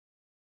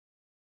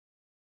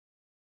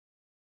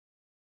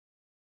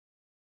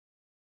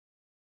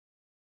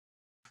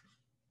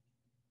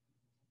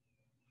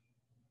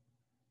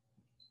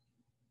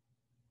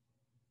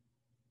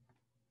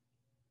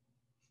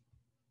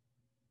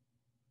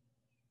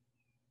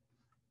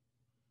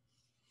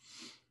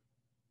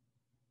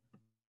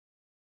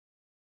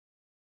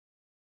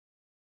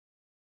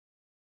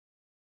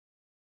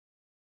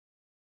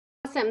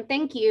Awesome.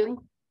 Thank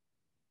you.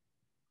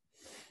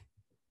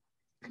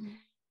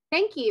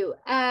 Thank you.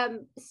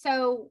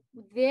 So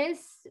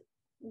this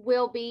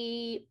will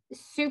be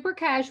super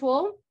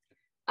casual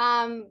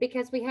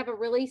because we have a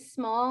really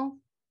small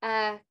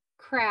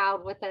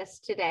crowd with us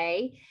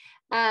today.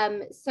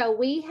 So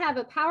we have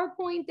a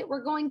PowerPoint that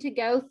we're going to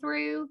go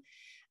through,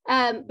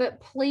 but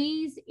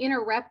please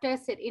interrupt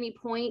us at any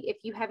point if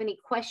you have any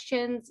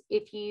questions.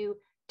 If you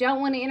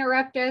don't want to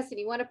interrupt us and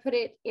you want to put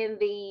it in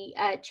the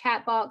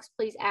chat box,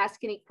 please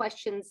ask any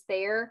questions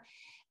there.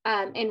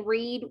 And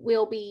Reed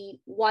will be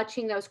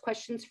watching those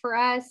questions for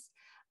us.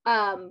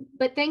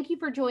 But thank you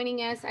for joining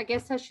us. I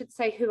guess I should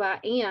say who I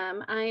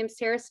am. I am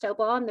Sarah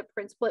Stovall. I'm the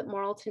principal at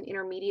Morrilton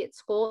Intermediate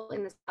School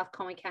in the South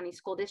Conway County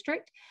School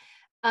District.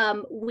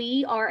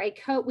 We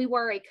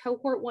were a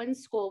cohort 1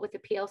 school with the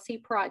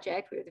PLC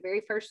project. We were the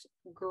very first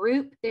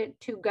group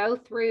to go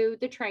through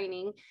the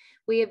training.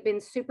 We have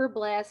been super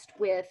blessed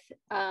with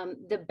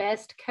the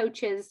best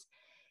coaches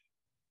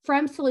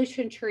from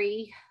Solution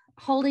Tree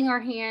holding our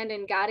hand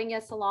and guiding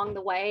us along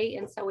the way.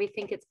 And so we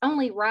think it's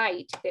only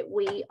right that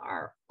we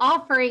are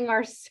offering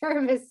our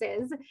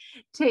services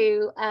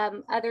to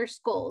other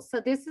schools.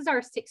 So this is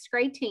our 6th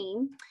grade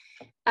team.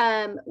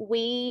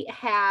 We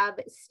have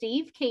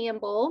Steve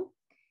Campbell.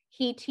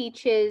 He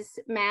teaches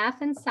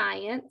math and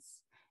science.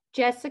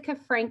 Jessica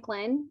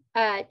Franklin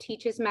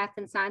teaches math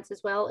and science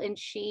as well, and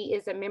she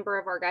is a member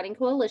of our Guiding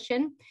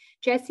Coalition.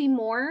 Jessie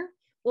Moore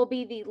will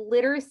be the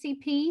literacy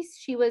piece.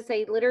 She was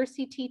a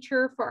literacy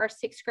teacher for our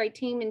 6th grade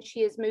team, and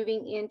she is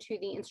moving into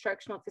the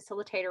instructional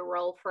facilitator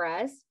role for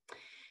us.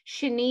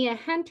 Shania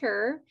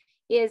Hunter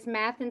is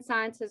math and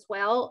science as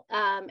well,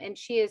 and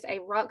she is a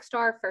rock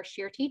star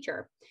first-year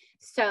teacher.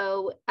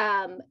 So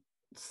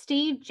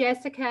Steve,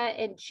 Jessica,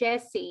 and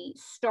Jessie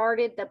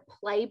started the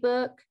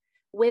playbook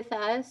with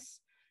us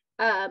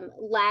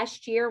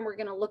last year, and we're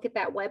going to look at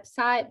that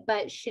website,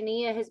 but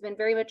Shania has been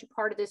very much a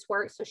part of this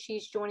work, so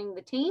she's joining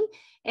the team.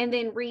 And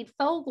then Reed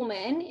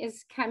Fogelman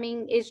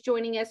is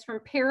joining us from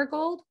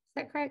Paragould. Is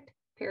that correct?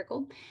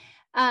 Paragould.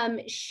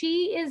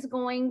 She is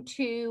going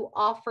to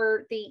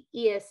offer the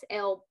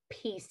ESL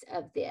piece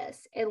of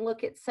this and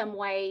look at some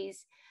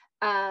ways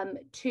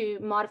to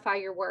modify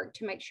your work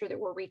to make sure that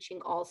we're reaching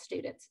all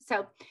students.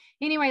 So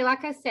anyway,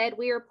 like I said,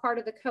 we are part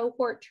of the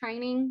cohort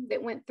training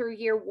that went through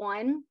year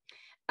 1.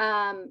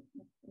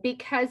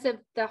 Because of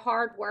the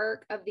hard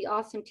work of the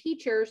awesome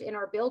teachers in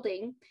our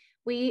building,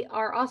 we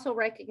are also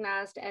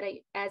recognized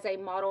as a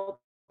model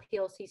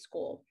PLC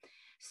school.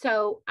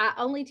 So I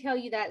only tell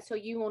you that so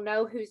you will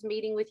know who's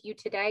meeting with you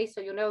today, so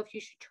you'll know if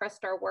you should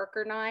trust our work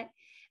or not.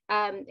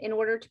 In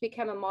order to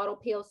become a model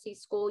PLC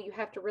school, you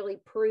have to really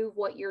prove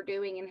what you're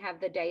doing and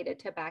have the data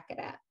to back it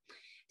up.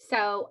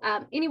 So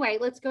anyway,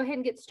 let's go ahead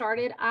and get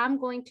started. I'm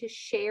going to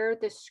share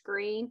the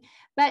screen,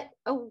 but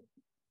well,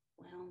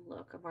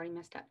 look, I've already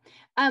messed up.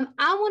 I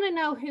want to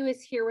know who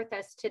is here with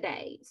us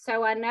today.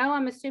 So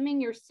I'm assuming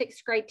you're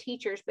 6th grade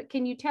teachers, but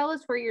can you tell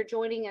us where you're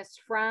joining us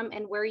from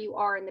and where you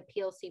are in the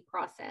PLC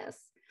process?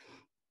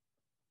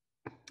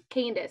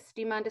 Candace,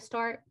 do you mind to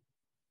start?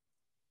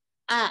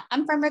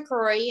 I'm from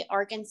McCrory,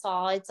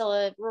 Arkansas. It's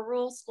a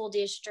rural school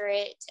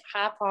district,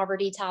 high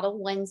poverty, Title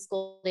I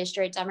school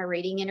district. I'm a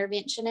reading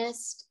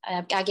interventionist.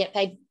 I get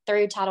paid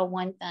through Title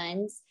I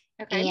funds.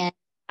 Okay. And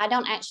I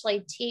don't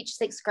actually teach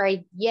 6th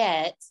grade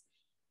yet,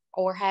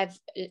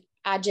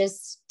 I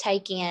just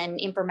take in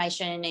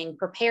information and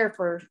prepare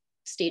for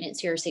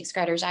students who are 6th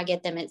graders. I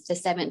get them at the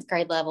 7th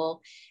grade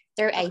level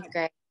through 8th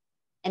grade.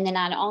 And then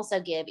I also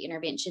give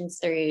interventions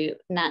through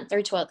 9th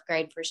through 12th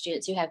grade for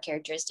students who have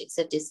characteristics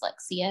of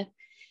dyslexia.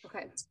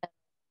 Okay. So,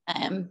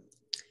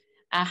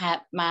 I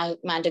have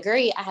my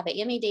degree. I have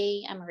an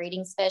MED. I'm a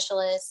reading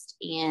specialist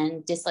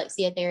and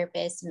dyslexia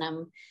therapist.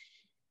 And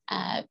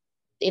I'm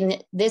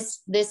in this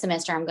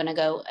semester, I'm going to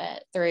go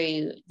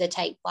through the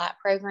Take Flight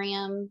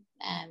program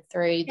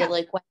through the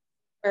liquid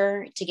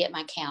to get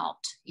my count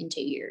in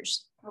 2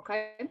 years.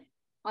 Okay,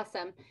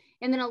 awesome.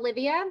 And then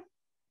Olivia.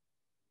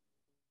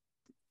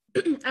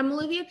 I'm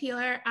Olivia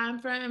Peeler. I'm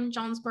from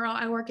Jonesboro.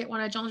 I work at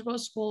one of Jonesboro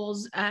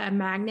schools, a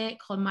magnet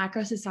called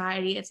Micro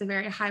Society. It's a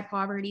very high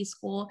poverty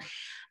school.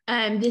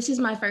 This is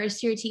my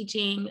first year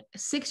teaching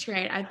 6th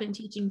grade. I've been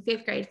teaching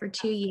 5th grade for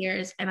 2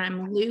 years, and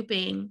I'm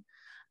looping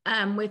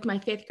with my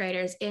 5th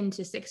graders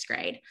into 6th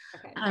grade.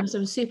 Okay. So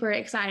I'm super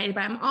excited,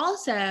 but I'm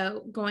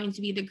also going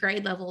to be the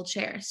grade level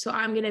chair. So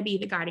I'm going to be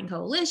the Guiding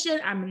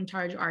Coalition. I'm in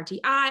charge of RTI.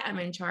 I'm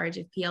in charge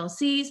of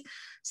PLCs.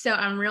 So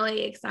I'm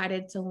really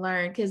excited to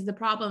learn, because the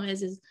problem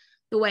is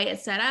the way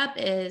it's set up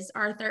is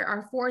our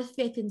 4th,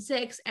 5th, and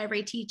 6th,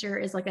 every teacher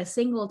is like a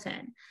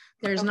singleton.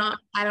 There's not,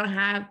 we don't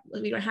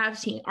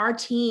have team. Our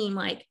team,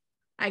 like,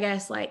 I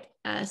guess like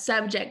a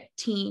subject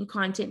team,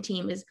 content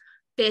team is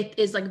 5th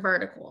is like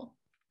vertical.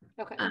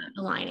 Okay.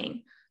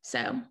 Aligning.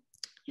 So,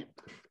 yeah.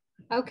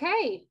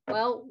 Okay.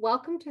 Well,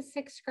 welcome to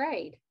 6th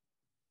grade.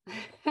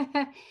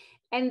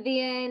 And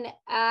then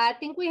I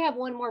think we have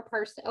one more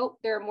person. Oh,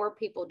 there are more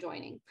people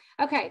joining.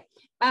 Okay.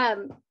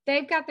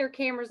 They've got their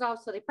cameras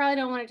off, so they probably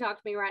don't want to talk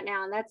to me right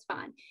now, and that's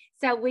fine.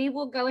 So we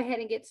will go ahead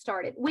and get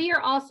started. We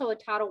are also a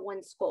Title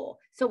I school,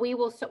 so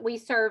we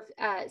serve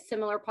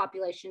similar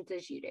populations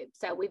as you do.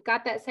 So we've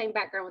got that same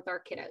background with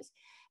our kiddos.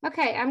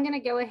 Okay, I'm going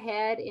to go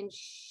ahead and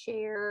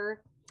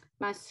share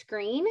my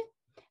screen.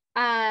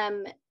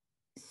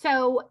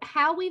 So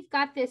how we've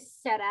got this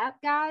set up,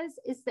 guys,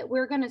 is that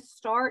we're going to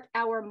start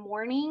our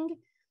morning.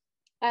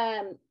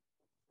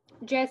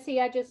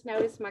 Jesse, I just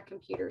noticed my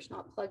computer's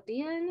not plugged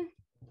in,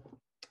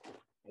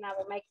 and I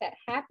will make that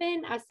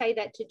happen. I say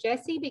that to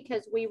Jesse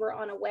because we were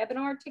on a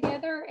webinar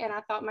together and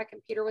I thought my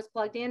computer was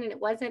plugged in and it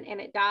wasn't,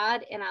 and it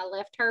died, and I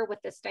left her with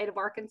the state of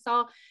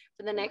Arkansas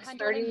for the next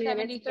 30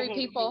 minutes. 173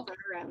 people.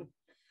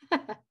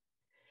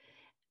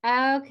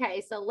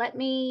 Okay, so let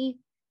me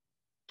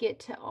get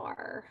to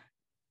our...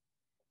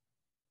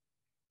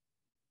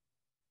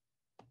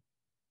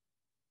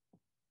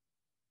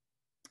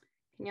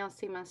 Can y'all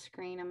see my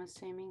screen? I'm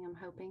assuming, I'm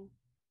hoping.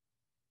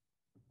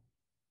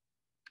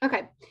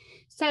 Okay,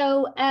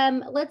 so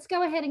let's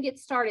go ahead and get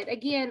started.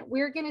 Again,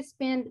 we're going to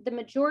spend the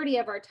majority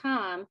of our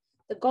time.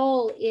 The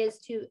goal is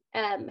to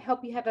help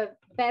you have a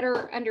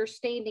better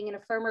understanding and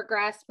a firmer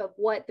grasp of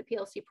what the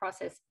PLC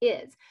process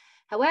is.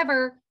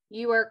 However,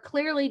 you are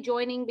clearly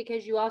joining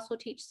because you also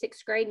teach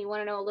 6th grade and you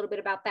want to know a little bit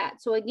about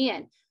that. So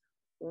again,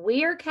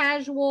 we're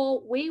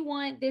casual. We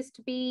want this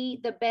to be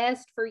the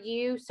best for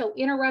you. So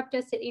interrupt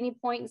us at any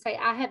point and say,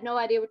 I have no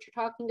idea what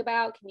you're talking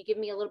about. Can you give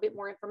me a little bit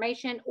more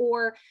information?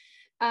 Or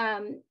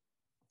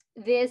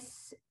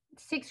this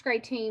 6th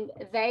grade team,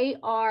 they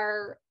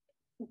are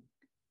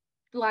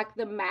like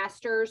the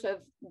masters of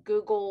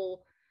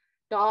Google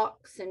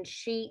Docs and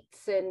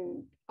Sheets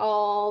and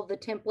all the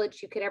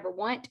templates you could ever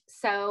want.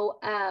 So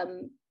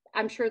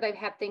I'm sure they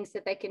have things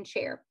that they can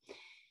share.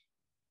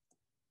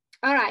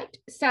 All right,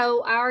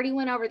 so I already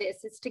went over this.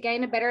 It's to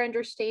gain a better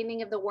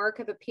understanding of the work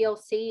of a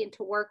PLC and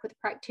to work with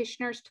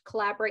practitioners to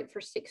collaborate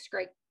for 6th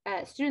grade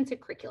students and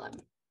curriculum.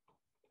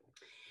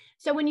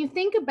 So when you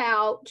think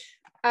about,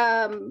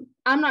 I'm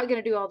not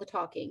going to do all the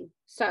talking,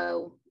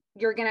 so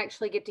you're going to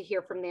actually get to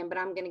hear from them, but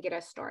I'm going to get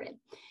us started.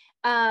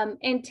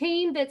 And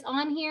team that's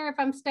on here, if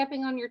I'm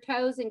stepping on your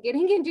toes and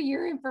getting into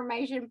your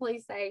information,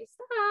 please say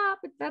stop.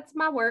 That's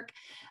my work.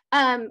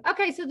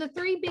 Okay, so the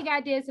 3 big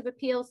ideas of a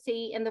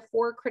PLC and the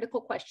 4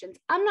 critical questions.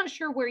 I'm not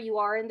sure where you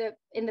are in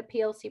the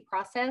PLC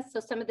process, so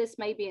some of this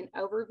may be an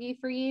overview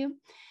for you.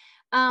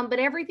 But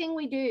everything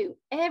we do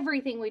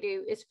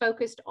is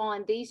focused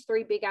on these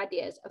 3 big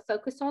ideas: a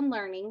focus on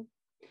learning,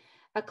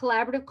 a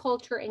collaborative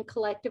culture and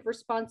collective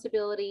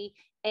responsibility,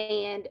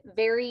 and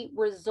very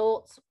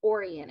results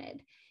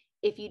oriented.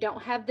 If you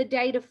don't have the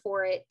data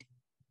for it,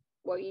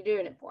 what are you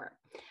doing it for?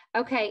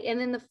 Okay, and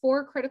then the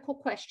 4 critical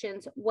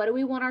questions. What do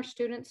we want our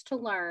students to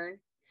learn?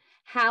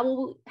 How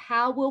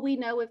will we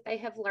know if they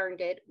have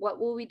learned it?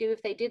 What will we do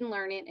if they didn't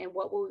learn it? And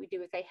what will we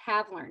do if they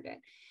have learned it?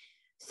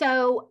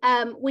 So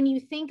when you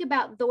think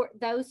about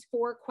those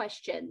 4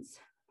 questions,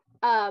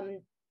 the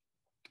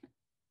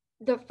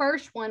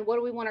first one, what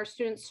do we want our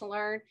students to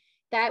learn?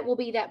 That will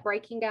be that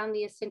breaking down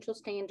the essential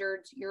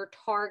standards, your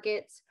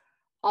targets,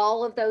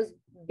 all of those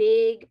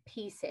big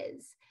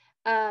pieces.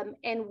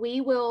 And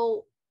we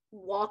will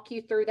walk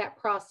you through that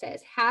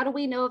process. How do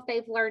we know if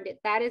they've learned it?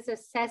 That is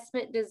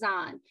assessment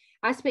design.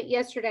 I spent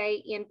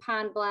yesterday in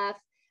Pine Bluff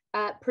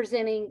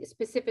presenting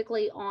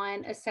specifically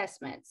on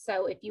assessments.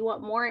 So if you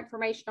want more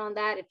information on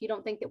that, if you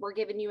don't think that we're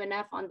giving you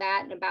enough on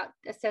that and about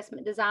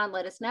assessment design,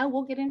 let us know.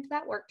 We'll get into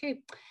that work too.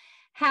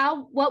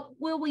 What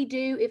will we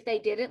do if they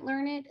didn't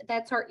learn it?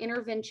 That's our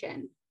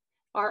intervention,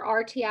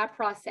 our RTI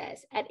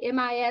process. At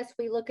MIS,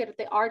 we look at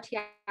the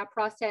RTI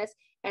process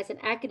as an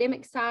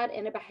academic side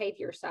and a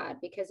behavior side,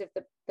 because if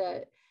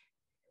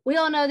we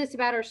all know this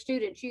about our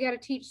students, you got to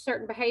teach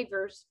certain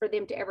behaviors for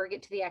them to ever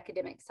get to the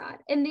academic side.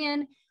 And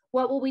then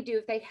what will we do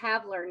if they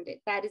have learned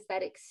it? That is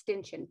that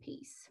extension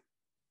piece,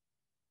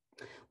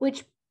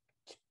 which,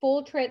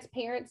 full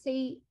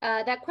transparency,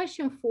 that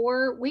question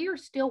 4, we are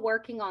still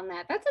working on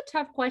that. That's a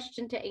tough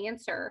question to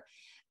answer,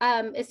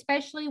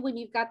 especially when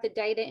you've got the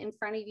data in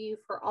front of you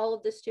for all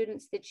of the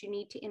students that you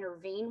need to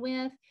intervene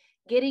with.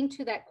 Getting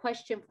to that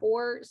question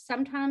 4,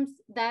 sometimes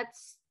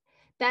that's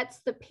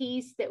the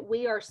piece that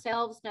we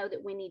ourselves know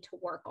that we need to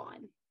work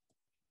on.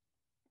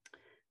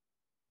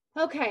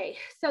 Okay,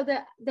 so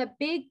the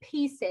big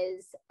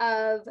pieces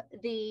of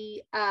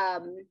the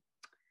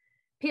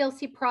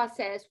PLC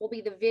process will be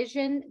the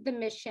vision, the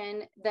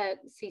mission, the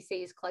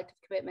CC's collective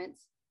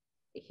commitments,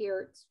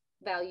 here it's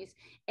values,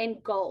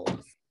 and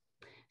goals.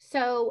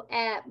 So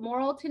at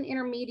Morrilton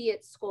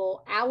Intermediate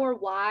School, our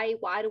why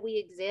do we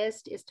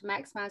exist, is to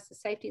maximize the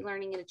safety,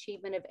 learning, and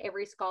achievement of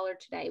every scholar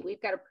today.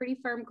 We've got a pretty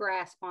firm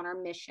grasp on our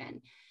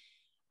mission.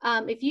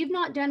 If you've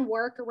not done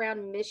work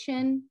around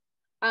mission,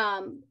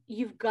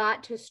 you've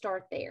got to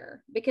start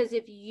there, because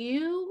if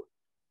you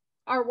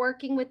are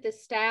working with the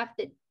staff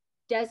that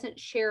doesn't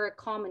share a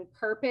common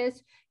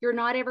purpose, you're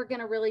not ever going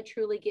to really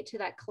truly get to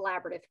that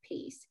collaborative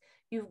piece.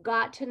 You've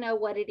got to know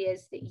what it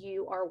is that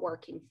you are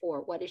working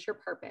for. What is your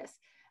purpose?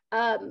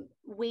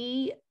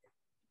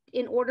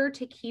 In order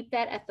to keep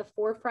that at the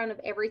forefront of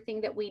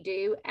everything that we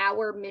do,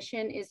 our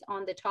mission is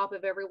on the top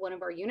of every one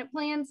of our unit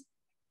plans.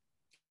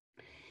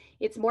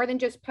 It's more than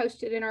just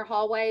posted in our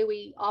hallway.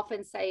 We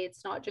often say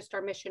it's not just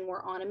our mission,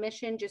 we're on a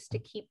mission, just to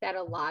keep that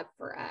alive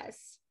for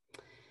us.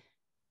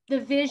 The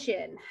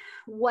vision,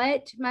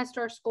 what must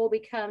our school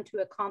become to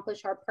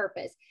accomplish our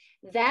purpose?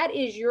 That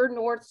is your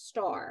North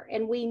Star,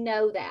 and we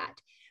know that.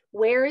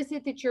 Where is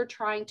it that you're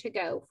trying to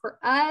go? For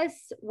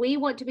us, we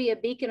want to be a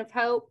beacon of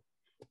hope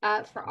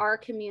for our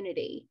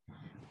community.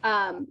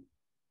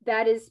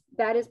 That is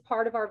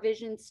part of our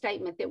vision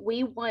statement, that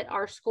we want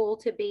our school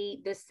to be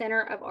the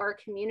center of our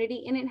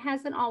community, and it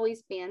hasn't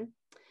always been,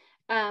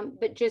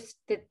 but just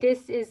that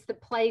this is the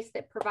place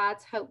that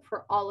provides hope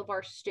for all of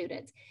our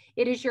students.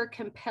 It is your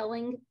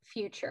compelling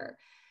future.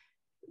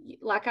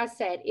 Like I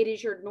said, it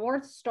is your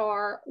North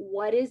Star.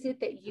 What is it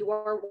that you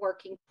are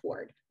working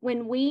toward?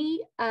 When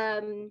we,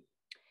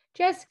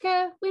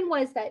 Jessica, when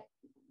was that?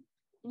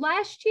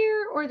 Last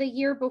year or the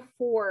year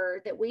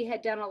before that we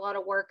had done a lot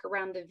of work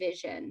around the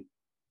vision?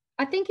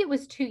 I think it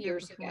was 2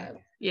 years ago.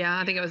 Yeah,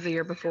 I think it was the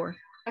year before.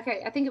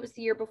 Okay, I think it was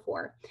the year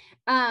before.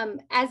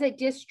 As a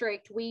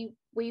district, we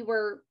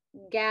were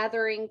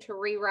gathering to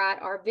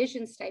rewrite our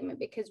vision statement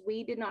because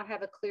we did not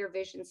have a clear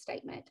vision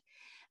statement.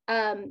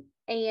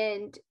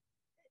 And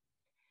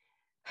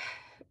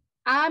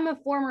I'm a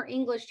former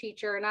English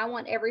teacher, and I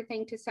want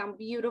everything to sound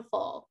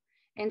beautiful.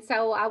 And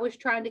so I was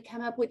trying to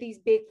come up with these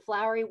big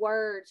flowery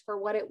words for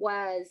what it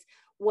was.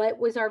 What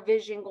was our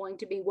vision going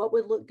to be? What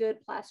would look good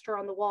plaster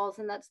on the walls?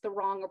 And that's the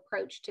wrong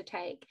approach to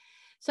take.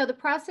 So the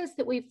process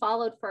that we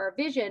followed for our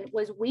vision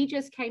was we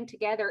just came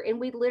together and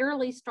we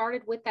literally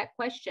started with that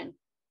question.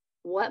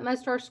 What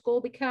must our school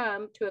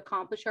become to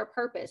accomplish our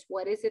purpose?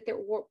 What is it that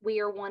we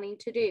are wanting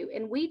to do?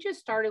 And we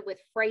just started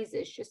with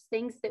phrases, just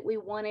things that we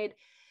wanted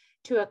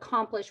to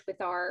accomplish with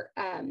our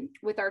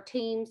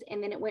teams.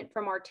 And then it went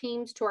from our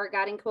teams to our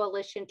guiding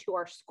coalition to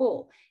our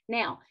school.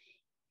 Now,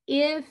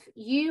 if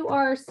you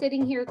are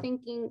sitting here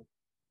thinking,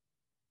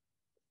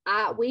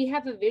 we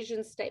have a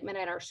vision statement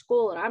at our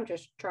school and I'm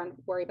just trying to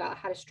worry about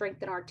how to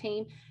strengthen our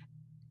team,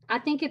 I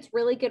think it's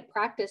really good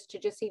practice to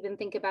just even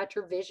think about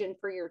your vision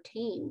for your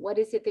team. What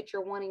is it that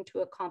you're wanting to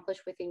accomplish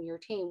within your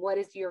team? What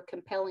is your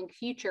compelling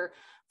future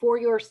for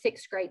your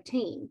sixth grade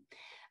team?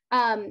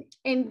 And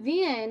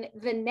then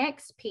the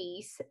next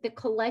piece, the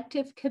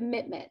collective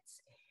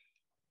commitments.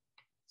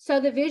 So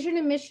the vision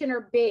and mission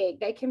are big.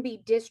 They can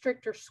be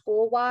district or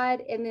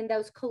school-wide. And then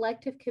those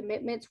collective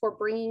commitments, we're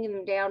bringing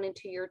them down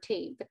into your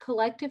team. The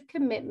collective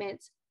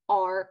commitments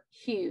are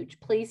huge.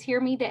 Please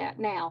hear me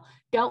now.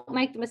 Don't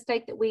make the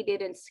mistake that we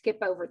did and skip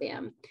over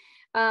them.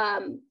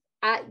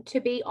 To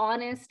be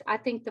honest, I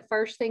think the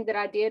first thing that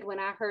I did when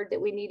I heard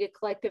that we needed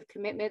collective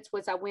commitments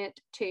was I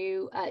went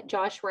to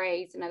Josh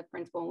Ray's, another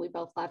principal, and we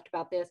both laughed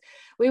about this.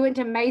 We went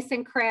to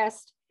Mason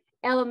Crest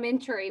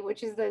Elementary,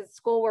 which is the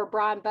school where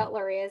Brian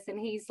Butler is. And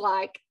he's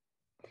like,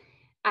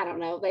 I don't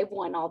know, they've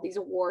won all these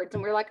awards.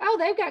 And we're like, oh,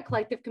 they've got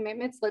collective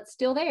commitments. Let's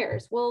steal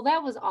theirs. Well,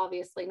 that was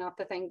obviously not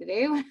the thing to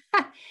do.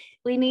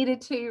 We needed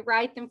to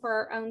write them for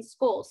our own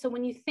school. So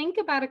when you think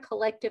about a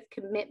collective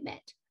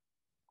commitment,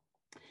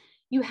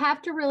 you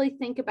have to really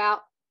think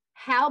about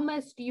how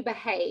must you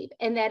behave,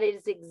 and that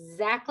is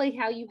exactly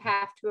how you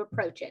have to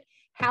approach it.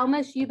 How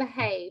must you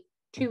behave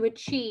to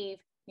achieve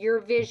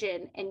your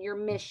vision and your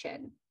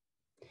mission?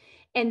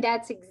 And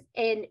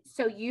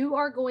so you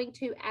are going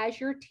to, as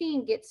your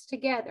team gets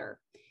together,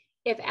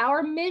 if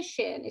our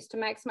mission is to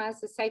maximize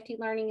the safety,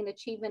 learning, and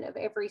achievement of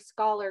every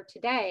scholar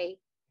today,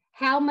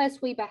 how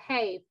must we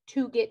behave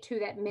to get to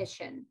that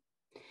mission?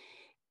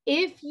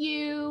 I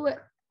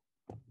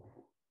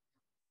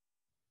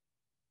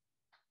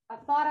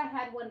thought I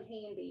had one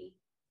handy,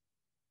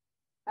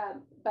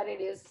 but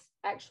it is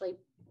actually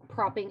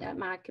propping up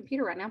my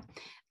computer right now.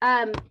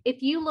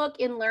 If you look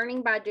in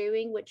Learning by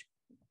Doing, which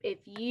if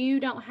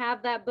you don't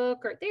have that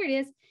book, or there it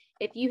is,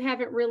 if you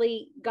haven't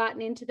really gotten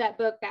into that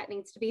book, that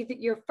needs to be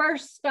your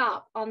first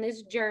stop on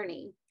this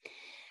journey.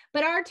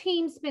 But our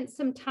team spent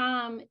some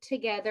time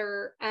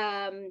together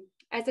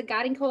as a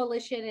guiding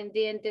coalition. And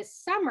then this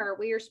summer,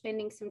 we are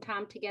spending some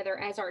time together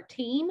as our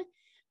team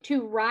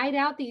to write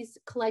out these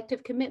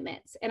collective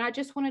commitments. And I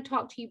just want to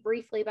talk to you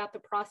briefly about the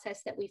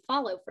process that we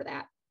follow for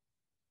that,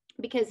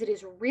 because it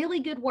is really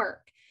good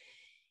work.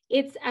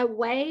 It's a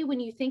way, when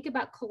you think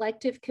about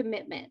collective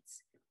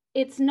commitments,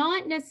 it's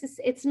not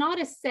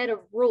a set of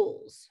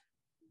rules.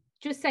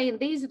 Just saying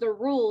these are the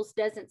rules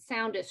doesn't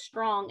sound as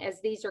strong as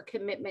these are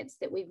commitments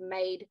that we've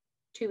made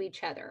to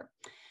each other.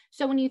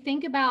 So when you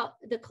think about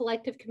the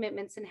collective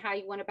commitments and how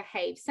you want to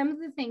behave, some of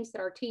the things that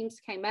our teams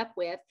came up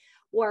with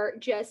were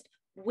just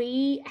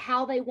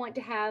how they want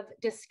to have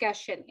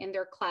discussion in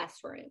their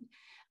classroom,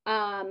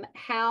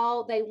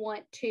 how they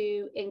want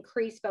to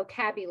increase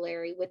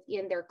vocabulary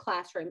within their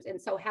classrooms. And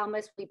so how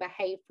must we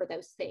behave for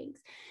those things?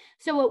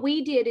 So what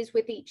we did is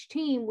with each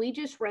team, we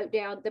just wrote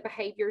down the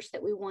behaviors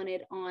that we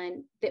wanted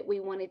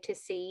to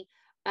see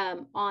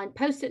on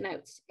Post-it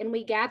notes, and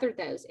we gathered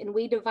those and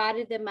we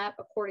divided them up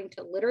according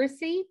to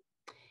literacy,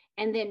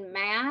 and then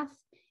math,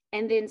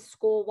 and then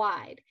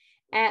school-wide.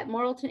 At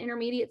Morrilton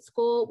Intermediate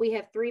School, we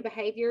have 3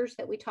 behaviors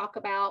that we talk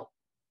about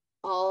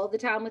all the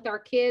time with our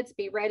kids: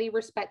 be ready,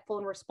 respectful,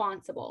 and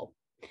responsible.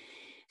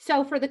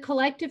 So for the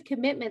collective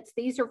commitments,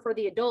 these are for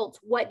the adults.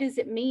 What does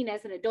it mean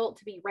as an adult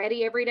to be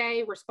ready every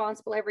day,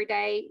 responsible every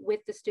day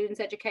with the student's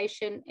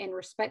education, and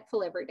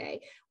respectful every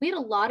day? We had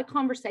a lot of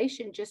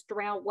conversation just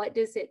around what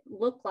does it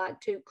look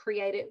like to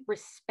create a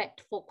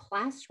respectful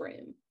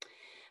classroom.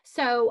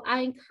 So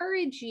I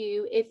encourage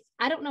you, if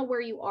I don't know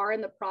where you are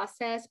in the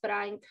process, but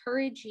I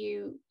encourage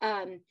you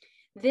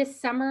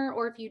this summer,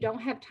 or if you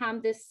don't have time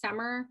this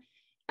summer,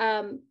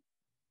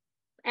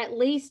 at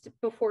least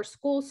before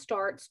school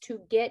starts,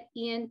 to get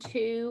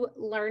into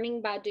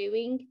learning by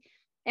doing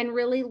and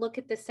really look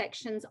at the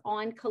sections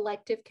on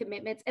collective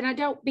commitments. And I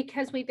don't,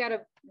 because we've got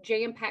a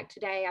jam-pack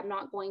today, I'm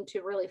not going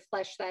to really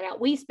flesh that out.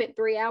 We spent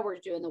 3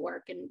 hours doing the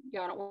work, and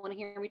y'all don't want to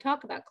hear me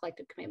talk about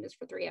collective commitments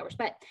for 3 hours,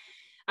 but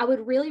I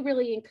would really,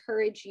 really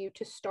encourage you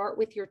to start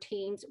with your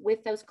teams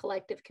with those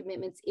collective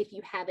commitments if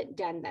you haven't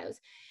done those.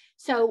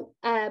 So,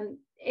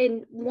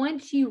 and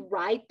once you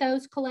write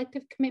those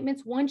collective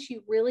commitments, once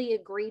you really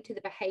agree to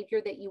the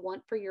behavior that you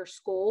want for your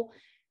school,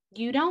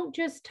 you don't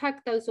just tuck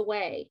those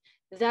away.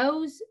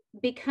 Those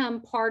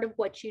become part of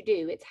what you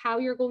do. It's how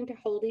you're going to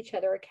hold each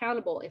other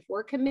accountable. If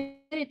we're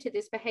committed to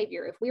this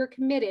behavior, if we are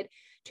committed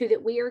to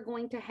that, we are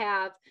going to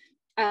have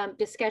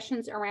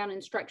discussions around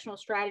instructional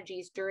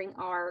strategies during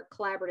our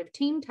collaborative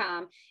team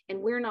time,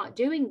 and we're not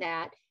doing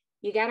that,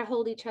 you got to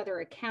hold each other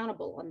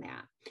accountable on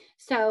that.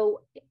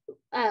 So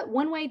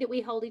one way that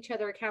we hold each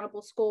other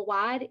accountable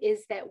school-wide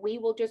is that we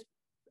will just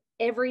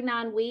every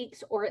 9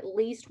 weeks, or at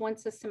least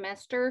once a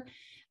semester,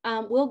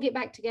 we'll get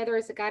back together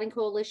as a guiding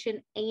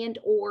coalition and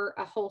or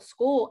a whole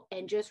school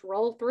and just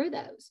roll through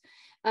those.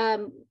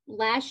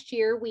 Last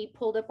year, we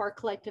pulled up our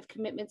collective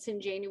commitments in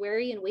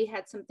January, and we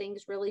had some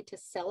things really to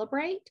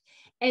celebrate.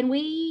 And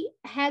we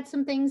had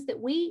some things that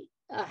we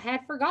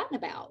had forgotten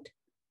about.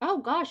 Oh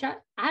gosh,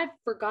 I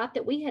forgot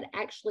that we had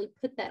actually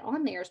put that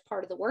on there as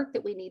part of the work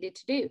that we needed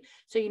to do.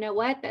 So you know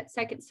what, that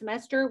second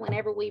semester,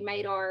 whenever we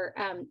made our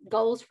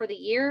goals for the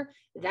year,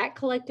 that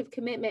collective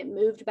commitment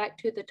moved back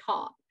to the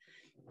top.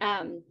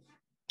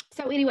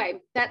 So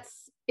anyway,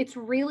 it's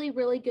really,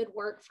 really good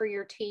work for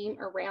your team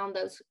around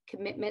those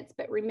commitments.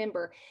 But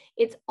remember,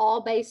 it's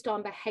all based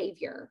on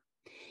behavior.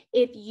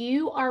 If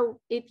you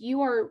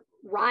are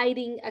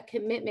writing a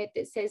commitment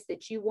that says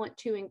that you want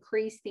to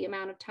increase the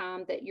amount of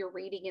time that you're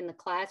reading in the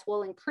class,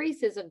 well,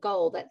 increase is a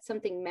goal. That's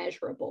something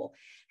measurable.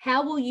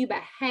 How will you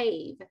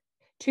behave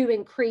to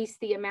increase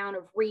the amount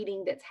of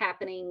reading that's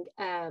happening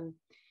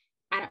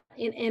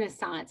in a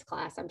science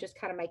class? I'm just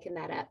kind of making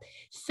that up.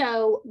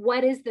 So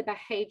what is the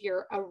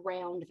behavior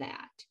around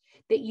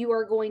that you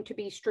are going to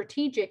be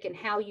strategic in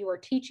how you are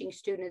teaching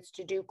students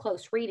to do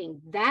close reading?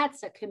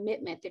 That's a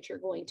commitment that you're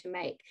going to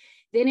make.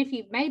 Then if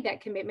you've made that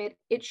commitment,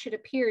 it should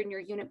appear in your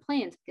unit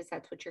plans, because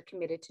that's what you're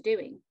committed to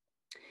doing.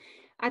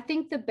 I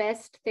think the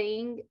best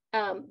thing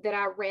that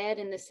I read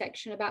in the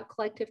section about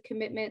collective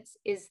commitments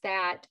is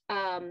that,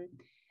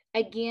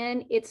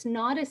 again, it's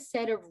not a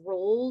set of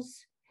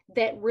rules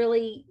that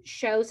really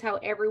shows how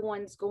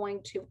everyone's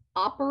going to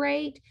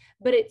operate,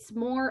 but it's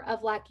more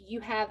of like you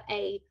have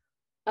a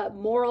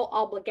moral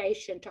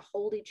obligation to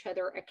hold each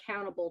other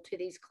accountable to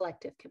these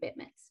collective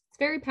commitments. It's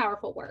very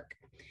powerful work.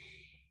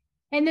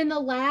 And then the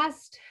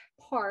last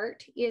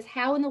part is,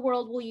 how in the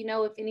world will you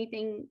know if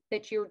anything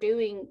that you're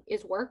doing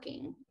is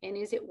working, and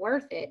is it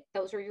worth it?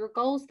 Those are your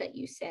goals that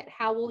you set.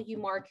 How will you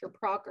mark your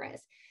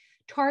progress?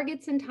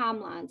 Targets and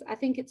timelines. I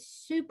think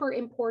it's super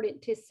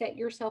important to set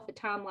yourself a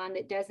timeline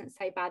that doesn't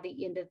say by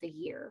the end of the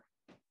year.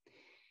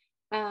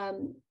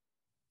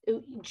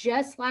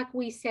 Just like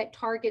we set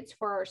targets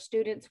for our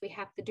students, we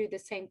have to do the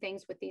same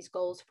things with these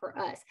goals for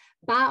us.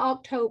 By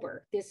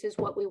October, this is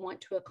what we want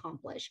to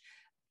accomplish.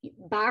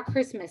 By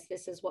Christmas,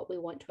 this is what we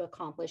want to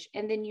accomplish.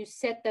 And then you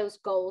set those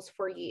goals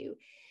for you.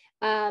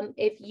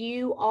 If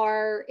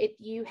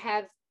you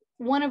have,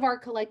 one of our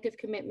collective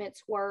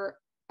commitments were,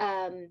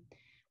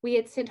 we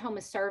had sent home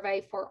a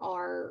survey for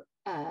our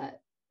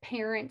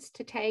parents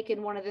to take,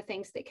 and one of the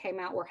things that came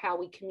out were how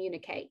we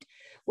communicate.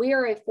 We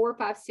are a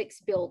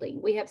 4-5-6 building.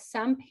 We have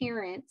some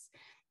parents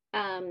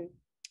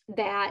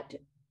that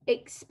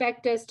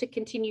expect us to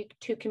continue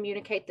to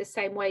communicate the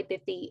same way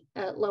that the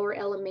lower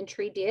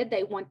elementary did.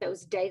 They want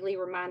those daily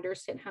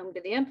reminders sent home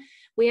to them.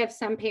 We have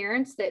some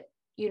parents that,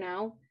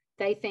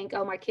 they think,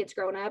 oh, my kid's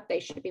grown up,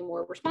 they should be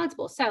more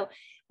responsible. So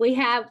we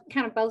have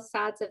kind of both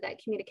sides of that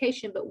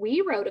communication, but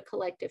we wrote a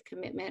collective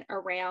commitment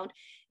around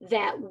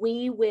that.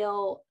 We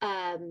will,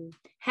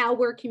 how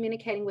we're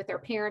communicating with our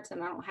parents,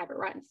 and I don't have it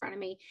right in front of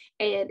me,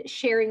 and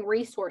sharing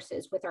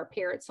resources with our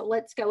parents. So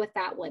let's go with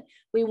that one.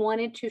 We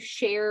wanted to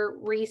share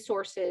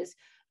resources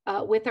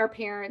with our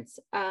parents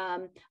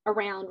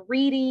around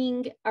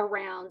reading,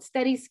 around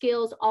study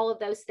skills, all of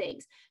those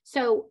things.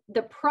 So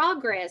the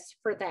progress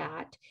for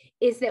that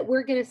is that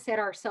we're going to set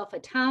ourselves a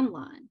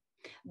timeline.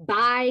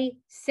 By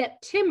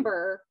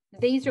September,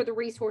 these are the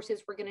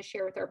resources we're going to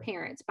share with our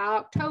parents. By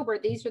October,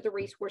 these are the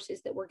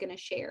resources that we're going to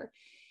share.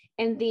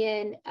 And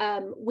then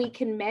we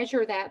can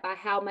measure that by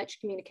how much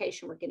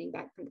communication we're getting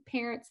back from the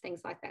parents,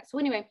 things like that. So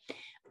anyway,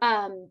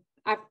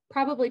 I've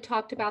probably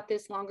talked about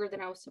this longer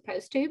than I was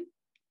supposed to,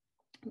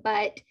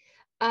 but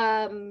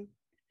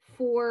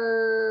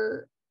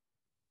for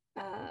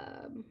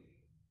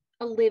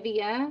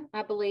Olivia,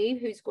 I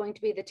believe, who's going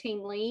to be the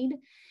team lead,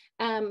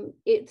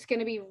 it's going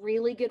to be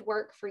really good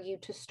work for you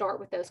to start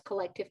with those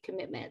collective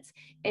commitments.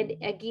 And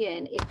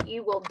again, if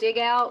you will dig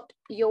out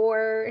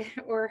your,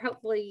 or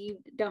hopefully you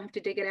don't have to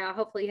dig it out,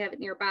 hopefully you have it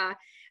nearby,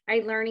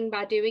 a Learning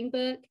by Doing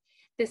book,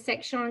 the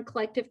section on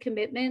collective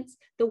commitments,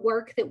 the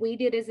work that we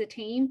did as a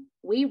team,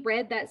 we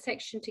read that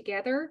section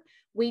together.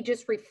 We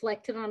just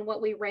reflected on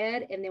what we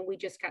read, and then we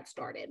just got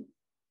started.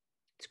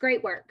 It's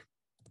great work.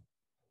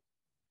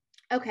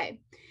 Okay,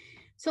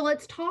 so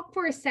let's talk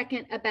for a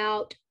second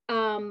about,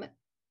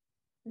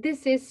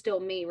 this is still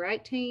me,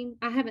 right, team?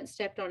 I haven't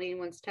stepped on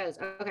anyone's toes.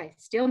 Okay,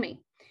 still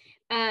me.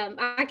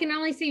 I can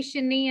only see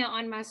Shania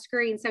on my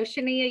screen. So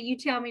Shania, you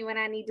tell me when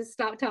I need to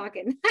stop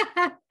talking.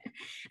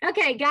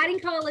 Okay, guiding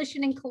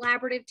coalition and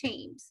collaborative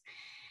teams.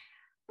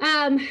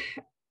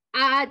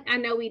 I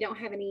know we don't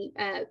have any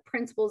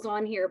principles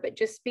on here, but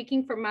just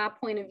speaking from my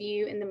point of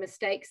view and the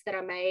mistakes that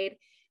I made,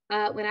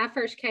 when I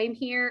first came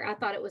here, I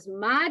thought it was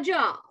my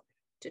job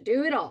to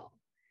do it all.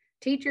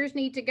 Teachers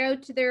need to go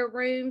to their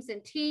rooms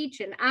and teach,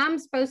 and I'm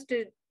supposed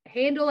to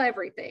handle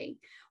everything.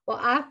 Well,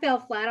 I fell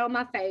flat on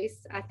my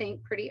face, I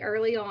think, pretty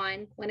early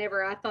on,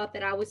 whenever I thought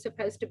that I was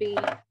supposed to be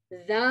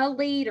the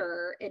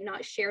leader and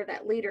not share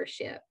that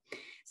leadership.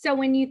 So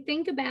when you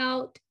think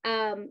about,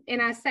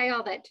 and I say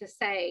all that to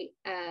say,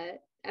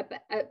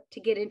 to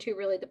get into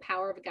really the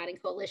power of a guiding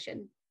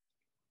coalition.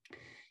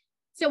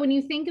 So when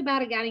you think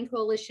about a guiding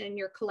coalition and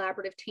your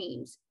collaborative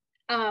teams,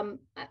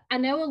 I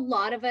know a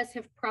lot of us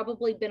have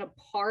probably been a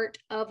part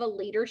of a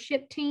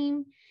leadership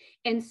team.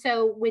 And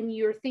so when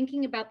you're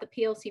thinking about the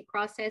PLC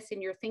process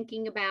and you're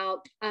thinking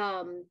about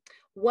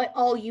what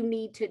all you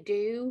need to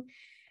do,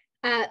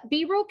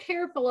 be real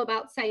careful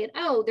about saying,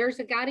 oh, there's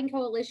a guiding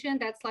coalition.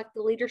 That's like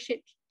the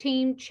leadership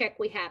team. Check,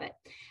 we have it.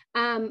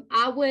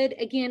 I would,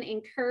 again,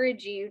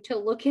 encourage you to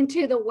look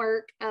into the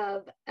work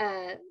of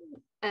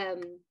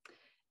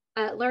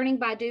Learning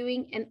by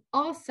Doing. And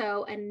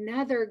also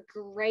another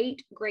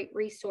great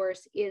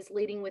resource is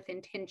Leading with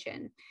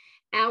Intention.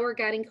 Our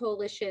guiding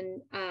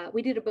coalition,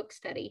 we did a book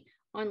study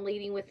on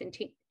leading with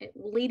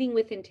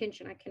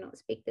intention. I cannot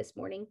speak this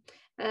morning.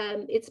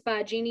 It's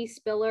by Jeannie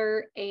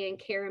Spiller and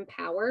Karen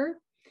Power.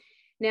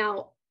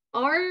 Now,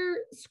 our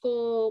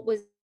school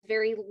was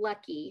very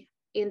lucky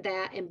in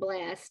that, and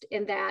blessed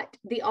in that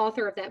the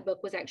author of that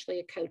book was actually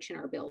a coach in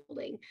our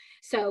building.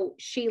 So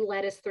she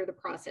led us through the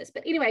process.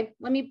 But anyway,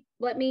 let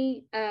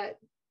me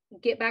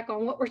get back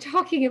on what we're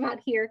talking about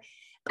here.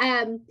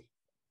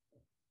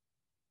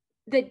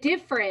 The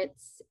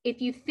difference,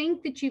 if you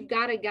think that you've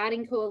got a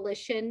guiding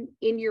coalition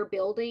in your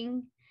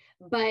building,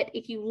 but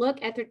if you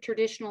look at the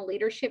traditional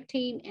leadership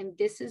team and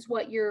this is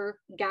what your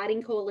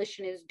guiding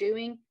coalition is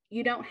doing,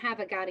 you don't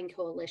have a guiding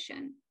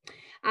coalition.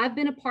 I've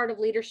been a part of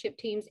leadership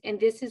teams, and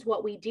this is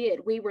what we did.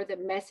 We were the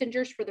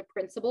messengers for the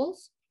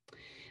principals.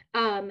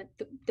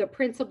 The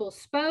principal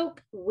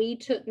spoke, we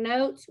took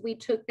notes, we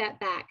took that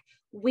back.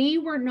 We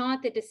were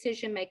not the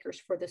decision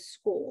makers for the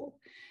school.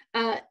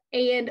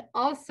 And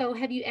also,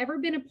 have you ever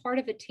been a part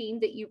of a team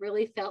that you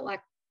really felt like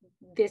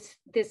this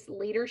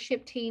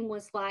leadership team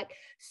was like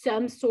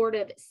some sort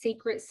of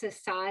secret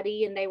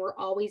society and they were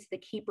always the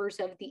keepers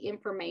of the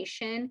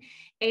information,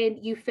 and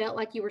you felt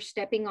like you were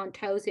stepping on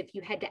toes if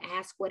you had to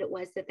ask what it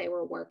was that they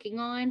were working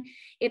on?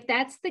 If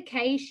that's the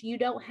case, you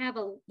don't have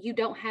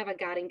a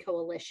guiding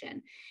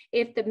coalition.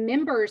 If the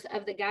members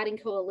of the guiding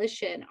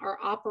coalition are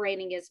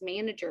operating as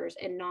managers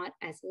and not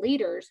as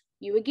leaders,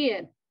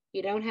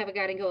 you don't have a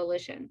guiding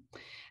coalition.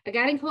 A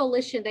guiding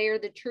coalition, they are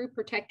the true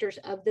protectors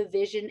of the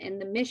vision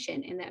and the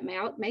mission. And that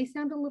may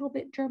sound a little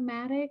bit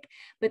dramatic,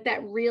 but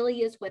that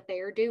really is what they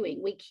are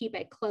doing. We keep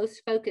a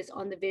close focus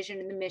on the vision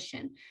and the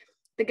mission.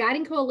 The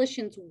guiding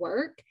coalition's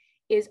work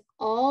is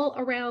all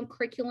around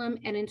curriculum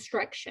and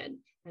instruction.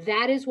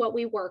 That is what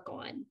we work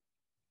on.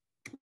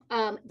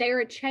 They're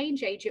a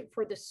change agent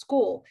for the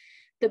school.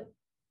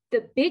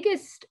 The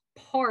biggest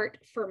part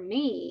for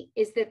me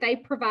is that they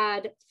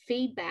provide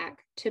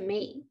feedback to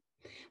me.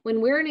 When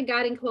we're in a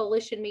guiding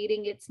coalition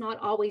meeting, it's not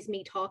always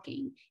me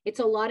talking. It's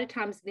a lot of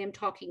times them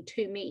talking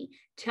to me.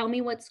 Tell me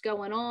what's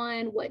going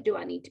on. What do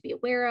I need to be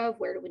aware of?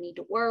 Where do we need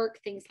to work?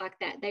 Things like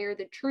that. They are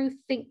the true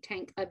think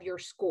tank of your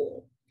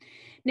school.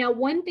 Now,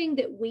 one thing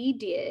that we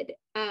did,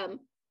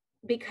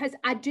 because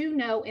I do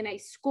know in a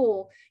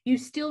school, you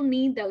still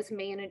need those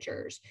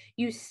managers.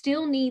 You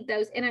still need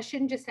those, and I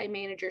shouldn't just say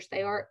managers.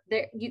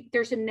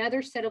 There's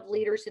another set of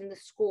leaders in the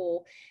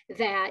school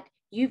that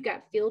you've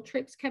got field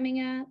trips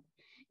coming up.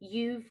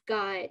 You've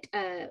got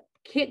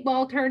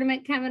kickball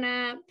tournament coming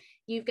up.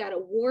 You've got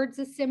awards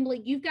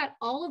assembly. You've got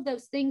all of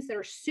those things that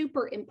are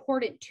super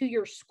important to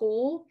your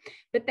school,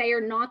 but they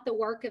are not the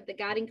work of the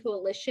Guiding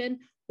Coalition.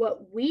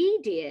 What we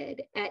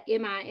did at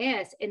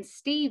MIS, and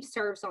Steve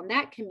serves on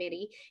that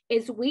committee,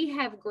 is we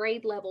have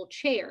grade level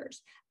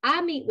chairs.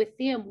 I meet with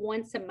them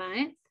once a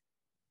month.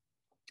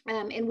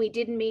 And we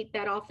didn't meet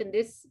that often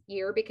this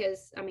year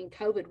because, I mean,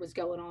 COVID was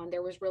going on.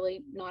 There was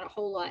really not a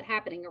whole lot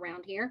happening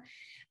around here.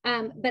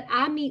 But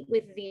I meet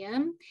with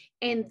them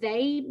and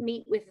they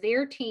meet with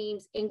their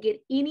teams and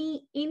get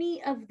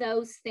any of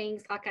those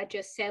things, like I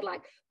just said,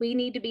 like we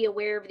need to be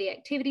aware of the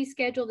activity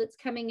schedule that's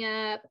coming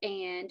up,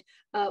 and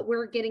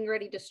we're getting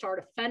ready to start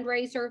a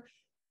fundraiser.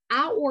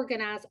 I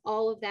organize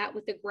all of that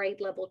with the grade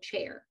level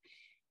chair.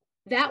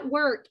 That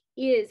work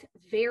is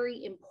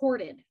very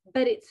important,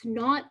 but it's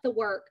not the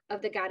work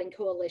of the Guiding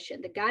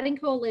Coalition. The Guiding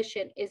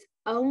Coalition is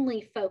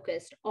only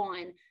focused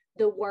on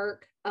the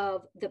work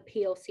of the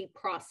PLC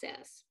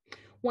process.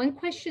 One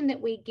question that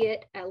we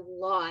get a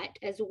lot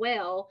as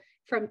well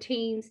from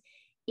teams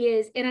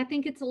is, and I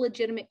think it's a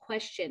legitimate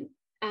question,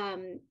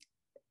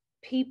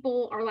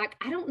 people are like,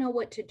 I don't know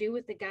what to do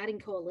with the Guiding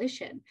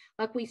Coalition.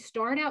 Like, we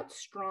start out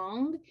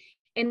strong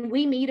and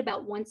we meet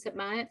about once a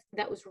month.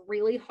 That was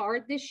really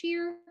hard this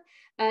year.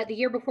 The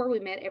year before, we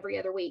met every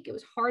other week. It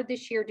was hard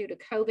this year due to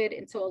COVID.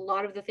 And so a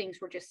lot of the things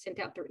were just sent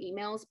out through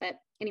emails. But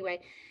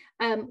anyway,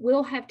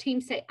 we'll have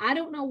teams say, I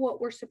don't know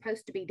what we're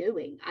supposed to be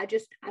doing. I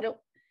don't,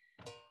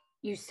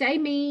 you say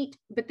meet,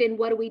 but then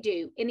what do we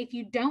do? And if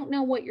you don't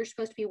know what you're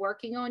supposed to be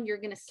working on, you're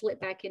going to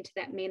slip back into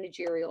that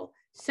managerial.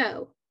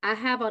 So I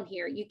have on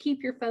here, you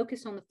keep your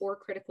focus on the 4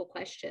 critical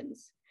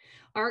questions.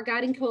 Our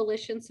Guiding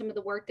Coalition, some of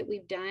the work that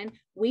we've done,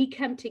 we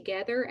come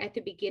together at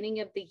the beginning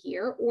of the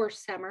year or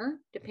summer,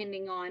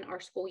 depending on our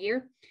school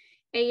year.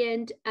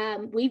 And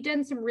we've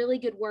done some really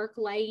good work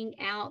laying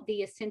out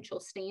the essential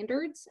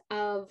standards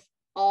of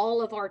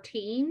all of our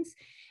teams.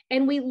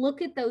 And we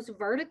look at those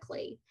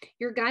vertically.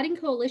 Your Guiding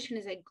Coalition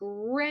is a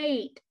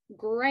great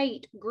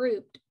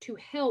group to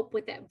help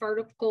with that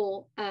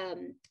vertical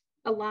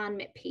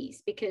alignment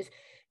piece, because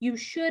you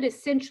should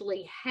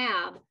essentially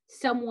have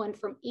someone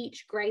from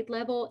each grade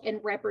level and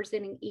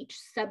representing each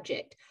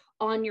subject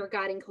on your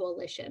Guiding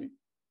Coalition.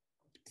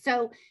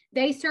 So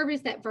they serve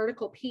as that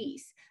vertical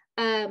piece.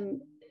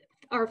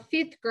 Our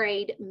 5th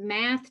grade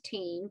math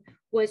team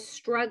was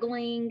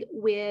struggling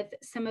with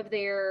some of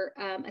their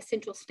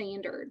essential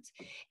standards.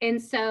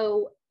 And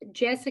so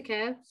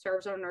Jessica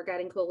serves on our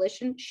Guiding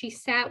Coalition. She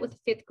sat with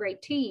the 5th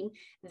grade team.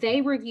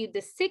 They reviewed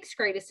the 6th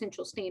grade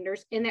essential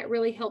standards, and that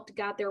really helped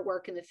guide their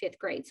work in the 5th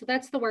grade. So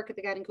that's the work of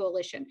the Guiding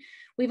Coalition.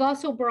 We've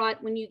also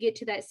brought, when you get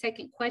to that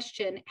second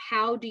question,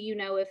 how do you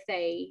know if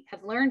they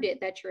have learned it?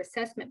 That's your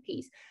assessment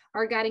piece.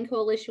 Our Guiding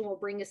Coalition will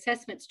bring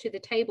assessments to the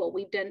table.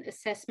 We've done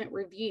assessment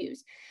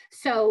reviews.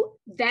 So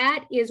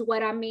that is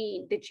what I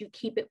mean, that you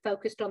keep it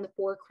focused on the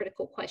 4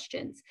 critical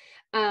questions.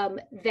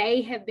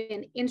 They have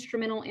been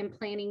instrumental in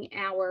planning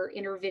our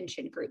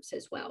intervention groups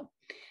as well.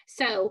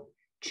 So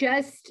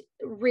just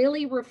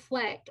really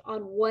reflect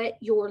on what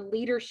your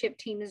leadership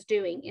team is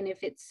doing. And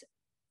if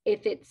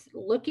it's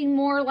looking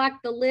more like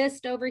the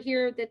list over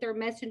here that they're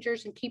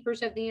messengers and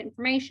keepers of the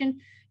information,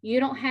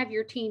 you don't have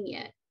your team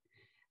yet.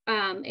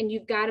 And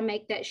you've got to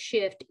make that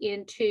shift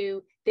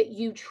into that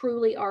you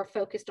truly are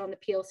focused on the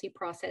PLC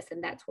process,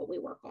 and that's what we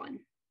work on.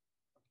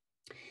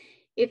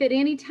 If at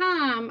any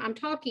time I'm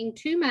talking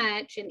too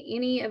much and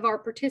any of our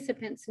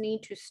participants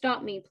need to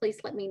stop me, please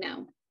let me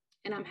know,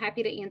 and I'm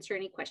happy to answer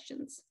any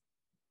questions.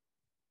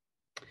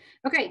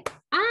 Okay,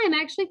 I'm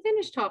actually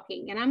finished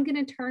talking, and I'm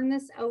going to turn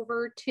this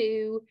over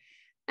to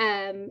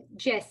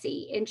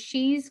Jessie, and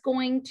she's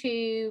going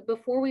to,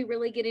 before we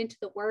really get into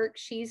the work,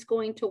 she's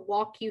going to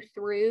walk you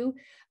through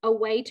a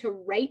way to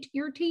rate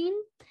your team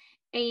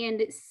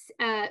and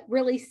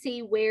really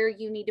see where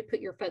you need to put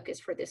your focus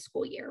for this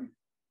school year.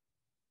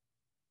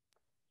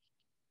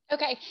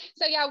 Okay,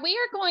 so yeah, we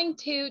are going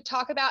to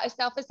talk about a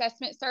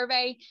self-assessment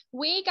survey.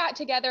 We got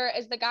together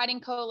as the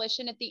Guiding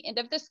Coalition at the end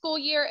of the school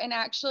year and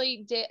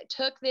actually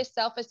took this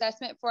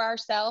self-assessment for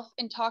ourselves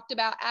and talked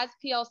about, as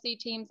PLC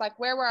teams, like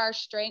where were our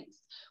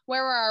strengths,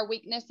 where were our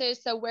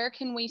weaknesses, so where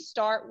can we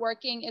start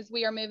working as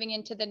we are moving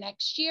into the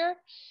next year.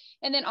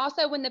 And then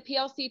also when the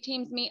PLC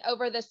teams meet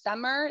over the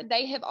summer,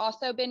 they have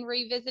also been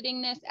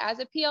revisiting this as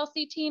a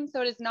PLC team.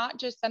 So it is not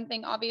just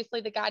something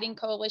obviously the Guiding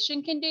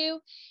Coalition can do.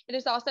 It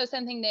is also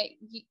something that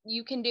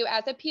you can do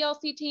as a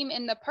PLC team.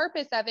 And the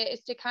purpose of it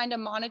is to kind of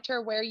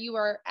monitor where you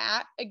are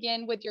at,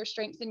 again, with your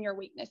strengths and your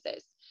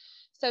weaknesses.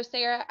 So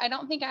Sarah, I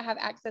don't think I have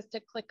access to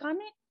click on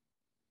it.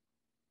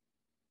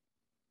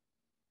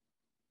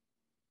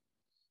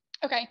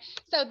 Okay,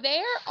 so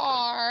there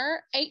are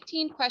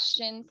 18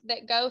 questions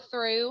that go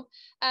through,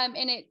 and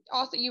it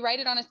also, you rate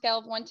it on a scale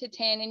of 1 to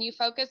 10, and you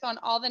focus on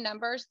all the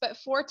numbers. But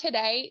for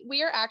today,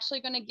 we are actually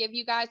going to give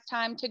you guys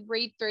time to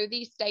read through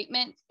these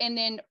statements and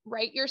then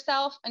rate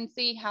yourself and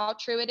see how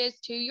true it is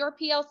to your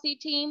PLC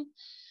team.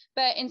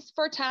 But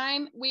for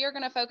time, we are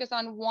going to focus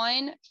on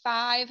 1,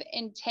 5,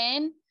 and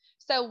 10.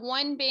 So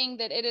 1 being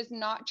that it is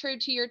not true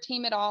to your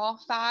team at all,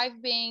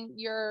 5 being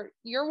you're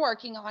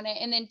working on it,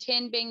 and then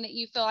 10 being that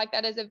you feel like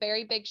that is a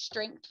very big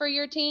strength for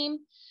your team.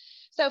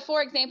 So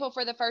for example,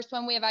 for the first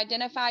one, we have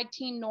identified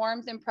team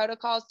norms and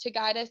protocols to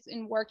guide us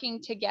in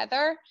working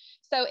together.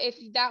 So if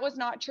that was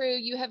not true,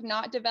 you have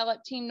not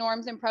developed team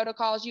norms and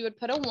protocols, you would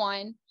put a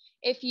 1.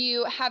 If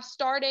you have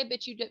started,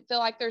 but you feel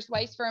like there's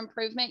ways for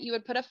improvement, you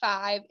would put a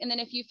 5. And then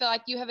if you feel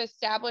like you have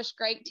established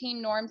great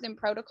team norms and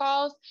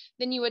protocols,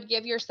 then you would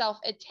give yourself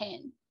a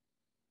 10.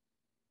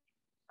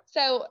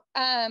 So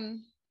does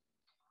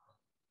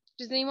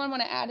anyone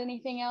want to add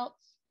anything else?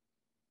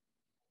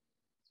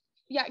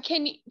 Yeah,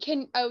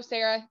 oh,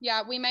 Sarah,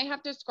 yeah, we may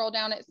have to scroll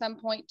down at some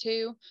point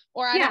too,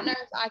 or I don't know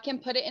if I can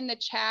put it in the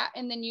chat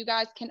and then you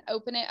guys can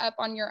open it up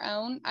on your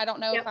own. I don't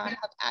know if I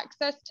have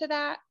access to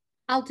that.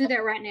 I'll do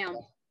that right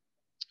now.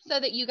 So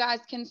that you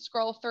guys can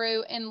scroll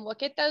through and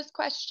look at those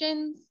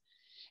questions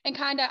and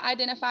kind of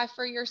identify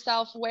for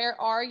yourself, where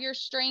are your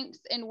strengths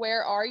and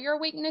where are your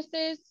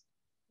weaknesses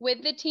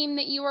with the team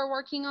that you are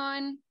working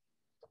on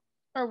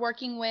or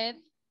working with.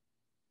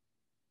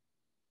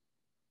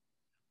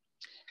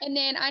 And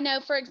then I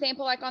know, for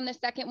example, like on the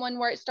second one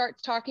where it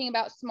starts talking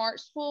about SMART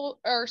school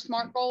or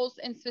SMART goals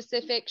and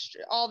specific,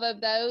 all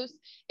of those,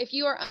 if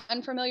you are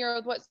unfamiliar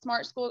with what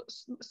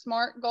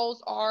SMART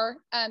goals are,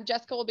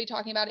 Jessica will be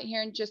talking about it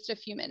here in just a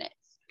few minutes.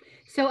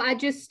 So I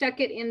just stuck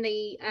it in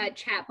the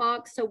chat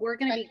box. So we're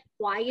going to be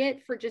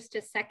quiet for just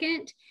a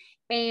second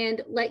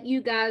and let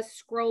you guys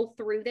scroll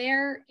through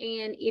there.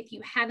 And if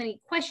you have any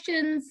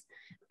questions,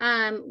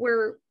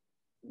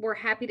 we're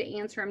happy to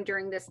answer them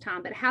during this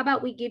time. But how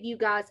about we give you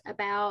guys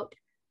about,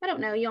 I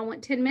don't know, y'all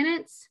want 10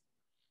 minutes,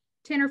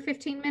 10 or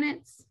 15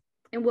 minutes,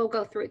 and we'll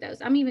go through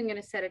those. I'm even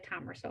going to set a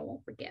timer so I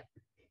won't forget.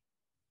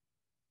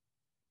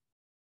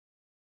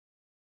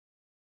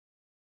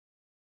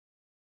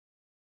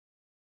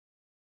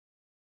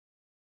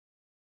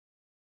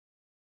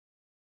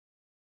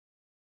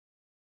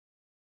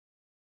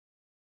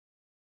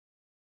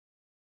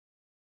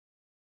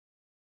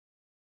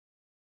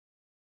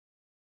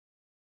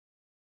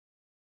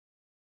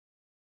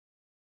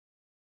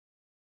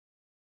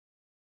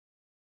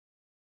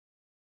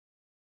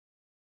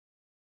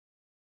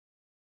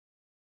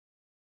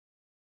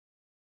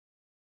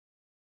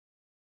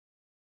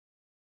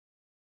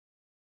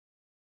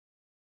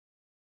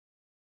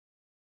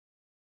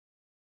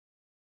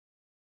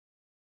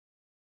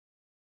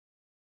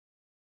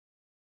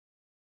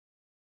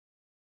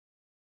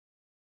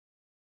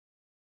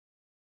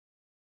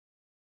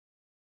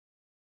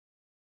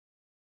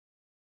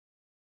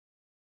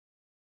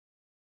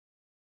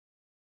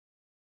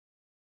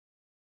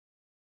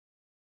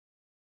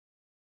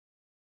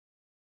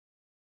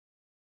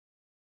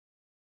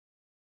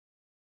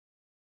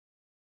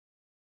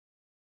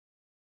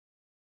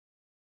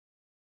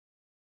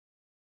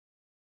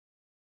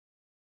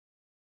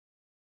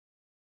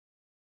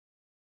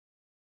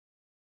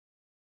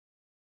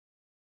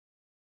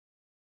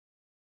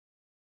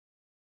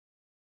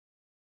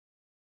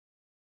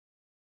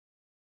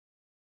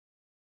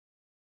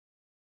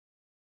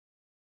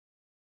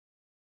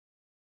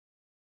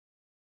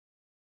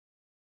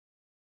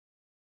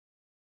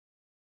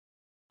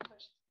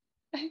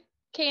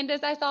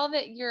 Candace, I saw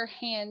that your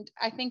hand,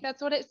 I think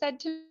that's what it said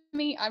to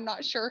me. I'm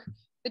not sure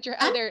that you're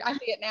out there. I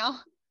see it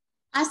now.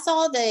 I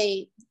saw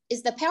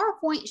is the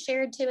PowerPoint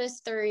shared to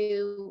us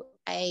through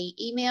a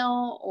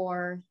email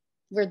or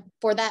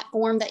for that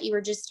form that you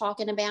were just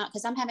talking about?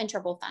 Because I'm having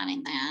trouble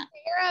finding that.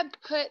 Sarah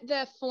put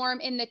the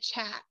form in the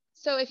chat.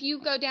 So if you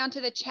go down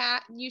to the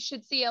chat, you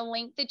should see a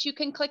link that you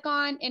can click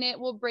on and it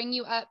will bring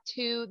you up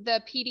to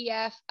the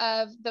PDF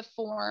of the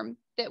form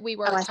that we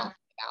were talking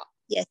about.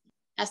 Yes,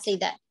 I see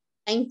that.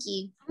 Thank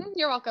you.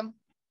 You're welcome.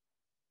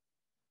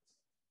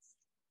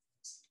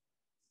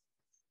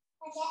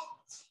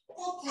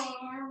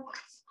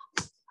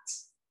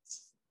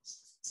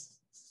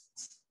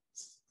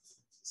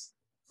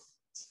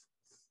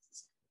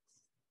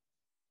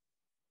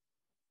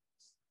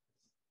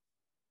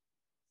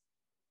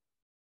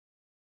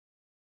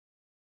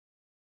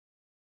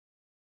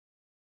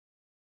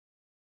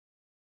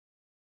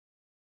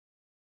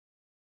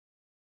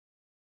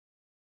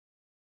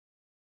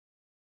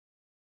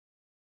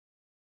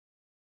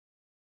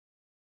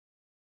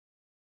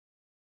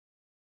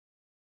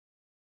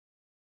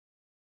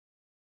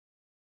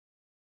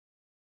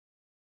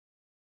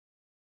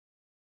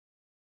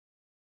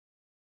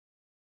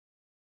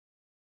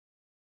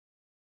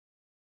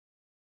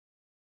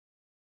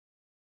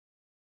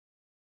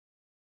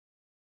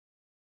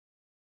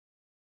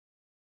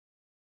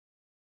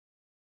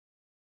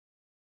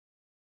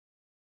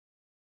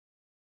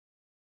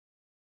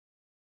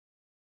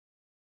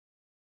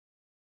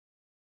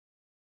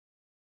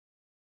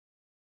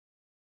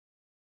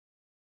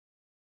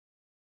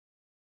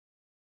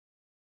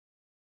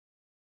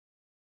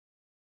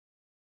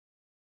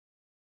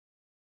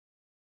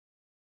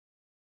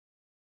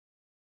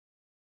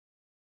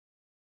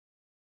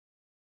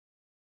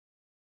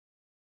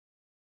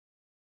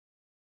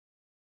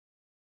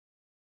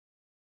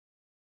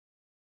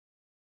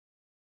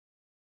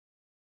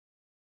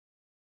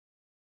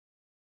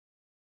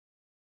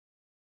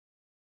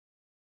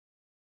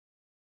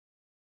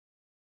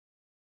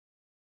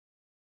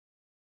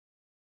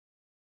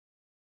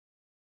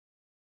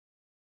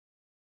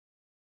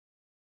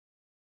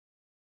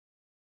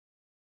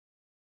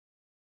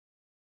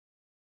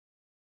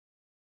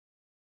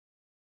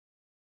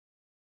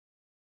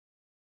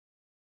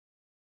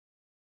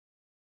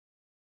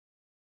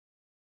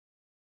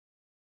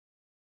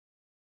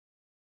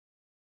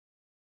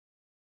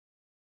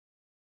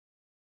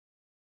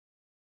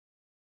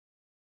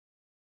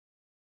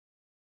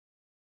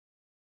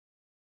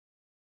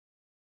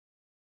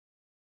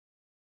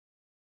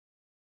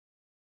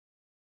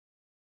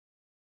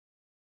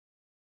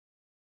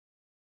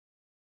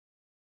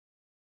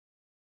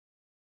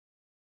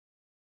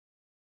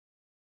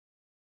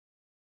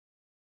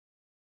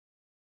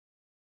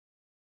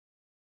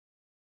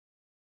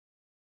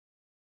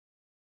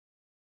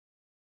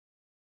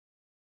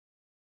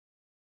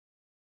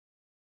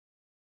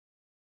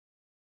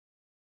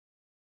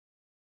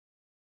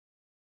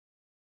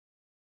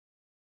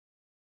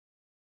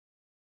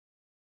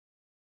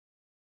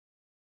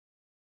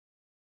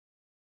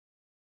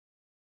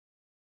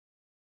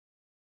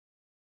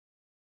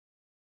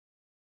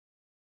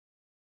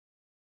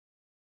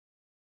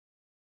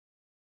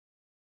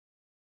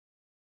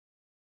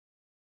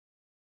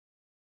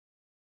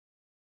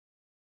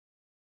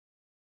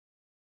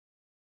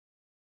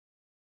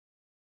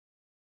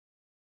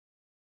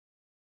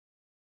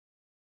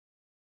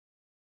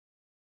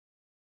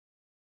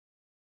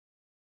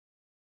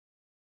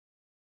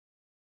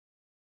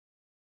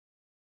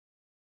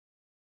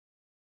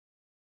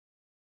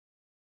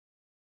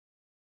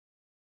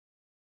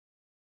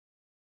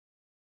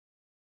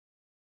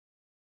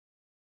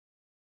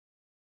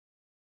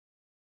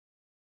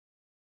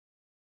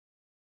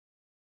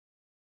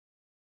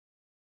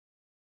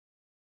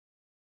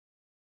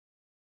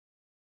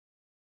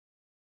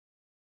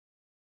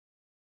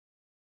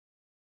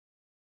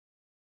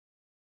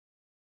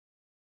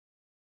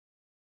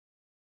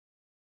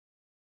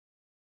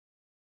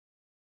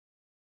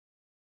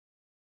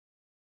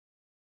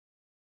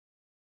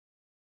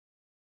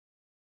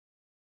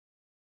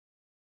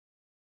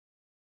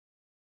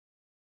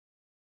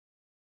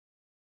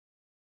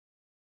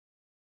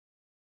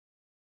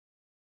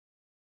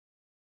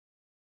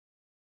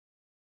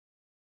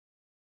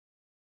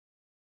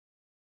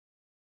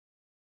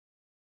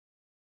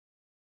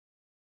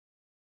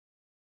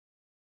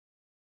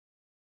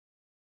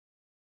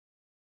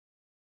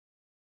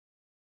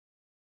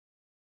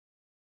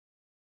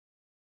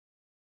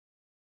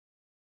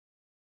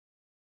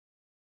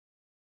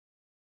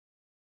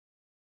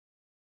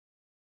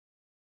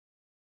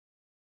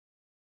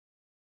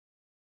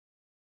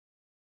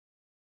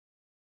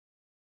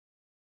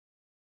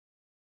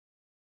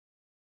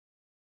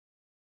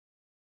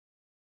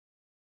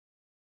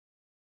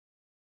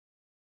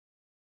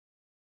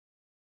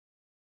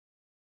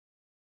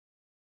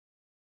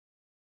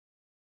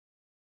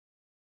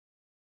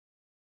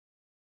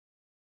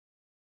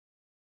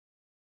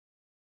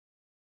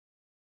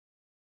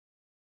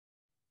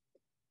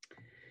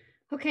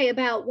 Okay,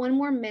 about 1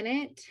 more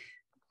minute.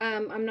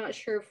 I'm not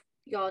sure if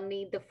y'all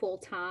need the full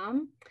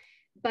time,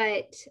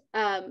 but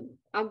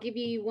I'll give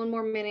you 1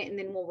 more minute and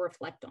then we'll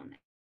reflect on it.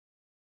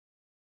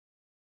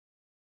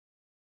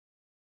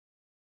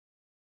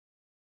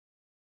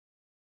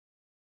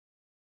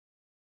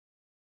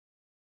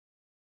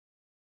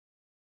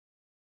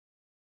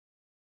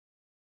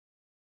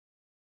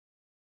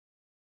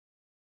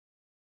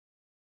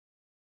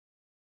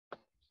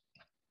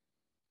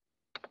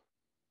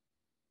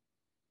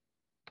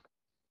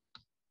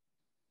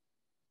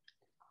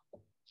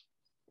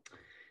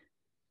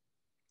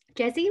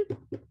 Jessie?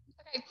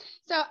 Okay,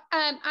 so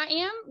I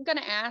am going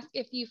to ask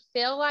if you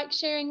feel like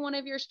sharing one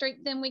of your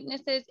strengths and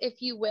weaknesses, if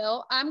you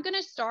will. I'm going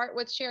to start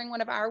with sharing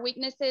one of our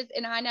weaknesses.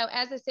 And I know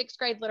as a 6th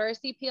grade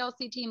literacy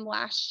PLC team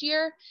last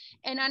year,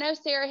 and I know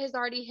Sarah has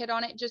already hit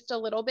on it just a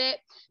little bit,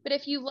 but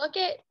if you look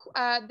at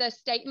the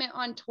statement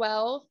on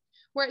 12,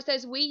 where it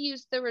says we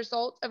use the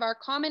results of our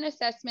common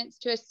assessments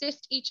to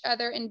assist each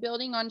other in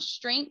building on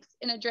strengths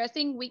and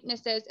addressing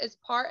weaknesses as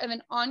part of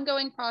an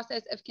ongoing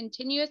process of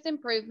continuous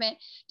improvement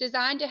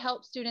designed to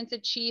help students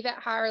achieve at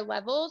higher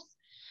levels.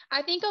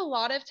 I think a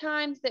lot of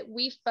times that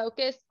we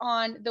focus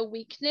on the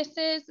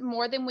weaknesses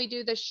more than we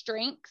do the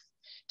strengths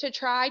to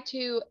try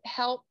to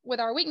help with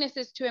our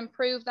weaknesses to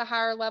improve the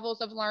higher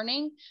levels of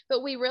learning.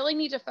 But we really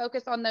need to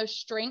focus on those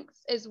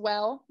strengths as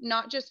well,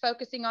 not just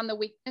focusing on the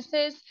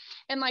weaknesses.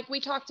 And like we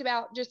talked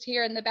about just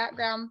here in the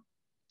background,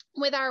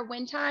 with our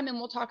win time, and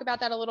we'll talk about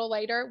that a little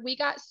later, we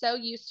got so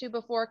used to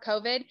before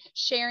COVID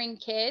sharing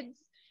kids,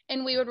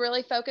 and we would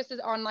really focus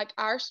on like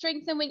our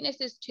strengths and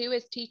weaknesses too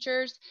as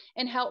teachers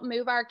and help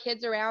move our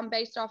kids around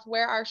based off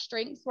where our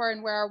strengths were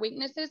and where our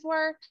weaknesses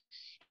were.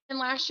 And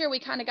last year we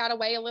kind of got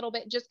away a little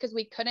bit just because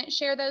we couldn't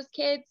share those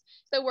kids.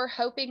 So we're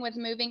hoping with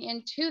moving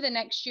into the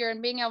next year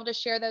and being able to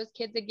share those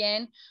kids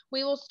again,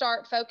 we will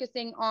start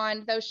focusing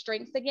on those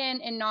strengths again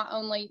and not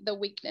only the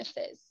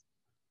weaknesses.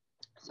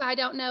 So I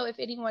don't know if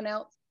anyone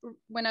else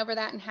went over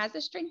that and has a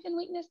strength and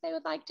weakness they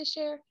would like to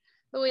share,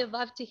 but we'd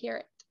love to hear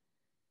it.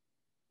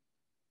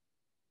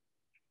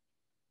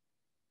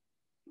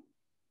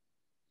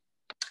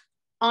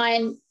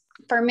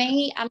 For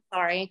me, I'm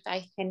sorry if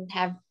I can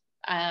have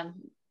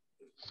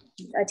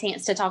a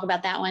chance to talk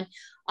about that one.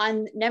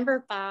 On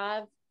number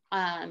 5,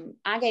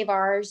 I gave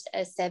ours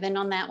a 7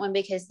 on that one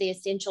because the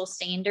essential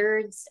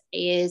standards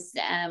is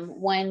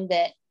one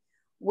that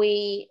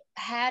we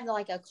had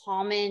like a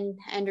common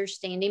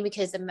understanding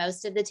because of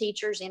most of the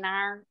teachers in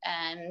our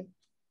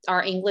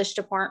English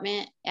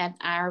department at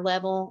our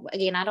level.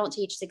 Again, I don't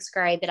teach 6th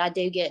grade, but I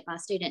do get my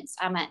students.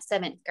 I'm at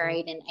 7th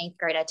grade and 8th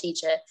grade. I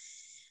teach a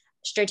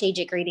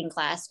strategic reading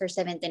class for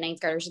 7th and 8th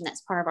graders, and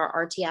that's part of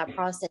our RTI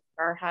process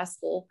for our high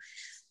school.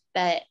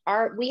 But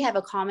we have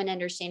a common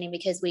understanding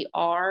because we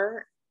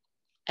are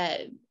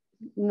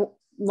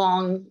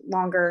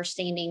longer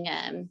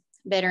standing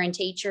veteran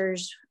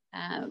teachers.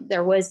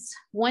 There was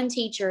one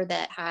teacher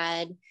that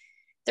had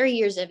 3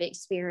 years of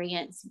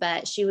experience,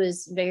 but she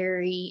was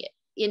very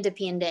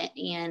independent,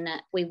 and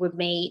we would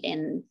meet,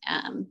 and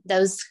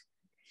those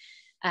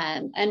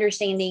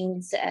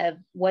understandings of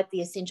what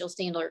the essential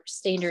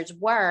standards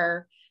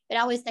were. But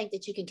I always think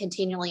that you can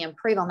continually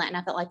improve on that. And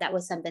I felt like that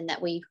was something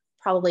that we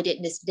probably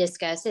didn't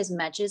discuss as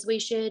much as we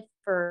should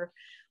for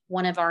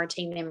one of our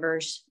team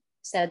members.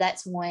 So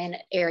that's one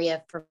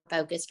area for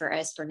focus for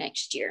us for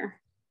next year.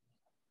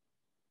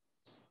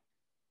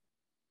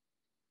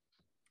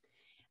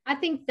 I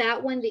think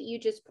that one that you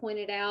just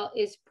pointed out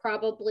is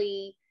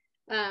probably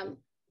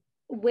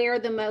where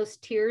the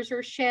most tears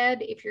are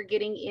shed if you're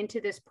getting into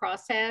this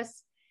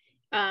process,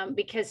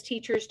 because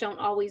teachers don't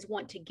always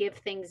want to give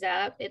things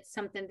up. It's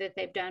something that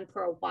they've done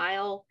for a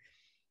while,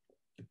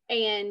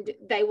 and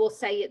they will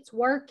say it's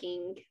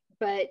working,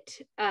 but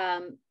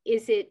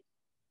is it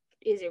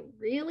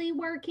really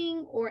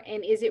working,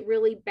 and is it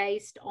really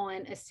based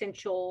on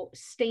essential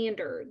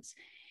standards?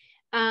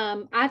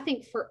 I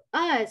think for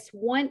us,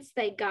 once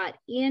they got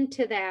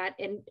into that,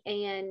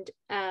 and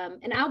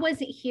I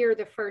wasn't here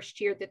the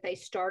first year that they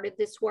started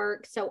this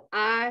work, so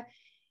I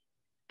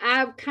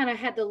kind of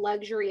had the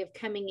luxury of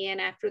coming in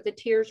after the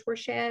tears were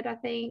shed, I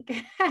think,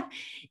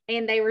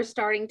 and they were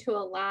starting to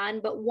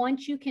align. But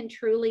once you can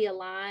truly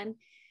align,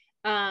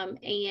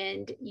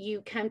 and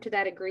you come to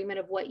that agreement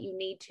of what you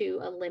need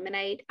to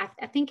eliminate,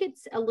 I think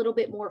it's a little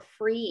bit more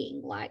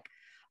freeing. Like,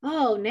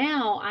 oh,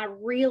 now I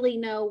really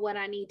know what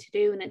I need to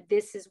do, and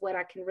this is what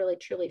I can really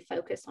truly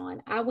focus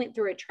on. I went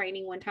through a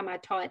training one time. I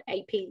taught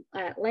AP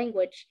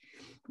language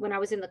when I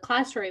was in the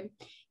classroom,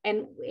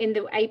 and in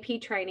the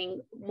AP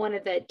training, one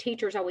of the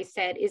teachers always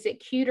said, "Is it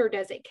cute or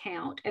does it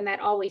count?" And that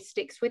always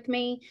sticks with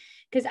me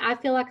because I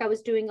feel like I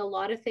was doing a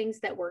lot of things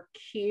that were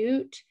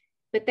cute,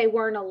 but they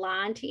weren't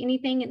aligned to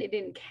anything, and it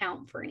didn't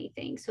count for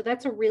anything. So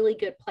that's a really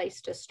good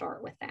place to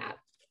start with that.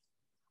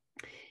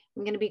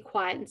 I'm going to be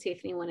quiet and see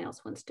if anyone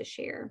else wants to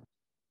share.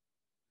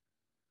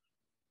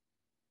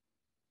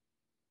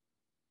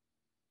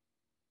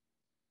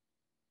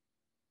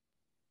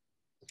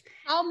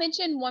 I'll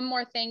mention one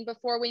more thing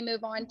before we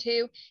move on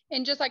to,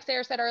 and just like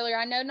Sarah said earlier,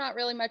 I know not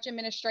really much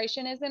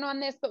administration is in on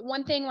this, but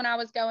one thing when I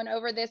was going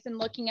over this and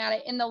looking at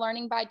it in the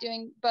Learning by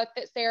Doing book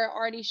that Sarah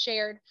already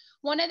shared,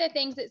 one of the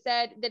things it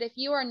said that if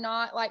you are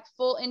not like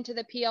full into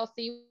the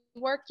PLC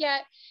work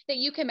yet, that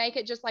you can make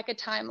it just like a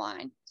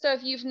timeline. So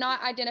if you've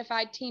not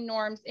identified team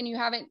norms and you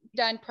haven't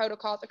done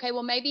protocols, okay,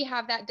 well, maybe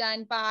have that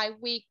done by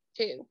week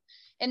 2.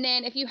 And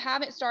then if you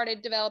haven't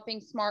started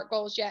developing SMART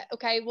goals yet,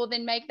 okay, well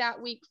then make that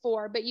week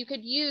 4, but you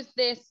could use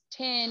this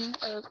 10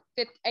 or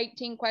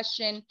 18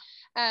 question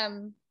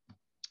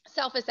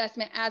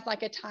self-assessment as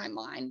like a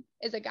timeline,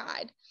 as a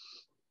guide.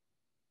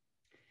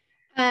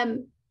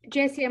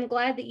 Jessie, I'm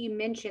glad that you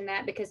mentioned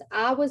that, because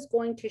I was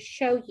going to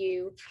show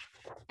you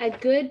a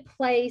good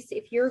place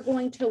if you're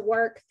going to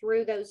work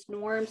through those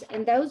norms,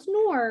 and those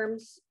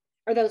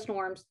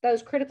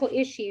critical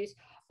issues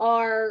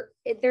are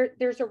there.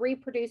 There's a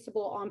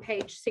reproducible on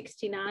page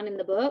 69 in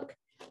the book,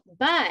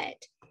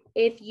 but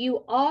if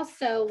you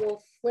also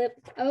will flip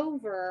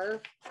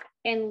over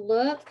and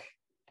look,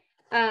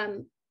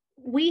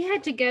 we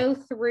had to go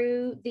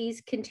through these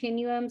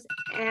continuums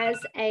as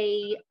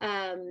a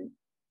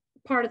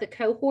part of the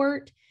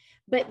cohort,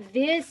 but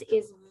this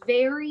is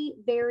very,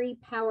 very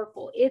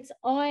powerful. It's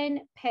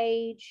on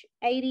page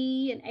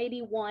 80 and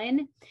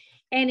 81,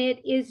 and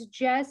it is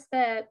just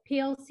the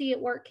PLC at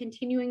work,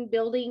 continuing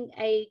building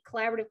a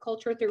collaborative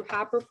culture through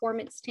high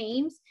performance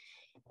teams.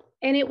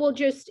 And it will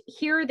just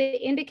hear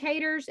the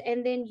indicators,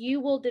 and then you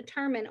will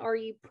determine, are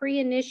you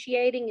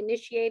pre-initiating,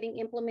 initiating,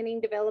 implementing,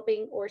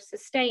 developing, or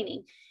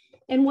sustaining?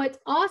 And what's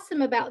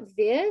awesome about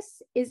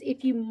this is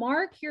if you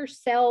mark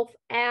yourself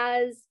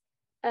as,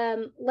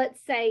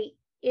 let's say,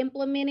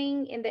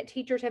 implementing, and that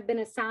teachers have been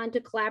assigned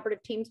to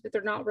collaborative teams, but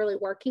they're not really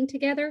working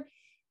together,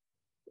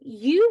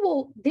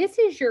 this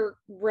is your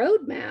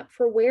roadmap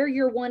for where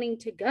you're wanting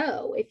to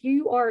go. If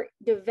you are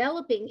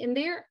developing, and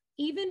there,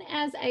 even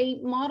as a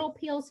model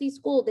PLC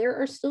school, there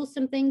are still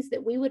some things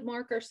that we would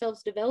mark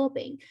ourselves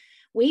developing.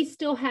 We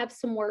still have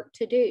some work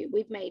to do.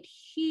 We've made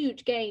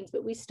huge gains,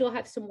 but we still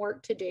have some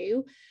work to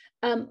do.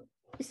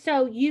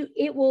 So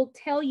it will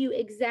tell you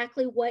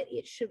exactly what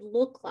it should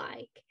look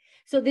like.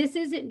 So this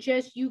isn't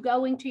just you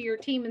going to your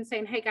team and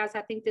saying, hey guys,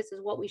 I think this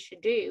is what we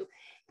should do.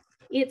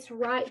 It's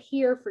right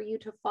here for you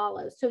to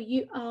follow. So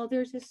oh,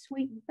 there's a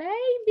sweet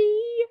baby.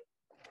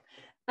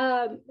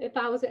 If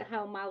I was at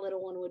home, my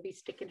little one would be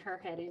sticking her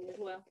head in as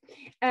well.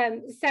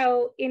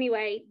 So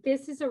anyway,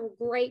 this is a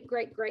great,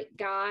 great, great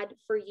guide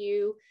for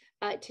you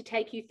to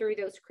take you through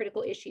those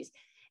critical issues.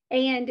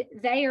 And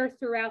they are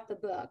throughout the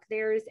book.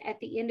 There's at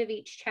the end of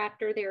each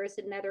chapter, there is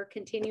another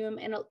continuum,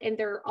 and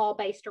they're all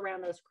based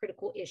around those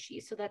critical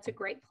issues. So that's a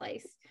great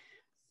place.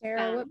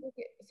 Sarah,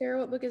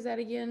 what book is that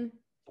again?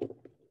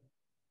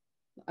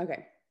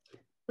 Okay.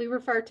 We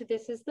refer to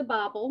this as the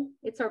Bible.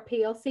 It's our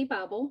PLC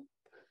Bible.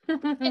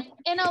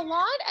 And a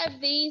lot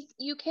of these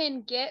you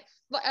can get,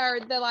 or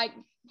the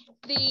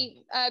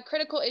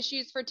critical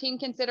issues for team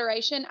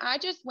consideration. I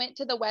just went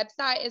to the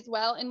website as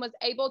well and was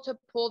able to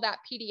pull that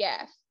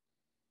PDF.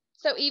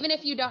 So even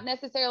if you don't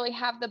necessarily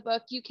have the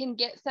book, you can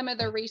get some of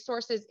the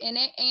resources in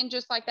it, and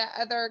just like that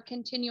other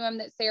continuum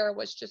that Sarah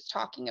was just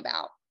talking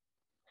about.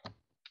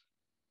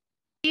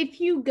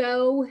 If you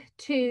go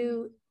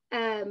to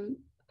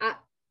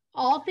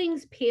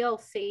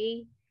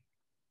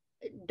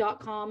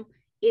allthingsplc.com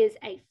is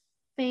a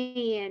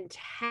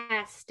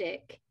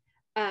fantastic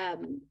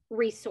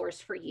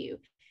resource for you.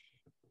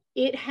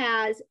 It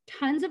has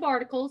tons of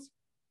articles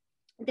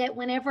that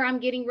whenever I'm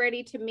getting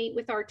ready to meet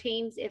with our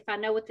teams, if I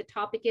know what the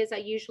topic is, I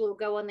usually will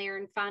go on there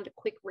and find a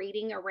quick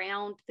reading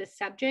around the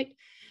subject.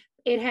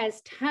 It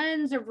has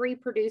tons of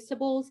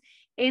reproducibles.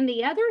 And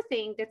the other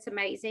thing that's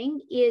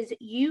amazing is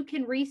you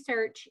can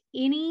research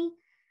any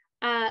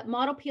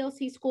model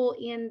PLC school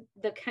in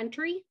the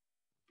country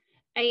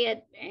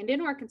and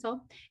in Arkansas,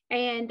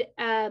 and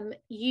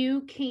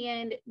you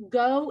can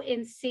go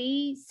and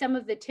see some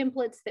of the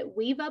templates that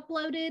we've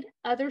uploaded,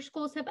 other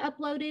schools have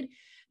uploaded.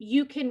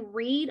 You can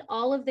read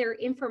all of their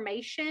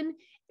information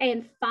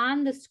and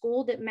find the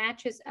school that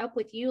matches up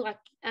with you. Like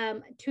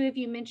two of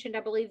you mentioned, I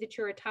believe that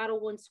you're a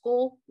Title I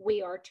school.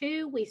 We are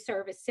too. We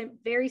serve a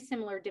very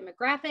similar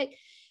demographic.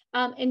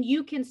 And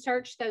you can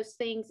search those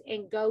things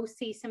and go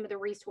see some of the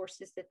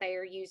resources that they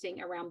are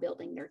using around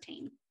building their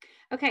team.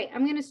 Okay,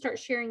 I'm going to start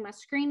sharing my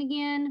screen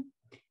again.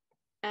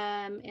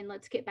 And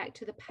let's get back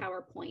to the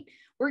PowerPoint.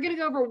 We're going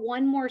to go over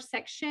one more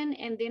section,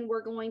 and then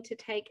we're going to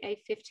take a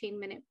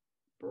 15-minute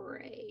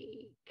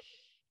break.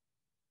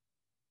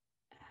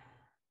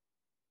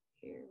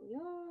 Here we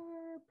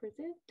are,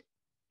 present,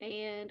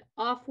 and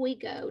off we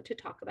go to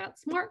talk about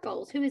SMART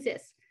goals. Who is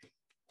this?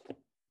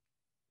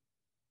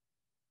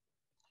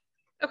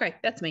 Okay,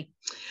 that's me.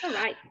 All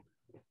right.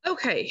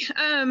 Okay,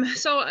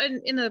 so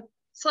in the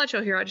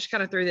slideshow here, I just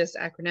kind of threw this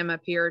acronym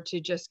up here to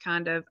just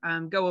kind of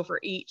go over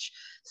each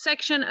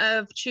section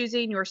of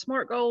choosing your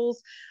SMART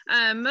goals.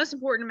 Most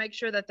important to make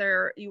sure that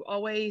you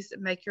always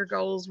make your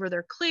goals where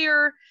they're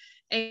clear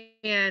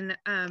and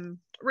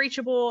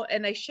reachable,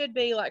 and they should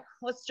be like,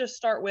 let's just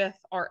start with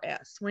our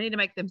S. We need to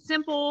make them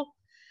simple,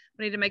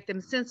 we need to make them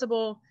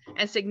sensible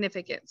and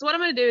significant. So what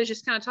I'm going to do is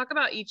just kind of talk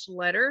about each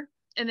letter,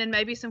 and then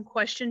maybe some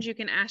questions you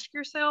can ask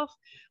yourself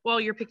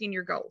while you're picking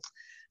your goals.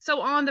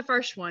 So on the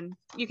first one,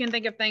 you can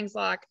think of things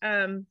like,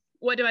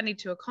 what do I need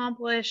to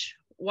accomplish?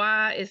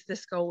 Why is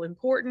this goal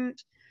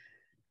important?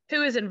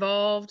 Who is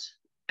involved,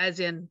 as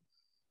in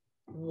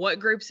what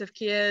groups of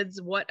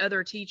kids, what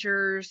other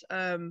teachers,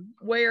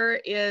 where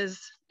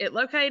is it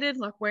located?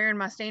 Like, where in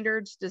my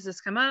standards does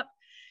this come up?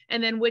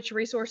 And then which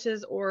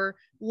resources or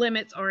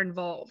limits are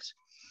involved.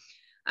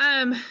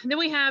 Then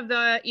we have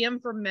the M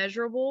for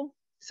measurable.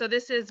 So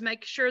this is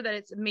make sure that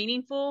it's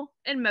meaningful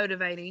and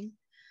motivating.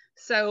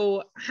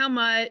 So how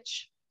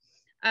much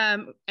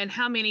and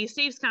how many,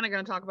 Steve's kind of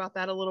going to talk about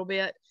that a little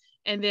bit.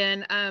 And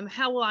then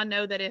how will I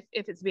know that if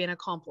it's being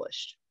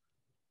accomplished?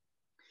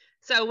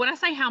 So when I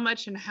say how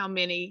much and how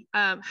many,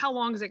 how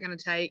long is it going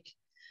to take?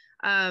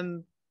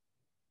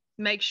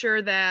 Make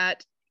sure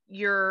that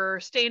your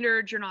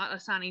standards, you're not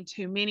assigning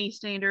too many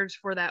standards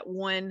for that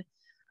one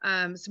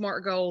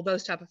SMART goal,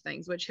 those type of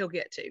things, which he'll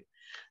get to.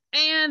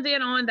 And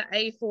then on the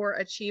A for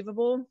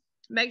achievable,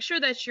 make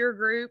sure that your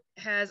group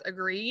has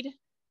agreed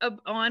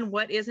on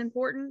what is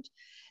important.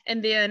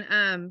 And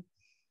then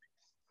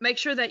make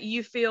sure that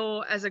you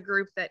feel as a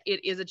group that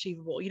it is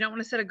achievable. You don't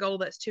want to set a goal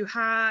that's too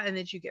high and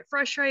that you get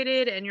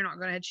frustrated and you're not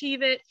going to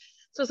achieve it.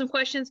 So some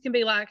questions can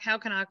be like, how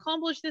can I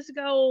accomplish this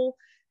goal?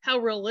 How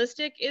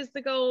realistic is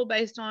the goal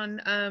based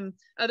on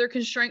other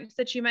constraints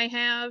that you may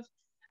have?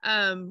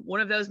 One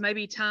of those may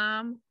be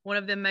time. One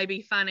of them may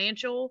be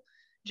financial.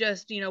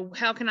 Just,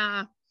 how can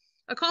I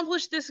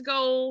accomplish this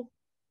goal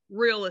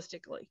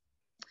realistically?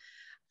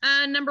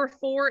 Number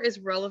 4 is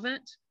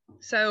relevant.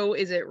 So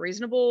is it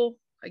reasonable?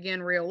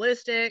 Again,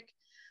 realistic,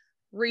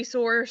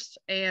 resource,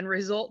 and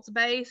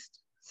results-based.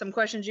 Some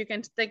questions you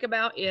can think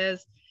about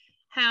is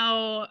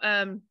how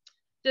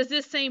does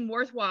this seem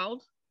worthwhile?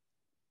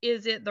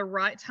 Is it the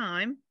right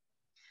time?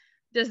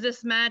 Does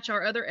this match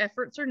our other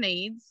efforts or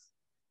needs?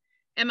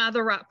 Am I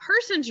the right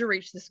person to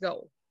reach this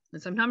goal?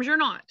 And sometimes you're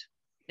not,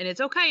 and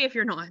it's okay if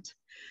you're not.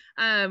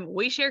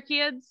 We share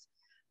kids.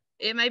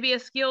 It may be a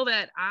skill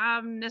that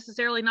I'm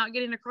necessarily not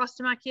getting across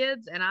to my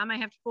kids, and I may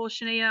have to pull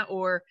Shania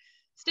or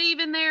Steve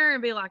in there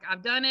and be like,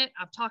 I've done it.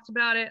 I've talked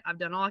about it. I've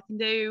done all I can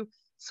do.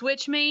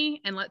 Switch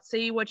me and let's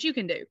see what you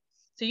can do.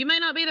 So you may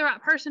not be the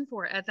right person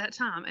for it at that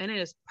time, and it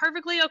is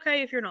perfectly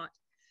okay if you're not.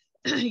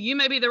 You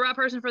may be the right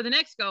person for the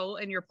next goal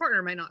and your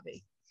partner may not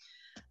be.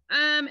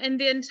 And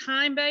then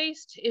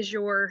time-based is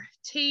your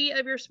T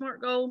of your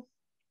SMART goal.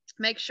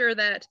 Make sure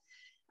that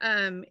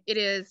it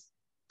is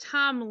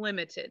time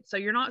limited. So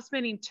you're not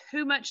spending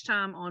too much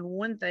time on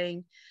one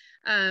thing,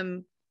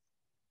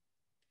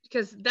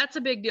 because that's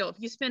a big deal. If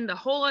you spend a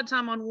whole lot of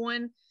time on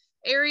one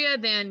area,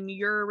 then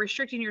you're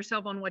restricting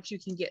yourself on what you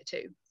can get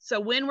to. So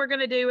when we're going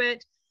to do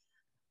it,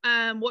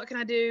 what can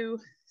I do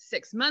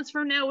 6 months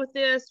from now with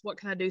this? What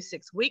can I do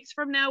 6 weeks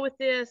from now with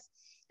this?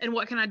 And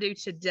what can I do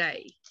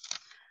today?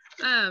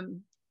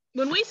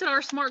 When we set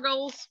our SMART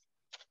goals,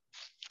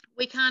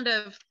 we kind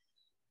of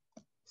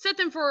set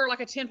them for like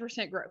a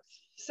 10% growth.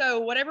 So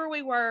whatever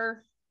we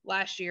were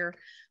last year,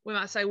 we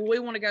might say, well, we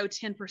want to go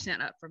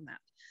 10% up from that.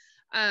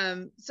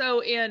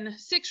 So in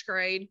 6th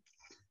grade,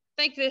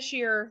 I think this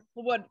year,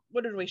 what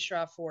did we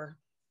strive for?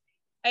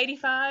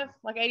 85,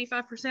 like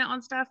 85%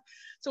 on stuff.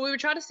 So we would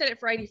try to set it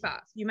for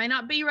 85. You may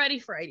not be ready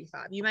for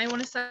 85. You may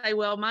want to say,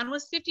 well, mine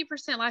was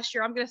 50% last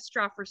year. I'm going to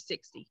strive for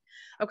 60.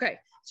 Okay.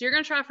 So you're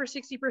going to try for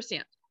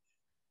 60%.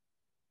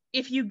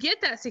 If you get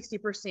that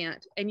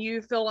 60% and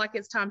you feel like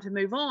it's time to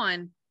move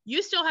on,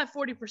 you still have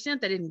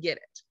 40% that didn't get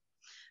it.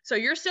 So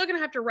you're still going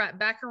to have to wrap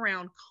back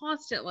around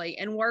constantly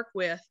and work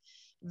with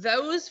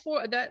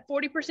that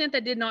 40%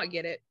 that did not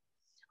get it,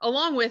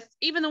 along with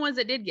even the ones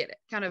that did get it,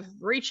 kind of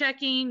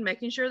rechecking,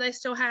 making sure they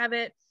still have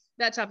it,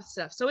 that type of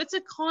stuff. So it's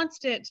a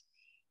constant.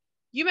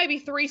 You may be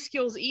 3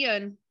 skills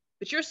in,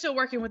 but you're still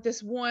working with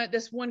this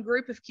one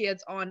group of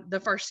kids on the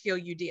first skill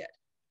you did.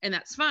 And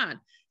that's fine.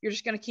 You're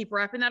just going to keep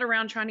wrapping that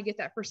around, trying to get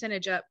that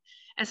percentage up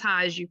as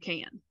high as you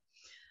can.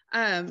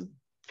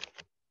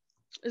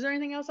 Is there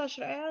anything else I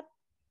should add?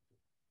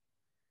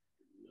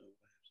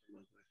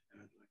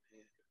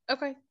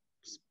 Okay,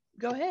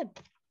 go ahead.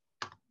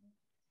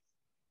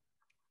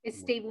 Is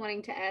Steve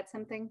wanting to add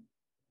something?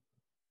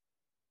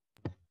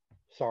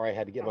 Sorry, I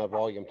had to get my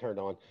volume turned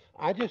on.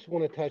 I just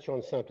want to touch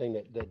on something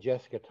that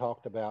Jessica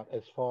talked about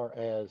as far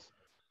as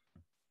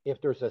if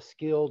there's a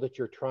skill that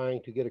you're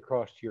trying to get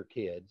across to your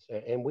kids,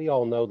 and we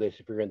all know this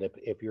if you're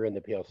in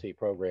the PLC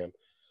program,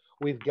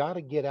 we've got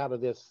to get out of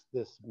this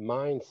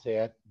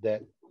mindset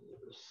that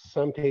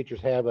some teachers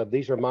have of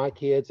these are my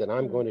kids and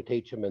I'm going to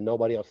teach them and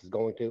nobody else is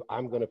going to.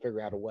 I'm going to figure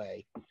out a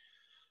way.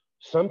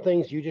 some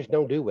things you just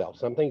don't do well.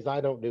 Some things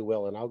I don't do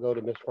well. And I'll go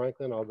to Miss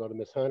Franklin, I'll go to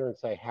Miss Hunter and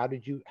say, how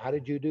did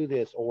you do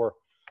this? Or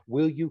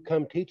will you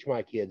come teach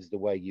my kids the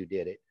way you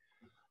did it?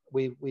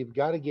 We've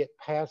got to get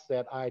past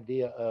that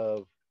idea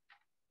of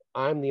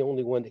I'm the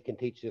only one that can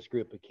teach this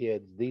group of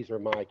kids. These are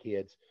my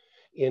kids.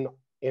 In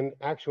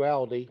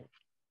actuality,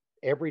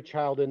 every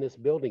child in this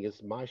building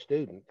is my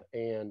student,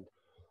 and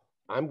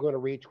I'm going to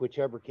reach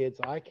whichever kids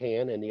I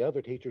can, and the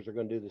other teachers are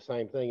going to do the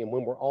same thing. And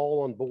when we're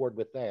all on board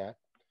with that,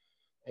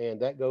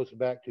 and that goes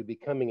back to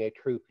becoming a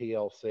true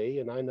PLC.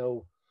 And I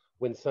know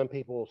when some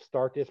people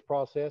start this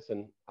process,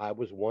 and I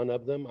was one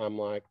of them, I'm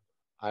like,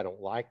 I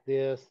don't like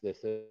this.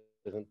 This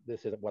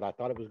isn't what I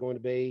thought it was going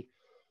to be.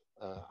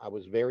 I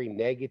was very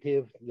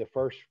negative the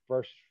first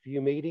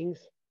few meetings,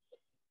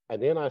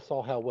 and then I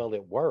saw how well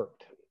it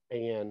worked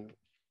and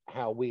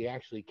how we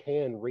actually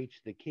can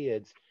reach the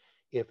kids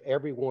if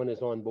everyone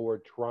is on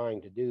board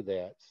trying to do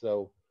that.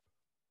 So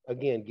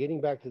again, getting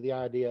back to the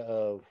idea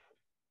of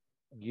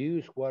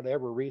use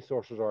whatever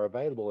resources are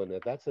available, and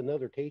if that's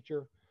another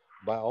teacher,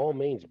 by all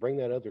means bring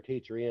that other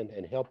teacher in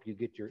and help you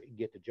get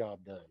the job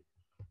done.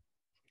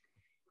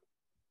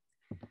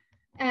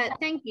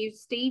 Thank you,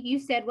 Steve. You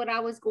said what I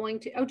was going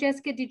to. Oh,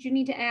 Jessica, did you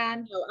need to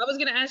add? No, I was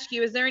going to ask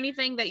you, is there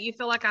anything that you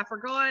feel like I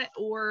forgot?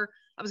 Or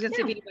I was going to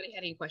see if anybody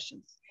had any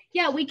questions.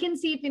 Yeah, we can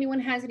see if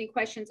anyone has any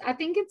questions. I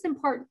think it's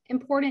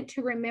important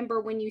to remember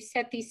when you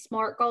set these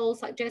SMART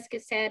goals, like Jessica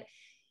said,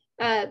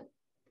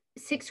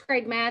 sixth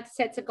grade math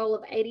sets a goal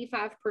of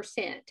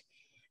 85%.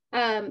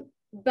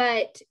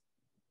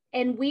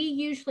 And we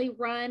usually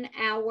run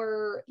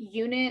our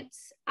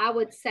units, I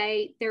would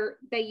say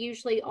they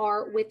usually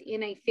are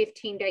within a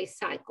 15-day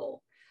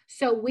cycle.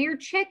 So we're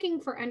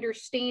checking for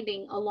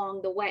understanding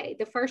along the way.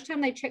 The first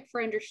time they check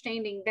for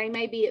understanding, they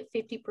may be at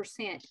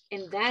 50%,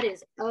 and that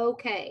is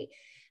okay.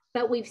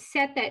 But we've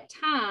set that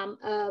time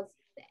of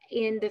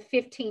in the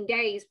 15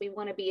 days, we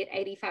want to be at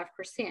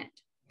 85%.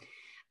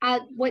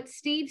 What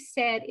Steve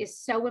said is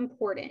so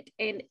important.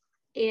 And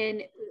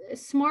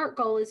SMART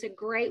goal is a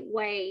great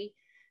way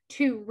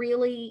to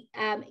really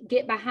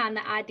get behind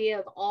the idea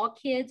of all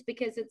kids,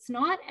 because it's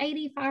not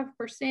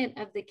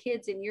 85% of the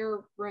kids in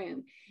your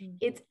room.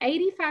 It's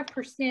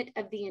 85%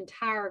 of the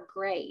entire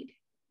grade.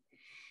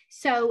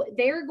 So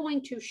they're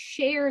going to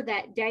share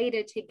that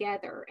data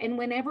together. And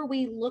whenever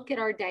we look at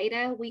our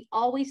data, we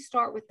always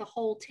start with the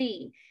whole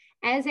team.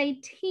 As a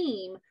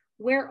team,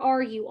 where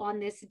are you on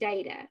this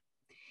data?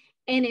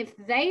 And if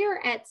they are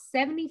at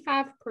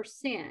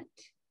 75%,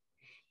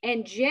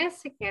 and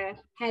Jessica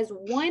has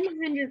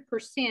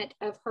 100%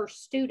 of her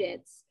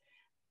students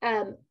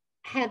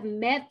have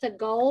met the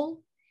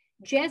goal,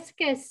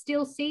 Jessica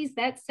still sees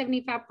that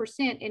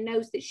 75% and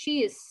knows that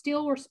she is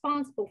still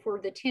responsible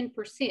for the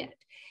 10%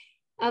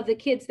 of the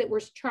kids that we're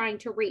trying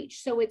to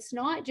reach. So it's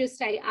not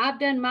just I've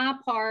done my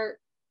part,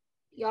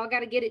 y'all got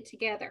to get it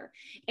together.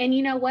 And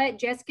you know what?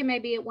 Jessica may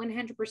be at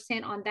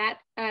 100% on that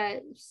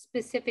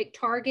specific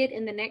target,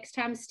 and the next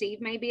time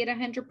Steve may be at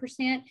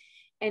 100%.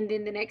 And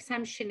then the next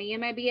time Shania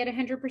may be at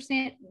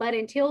 100%, but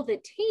until the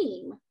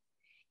team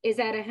is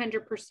at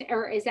 100%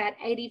 or is at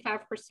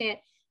 85%,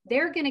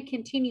 they're going to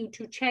continue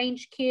to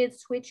change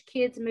kids, switch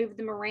kids, move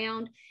them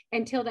around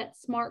until that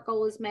SMART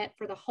goal is met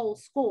for the whole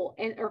school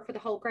or for the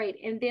whole grade.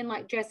 And then,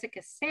 like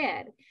Jessica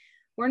said,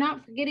 we're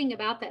not forgetting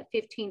about that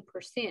 15%.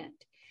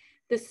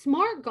 The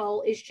SMART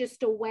goal is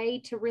just a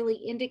way to really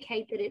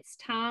indicate that it's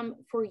time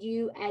for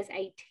you as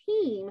a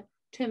team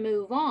to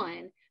move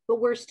on, but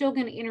we're still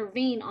going to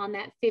intervene on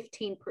that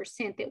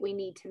 15% that we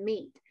need to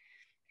meet.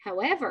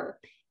 However,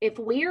 if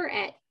we're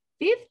at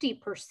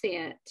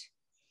 50%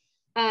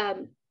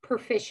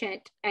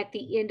 proficient at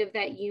the end of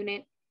that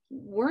unit,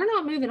 we're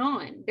not moving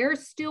on.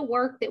 There's still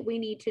work that we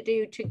need to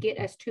do to get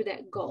us to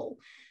that goal.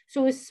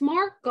 So a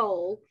SMART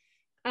goal,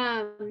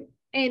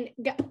 and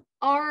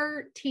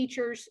our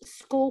teachers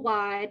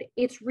school-wide,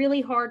 it's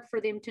really hard for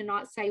them to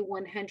not say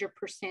 100%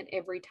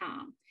 every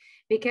time.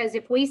 Because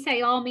if we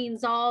say all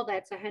means all,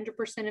 that's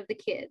 100% of the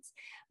kids.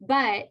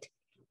 But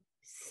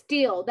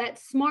still, that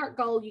SMART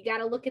goal, you got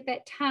to look at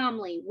that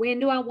timely. When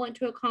do I want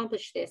to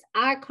accomplish this?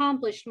 I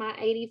accomplished my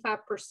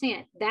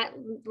 85%.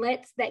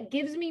 That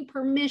gives me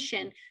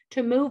permission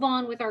to move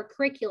on with our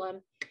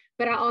curriculum.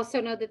 But I also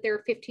know that there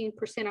are 15%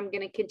 I'm going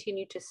to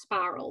continue to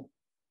spiral.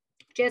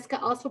 Jessica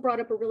also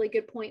brought up a really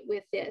good point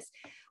with this.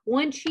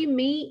 Once you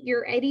meet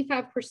your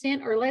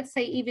 85%, or let's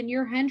say even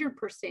your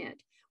 100%,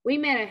 we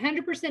met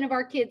 100% of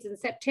our kids in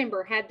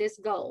September had this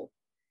goal.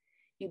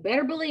 You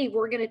better believe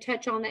we're going to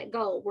touch on that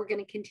goal. We're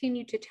going to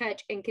continue to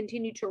touch and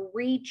continue to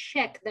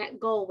recheck that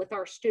goal with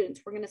our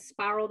students. We're going to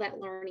spiral that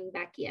learning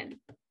back in.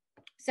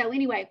 So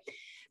anyway,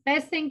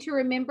 best thing to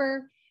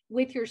remember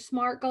with your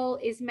SMART goal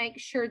is make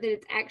sure that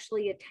it's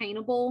actually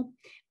attainable.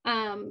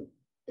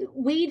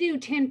 We do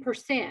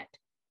 10%.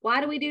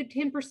 Why do we do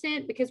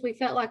 10%? Because we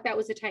felt like that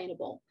was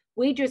attainable.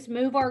 We just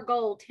move our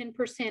goal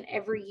 10%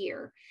 every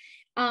year.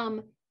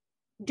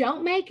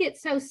 Don't make it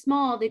so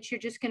small that you're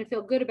just going to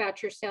feel good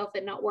about yourself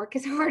and not work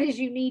as hard as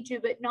you need to,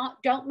 but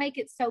don't make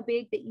it so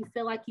big that you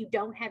feel like you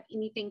don't have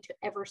anything to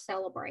ever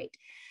celebrate,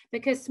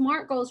 because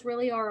SMART goals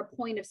really are a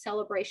point of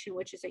celebration,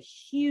 which is a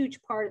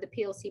huge part of the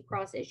PLC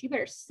process. You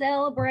better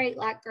celebrate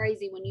like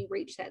crazy when you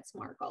reach that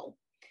SMART goal.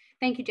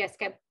 Thank you,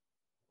 Jessica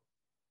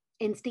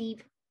and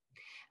Steve.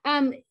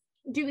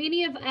 Do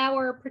any of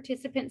our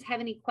participants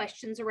have any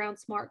questions around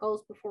SMART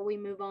goals before we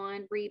move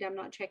on? Reed, I'm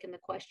not checking the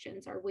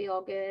questions. Are we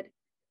all good?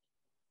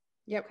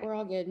 Yep, we're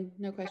all good.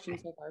 No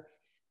questions so far.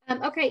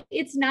 Okay,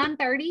 it's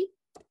 9:30.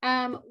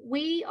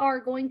 We are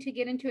going to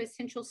get into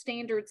essential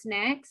standards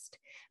next,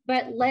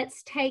 but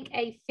let's take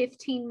a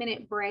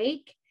 15-minute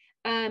break.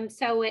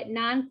 So at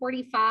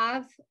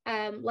 9:45,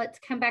 let's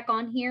come back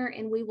on here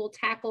and we will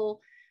tackle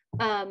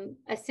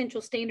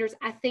essential standards.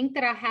 I think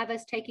that I have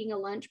us taking a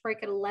lunch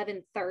break at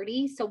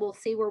 11:30, so we'll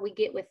see where we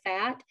get with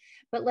that.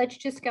 But let's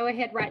just go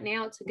ahead right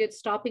now. It's a good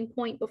stopping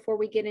point before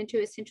we get into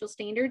essential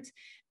standards,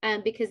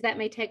 because that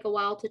may take a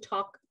while to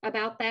talk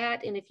about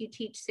that. And if you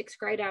teach sixth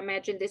grade, I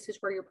imagine this is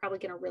where you're probably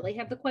going to really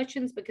have the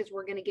questions, because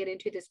we're going to get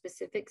into the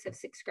specifics of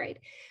sixth grade.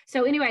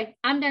 So anyway,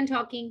 I'm done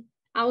talking.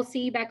 I will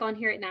see you back on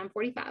here at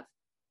 9:45.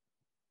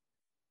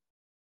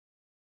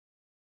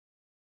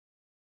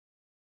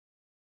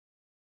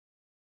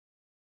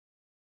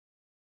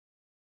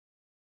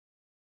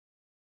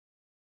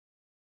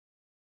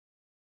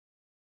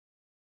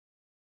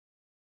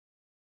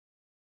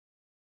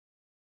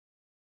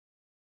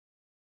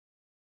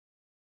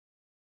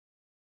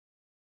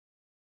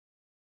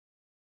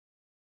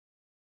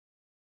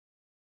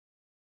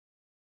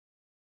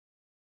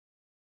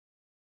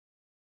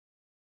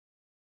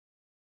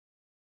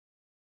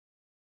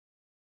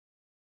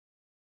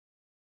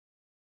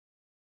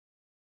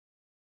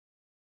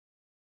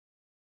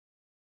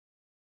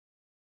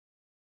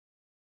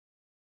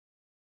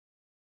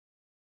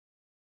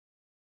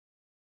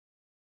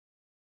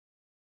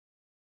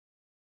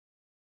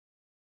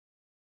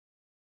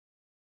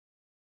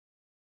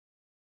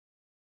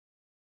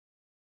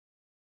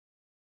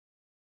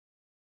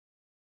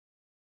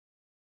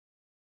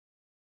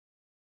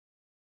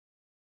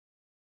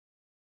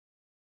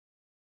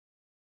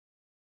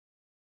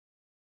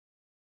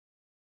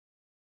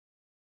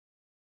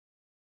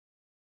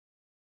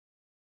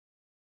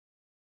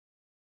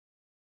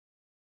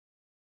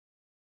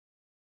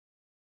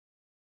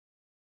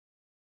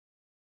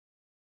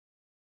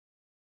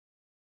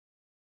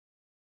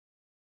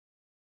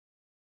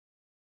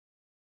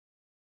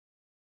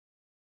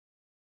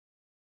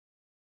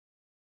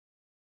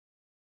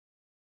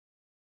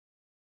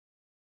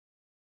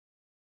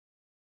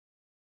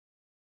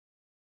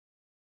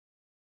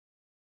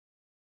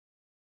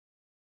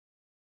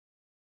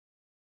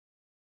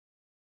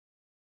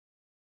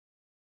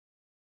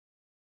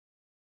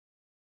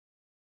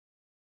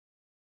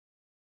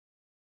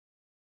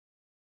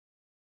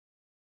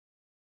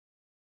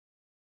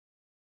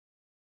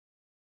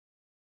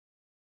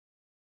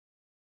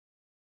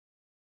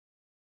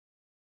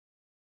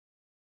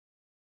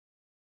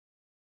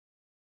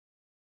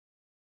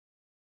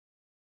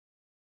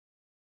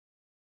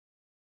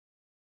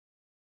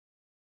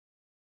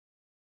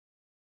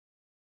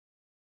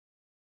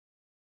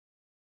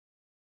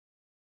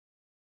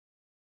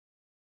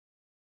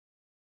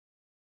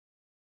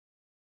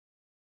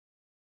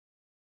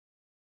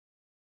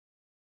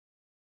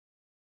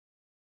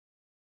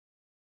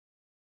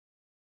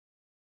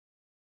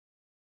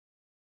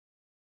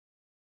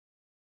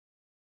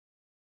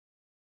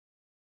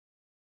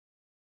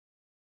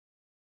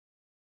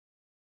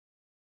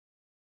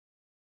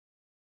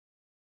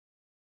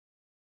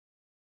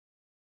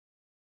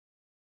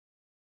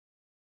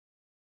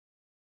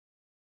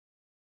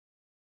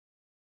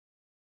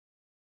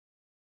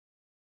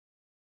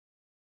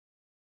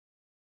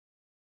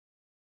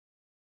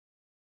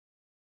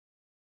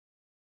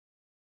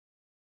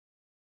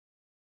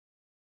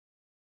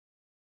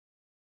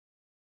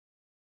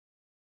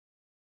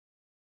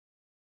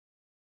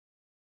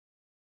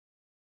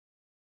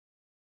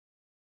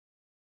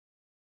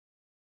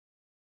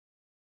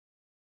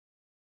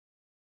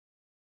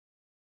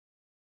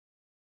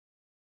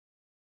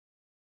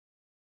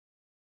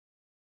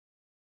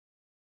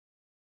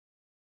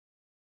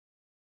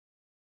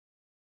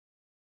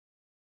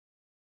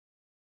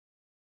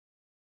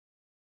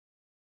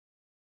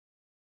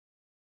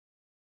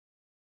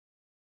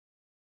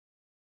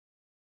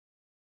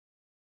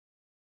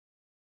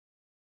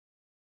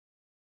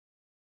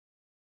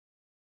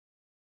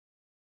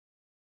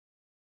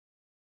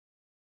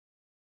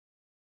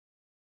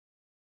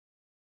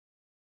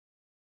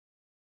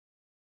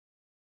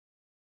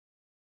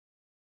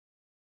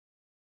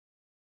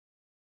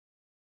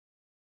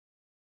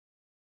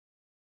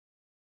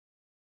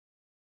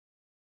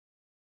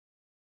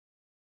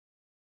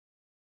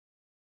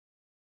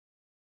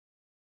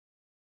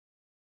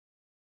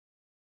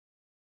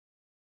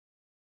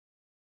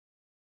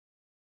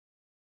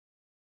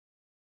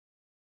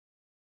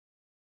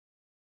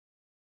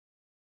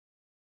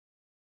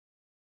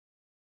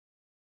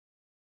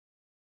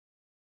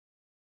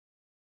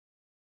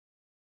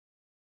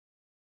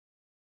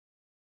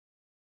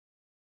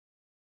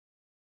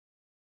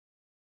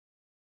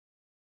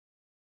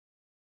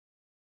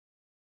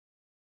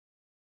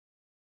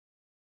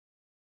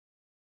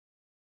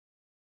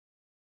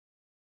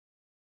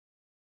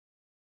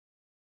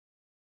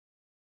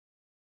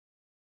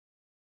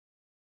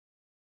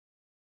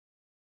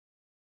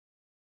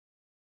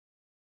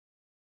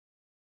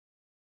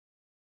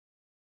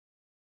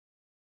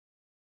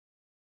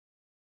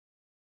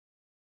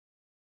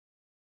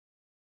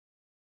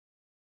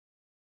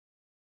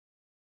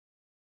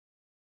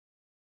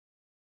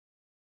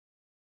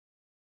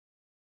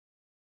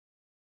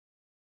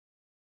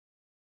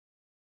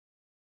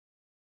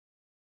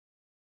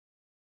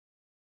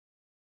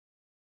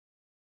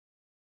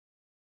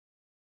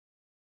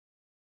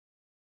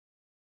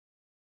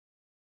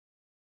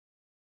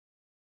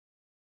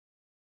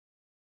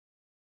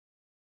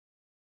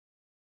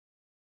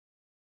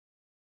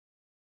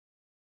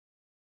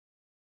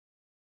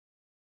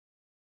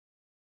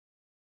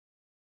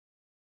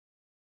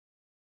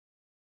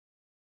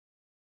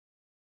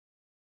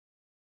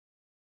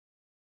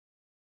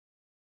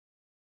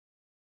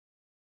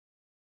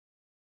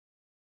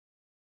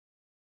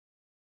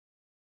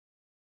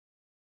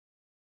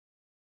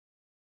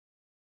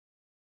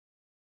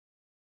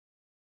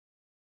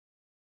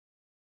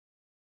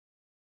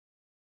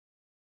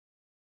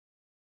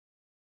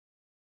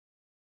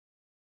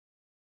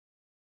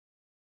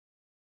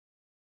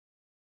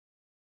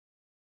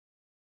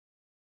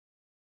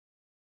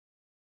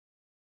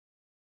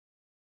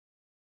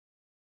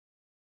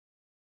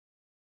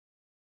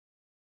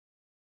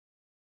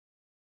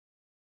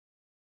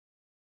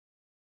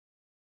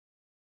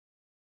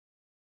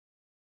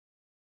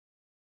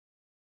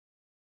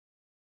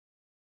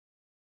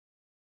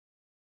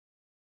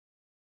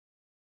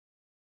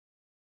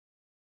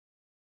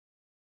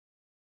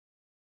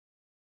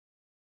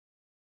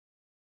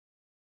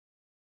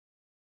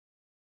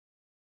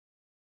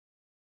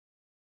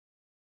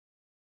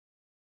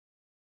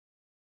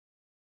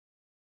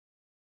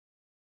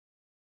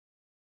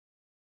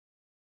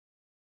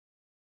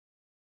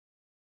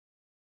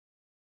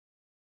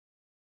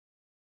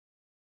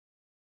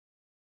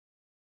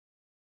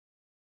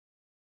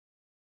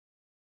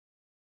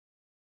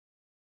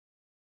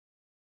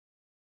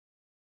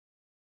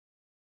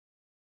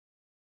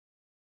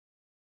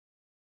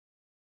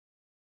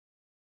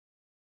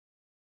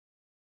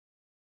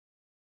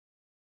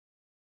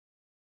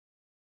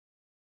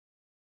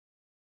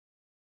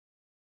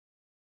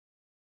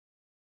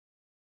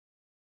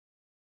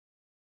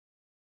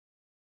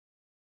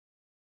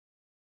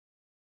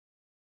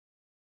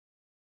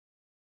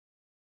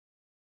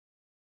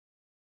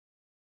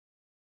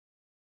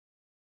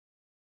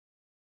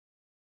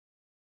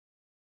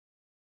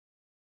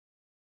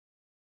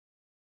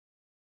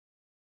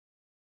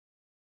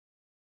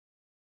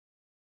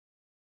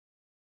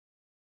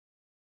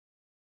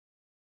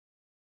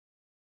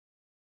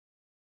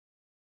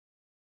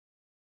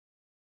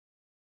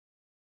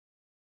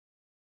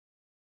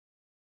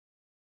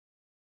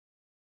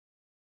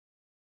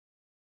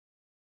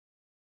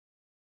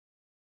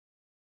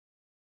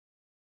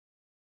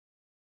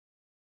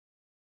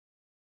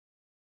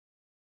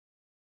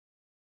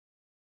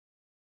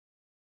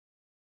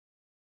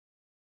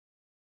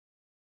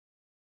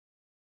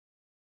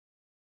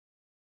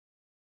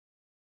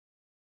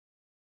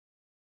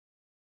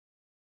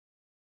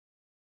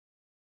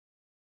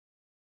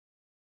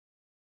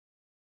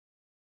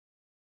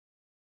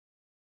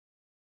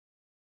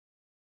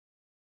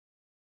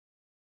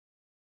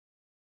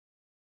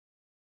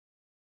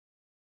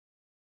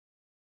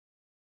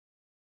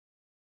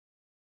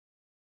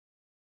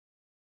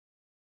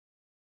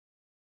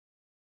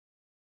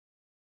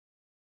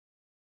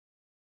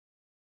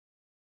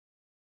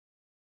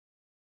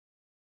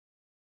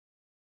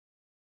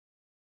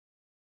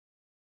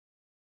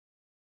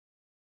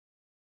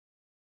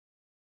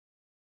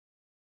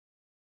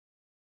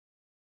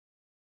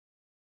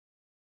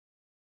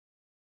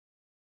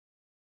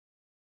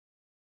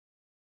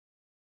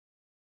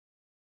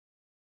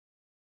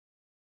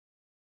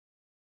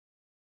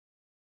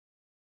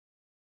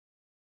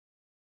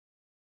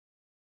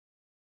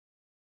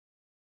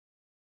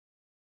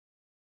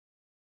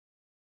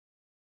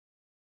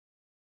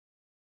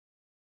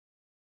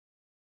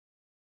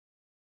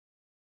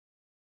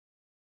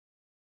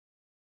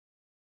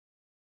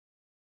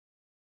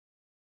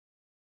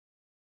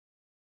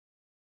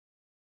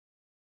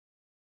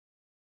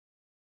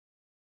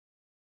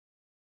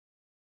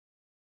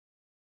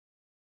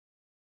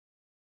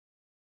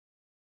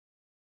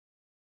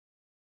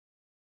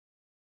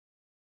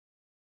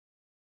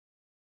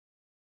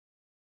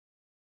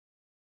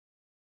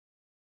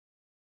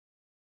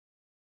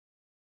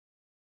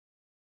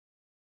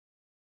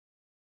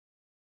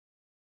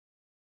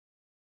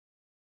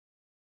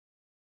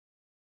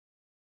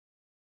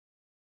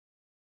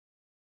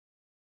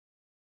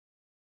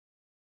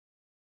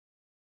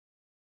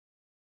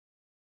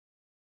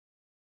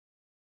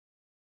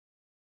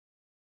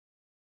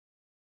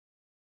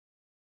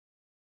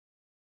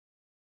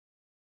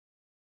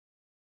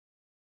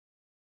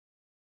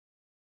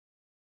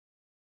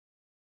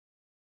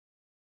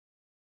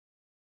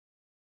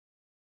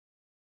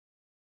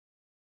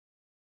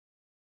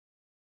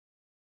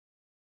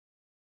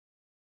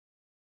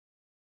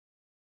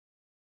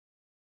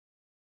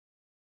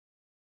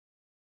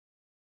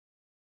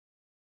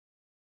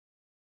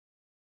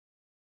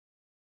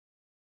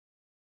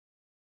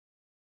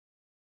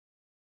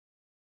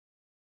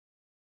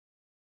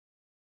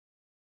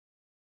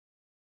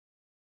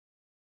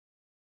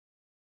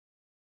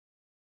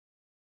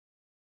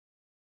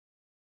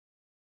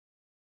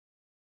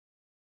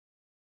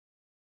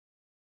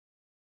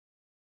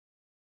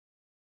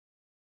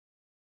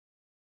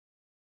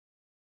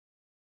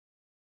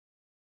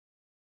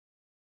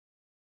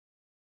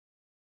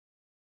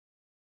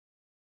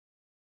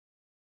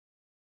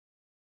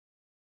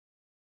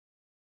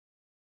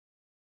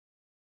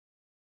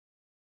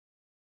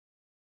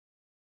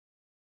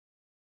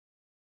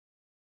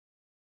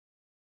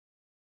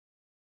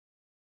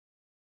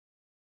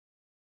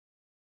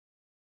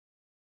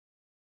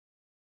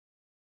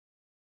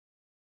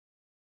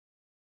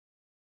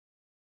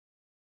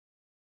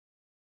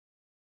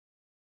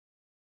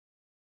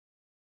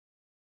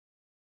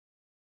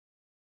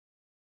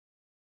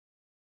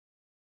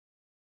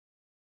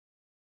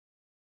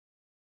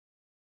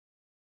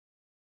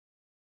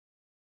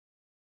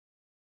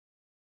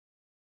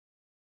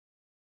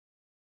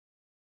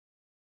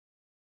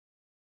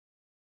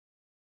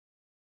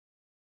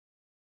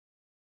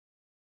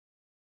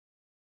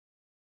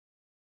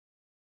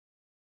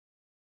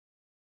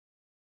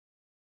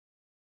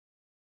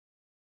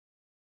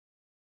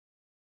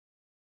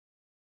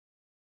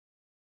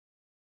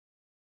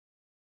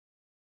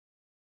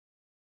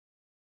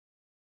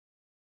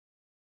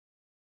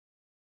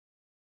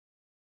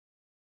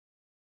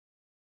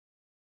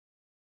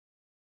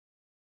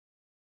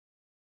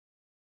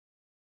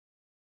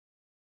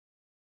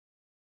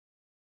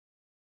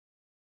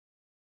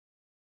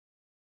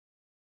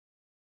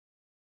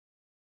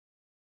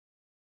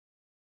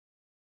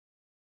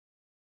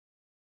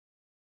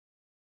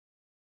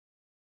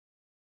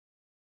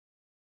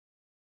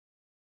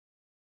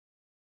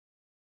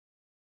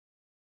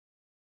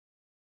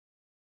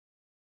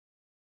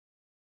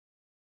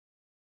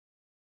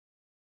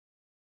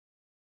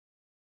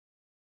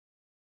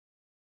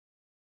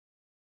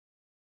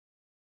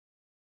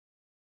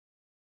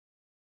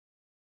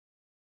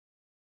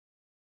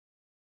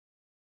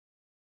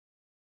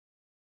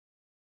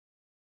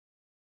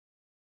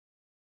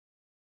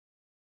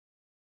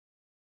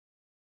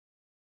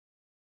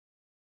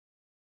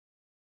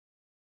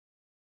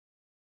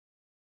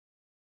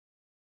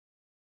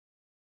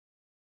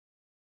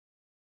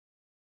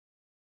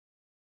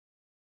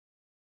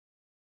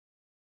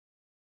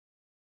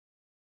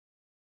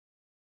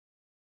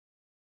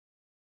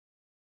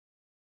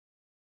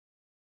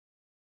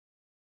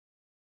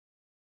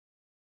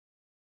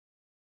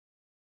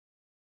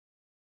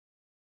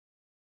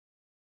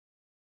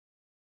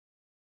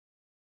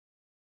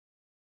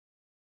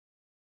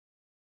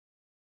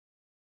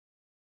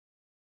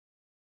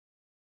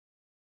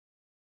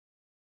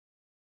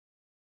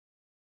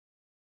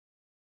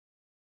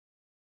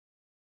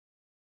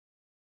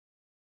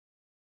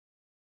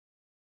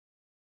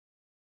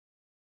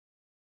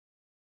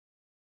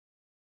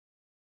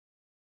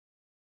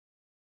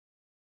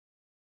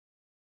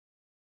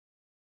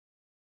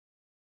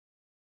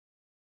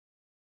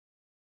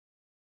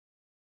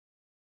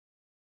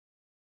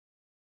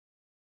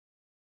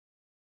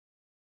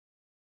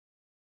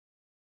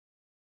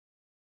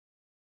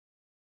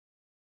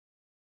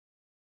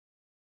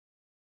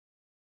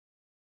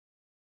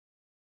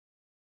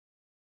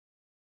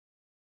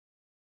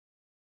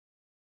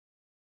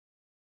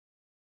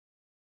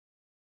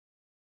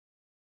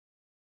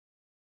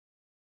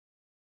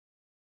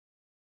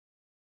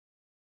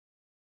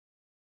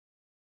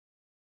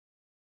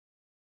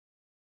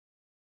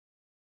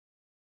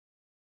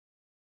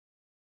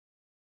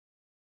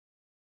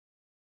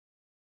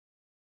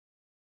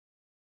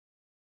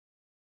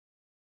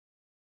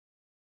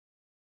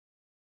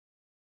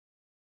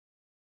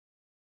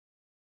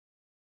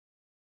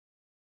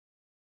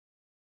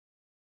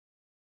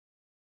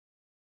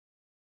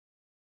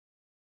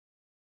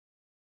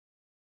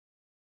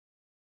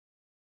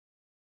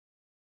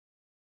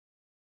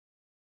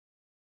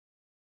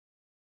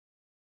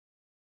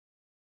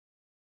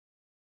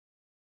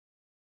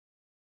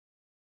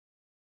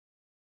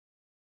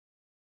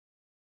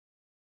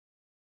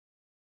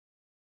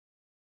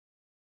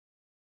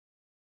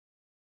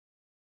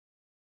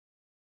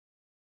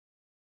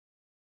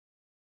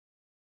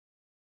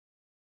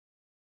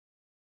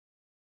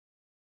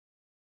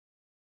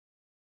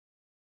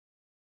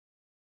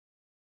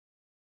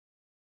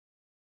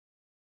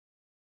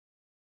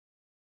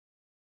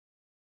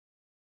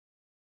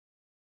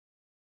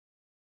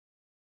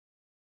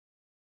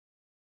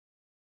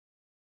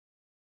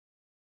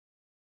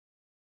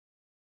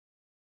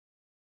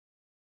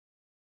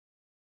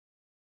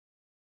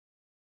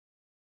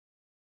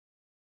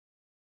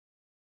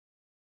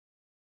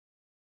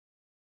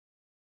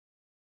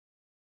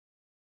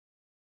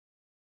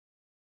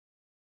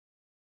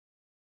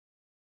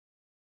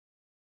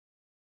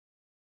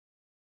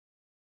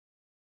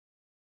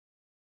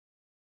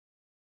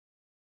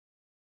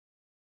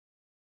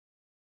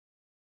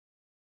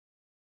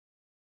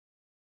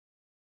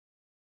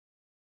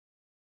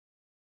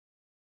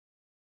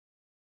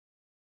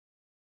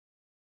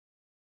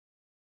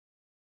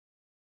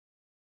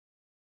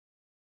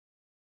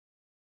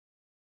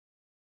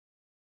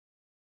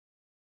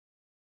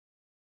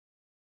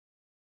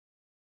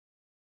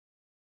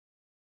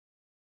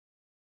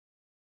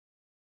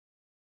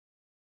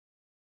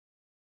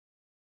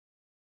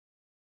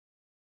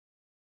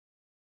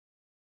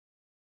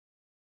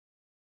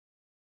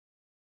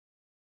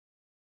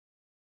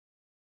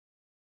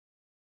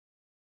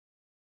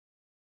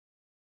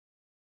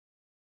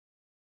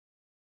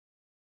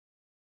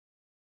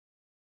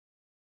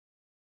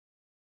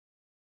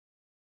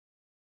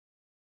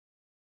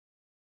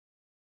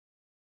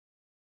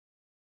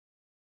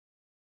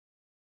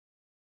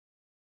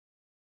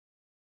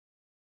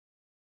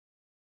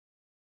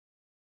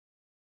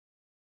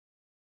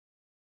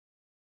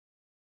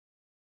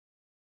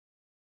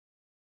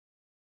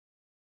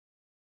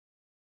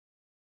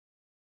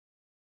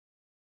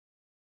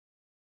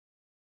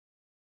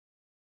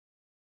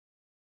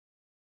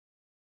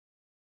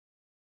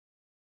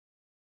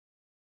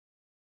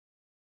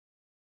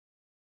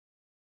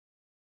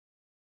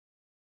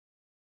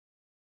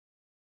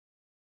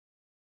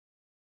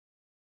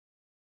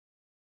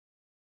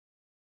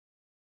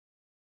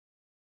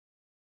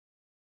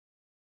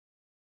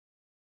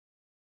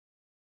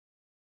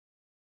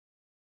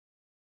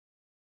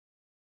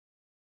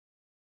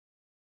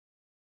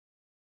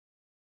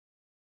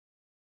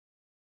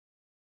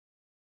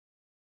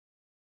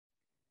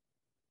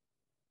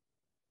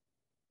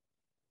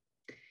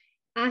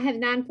 I have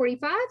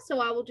 9:45, so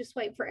I will just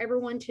wait for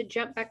everyone to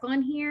jump back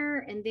on here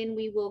and then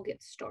we will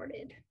get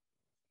started.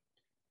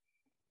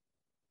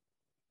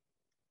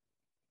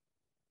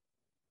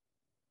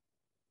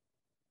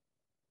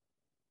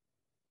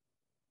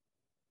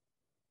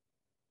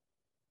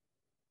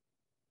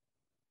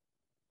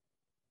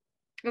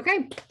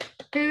 Okay,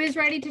 who is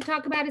ready to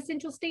talk about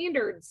essential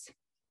standards?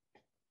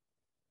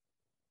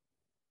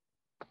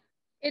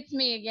 It's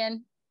me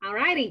again. All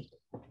righty.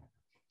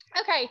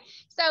 Okay,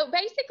 so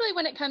basically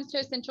when it comes to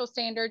essential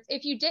standards,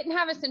 if you didn't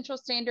have essential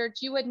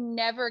standards, you would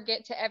never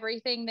get to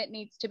everything that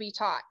needs to be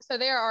taught. So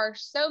there are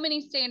so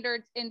many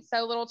standards in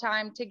so little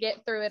time to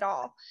get through it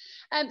all.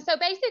 So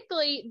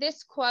basically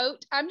this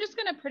quote, I'm just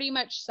going to pretty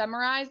much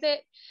summarize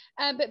it.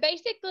 But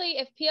basically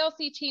if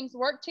PLC teams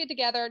work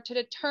together to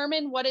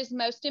determine what is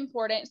most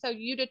important, so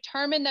you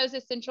determine those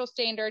essential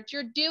standards,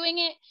 you're doing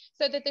it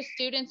so that the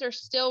students are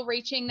still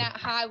reaching that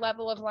high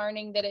level of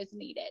learning that is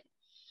needed.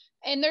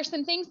 And there's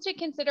some things to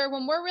consider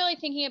when we're really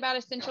thinking about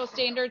essential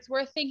standards.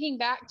 We're thinking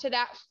back to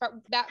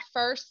that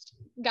first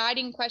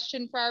guiding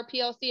question for our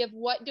PLC of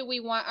what do we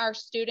want our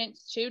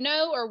students to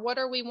know or what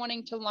are we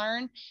wanting to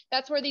learn?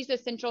 That's where these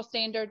essential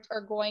standards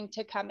are going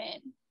to come in.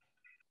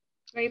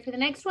 Ready for the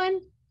next one?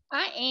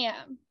 I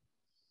am.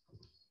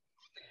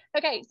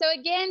 Okay, so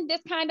again,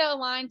 this kind of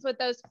aligns with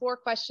those 4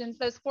 questions,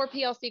 those 4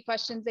 PLC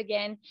questions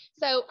again.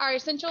 So our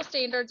essential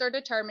standards are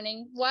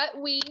determining what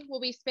we will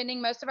be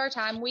spending most of our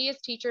time. We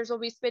as teachers will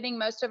be spending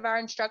most of our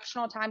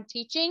instructional time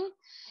teaching.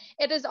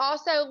 It is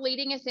also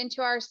leading us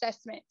into our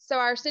assessment. So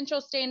our essential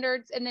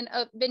standards, and then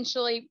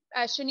eventually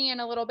Shani in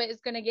a little bit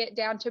is going to get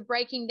down to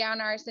breaking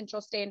down our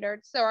essential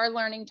standards. So our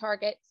learning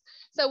targets.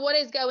 So what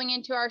is going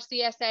into our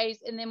CSAs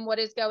and then what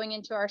is going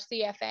into our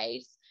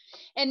CFAs.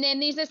 And then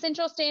these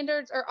essential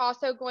standards are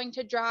also going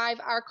to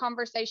drive our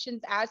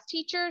conversations as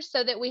teachers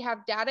so that we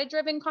have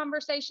data-driven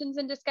conversations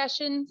and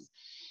discussions.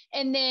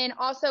 And then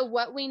also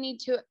what we need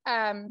to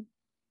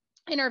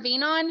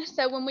intervene on.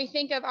 So when we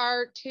think of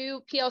our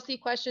 2 PLC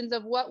questions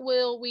of what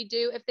will we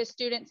do if the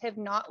students have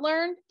not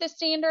learned the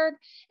standard,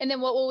 and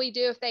then what will we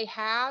do if they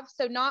have?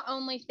 So not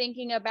only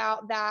thinking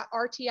about that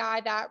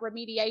RTI, that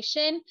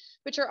remediation,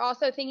 but you're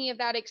also thinking of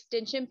that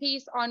extension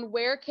piece on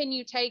where can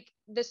you take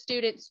the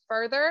students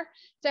further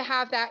to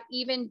have that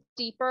even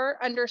deeper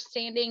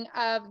understanding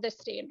of the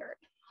standard.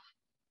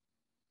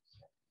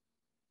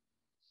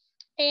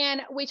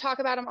 And we talk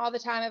about them all the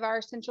time of our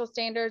essential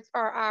standards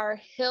are our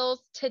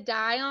hills to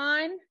die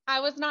on.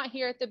 I was not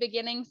here at the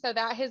beginning, so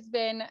that has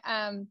been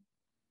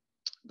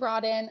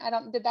brought in.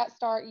 Did that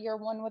start year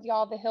 1 with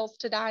y'all, the hills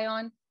to die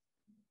on?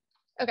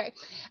 Okay,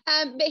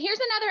 but here's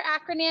another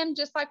acronym,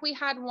 just like we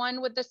had one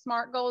with the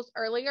SMART goals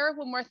earlier.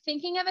 When we're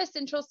thinking of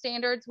essential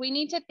standards, we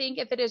need to think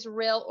if it is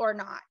real or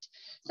not.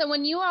 So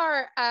when you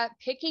are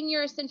picking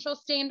your essential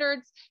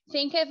standards,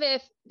 think of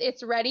if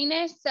it's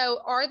readiness.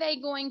 So are they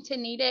going to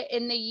need it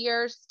in the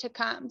years to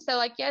come? So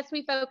like, yes,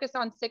 we focus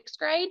on 6th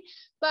grade,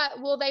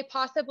 but will they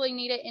possibly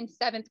need it in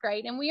 7th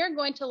grade? And we are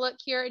going to look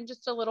here in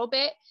just a little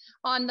bit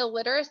on the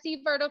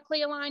literacy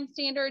vertically aligned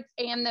standards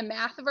and the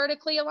math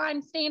vertically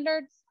aligned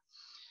standards.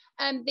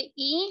 The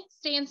E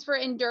stands for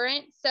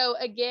endurance. So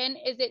again,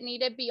 is it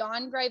needed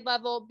beyond grade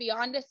level,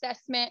 beyond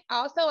assessment? I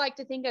also like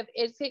to think of,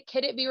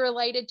 could it be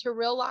related to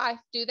real life?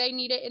 Do they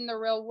need it in the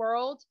real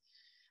world?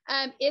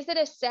 Is it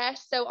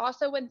assessed? So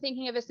also when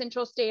thinking of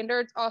essential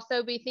standards,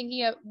 also we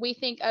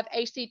think of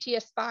ACT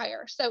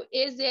Aspire. So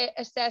is it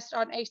assessed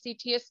on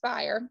ACT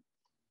Aspire?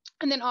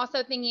 And then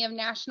also thinking of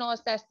national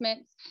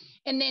assessments.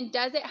 And then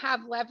does it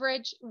have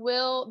leverage?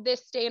 Will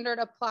this standard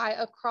apply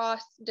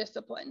across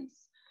disciplines?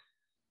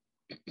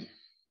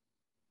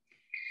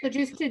 So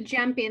just to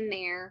jump in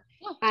there,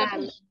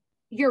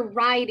 your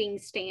writing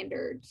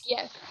standards,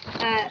 yes,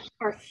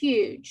 are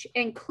huge,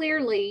 and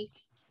clearly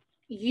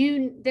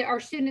our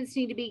students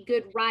need to be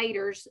good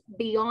writers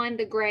beyond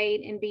the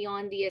grade and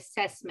beyond the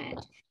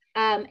assessment,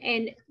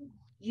 and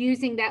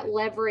using that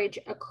leverage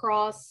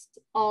across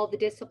all the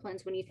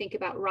disciplines when you think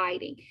about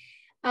writing.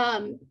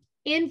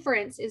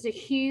 Inference is a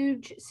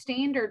huge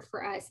standard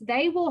for us.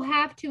 They will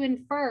have to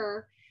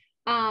infer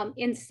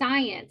in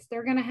science,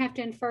 they're going to have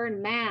to infer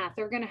in math,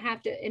 they're going to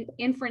have to,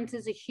 inference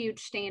is a huge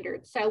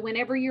standard. So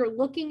whenever you're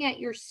looking at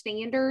your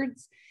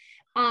standards,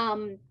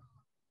 run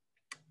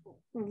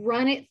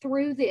it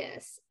through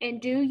this.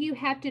 And do you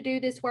have to do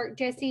this work?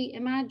 Jessie,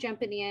 am I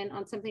jumping in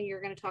on something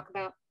you're going to talk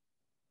about?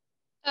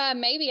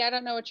 Maybe, I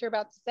don't know what you're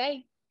about to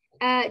say.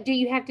 Do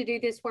you have to do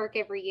this work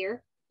every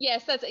year?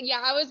 Yes,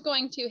 I was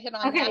going to hit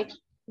on that. Okay,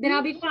 then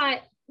I'll be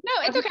quiet. No,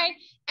 it's okay.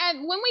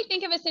 And when we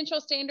think of essential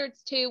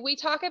standards too, we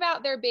talk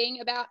about there being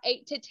about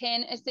 8 to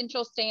 10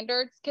 essential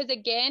standards. Because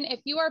again, if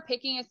you are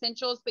picking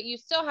essentials, but you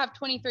still have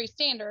 23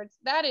 standards,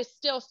 that is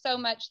still so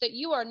much that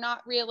you are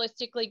not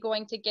realistically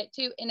going to get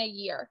to in a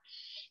year.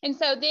 And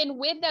so then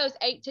with those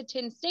 8 to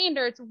 10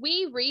 standards,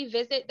 we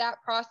revisit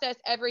that process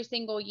every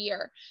single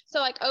year. So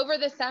like over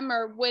the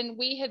summer, when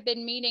we have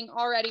been meeting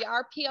already,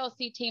 our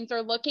PLC teams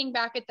are looking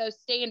back at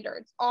those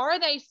standards. Are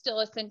they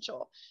still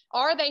essential?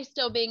 Are they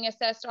still being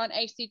assessed on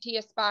ACT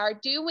Aspire?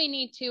 Do we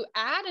need to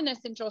add an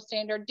essential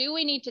standard? Do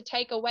we need to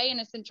take away an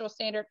essential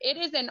standard? It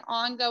is an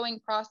ongoing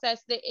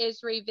process that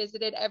is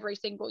revisited every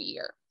single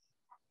year.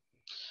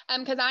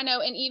 Because I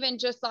know, and even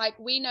just like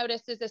we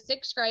noticed as a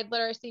 6th grade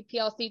literacy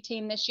PLC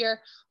team this year,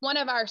 one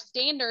of our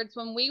standards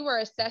when we were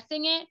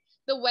assessing it,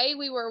 the way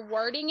we were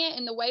wording it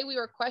and the way we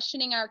were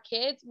questioning our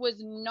kids was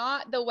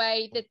not the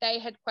way that they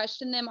had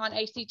questioned them on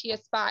ACT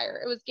Aspire.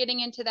 It was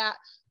getting into that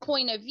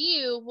point of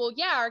view. Well,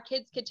 yeah, our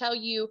kids could tell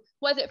you,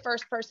 was it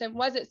first person?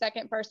 Was it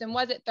second person?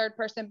 Was it third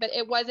person? But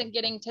it wasn't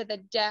getting to the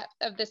depth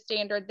of the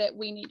standard that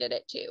we needed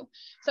it to.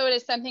 So it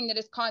is something that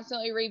is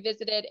constantly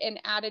revisited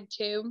and added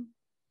to,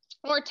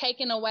 or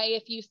taken away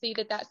if you see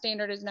that that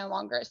standard is no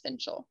longer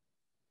essential.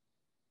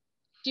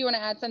 Do you want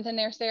to add something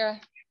there,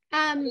 Sarah?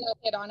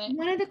 Hit on it.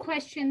 One of the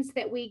questions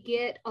that we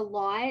get a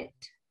lot,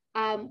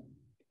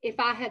 if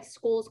I have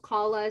schools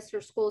call us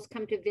or schools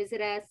come to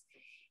visit us,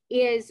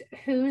 is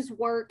whose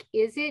work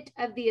is it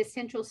of the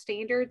essential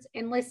standards?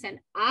 And listen,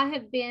 I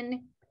have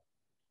been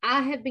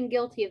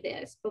guilty of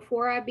this.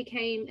 Before I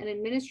became an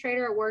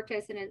administrator, I worked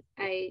as an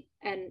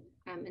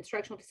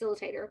instructional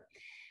facilitator.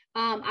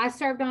 I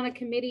served on a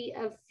committee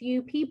of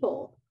few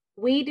people.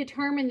 We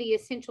determined the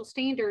essential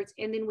standards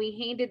and then we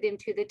handed them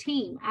to the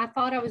team. I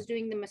thought I was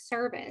doing them a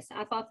service.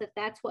 I thought that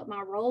that's what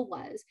my role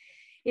was.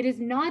 It is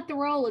not the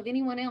role of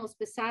anyone else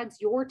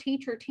besides your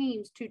teacher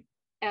teams to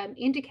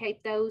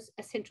indicate those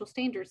essential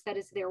standards. That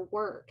is their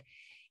work.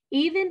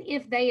 Even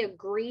if they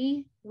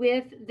agree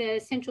with the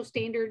essential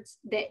standards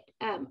that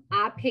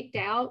I picked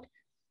out,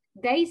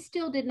 they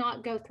still did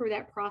not go through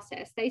that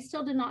process. They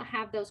still did not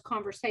have those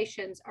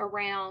conversations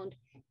around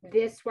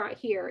this right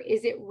here.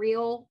 Is it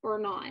real or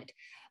not?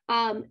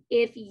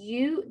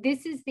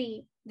 This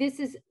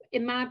is,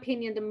 in my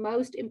opinion, the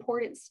most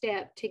important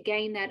step to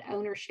gain that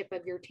ownership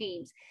of your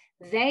teams.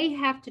 They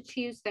have to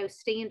choose those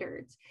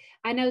standards.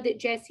 I know that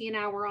Jesse and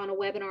I were on a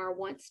webinar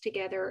once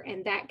together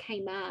and that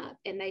came up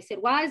and they said,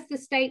 why is the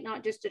state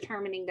not just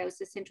determining those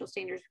essential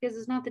standards? Because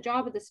it's not the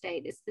job of the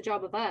state, it's the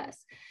job of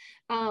us.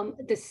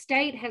 The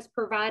state has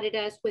provided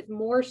us with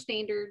more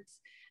standards,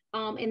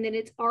 and then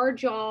it's our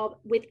job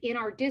within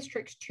our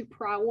districts to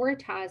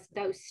prioritize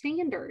those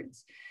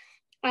standards.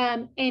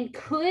 And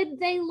could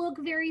they look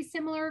very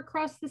similar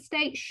across the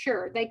state?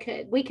 Sure, they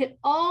could. We could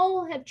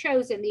all have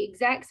chosen the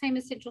exact same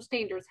essential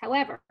standards.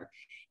 However,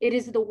 it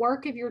is the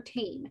work of your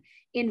team.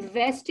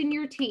 Invest in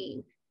your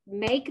team.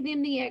 Make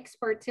them the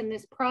experts in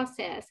this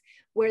process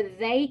where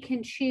they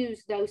can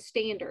choose those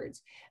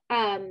standards.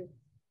 And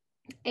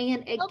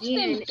again, helps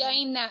them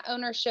gain that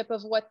ownership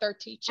of what they're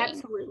teaching.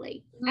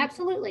 Absolutely.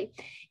 Absolutely.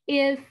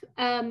 If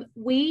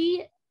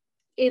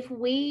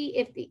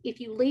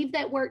you leave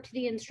that work to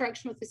the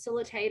instructional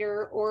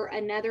facilitator or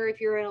another,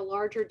 if you're in a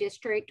larger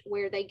district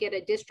where they get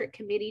a district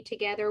committee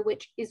together,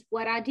 which is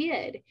what I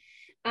did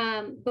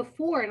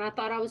before. And I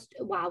thought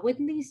why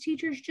wouldn't these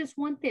teachers just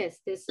want this?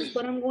 This is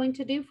what I'm going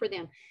to do for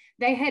them.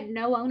 They had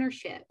no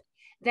ownership.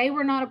 They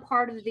were not a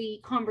part of the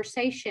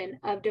conversation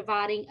of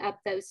dividing up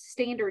those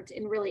standards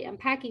and really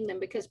unpacking them,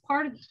 because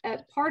part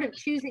of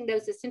choosing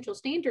those essential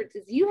standards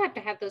is you have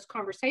to have those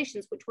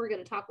conversations, which we're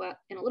going to talk about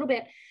in a little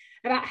bit,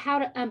 about how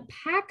to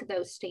unpack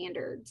those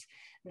standards.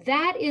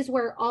 That is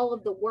where all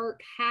of the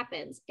work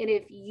happens. And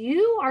if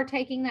you are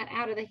taking that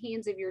out of the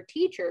hands of your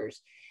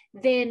teachers,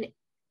 then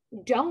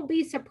don't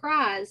be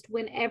surprised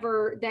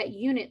whenever that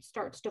unit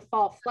starts to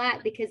fall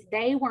flat because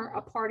they weren't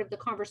a part of the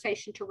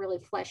conversation to really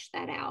flesh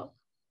that out.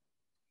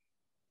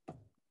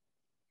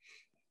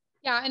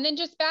 Yeah, and then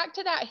just back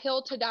to that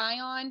hill to die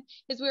on,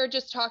 as we were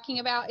just talking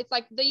about, it's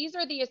like these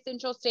are the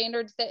essential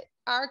standards that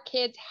our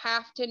kids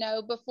have to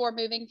know before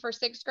moving for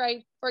 6th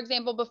grade, for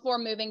example, before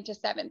moving to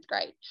 7th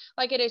grade.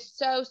 Like it is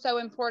so, so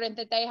important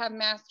that they have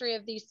mastery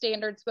of these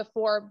standards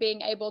before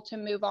being able to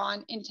move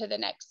on into the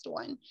next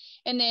one.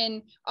 And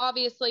then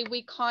obviously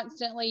we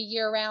constantly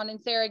year round, and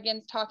Sarah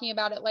again's talking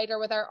about it later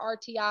with our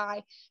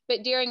RTI,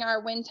 but during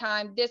our win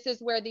time, this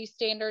is where these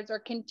standards are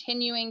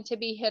continuing to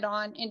be hit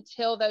on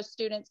until those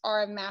students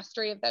are of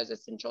mastery of those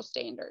essential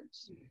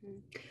standards. Mm-hmm.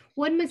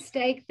 One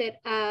mistake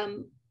that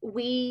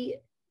we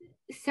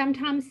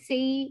sometimes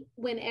see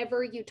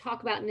whenever you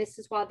talk about, and this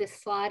is why this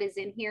slide is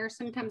in here,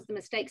 sometimes the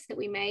mistakes that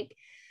we make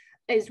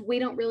is we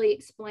don't really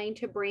explain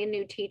to brand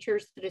new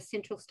teachers that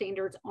essential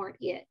standards aren't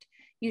it.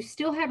 You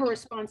still have a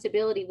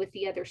responsibility with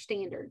the other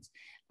standards,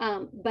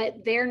 but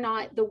they're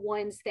not the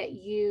ones that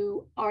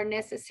you are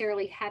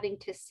necessarily having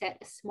to set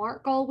a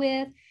SMART goal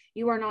with.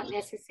 You are not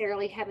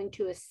necessarily having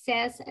to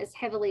assess as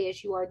heavily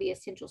as you are the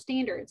essential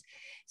standards.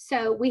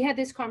 So we had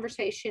this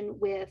conversation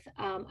with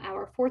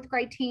our 4th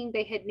grade team.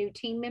 They had new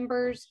team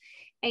members,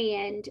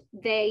 and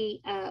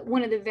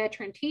one of the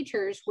veteran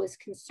teachers was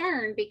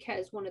concerned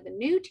because one of the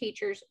new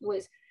teachers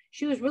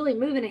she was really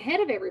moving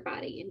ahead of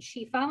everybody. And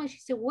she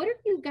said, what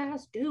are you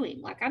guys doing?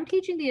 Like, I'm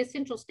teaching the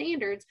essential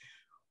standards.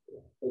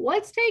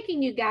 what's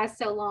taking you guys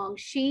so long?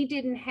 She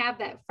didn't have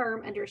that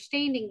firm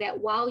understanding that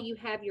while you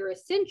have your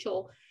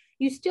essential,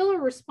 you still are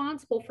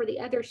responsible for the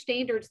other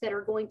standards that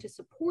are going to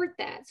support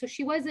that. So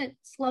she wasn't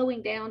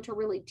slowing down to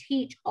really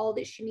teach all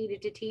that she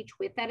needed to teach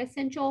with that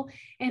essential,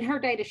 and her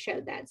data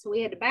showed that. So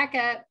we had to back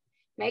up,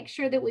 make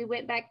sure that we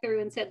went back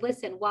through and said,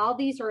 listen, while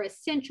these are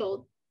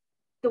essential,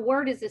 the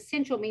word is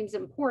essential means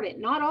important,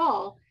 not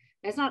all.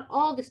 That's not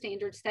all the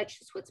standards. That's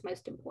just what's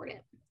most important.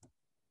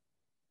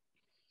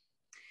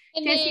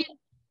 And Jessie,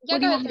 then, what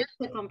do you want me to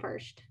click on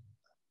first?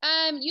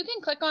 You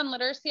can click on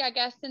literacy, I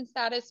guess, since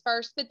that is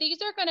first, but these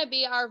are going to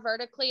be our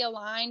vertically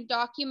aligned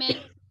documents.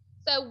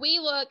 So we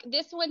look,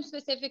 this one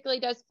specifically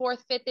does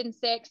 4th, 5th, and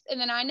 6th. And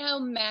then I know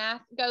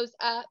math goes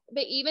up,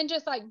 but even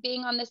just like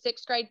being on the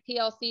 6th grade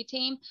PLC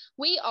team,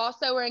 we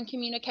also are in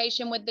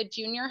communication with the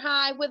junior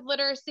high with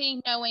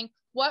literacy, knowing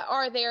what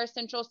are their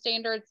essential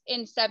standards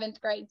in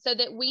 7th grade, so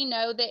that we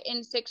know that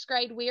in 6th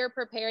grade, we are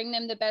preparing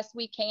them the best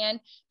we can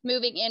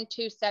moving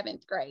into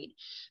 7th grade.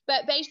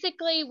 But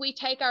basically, we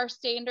take our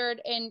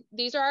standard, and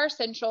these are our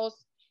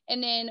essentials.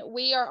 And then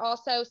we are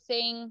also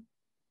seeing.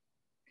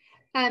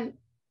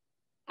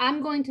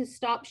 I'm going to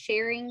stop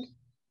sharing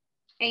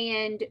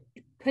and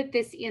put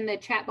this in the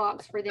chat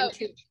box for them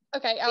to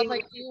okay. I was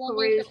like, you want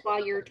peruse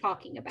while you're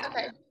talking about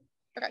it.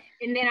 Okay.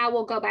 And then I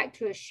will go back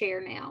to a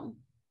share now.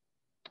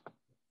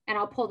 And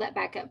I'll pull that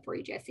back up for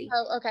you, Jessie.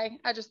 Oh, okay.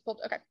 I just pulled.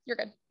 Okay, you're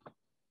good.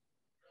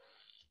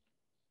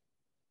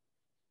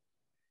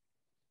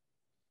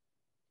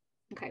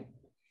 Okay.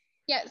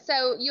 Yeah,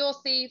 so you'll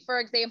see, for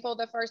example,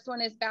 the first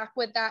one is back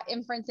with that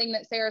inferencing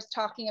that Sarah's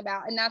talking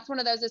about. And that's one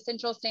of those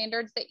essential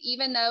standards that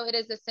even though it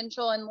is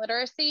essential in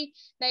literacy,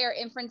 they are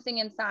inferencing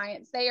in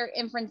science, they are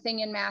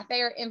inferencing in math,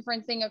 they are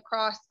inferencing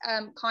across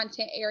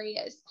content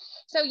areas.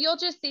 So you'll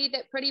just see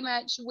that pretty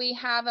much we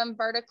have them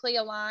vertically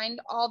aligned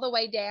all the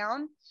way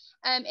down.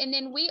 And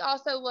then we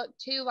also look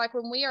too, like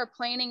when we are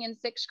planning in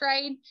 6th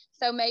grade,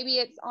 so maybe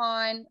it's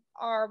on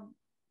our,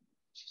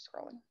 she's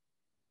scrolling.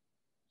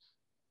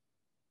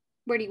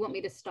 Where do you want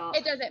me to stop?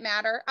 It doesn't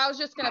matter. I was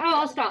just going to,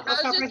 I'll stop.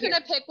 I was just going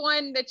to pick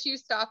one that you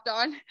stopped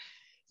on.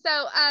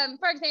 So,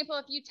 for example,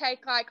 if you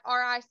take like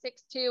RI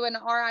 6.2 and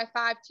RI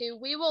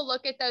 5.2, we will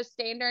look at those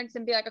standards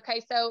and be like,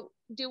 okay, so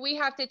do we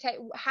have to take,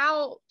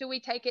 how do we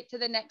take it to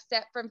the next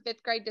step from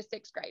 5th grade to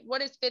 6th grade?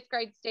 What is 5th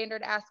grade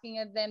standard asking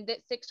of them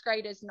that 6th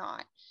grade is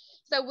not?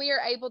 So we are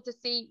able to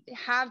see,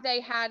 have they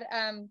had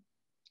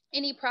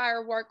any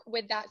prior work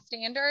with that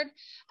standard?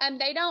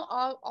 They don't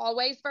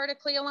always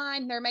vertically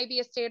align. There may be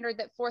a standard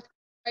that 4th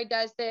grade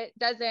does that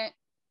doesn't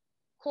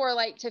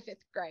correlate to 5th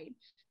grade,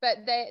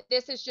 but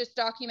this is just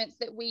documents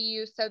that we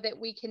use so that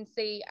we can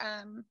see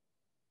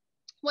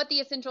what the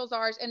essentials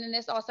are. And then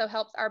this also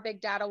helps our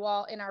big data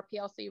wall in our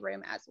PLC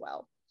room as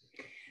well.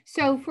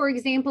 So for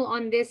example,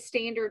 on this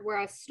standard where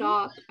I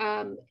stopped,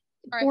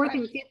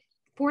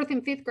 fourth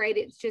and fifth grade,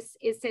 it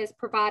says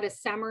provide a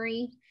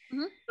summary.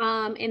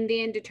 And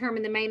then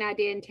determine the main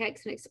idea in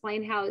text and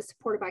explain how it's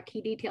supported by key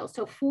details.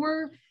 So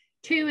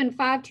 4.2 and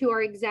 5.2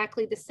 are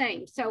exactly the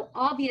same. So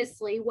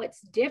obviously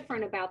what's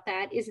different about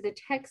that is the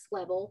text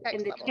level, and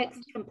the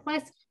text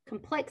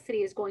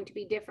complexity is going to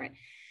be different.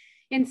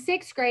 In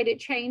 6th grade, it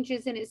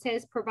changes and it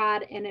says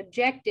provide an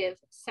objective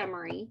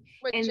summary,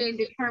 and then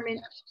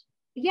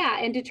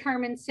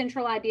determine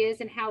central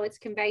ideas and how it's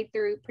conveyed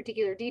through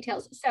particular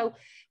details. So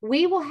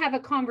we will have a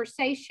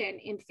conversation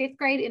in 5th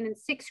grade and in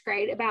 6th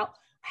grade about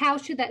how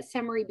should that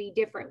summary be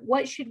different?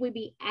 What should we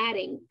be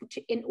adding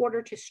in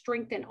order to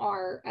strengthen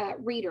our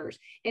readers?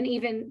 And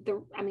even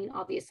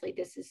obviously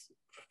this is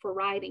for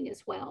writing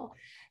as well.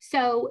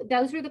 So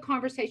those are the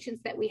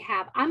conversations that we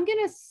have. I'm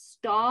going to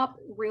stop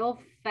real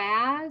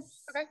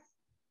fast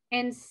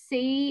and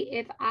see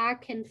if I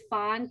can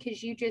find,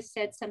 because you just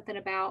said something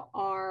about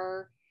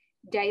our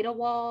data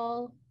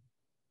wall.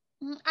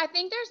 I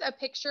think there's a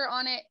picture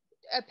on it,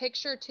 a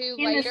picture too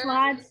in later. The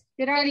slides.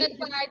 In the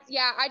slides,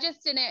 yeah. I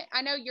just didn't.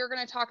 I know you're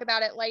going to talk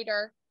about it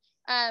later,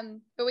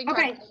 but we can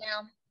talk about it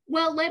now.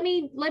 Well, let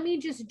me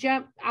just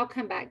jump. I'll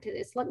come back to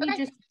this. Let me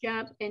just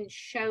jump and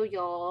show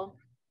y'all.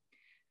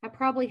 I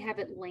probably have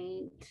it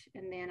linked,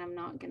 and then I'm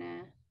not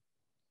gonna.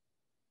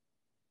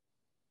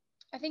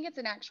 I think it's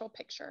an actual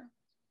picture.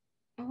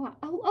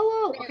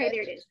 Oh. Okay,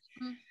 there it is.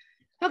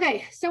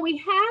 Okay, so we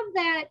have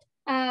that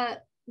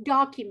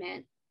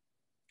document.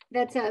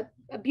 That's a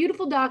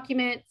beautiful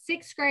document.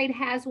 6th grade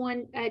has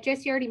one.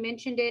 Jessie already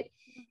mentioned it.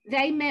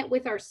 They met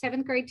with our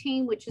 7th grade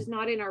team, which is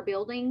not in our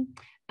building,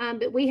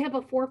 but we have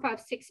a 4,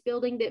 5, 6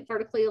 building that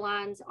vertically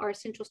aligns our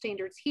essential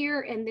standards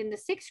here. And then the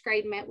 6th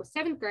grade met with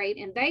 7th grade,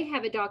 and they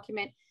have a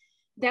document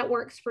that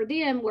works for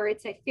them where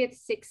it's a 5th,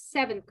 6th,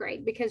 7th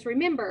grade. Because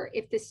remember,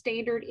 if the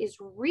standard is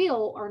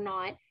real or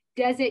not,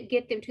 does it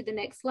get them to the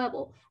next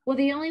level? Well,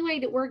 the only way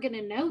that we're going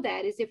to know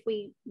that is if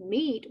we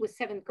meet with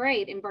 7th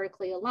grade and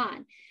vertically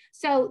align.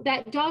 So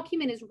that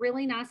document is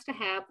really nice to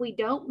have. We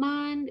don't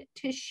mind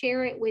to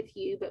share it with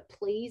you, but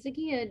please,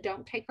 again,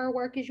 don't take our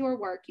work as your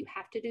work. You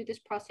have to do this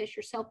process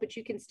yourself, but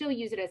you can still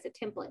use it as a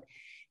template.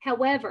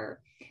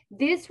 However,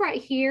 this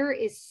right here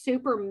is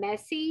super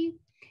messy.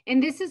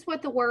 And this is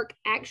what the work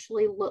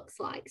actually looks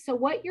like. So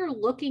what you're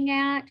looking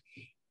at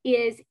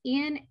is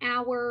in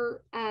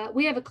our,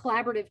 we have a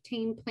collaborative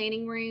team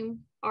planning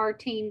room. Our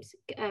teams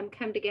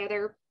come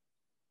together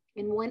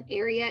in one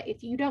area.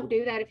 If you don't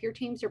do that, if your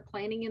teams are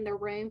planning in their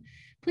room,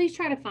 please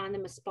try to find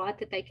them a spot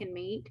that they can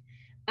meet.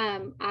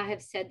 I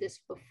have said this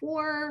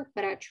before,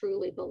 but I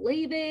truly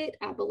believe it.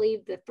 I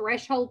believe the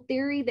threshold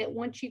theory that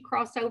once you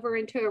cross over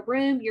into a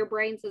room, your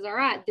brain says, all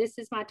right, this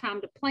is my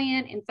time to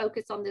plan and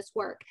focus on this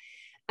work.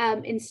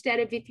 Instead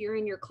of if you're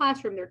in your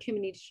classroom, there are too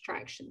many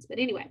distractions. But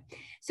anyway,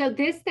 so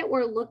this that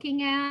we're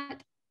looking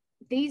at,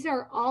 these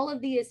are all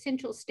of the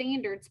essential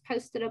standards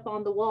posted up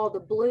on the wall. The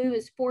blue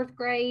is 4th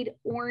grade,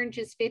 orange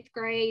is 5th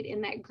grade,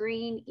 and that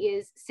green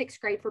is 6th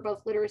grade for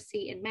both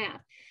literacy and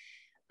math.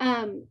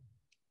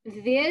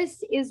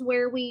 This is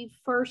where we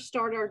first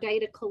start our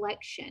data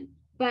collection.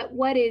 But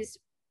what is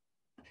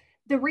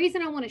the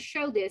reason I want to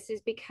show this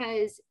is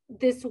because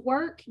this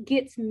work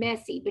gets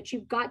messy, but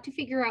you've got to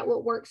figure out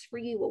what works for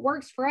you. What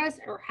works for us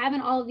are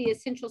having all of the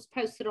essentials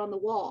posted on the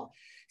wall.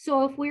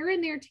 So if we're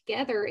in there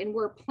together and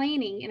we're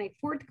planning and a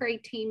 4th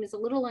grade team is a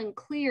little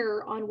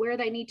unclear on where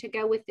they need to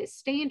go with this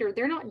standard,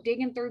 they're not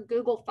digging through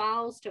Google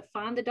files to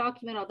find the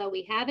document, although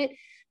we have it.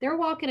 They're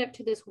walking up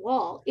to this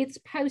wall. It's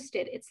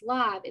posted, it's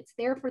live, it's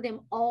there for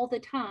them all the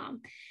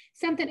time.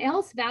 Something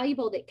else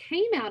valuable that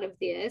came out of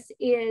this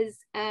is,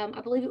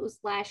 I believe it was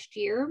last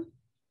year,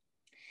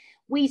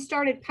 we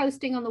started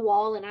posting on the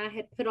wall and I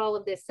had put all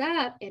of this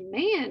up, and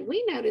man,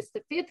 we noticed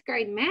the 5th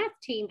grade math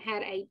team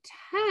had a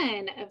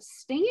ton of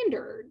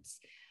standards,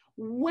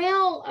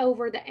 well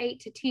over the 8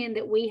 to 10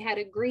 that we had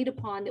agreed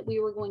upon that we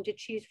were going to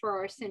choose for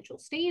our essential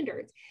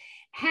standards.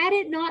 Had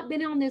it not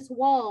been on this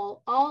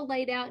wall all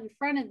laid out in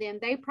front of them,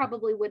 they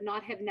probably would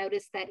not have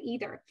noticed that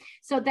either.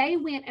 So they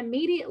went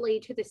immediately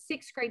to the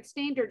 6th grade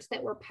standards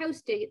that were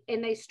posted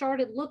and they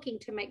started looking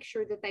to make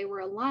sure that they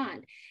were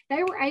aligned.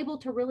 They were able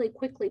to really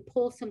quickly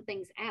pull some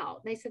things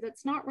out. They said,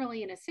 that's not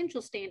really an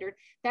essential standard,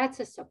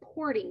 that's a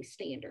supporting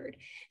standard.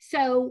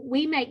 So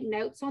we make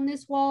notes on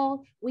this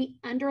wall. We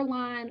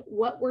underline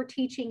what we're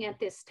teaching at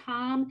this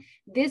time.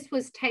 This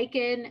was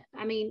taken,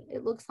 I mean,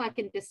 it looks like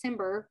in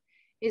December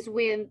is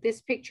when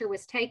this picture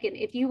was taken.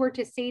 If you were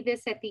to see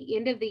this at the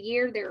end of the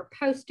year, there are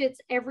Post-its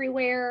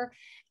everywhere.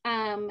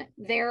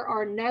 There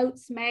are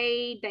notes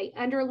made, they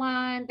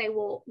underline, they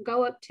will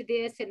go up to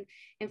this. And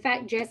in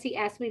fact, Jesse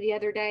asked me the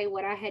other day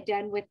what I had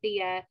done with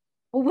the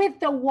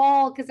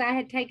wall, because I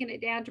had taken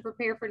it down to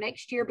prepare for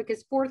next year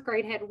because 4th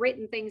grade had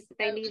written things that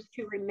they needed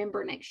to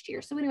remember next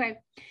year. So anyway,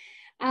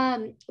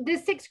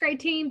 this 6th grade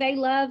team, they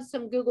love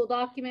some Google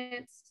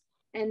documents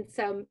and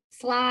some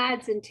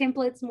slides and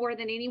templates more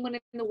than anyone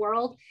in the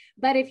world.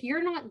 But if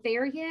you're not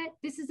there yet,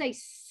 this is a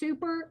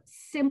super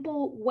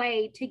simple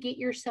way to get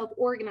yourself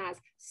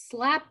organized.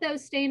 Slap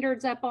those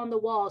standards up on the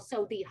wall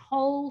so the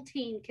whole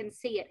team can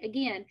see it.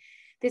 Again,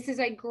 this is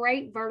a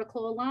great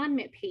vertical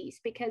alignment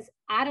piece because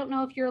I don't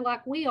know if you're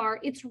like we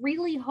are, it's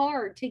really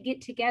hard to get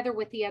together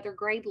with the other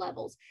grade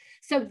levels.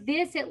 So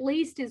this at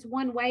least is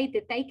one way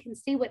that they can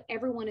see what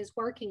everyone is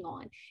working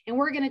on. And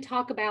we're going to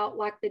talk about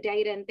like the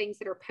data and things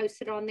that are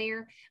posted on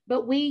there,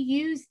 but we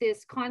use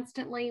this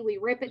constantly. We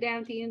rip it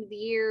down at the end of the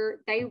year.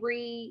 They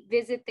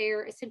revisit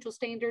their essential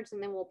standards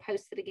and then we'll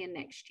post it again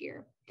next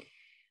year.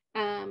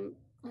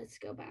 Let's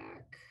go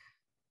back.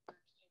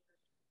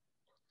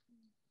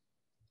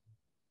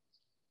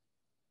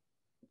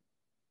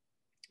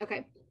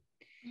 Okay.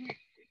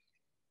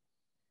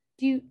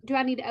 Do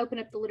I need to open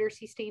up the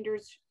literacy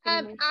standards?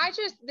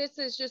 This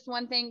is just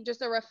one thing,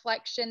 just a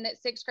reflection that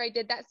 6th grade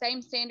did that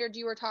same standard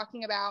you were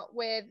talking about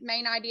with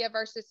main idea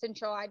versus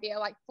central idea,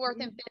 like 4th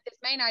and 5th is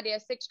main idea,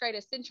 6th grade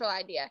is central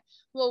idea.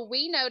 Well,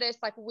 we noticed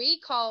like we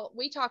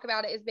talk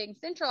about it as being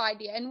central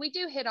idea, and we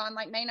do hit on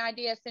like main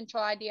idea,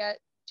 central idea,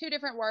 2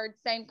 different words,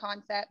 same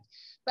concept.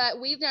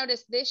 But we've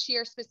noticed this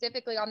year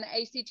specifically on the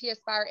ACT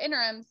Aspire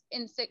interims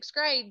in 6th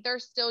grade, they're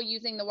still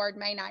using the word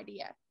main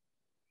idea.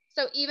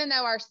 So even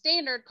though our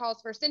standard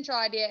calls for central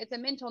idea, it's a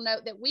mental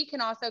note that we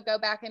can also go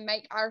back and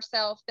make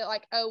ourselves feel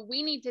like, oh,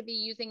 we need to be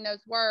using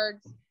those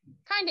words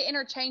kind of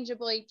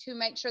interchangeably to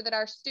make sure that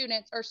our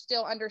students are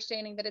still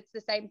understanding that it's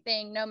the same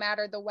thing, no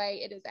matter the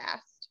way it is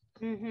asked.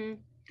 Mm-hmm.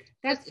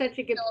 That's such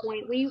a good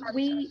point.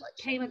 We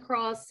came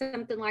across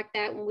something like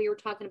that when we were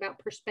talking about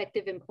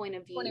perspective and point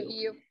of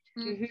view.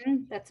 Mm-hmm.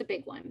 That's a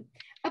big one.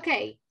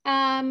 Okay.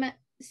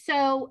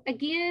 So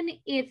again,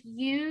 if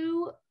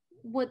you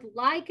would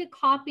like a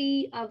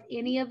copy of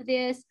any of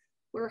this,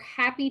 we're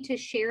happy to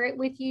share it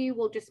with you.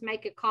 We'll just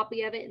make a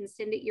copy of it and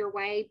send it your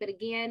way. But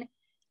again,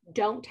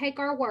 don't take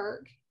our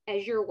work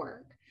as your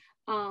work.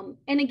 And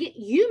again,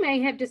 you may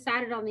have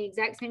decided on the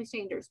exact same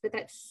standards, but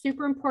that's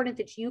super important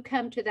that you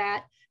come to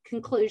that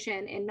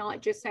conclusion and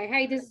not just say,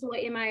 hey, this is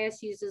what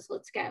MIS uses,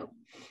 let's go.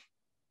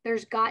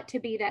 There's got to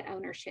be that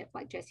ownership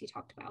like Jesse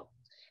talked about.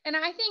 And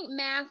I think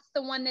math's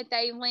the one that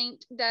they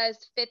linked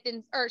does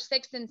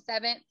sixth and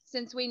seventh,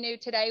 since we knew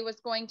today was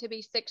going to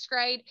be sixth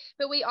grade.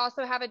 But we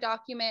also have a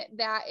document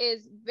that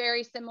is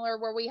very similar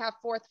where we have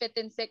fourth, fifth,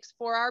 and sixth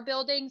for our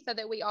building, so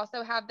that we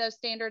also have those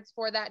standards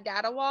for that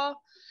data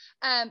wall.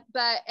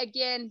 But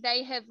again,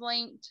 they have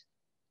linked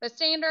the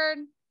standard,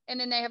 and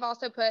then they have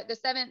also put the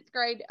seventh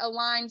grade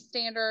aligned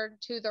standard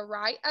to the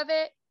right of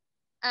it.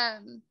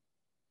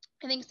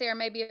 I think Sarah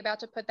may be about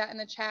to put that in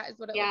the chat is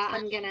what it looks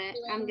like.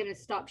 I'm gonna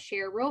stop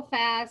share real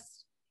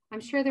fast.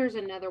 I'm sure there's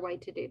another way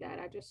to do that.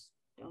 I just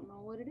don't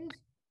know what it is.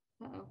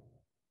 Uh-oh.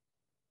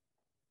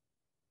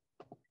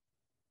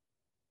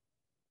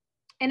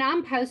 And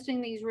I'm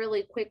posting these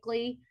really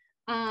quickly.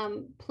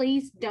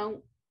 Please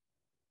don't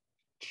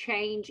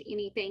change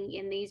anything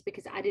in these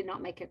because I did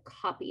not make a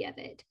copy of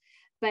it.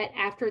 But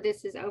after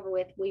this is over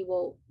with, we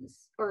will,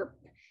 or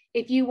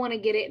if you want to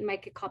get it and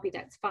make a copy,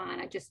 that's fine.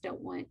 I just don't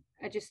want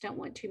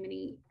too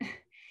many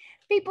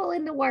people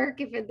in the work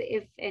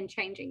if and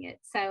changing it.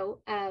 So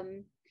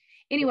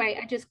anyway,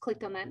 I just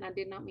clicked on that and I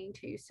did not mean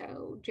to.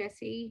 So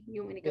Jesse,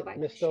 you want me to go back?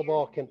 Ms.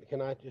 Stovall,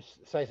 can I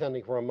just say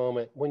something for a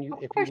moment?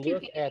 If you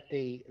look at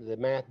the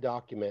math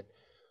document,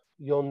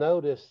 you'll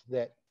notice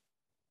that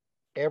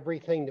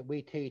everything that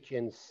we teach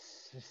in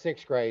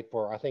sixth grade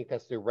for, I think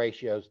that's the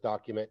ratios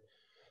document,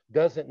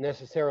 doesn't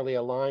necessarily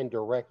align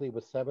directly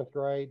with seventh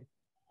grade.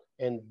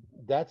 And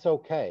that's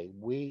okay.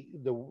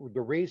 The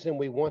reason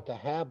we want to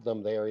have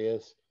them there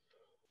is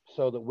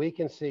so that we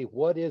can see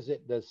what is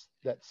it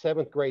that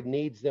seventh grade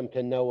needs them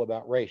to know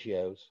about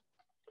ratios,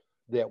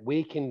 that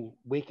we can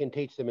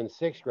teach them in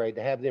sixth grade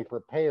to have them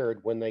prepared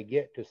when they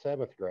get to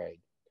seventh grade.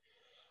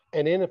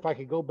 And then if I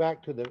could go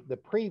back to the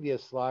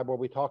previous slide where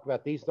we talk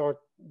about these aren't,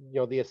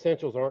 the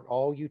essentials aren't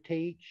all you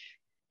teach.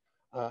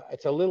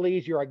 It's a little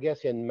easier, I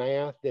guess, in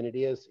math than it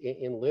is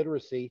in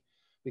literacy,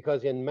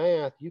 because in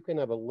math, you can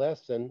have a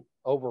lesson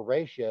over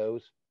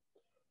ratios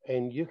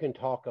and you can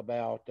talk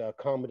about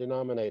common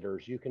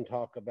denominators. You can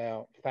talk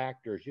about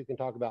factors. You can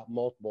talk about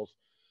multiples.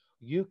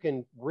 You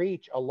can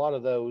reach a lot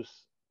of those,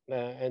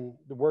 and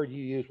the word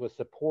you used was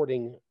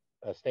supporting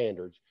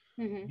standards.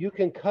 Mm-hmm. You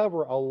can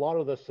cover a lot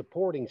of the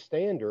supporting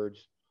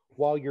standards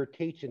while you're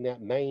teaching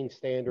that main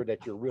standard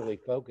that you're really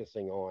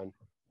focusing on.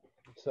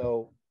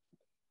 So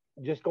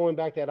just going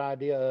back to that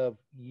idea of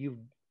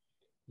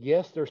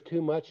yes, there's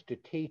too much to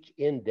teach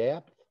in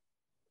depth,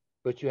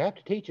 but you have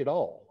to teach it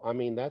all. I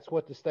mean, that's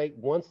what the state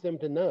wants them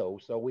to know.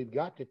 So we've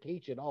got to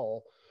teach it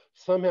all.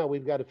 Somehow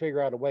we've got to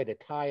figure out a way to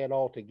tie it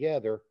all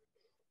together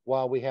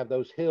while we have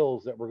those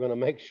hills that we're going to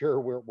make sure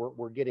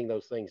we're getting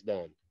those things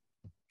done.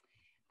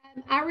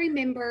 I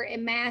remember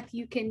in math,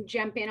 you can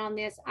jump in on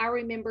this. I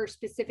remember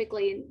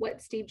specifically, and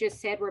what Steve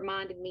just said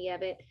reminded me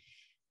of it.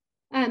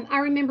 I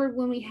remember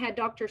when we had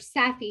Dr.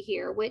 Safi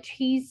here, which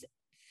he's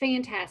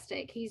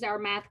fantastic. He's our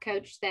math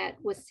coach that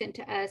was sent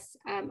to us.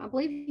 I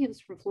believe he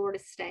was from Florida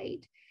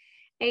State.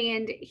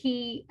 And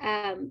he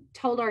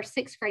told our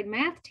sixth grade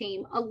math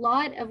team, a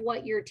lot of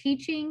what you're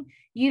teaching,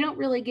 you don't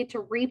really get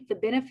to reap the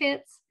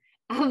benefits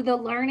of the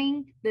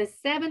learning. The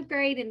seventh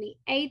grade and the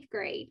eighth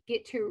grade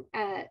get to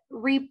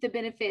reap the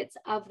benefits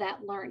of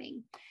that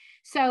learning.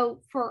 So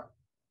for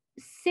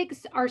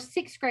our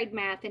sixth grade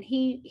math, and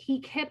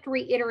he kept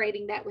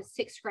reiterating that with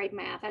sixth grade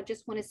math. I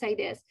just want to say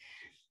this.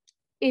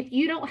 If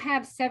you don't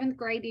have seventh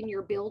grade in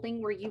your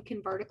building where you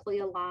can vertically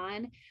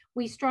align,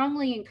 we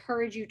strongly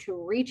encourage you to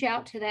reach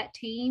out to that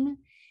team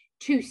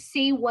to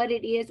see what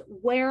it is,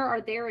 where are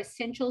their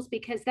essentials,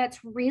 because that's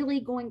really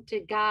going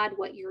to guide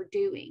what you're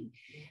doing.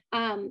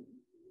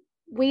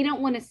 We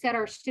don't want to set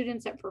our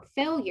students up for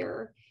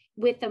failure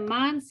with the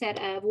mindset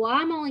of, well,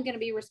 I'm only going to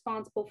be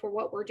responsible for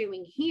what we're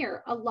doing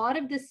here. A lot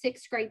of the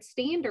sixth grade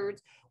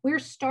standards, we're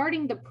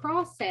starting the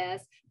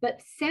process, but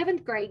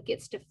seventh grade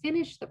gets to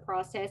finish the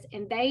process.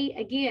 And they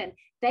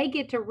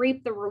get to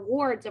reap the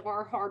rewards of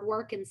our hard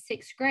work in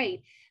sixth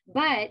grade.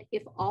 But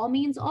if all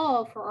means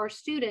all for our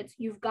students,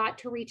 you've got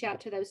to reach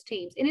out to those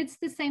teams. And it's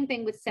the same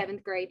thing with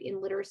seventh grade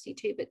in literacy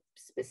too, but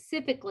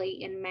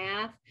specifically in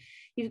math.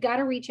 You've got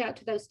to reach out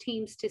to those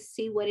teams to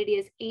see what it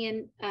is,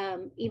 and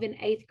even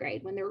eighth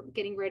grade when they're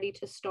getting ready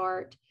to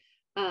start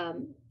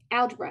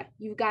algebra.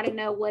 You've got to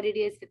know what it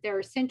is that their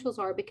essentials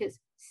are, because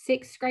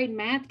sixth grade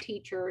math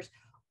teachers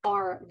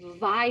are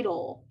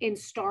vital in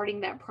starting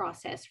that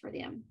process for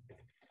them.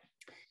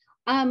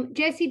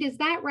 Jesse, does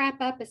that wrap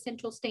up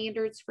essential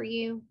standards for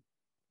you?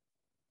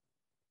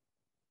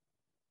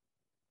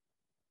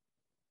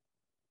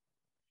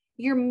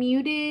 You're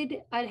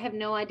muted. I have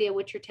no idea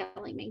what you're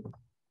telling me.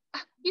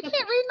 You can't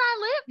read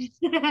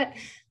my lips.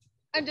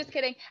 I'm just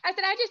kidding. I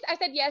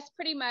said yes,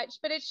 pretty much,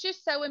 but it's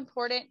just so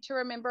important to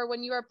remember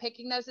when you are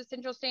picking those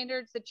essential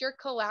standards that you're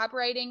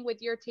collaborating with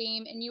your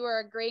team and you are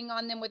agreeing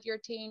on them with your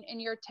team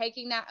and you're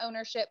taking that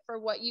ownership for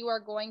what you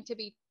are going to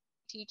be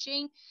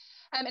teaching.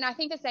 And I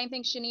think the same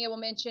thing Shania will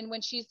mention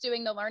when she's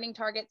doing the learning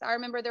targets. I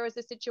remember there was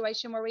a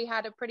situation where we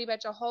had pretty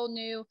much a whole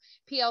new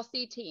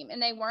PLC team, and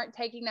they weren't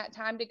taking that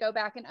time to go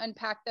back and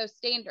unpack those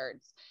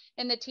standards.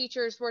 And the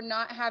teachers were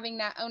not having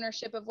that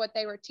ownership of what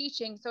they were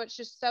teaching. So it's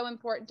just so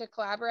important to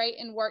collaborate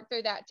and work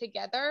through that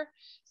together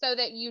so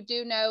that you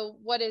do know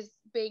what is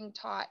being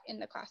taught in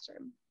the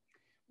classroom.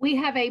 We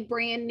have a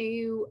brand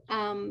new,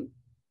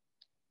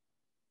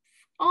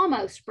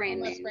 almost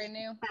brand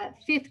new,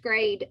 fifth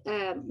grade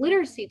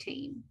literacy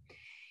team.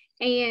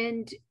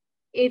 And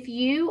if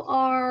you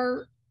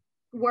are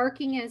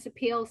working as a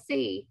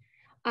PLC,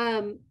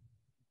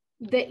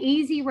 the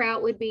easy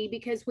route would be,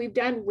 because we've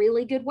done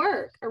really good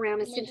work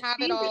around essential we have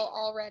standards. It all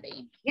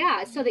already.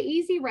 Yeah, so the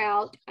easy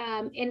route,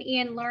 and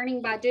in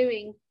learning by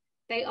doing,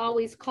 they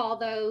always call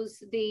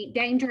those the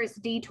dangerous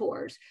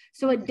detours.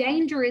 So a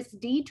dangerous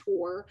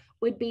detour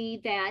would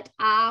be that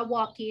I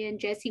walk in,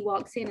 Jesse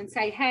walks in and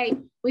say, hey,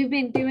 we've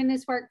been doing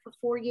this work for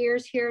 4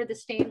 years. Here are the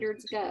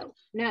standards, go.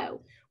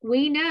 No,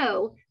 we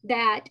know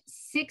that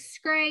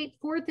 6th grade,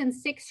 4th and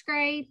 6th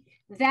grade,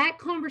 that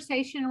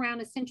conversation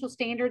around essential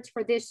standards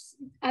for this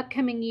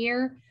upcoming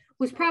year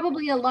was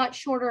probably a lot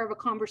shorter of a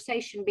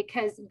conversation,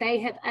 because they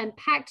have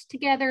unpacked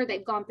together.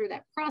 They've gone through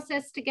that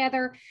process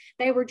together.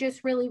 They were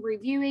just really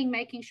reviewing,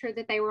 making sure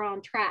that they were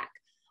on track.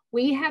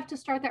 We have to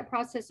start that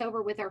process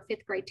over with our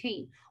 5th grade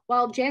team.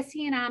 While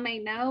Jesse and I may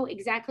know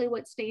exactly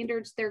what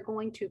standards they're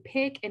going to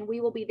pick, and we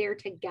will be there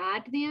to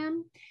guide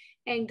them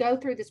and go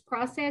through this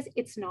process,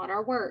 it's not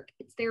our work,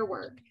 it's their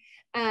work.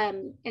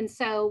 And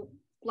so,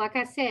 like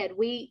I said,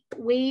 we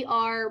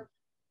are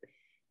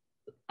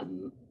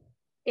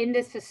in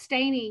the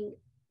sustaining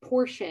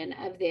portion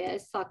of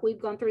this. Like, we've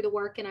gone through the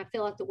work, and I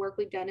feel like the work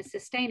we've done is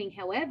sustaining.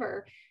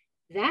 However,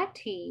 that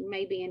team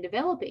may be in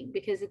developing,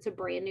 because it's a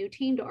brand new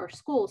team to our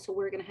school. So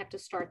we're going to have to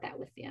start that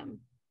with them.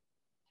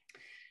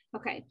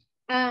 Okay.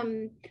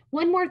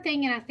 One more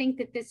thing, and I think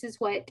that this is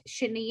what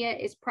Shania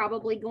is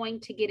probably going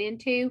to get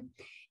into.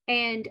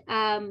 And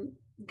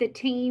the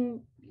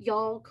team,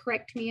 y'all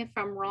correct me if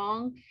I'm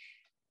wrong.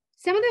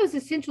 Some of those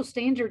essential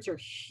standards are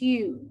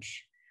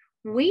huge.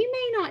 We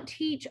may not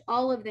teach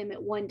all of them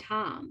at one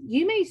time.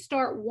 You may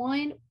start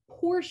one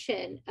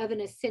portion of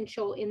an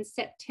essential in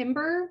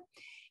September,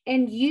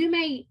 and you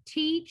may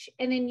teach,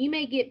 and then you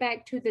may get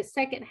back to the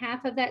second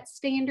half of that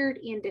standard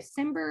in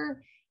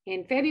December,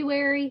 in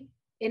February,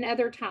 and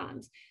other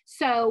times.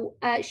 So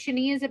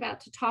Shania is about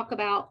to talk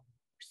about,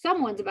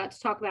 someone's about to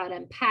talk about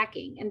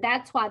unpacking. And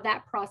that's why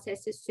that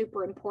process is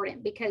super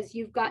important, because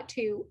you've got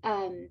to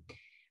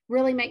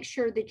really make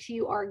sure that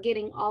you are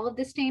getting all of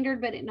the standard,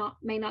 but it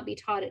may not be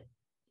taught at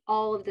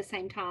all of the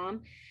same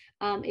time.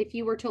 If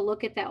you were to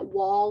look at that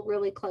wall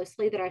really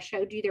closely that I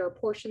showed you, there are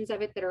portions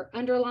of it that are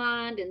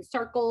underlined and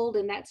circled,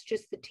 and that's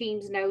just the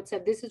team's notes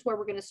of this is where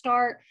we're going to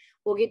start.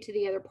 We'll get to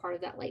the other part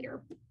of that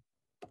later.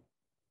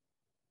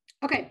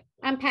 Okay,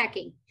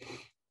 unpacking.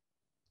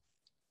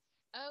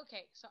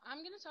 Okay, so I'm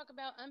going to talk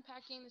about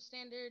unpacking the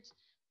standards,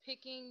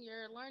 picking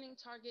your learning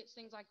targets,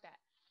 things like that.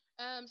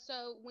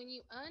 So when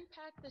you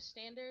unpack the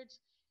standards,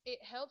 it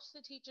helps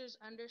the teachers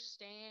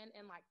understand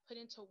and like put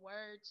into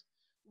words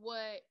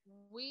what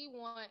we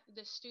want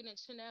the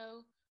students to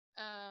know,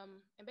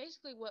 and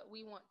basically what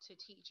we want to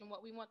teach and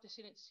what we want the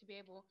students to be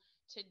able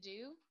to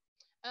do.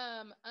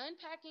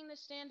 Unpacking the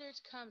standards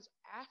comes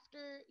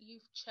after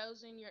you've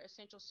chosen your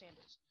essential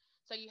standards.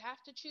 So you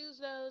have to choose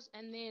those,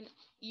 and then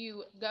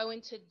you go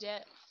into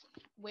depth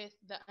with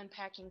the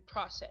unpacking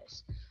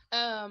process.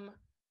 And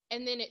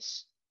then it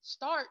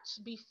starts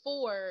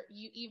before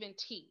you even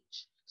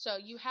teach. So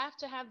you have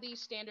to have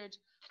these standards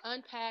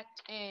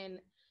unpacked and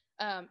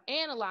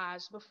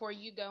analyzed before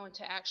you go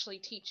into actually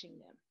teaching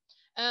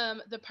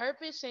them. The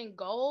purpose and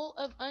goal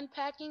of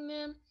unpacking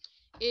them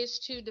is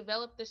to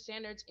develop the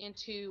standards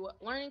into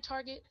learning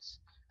targets.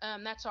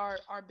 That's our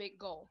big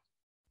goal.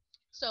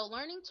 So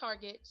learning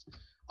targets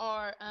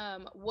are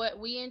what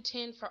we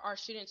intend for our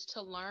students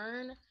to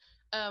learn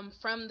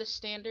from the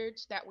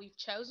standards that we've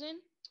chosen.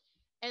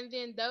 And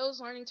then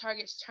those learning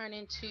targets turn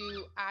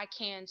into I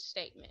can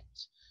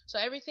statements. So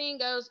everything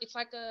goes, it's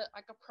like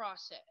a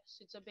process.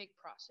 It's a big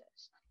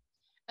process.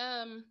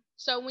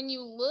 So when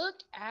you look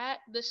at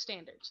the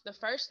standards, the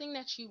first thing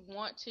that you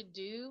want to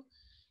do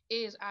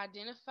is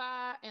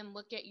identify and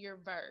look at your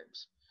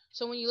verbs.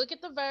 So when you look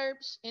at the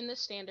verbs in the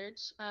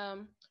standards,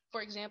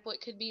 for example,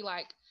 it could be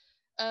like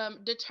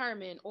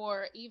determine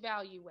or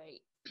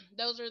evaluate.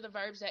 Those are the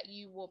verbs that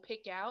you will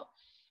pick out,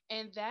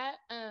 and that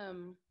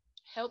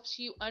helps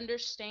you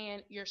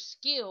understand your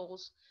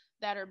skills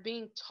that are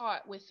being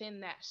taught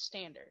within that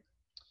standard.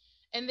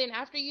 And then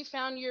after you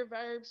found your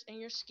verbs and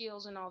your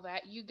skills and all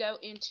that, you go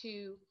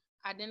into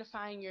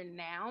identifying your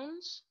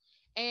nouns,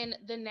 and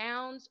the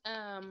nouns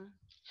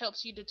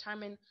helps you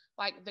determine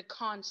like the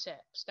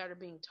concepts that are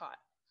being taught.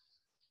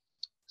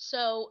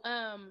 So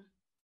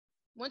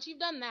once you've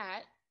done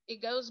that,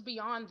 it goes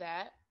beyond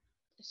that.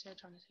 Is Sarah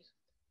trying to say something?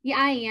 Yeah,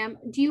 I am.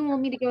 Do you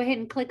want me to go ahead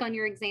and click on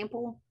your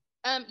example?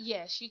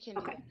 Yes, you can.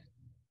 Okay. Do that.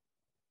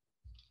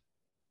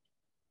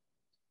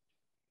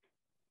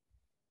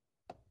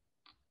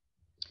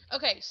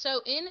 Okay,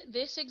 so in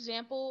this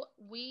example,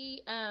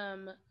 we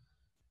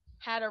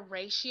had a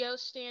ratio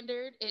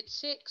standard. It's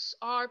 6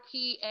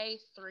 RPA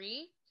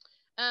 3.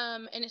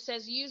 And it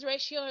says use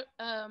ratio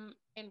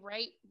and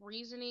rate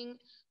reasoning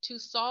to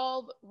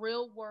solve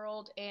real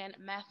world and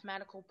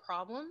mathematical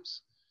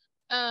problems.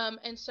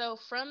 And so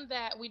from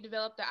that, we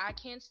developed the I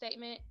can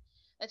statement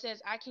that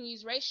says I can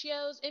use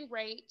ratios and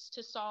rates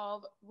to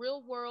solve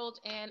real world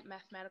and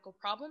mathematical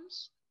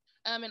problems.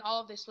 And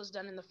all of this was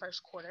done in the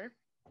first quarter.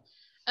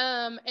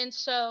 And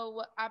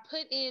so I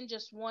put in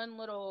just one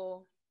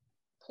little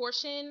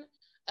portion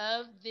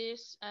of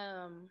this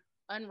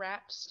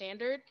unwrapped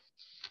standard.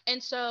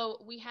 And so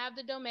we have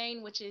the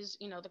domain, which is,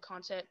 the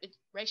concept,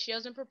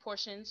 ratios and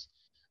proportions,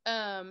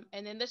 and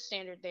then the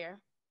standard there.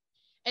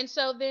 And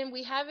so then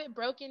we have it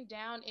broken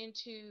down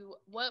into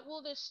what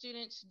will the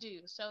students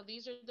do. So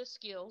these are the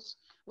skills,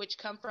 which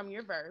come from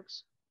your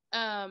verbs.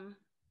 And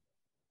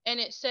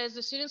it says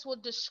the students will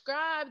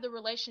describe the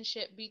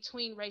relationship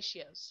between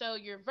ratios. So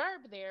your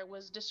verb there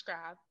was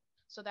describe.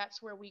 So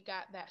that's where we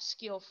got that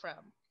skill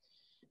from.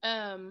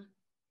 Can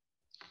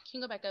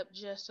you go back up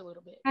just a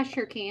little bit? I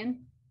sure can.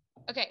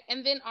 Okay,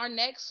 and then our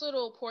next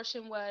little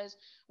portion was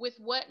with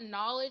what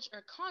knowledge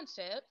or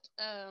concept.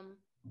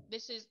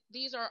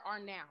 These are our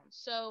nouns.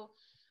 So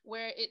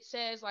where it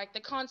says like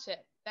the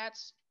concept,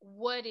 that's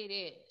what it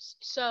is.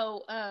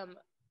 So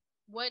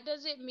what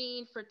does it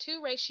mean for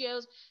two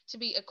ratios to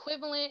be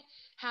equivalent?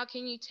 How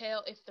can you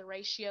tell if the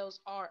ratios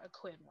are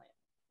equivalent?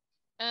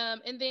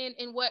 And then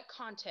in what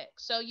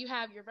context? So you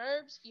have your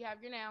verbs, you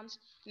have your nouns.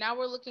 Now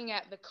we're looking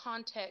at the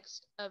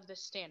context of the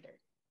standard.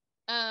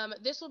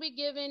 This will be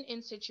given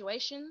in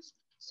situations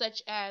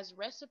such as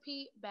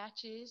recipe,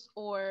 batches,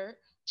 or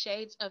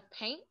shades of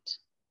paint.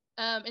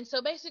 And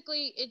so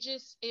basically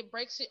it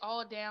breaks it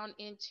all down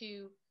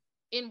into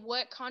in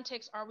what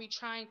context are we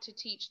trying to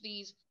teach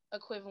these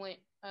equivalent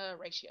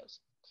ratios.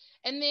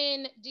 And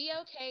then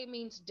DOK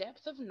means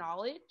depth of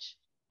knowledge,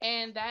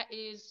 and that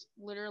is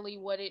literally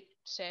what it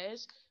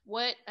says.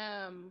 What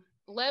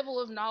level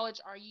of knowledge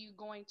are you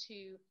going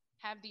to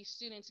have these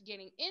students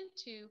getting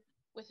into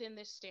within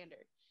this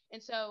standard?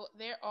 And so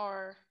there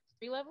are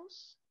 3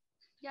 levels.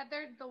 Yeah,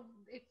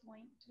 it's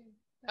linked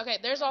to. Okay,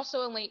 there's also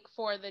a link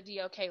for the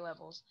DOK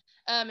levels.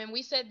 And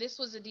we said this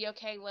was a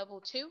DOK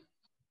level 2.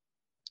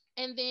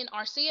 And then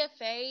our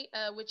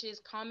CFA, which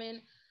is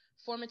Common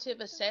Formative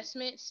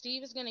Assessment,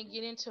 Steve is going to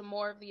get into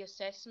more of the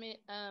assessment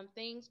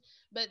things,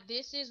 but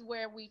this is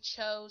where we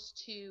chose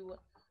to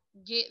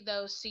get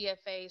those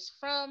CFAs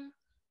from,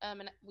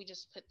 and we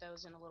just put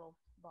those in a little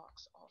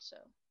box also.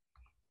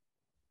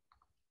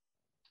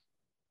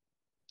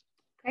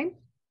 Okay.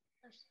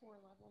 There's 4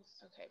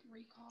 levels. Okay.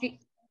 Recall.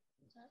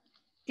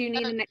 Do you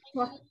need the next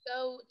one?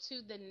 Go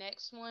to the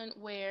next one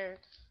where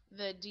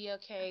the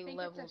DOK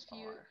levels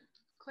are.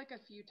 Click a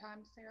few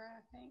times, Sarah,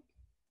 I think.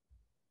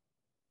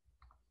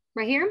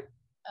 Right here?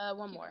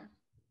 One more.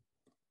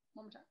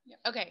 One more time. Yep.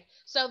 Okay,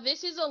 so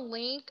this is a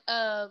link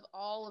of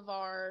all of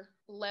our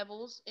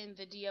levels in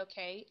the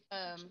DOK.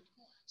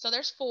 So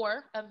there's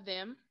 4 of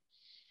them.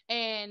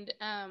 And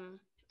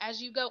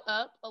as you go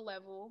up a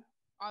level,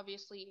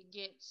 obviously it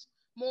gets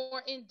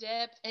more in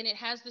depth, and it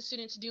has the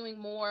students doing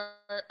more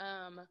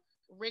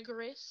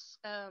rigorous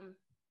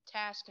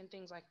tasks and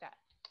things like that.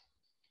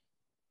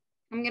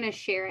 I'm going to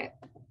share it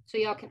so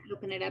y'all can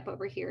open it up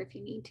over here if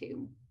you need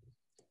to.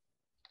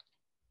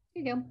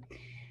 Here you go.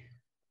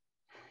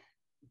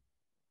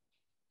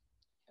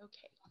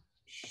 Okay.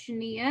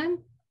 Shania?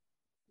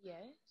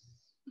 Yes?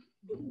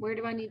 Where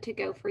do I need to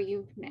go for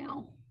you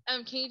now?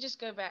 Can you just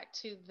go back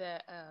to the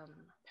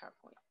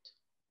PowerPoint?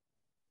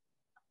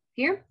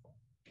 Here?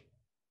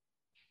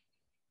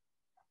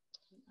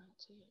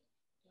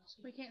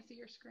 We can't see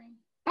your screen.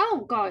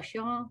 Oh gosh,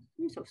 y'all.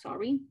 I'm so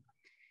sorry.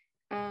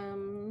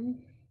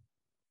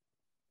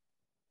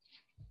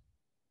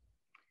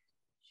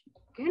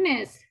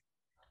 Goodness.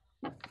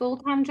 A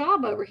full-time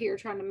job over here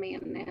trying to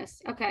man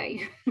this.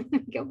 Okay.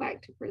 Go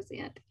back to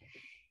present.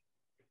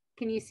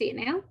 Can you see it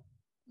now?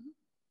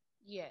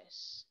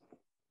 Yes.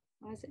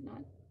 Why is it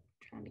not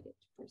trying to get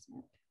to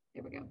present?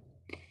 There we go.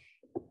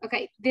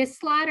 Okay, this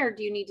slide, or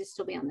do you need to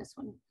still be on this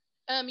one?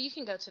 You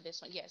can go to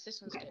this one. Yes,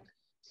 this one's good.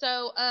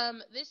 So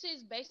this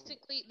is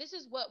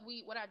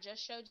what I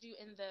just showed you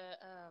in the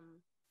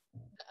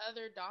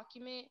other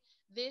document.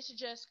 This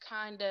just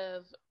kind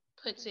of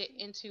puts it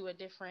into a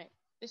different.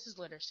 This is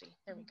literacy.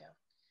 There we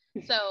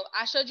go. So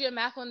I showed you a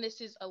math one. This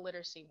is a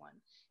literacy one,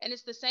 and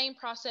it's the same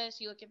process.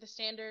 You look at the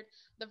standard,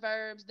 the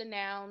verbs, the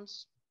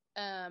nouns,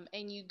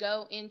 and you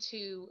go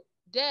into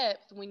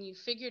depth when you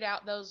figured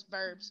out those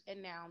verbs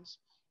and nouns,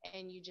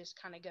 and you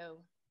just kind of go.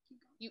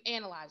 You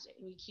analyze it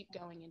and you keep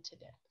going into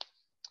depth.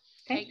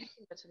 Okay, you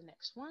can go to the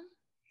next one.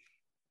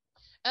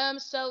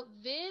 So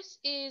this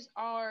is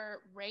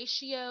our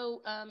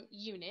ratio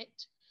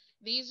unit.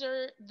 These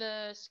are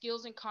the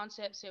skills and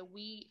concepts that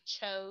we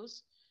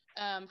chose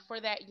for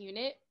that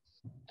unit.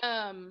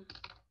 And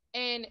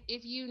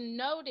if you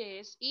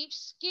notice, each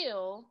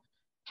skill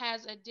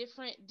has a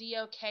different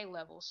DOK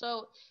level.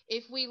 So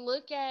if we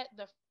look at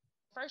the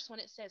first one,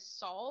 it says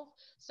solve.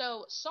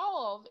 So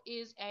solve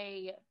is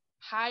a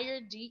higher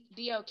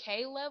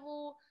DOK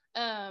level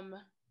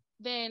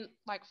than,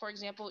 like, for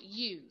example,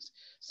 use.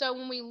 So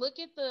when we look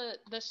at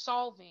the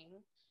solving,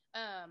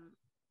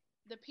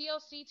 the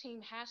PLC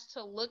team has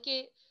to look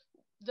at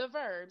the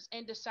verbs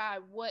and decide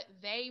what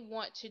they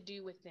want to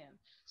do with them.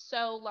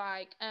 So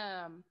like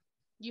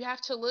you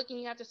have to look and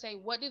you have to say,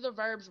 what do the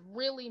verbs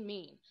really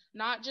mean?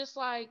 Not just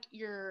like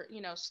your,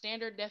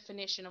 standard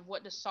definition of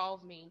what does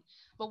solve mean,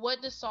 but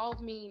what does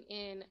solve mean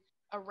in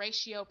a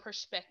ratio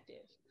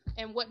perspective?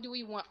 And what do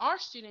we want our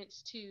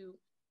students to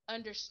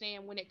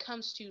understand when it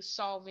comes to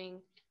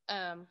solving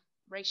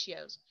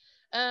ratios?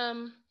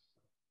 And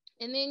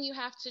then you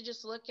have to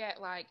just look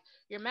at like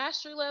your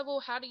mastery level.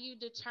 How do you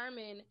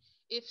determine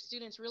if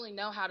students really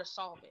know how to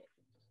solve it?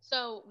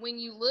 So when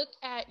you look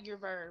at your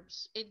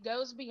verbs, it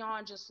goes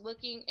beyond just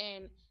looking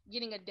and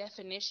getting a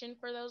definition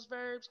for those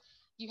verbs.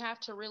 You have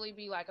to really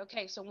be like,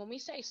 okay, so when we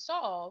say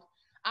solve,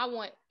 I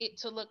want it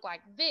to look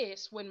like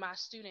this when my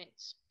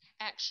students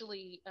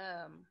actually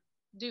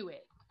do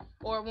it.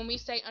 Or when we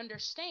say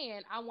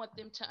understand, I want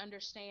them to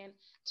understand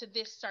to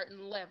this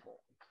certain level.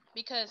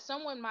 Because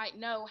someone might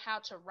know how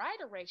to write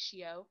a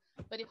ratio,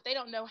 but if they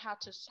don't know how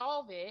to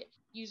solve it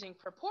using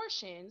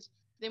proportions,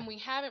 then we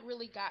haven't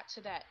really got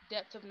to that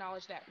depth of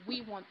knowledge that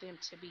we want them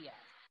to be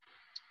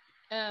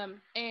at.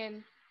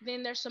 And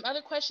then there's some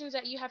other questions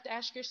that you have to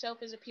ask yourself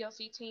as a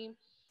PLC team.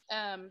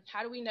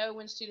 How do we know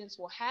when students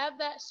will have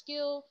that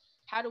skill?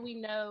 How do we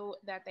know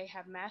that they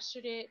have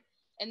mastered it?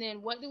 And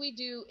then what do we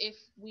do if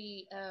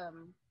we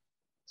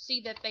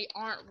see that they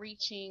aren't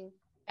reaching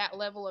that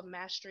level of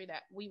mastery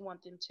that we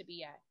want them to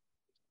be at?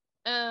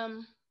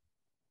 And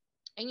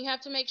you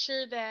have to make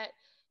sure that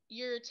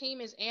your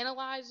team is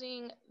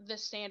analyzing the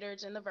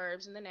standards and the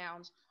verbs and the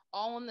nouns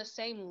all on the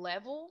same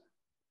level,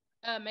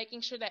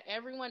 making sure that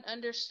everyone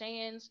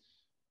understands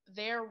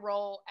their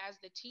role as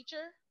the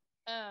teacher.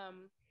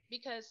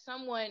 Because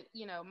someone,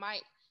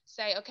 might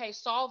say, okay,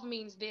 solve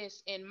means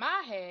this in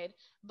my head,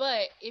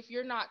 but if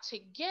you're not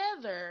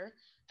together,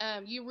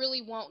 you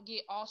really won't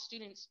get all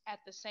students at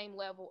the same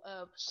level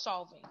of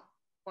solving,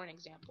 for an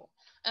example.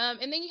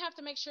 And then you have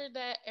to make sure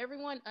that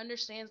everyone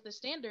understands the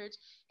standards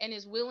and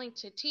is willing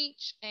to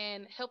teach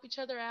and help each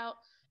other out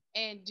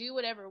and do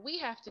whatever we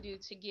have to do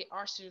to get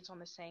our students on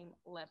the same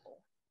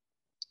level.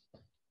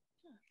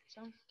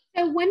 So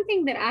one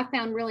thing that I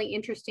found really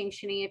interesting,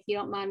 Shani, if you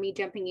don't mind me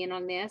jumping in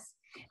on this,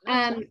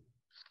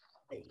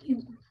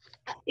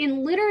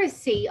 in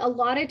literacy, a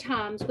lot of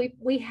times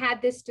we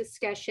had this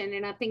discussion,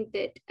 and I think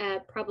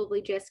that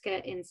probably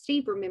Jessica and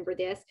Steve remember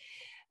this.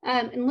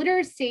 In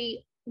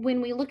literacy,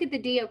 when we look at the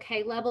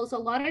DOK levels, a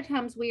lot of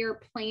times we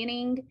are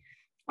planning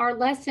our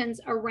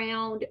lessons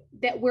around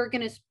that we're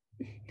going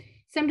to,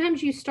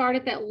 sometimes you start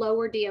at that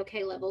lower DOK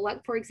level.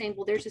 Like, for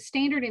example, there's a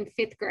standard in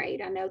 5th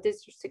grade. I know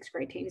this is 6th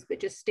grade teams, but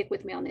just stick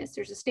with me on this.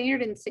 There's a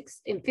standard in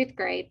 5th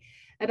grade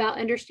about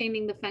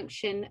understanding the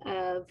function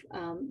of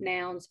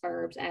nouns,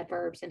 verbs,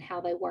 adverbs, and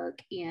how they work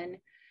in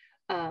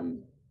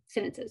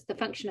sentences, the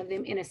function of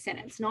them in a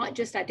sentence, not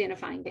just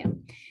identifying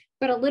them.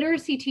 But a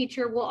literacy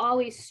teacher will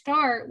always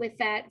start with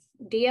that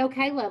DOK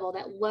level,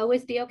 that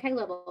lowest DOK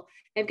level.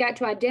 They've got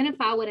to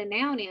identify what a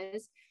noun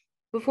is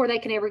before they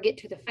can ever get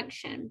to the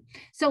function.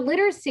 So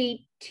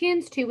literacy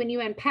tends to, when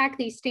you unpack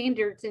these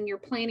standards and you're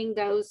planning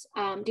those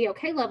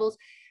DOK levels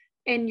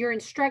and your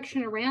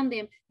instruction around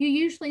them, you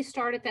usually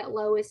start at that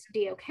lowest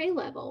DOK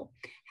level.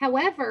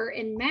 However,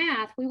 in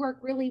math, we work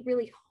really,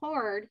 really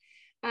hard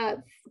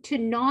to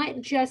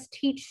not just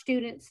teach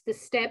students the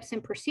steps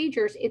and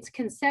procedures, it's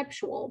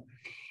conceptual.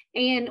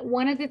 And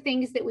one of the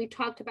things that we've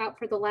talked about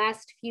for the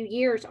last few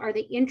years are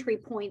the entry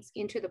points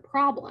into the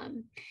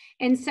problem.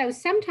 And so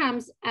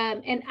sometimes,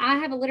 and I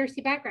have a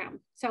literacy background,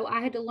 so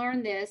I had to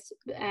learn this,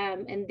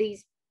 and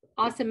these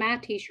awesome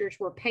math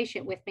teachers were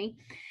patient with me.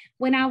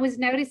 When I was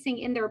noticing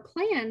in their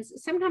plans,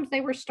 sometimes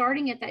they were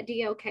starting at that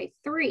DOK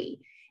 3.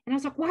 And I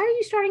was like, why are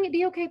you starting at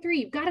DOK 3?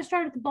 You've got to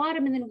start at the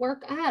bottom and then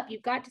work up.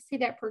 You've got to see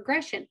that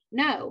progression.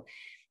 No,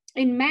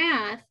 in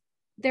math,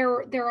 there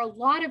are a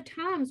lot of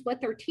times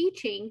what they're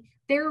teaching,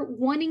 they're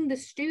wanting the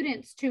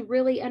students to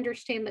really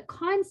understand the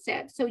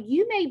concept. So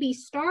you may be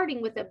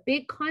starting with a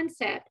big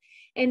concept,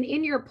 and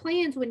in your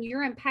plans, when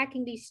you're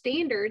unpacking these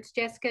standards,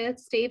 Jessica,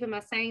 Steve, am I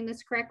saying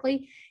this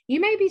correctly?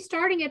 You may be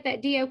starting at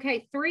that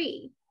DOK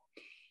 3,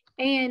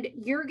 and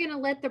you're going to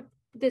let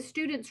the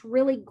students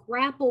really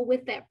grapple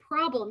with that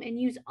problem and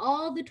use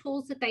all the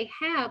tools that they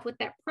have with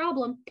that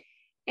problem.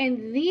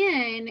 And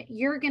then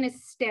you're going to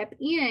step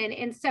in.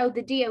 And so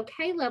the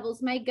DOK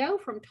levels may go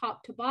from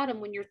top to bottom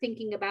when you're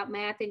thinking about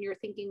math and you're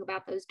thinking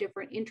about those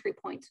different entry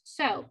points.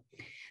 So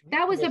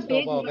that was a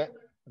big one.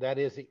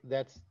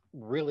 That's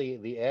really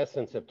the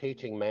essence of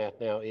teaching math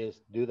now,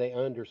 is do they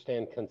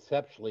understand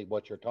conceptually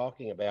what you're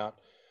talking about?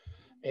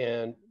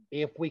 And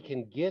if we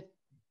can get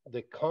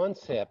the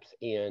concepts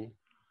in,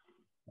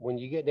 when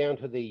you get down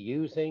to the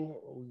using,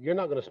 you're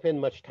not going to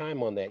spend much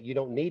time on that. You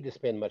don't need to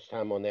spend much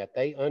time on that.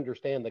 They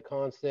understand the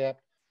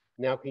concept.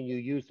 Now, can you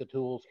use the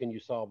tools? Can you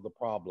solve the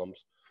problems?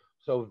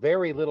 So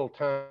very little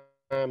time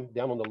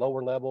down on the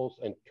lower levels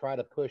and try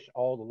to push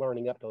all the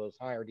learning up to those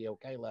higher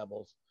DOK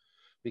levels,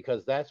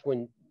 because that's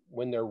when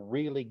they're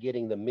really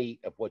getting the meat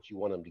of what you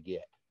want them to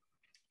get.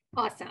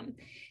 Awesome.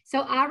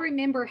 So I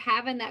remember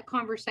having that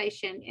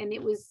conversation, and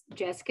it was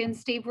Jessica and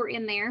Steve were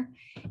in there,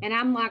 and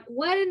I'm like,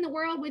 what in the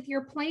world with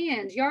your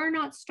plans? Y'all are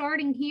not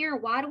starting here.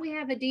 Why do we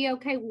have a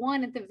DOK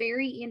 1 at the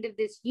very end of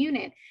this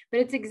unit?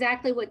 But it's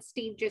exactly what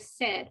Steve just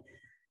said.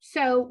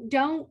 So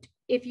don't,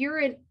 if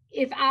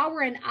I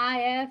were an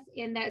IF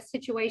in that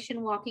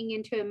situation walking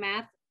into a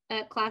math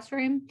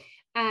classroom,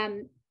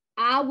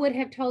 I would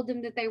have told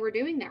them that they were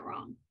doing that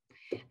wrong.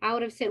 I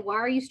would have said, why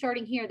are you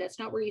starting here? That's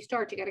not where you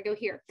start. You got to go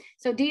here.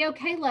 So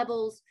DOK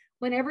levels,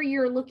 whenever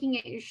you're looking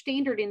at your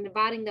standard and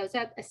dividing those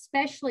up,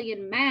 especially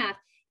in math,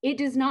 it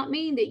does not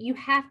mean that you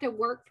have to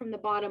work from the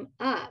bottom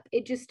up.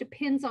 It just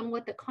depends on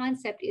what the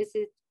concept is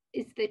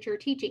that you're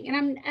teaching.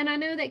 And I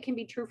know that can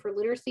be true for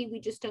literacy.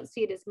 We just don't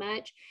see it as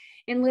much.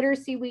 In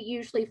literacy, we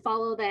usually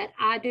follow that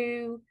I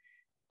do,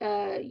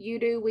 you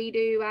do, we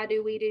do, I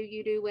do, we do,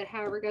 you do,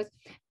 however it goes.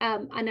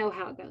 I know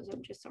how it goes.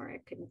 I'm just sorry,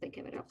 I couldn't think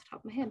of it off the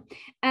top of my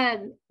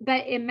head.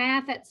 But in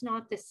math, that's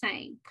not the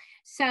same.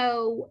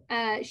 So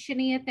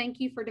Shania, thank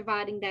you for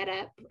dividing that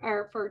up,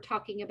 or for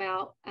talking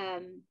about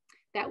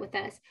that with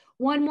us.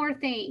 One more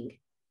thing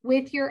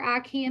with your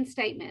I can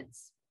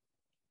statements.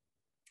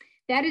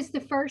 That is the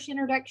first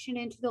introduction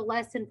into the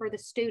lesson for the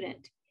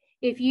student.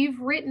 If you've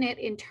written it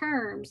in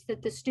terms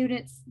that the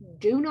students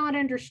do not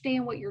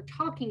understand what you're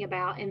talking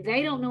about and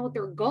they don't know what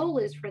their goal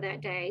is for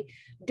that day,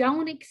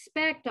 don't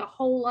expect a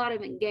whole lot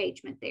of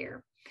engagement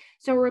there.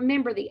 So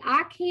remember, the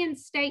I can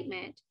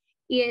statement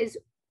is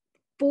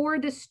for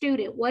the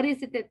student. What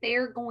is it that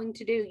they're going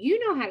to do?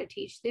 You know how to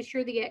teach this,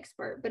 you're the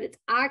expert, but it's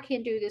I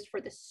can do this for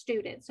the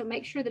student. So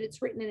make sure that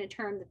it's written in a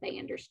term that they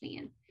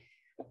understand.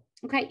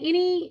 Okay,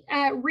 any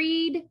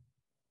Reed?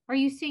 Are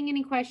you seeing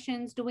any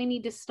questions? Do we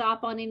need to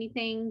stop on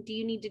anything? Do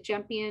you need to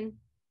jump in?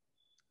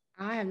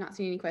 I have not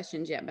seen any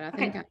questions yet, but I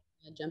think I'm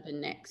going to jump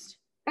in next.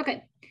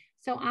 Okay,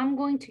 so I'm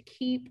going to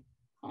keep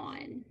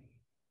on.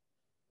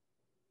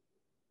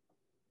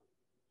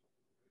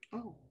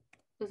 Oh,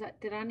 was that,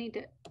 did I need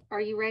to,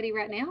 are you ready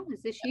right now?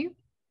 Is this you?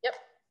 Yep.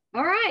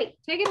 All right,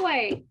 take it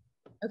away.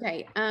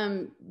 Okay,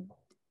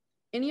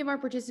 any of our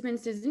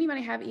participants, does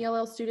anybody have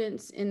ELL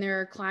students in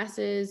their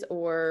classes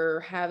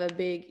or have a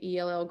big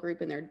ELL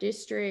group in their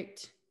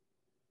district?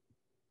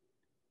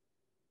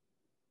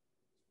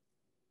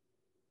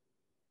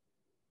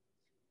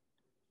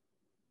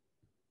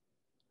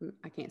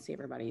 I can't see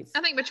everybody's.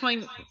 I think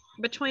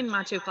between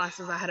my two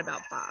classes, I had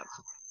about 5.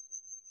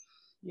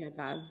 You had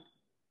 5.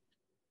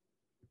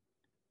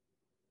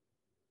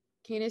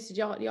 Candace, do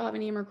y'all have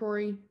any in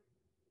McCrory?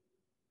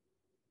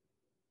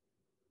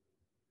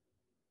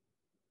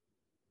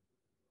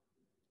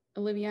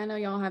 Olivia, I know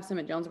y'all have some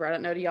at Jonesboro. I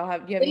don't know. Do you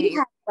have We any?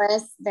 have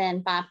less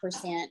than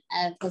 5%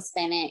 of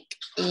Hispanic,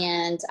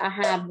 and I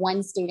have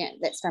one student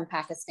that's from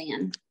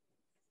Pakistan.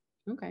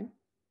 Okay.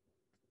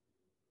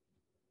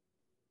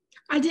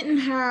 I didn't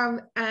have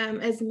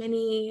as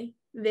many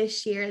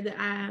this year that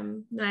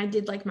I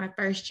did like my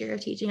first year of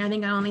teaching. I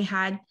think I only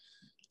had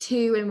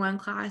 2 in one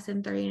class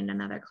and 3 in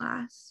another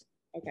class.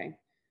 Okay.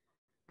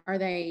 Are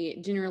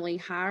they generally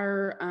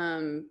higher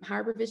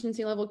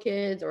proficiency level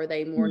kids, or are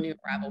they more new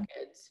arrival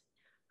kids?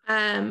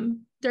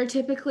 They're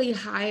typically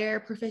higher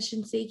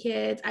proficiency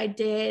kids. I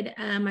did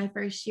my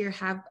first year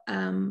have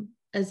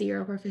a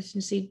 0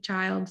 proficiency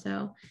child,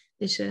 so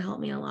this should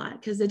help me a lot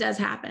because it does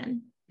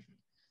happen.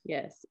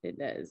 Yes, it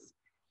does.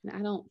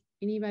 And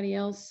anybody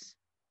else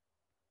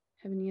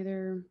have any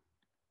other?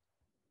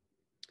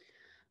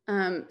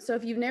 So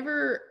if you've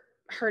never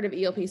heard of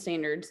ELP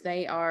standards,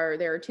 there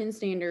are 10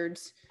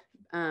 standards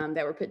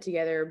that were put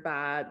together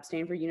by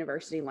Stanford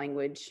University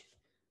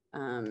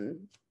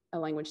a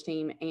language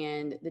team,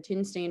 and the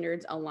 10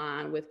 standards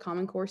align with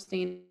Common Core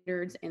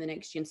standards and the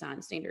Next Gen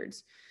Science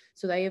standards.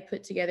 So they have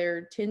put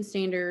together 10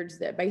 standards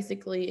that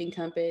basically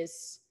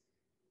encompass,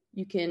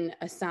 you can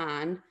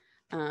assign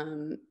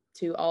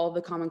to all of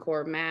the Common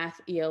Core math,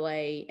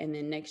 ELA, and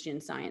then Next Gen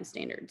Science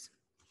standards.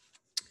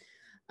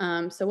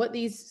 So what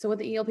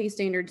the ELP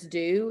standards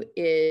do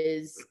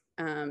is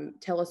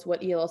tell us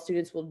what ELL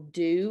students will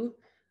do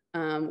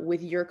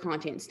with your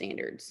content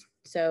standards.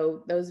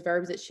 So those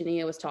verbs that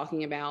Shania was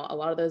talking about, a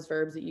lot of those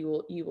verbs that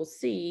you will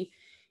see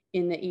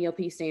in the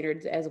ELP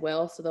standards as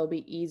well. So they'll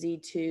be easy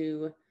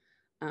to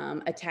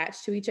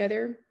attach to each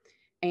other.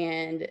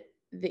 And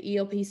the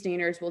ELP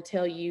standards will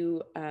tell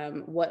you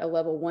what a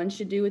level 1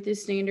 should do with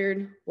this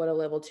standard, what a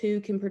level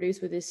 2 can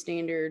produce with this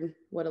standard,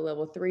 what a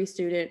level 3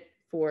 student,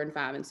 4 and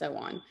 5, and so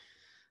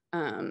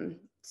on.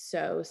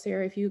 So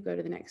Sarah, if you go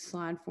to the next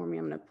slide for me,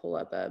 I'm going to pull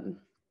up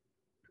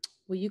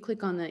will you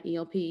click on the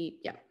ELP?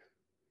 Yeah.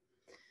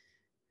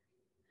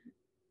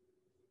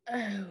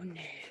 Oh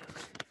no.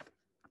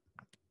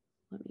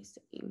 Let me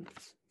see.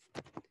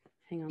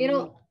 Hang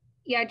on.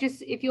 Yeah,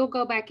 just if you'll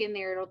go back in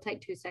there, it'll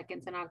take 2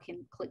 seconds and I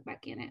can click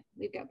back in it.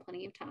 We've got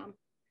plenty of time.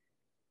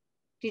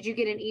 Did you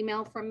get an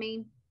email from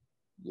me?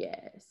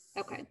 Yes.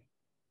 Okay.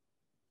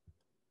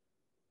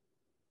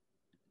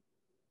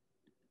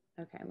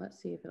 Okay,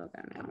 let's see if it'll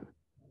go now.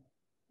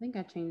 I think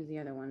I changed the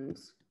other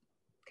ones.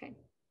 Okay.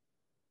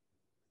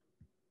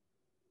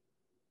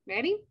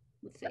 Ready?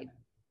 Let's see.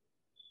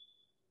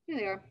 Here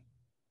they are.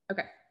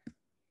 Okay.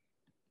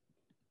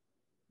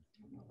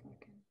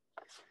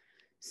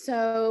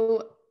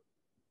 So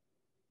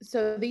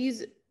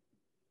these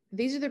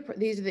are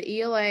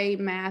the ELA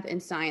math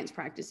and science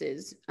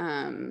practices.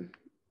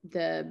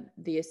 The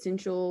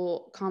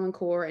essential Common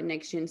Core and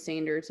Next Gen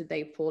standards that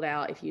they pulled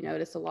out. If you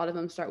notice, a lot of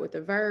them start with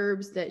the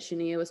verbs that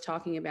Shania was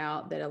talking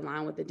about that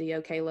align with the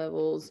DOK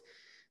levels,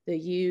 the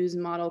use,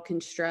 model,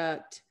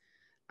 construct,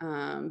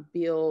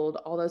 build,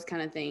 all those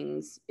kind of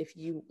things.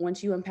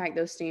 Once you unpack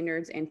those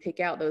standards and pick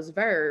out those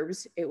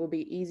verbs, it will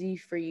be easy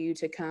for you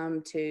to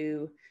come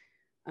to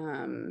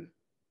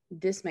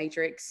this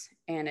matrix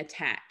and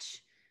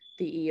attach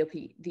the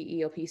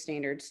ELP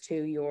standards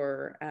to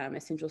your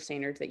essential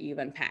standards that you've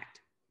unpacked.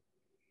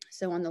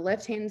 So on the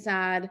left-hand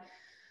side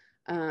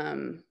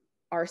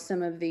are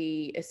some of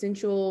the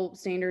essential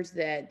standards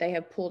that they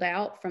have pulled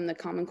out from the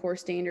Common Core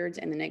standards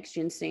and the Next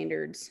Gen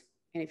standards.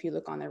 And if you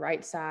look on the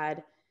right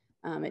side,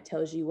 it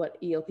tells you what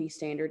ELP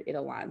standard it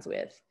aligns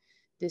with.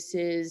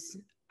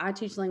 I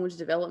teach language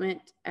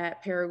development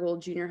at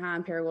Paragould Junior High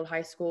and Paragould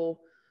High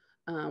School.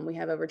 We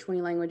have over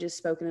 20 languages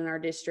spoken in our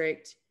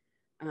district.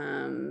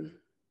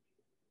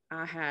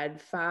 I had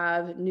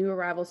 5 new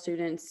arrival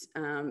students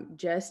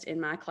just in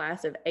my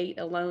class of 8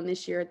 alone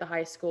this year at the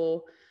high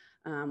school.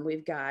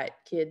 We've got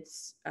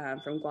kids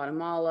from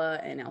Guatemala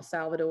and El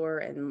Salvador,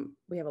 and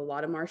we have a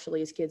lot of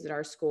Marshallese kids at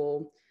our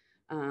school.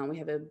 We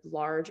have a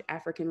large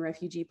African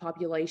refugee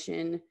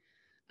population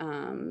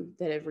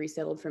that have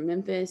resettled from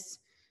Memphis.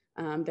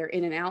 They're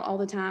in and out all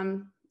the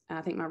time. I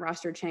think my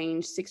roster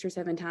changed 6 or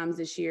 7 times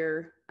this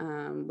year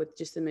with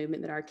just the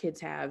movement that our kids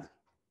have.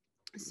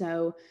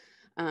 So,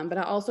 but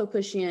I also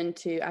push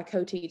I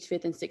co-teach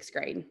 5th and 6th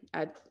grade.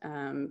 I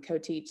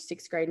co-teach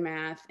 6th grade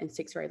math and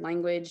 6th grade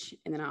language.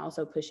 And then I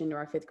also push into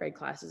our 5th grade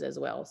classes as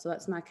well. So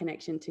that's my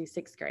connection to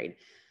 6th grade.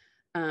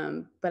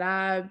 But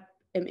I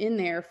am in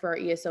there for our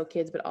ESL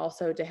kids, but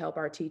also to help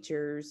our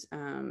teachers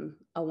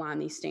align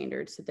these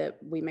standards so that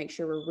we make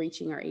sure we're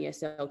reaching our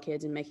ESL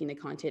kids and making the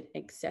content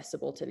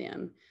accessible to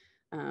them.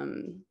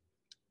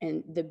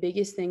 And the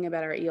biggest thing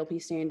about our ELP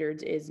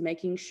standards is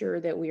making sure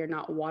that we are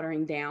not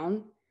watering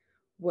down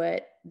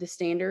what the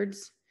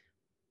standards,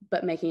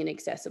 but making it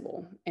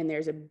accessible. And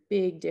there's a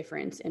big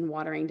difference in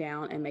watering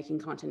down and making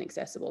content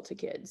accessible to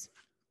kids.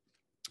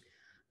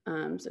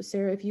 So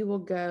Sarah, if you will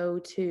go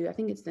to, I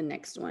think it's the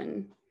next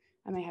one.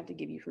 I may have to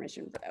give you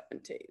permission for that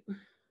one too.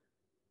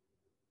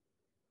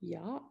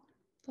 Yeah,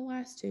 the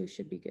last 2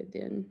 should be good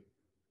then.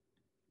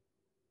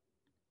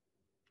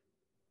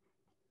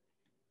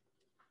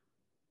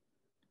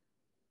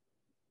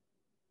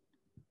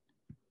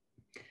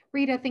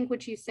 Rita, I think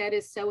what you said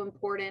is so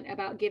important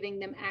about giving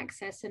them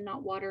access and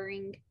not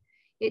watering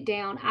it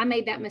down. I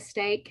made that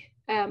mistake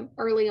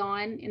early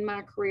on in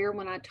my career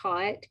when I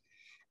taught.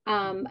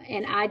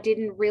 And I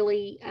didn't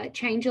really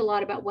change a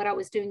lot about what I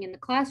was doing in the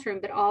classroom,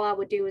 but all I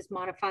would do is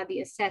modify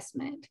the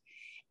assessment.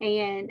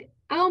 And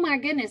oh my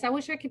goodness, I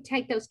wish I could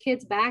take those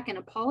kids back and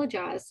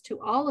apologize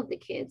to all of the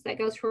kids. That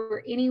goes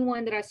for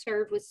anyone that I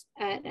served with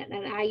an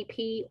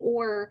IEP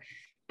or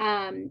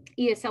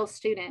ESL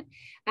student,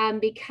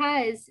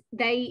 because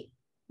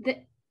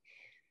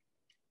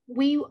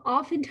we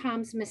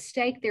oftentimes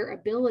mistake their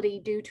ability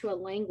due to a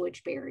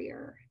language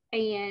barrier.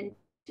 And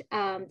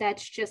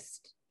that's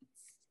just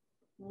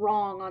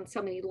wrong on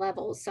so many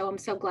levels. So I'm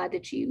so glad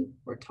that you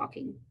were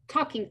talking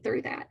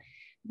through that.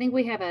 I think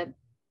we have I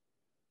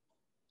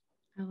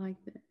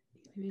like that.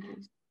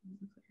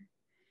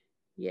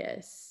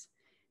 Yes.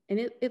 And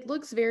it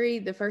looks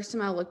the first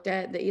time I looked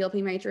at the ELP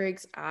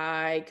matrix,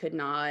 I could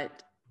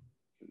not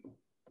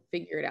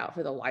figure it out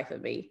for the life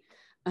of me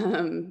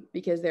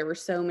because there were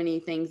so many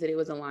things that it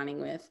was aligning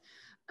with.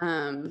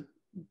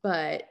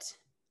 But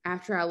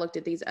after I looked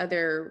at these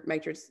other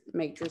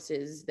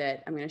matrices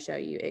that I'm going to show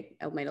you, it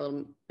made a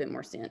little bit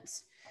more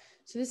sense.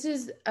 So this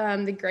is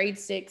the grade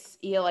 6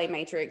 ELA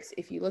matrix.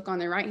 If you look on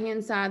the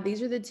right-hand side,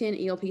 these are the 10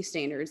 ELP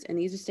standards, and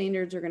these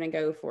standards are going to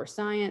go for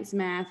science,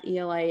 math,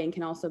 ELA, and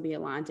can also be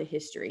aligned to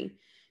history.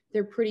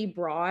 They're pretty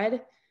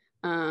broad,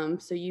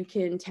 so you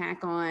can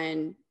tack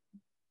on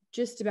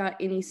just about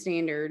any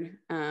standard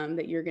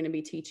that you're going to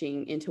be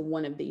teaching into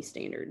one of these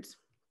standards.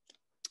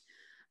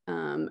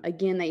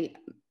 Again,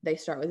 they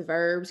start with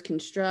verbs: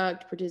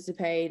 construct,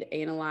 participate,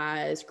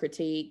 analyze,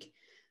 critique.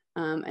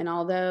 And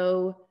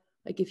although,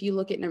 like if you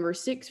look at number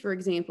 6, for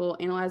example,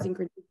 analyze and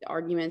critique the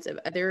arguments of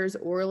others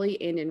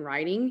orally and in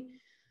writing,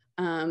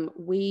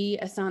 we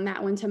assign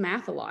that one to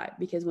math a lot,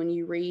 because when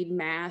you read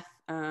math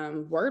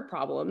word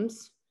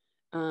problems,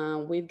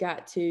 we've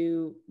got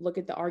to look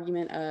at the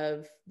argument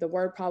of the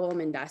word problem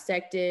and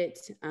dissect it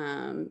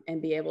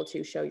and be able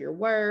to show your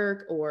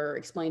work or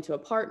explain to a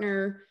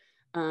partner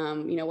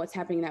what's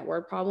happening in that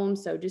word problem.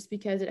 So just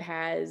because it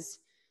has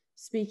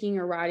speaking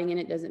or writing in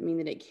it doesn't mean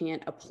that it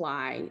can't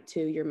apply to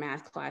your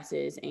math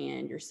classes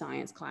and your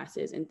science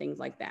classes and things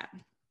like that.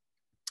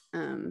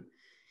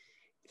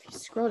 if you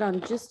scroll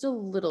down just a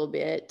little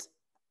bit,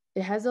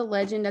 it has a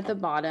legend at the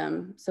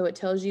bottom. So it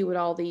tells you what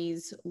all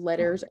these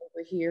letters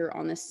over here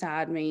on the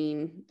side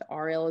mean. The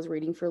RL is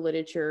reading for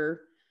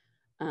literature,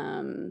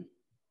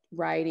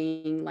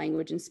 writing,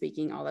 language and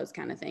speaking, all those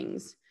kind of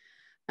things.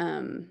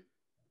 Let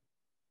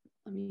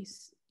me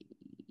see,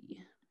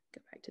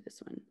 go back to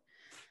this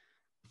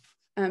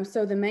one.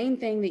 So the main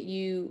thing that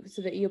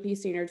the EOP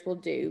standards will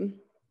do,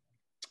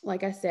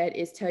 like I said,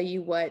 is tell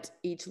you what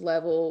each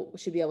level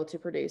should be able to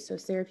produce. So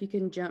Sarah, if you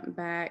can jump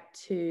back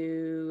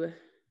to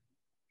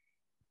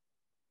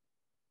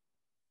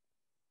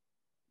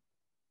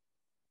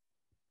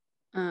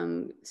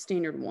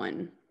standard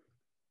 1.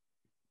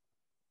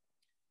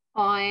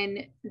 On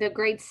the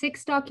grade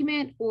 6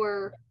 document,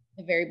 or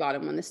the very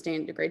bottom one,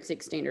 the grade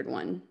 6 standard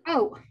 1.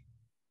 Oh,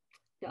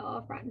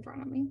 duh, right in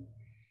front of me.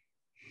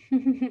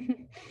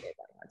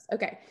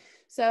 Okay,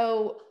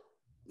 so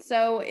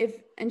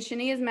in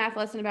Shania's math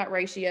lesson about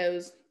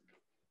ratios,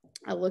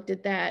 I looked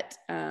at that,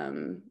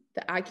 the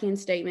I can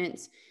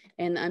statements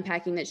and the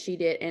unpacking that she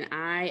did, and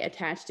I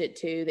attached it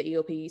to the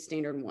EOP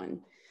standard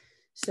 1.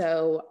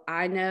 So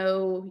I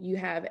know you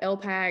have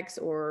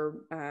LPACs or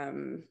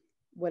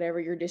whatever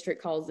your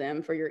district calls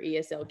them for your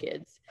ESL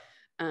kids.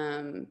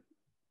 And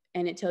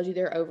it tells you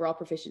their overall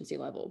proficiency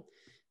level.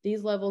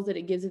 These levels that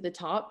it gives at the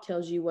top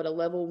tells you what a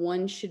level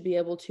 1 should be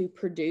able to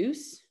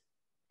produce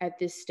at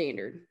this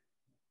standard.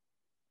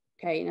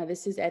 Okay, now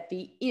this is at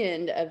the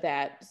end of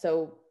that.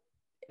 So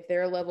if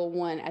they're a level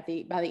 1,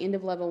 by the end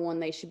of level 1,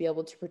 they should be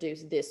able to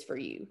produce this for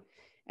you.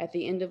 At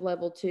the end of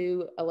level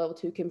 2, a level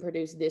 2 can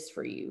produce this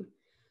for you.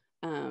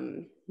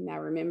 Now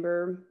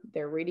remember,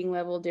 their reading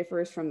level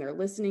differs from their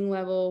listening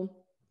level.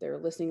 Their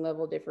listening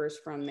level differs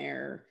from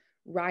their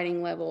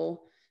writing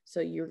level. So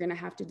you're going to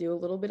have to do a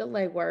little bit of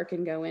legwork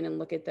and go in and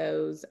look at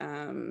those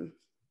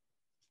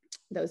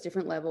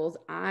different levels.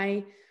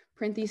 I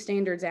print these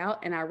standards out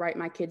and I write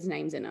my kids'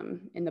 names in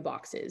them in the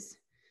boxes,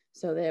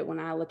 so that when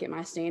I look at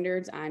my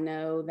standards, I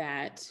know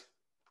that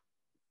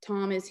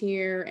Tom is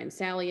here and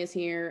Sally is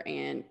here,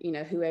 and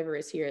whoever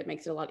is here. It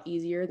makes it a lot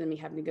easier than me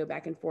having to go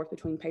back and forth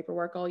between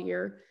paperwork all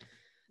year.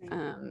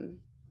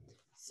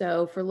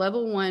 So for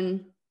level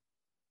 1,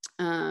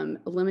 a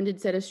limited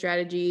set of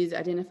strategies,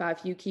 identify a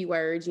few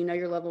keywords.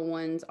 Your level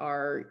 1s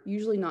are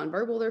usually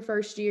nonverbal their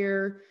first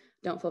year,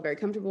 don't feel very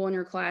comfortable in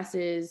your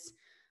classes.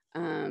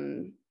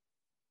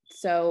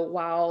 So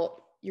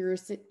while your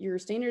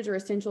standards are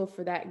essential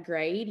for that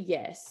grade,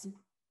 yes,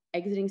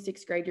 exiting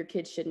 6th grade, your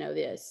kids should know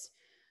this.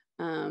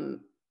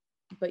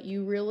 But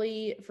you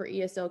really, for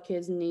ESL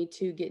kids, need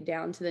to get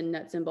down to the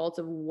nuts and bolts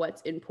of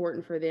what's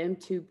important for them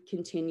to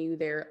continue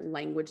their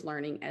language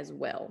learning as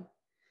well.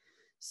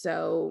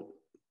 So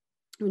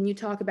when you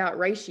talk about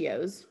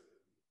ratios,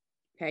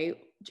 okay,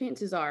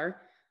 chances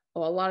are, a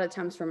lot of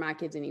times for my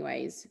kids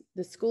anyways,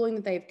 the schooling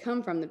that they've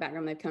come from, the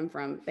background they've come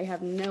from, they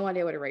have no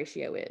idea what a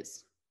ratio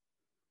is.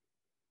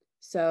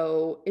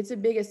 So it's a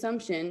big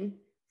assumption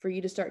for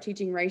you to start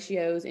teaching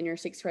ratios in your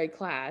 6th grade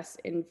class,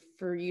 and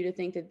for you to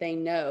think that they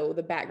know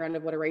the background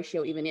of what a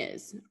ratio even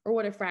is, or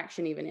what a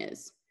fraction even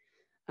is.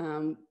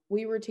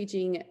 We were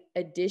teaching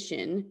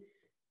addition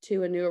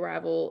to a new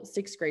arrival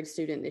 6th grade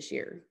student this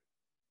year.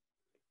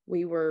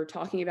 We were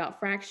talking about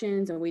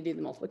fractions, and we did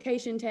the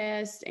multiplication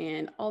test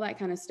and all that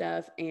kind of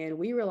stuff. And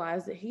we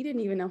realized that he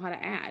didn't even know how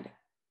to add.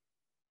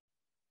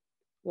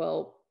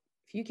 Well,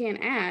 if you can't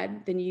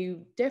add, then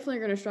you definitely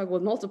are going to struggle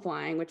with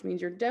multiplying, which means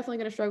you're definitely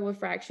going to struggle with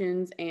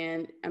fractions.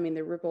 And I mean,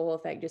 the ripple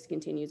effect just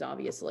continues,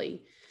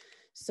 obviously.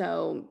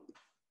 So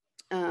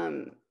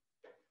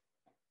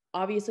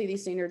obviously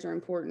these standards are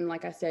important,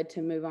 like I said,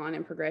 to move on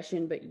in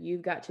progression, but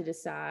you've got to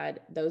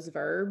decide those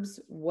verbs,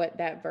 what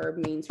that verb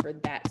means for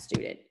that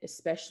student,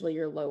 especially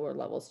your lower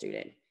level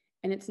student.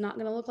 And it's not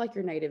going to look like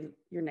your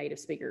native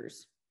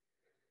speakers.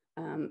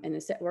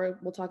 And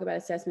we'll talk about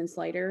assessments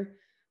later,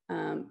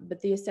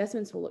 but the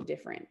assessments will look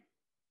different.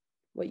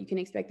 What you can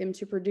expect them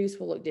to produce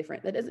will look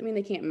different. That doesn't mean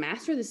they can't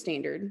master the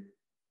standard,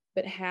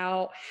 but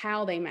how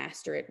they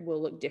master it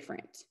will look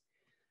different.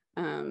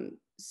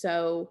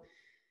 So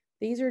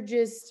these are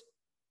just,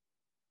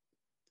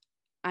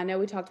 I know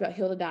we talked about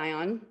Hill to Die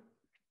On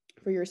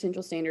for your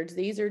essential standards.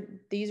 These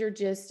are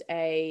just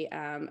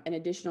an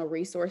additional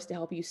resource to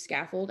help you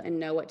scaffold and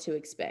know what to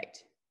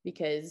expect.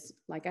 Because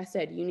like I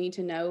said, you need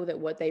to know that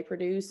what they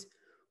produce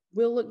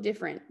will look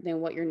different than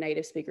what your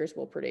native speakers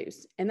will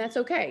produce. And that's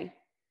okay.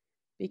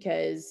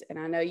 Because, and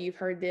I know you've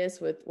heard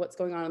this with what's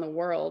going on in the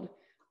world,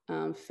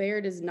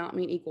 fair does not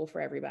mean equal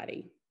for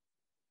everybody.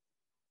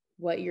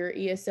 What your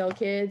ESL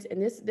kids,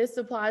 and this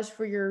applies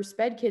for your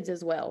SPED kids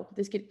as well.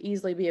 This could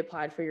easily be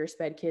applied for your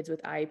SPED kids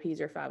with IEPs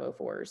or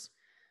 504s.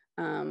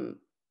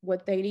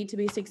 What they need to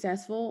be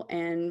successful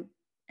and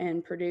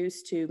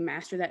produce to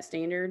master that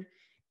standard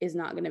is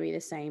not going to be the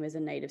same as a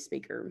native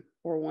speaker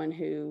or one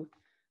who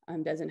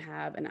doesn't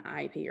have an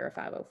IEP or a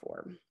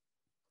 504.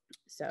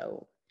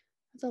 So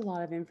that's a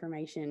lot of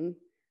information.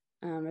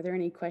 Are there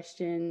any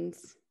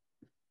questions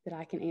that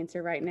I can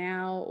answer right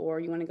now,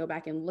 or you want to go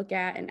back and look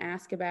at and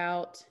ask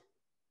about?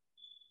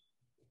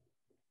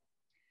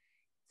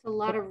 It's a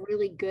lot of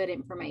really good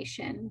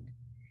information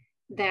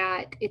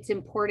that it's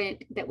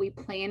important that we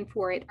plan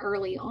for it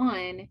early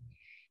on,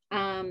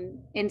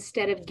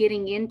 instead of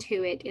getting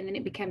into it and then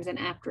it becomes an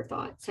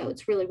afterthought. So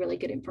it's really, really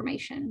good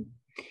information.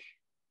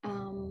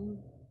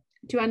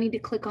 Do I need to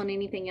click on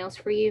anything else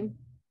for you?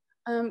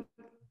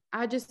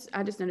 I just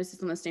noticed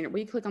this on the standard. Will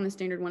you click on the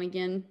standard one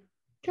again?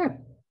 Sure.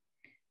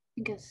 I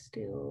think I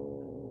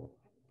still,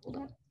 hold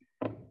on.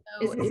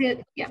 So Is this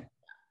it? Yeah.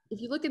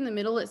 If you look in the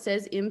middle, it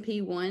says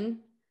MP1,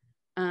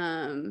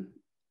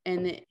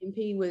 and the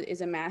MP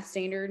is a math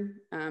standard,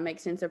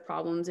 makes sense of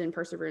problems and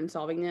persevere in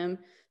solving them.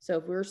 So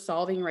if we're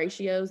solving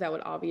ratios, that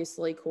would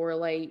obviously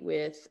correlate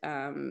with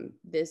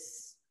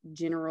this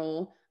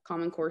general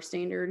Common Core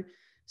standard.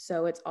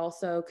 So it's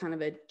also kind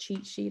of a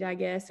cheat sheet, I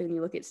guess, when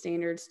you look at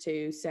standards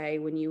to say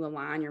when you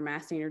align your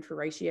math standard for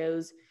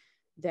ratios,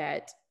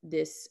 that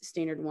this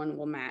standard one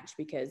will match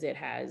because it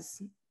has,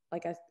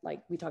 like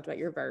we talked about,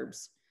 your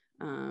verbs,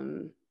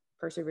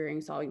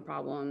 persevering, solving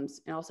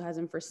problems. It also has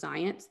them for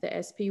science, the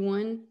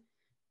SP1,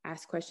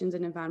 ask questions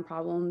and define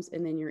problems,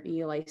 and then your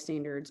ELA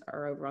standards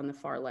are over on the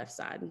far left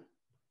side.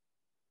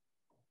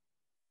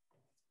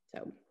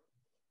 So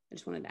I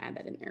just wanted to add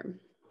that in there.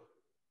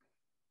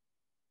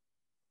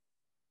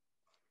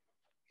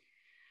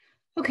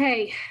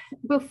 Okay,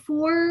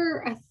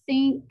 before I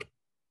think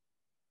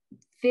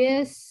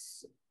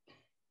this,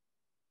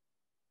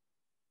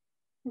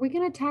 are we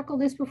going to tackle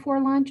this before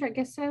lunch? I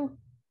guess so.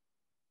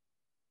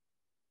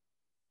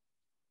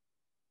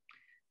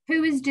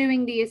 Who is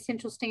doing the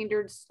essential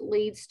standards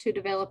leads to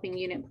developing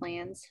unit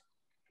plans?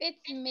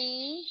 It's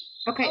me.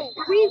 Okay, Oh,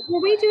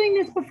 were we doing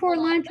this before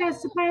lunch, I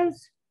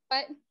suppose?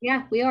 But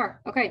yeah, we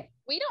are. Okay.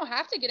 We don't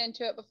have to get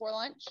into it before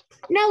lunch.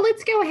 No,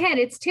 let's go ahead.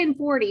 It's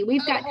 10:40.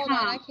 We've got hold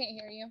time. on, I can't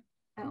hear you.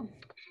 Oh.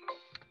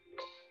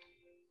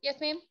 Yes,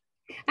 ma'am.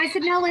 I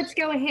said, no, let's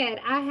go ahead.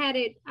 I had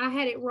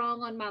it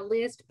wrong on my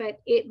list, but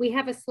we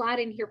have a slide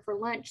in here for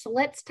lunch. So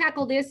let's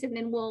tackle this and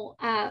then we'll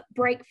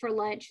break for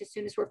lunch as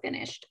soon as we're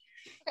finished.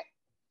 Okay.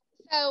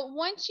 So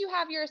once you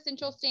have your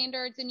essential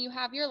standards and you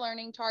have your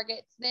learning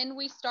targets, then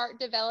we start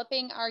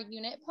developing our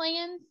unit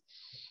plans.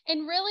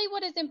 And really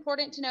what is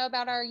important to know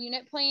about our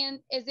unit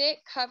plan is it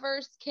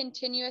covers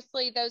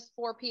continuously those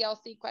 4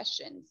 PLC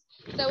questions.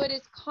 So it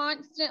is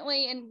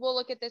constantly, and we'll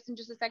look at this in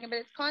just a second, but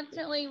it's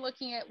constantly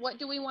looking at what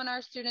do we want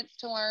our students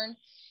to learn.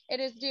 It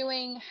is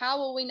doing how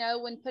will we know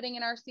when putting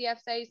in our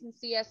CFAs and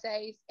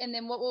CSAs, and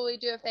then what will we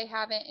do if they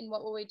haven't, and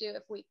what will we do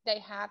if they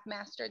have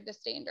mastered the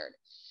standard.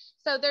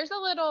 So there's a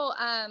little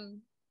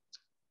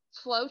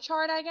flow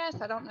chart, I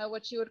guess, I don't know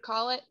what you would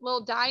call it,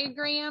 little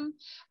diagram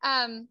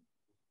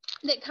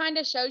that kind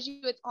of shows you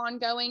it's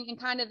ongoing and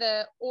kind of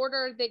the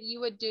order that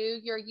you would do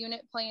your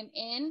unit plan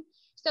in.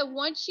 So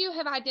once you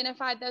have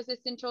identified those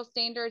essential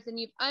standards and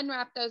you've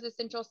unwrapped those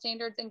essential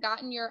standards and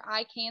gotten your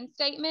I can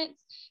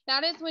statements,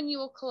 that is when you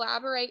will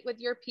collaborate with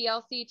your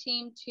PLC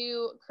team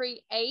to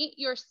create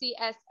your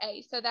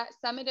CSA. So that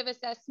summative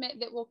assessment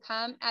that will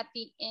come at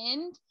the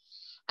end.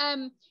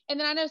 And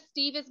then I know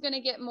Steve is going to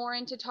get more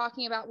into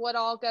talking about what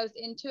all goes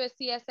into a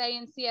CSA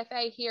and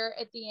CFA here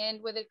at the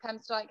end when it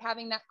comes to like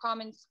having that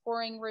common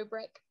scoring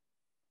rubric.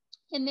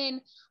 And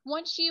then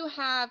once you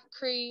have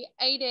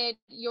created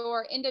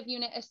your end of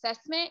unit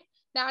assessment,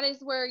 that is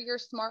where your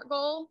SMART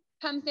goal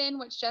comes in,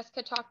 which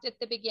Jessica talked at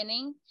the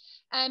beginning.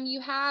 You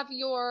have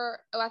your,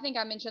 I think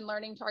I mentioned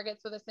learning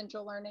targets with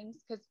essential learnings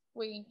because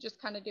we just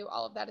kind of do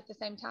all of that at the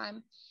same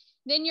time.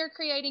 Then you're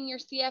creating your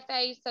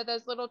CFAs, so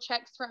those little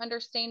checks for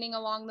understanding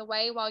along the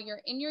way while you're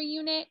in your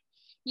unit.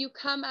 You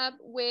come up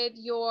with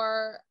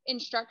your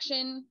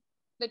instruction,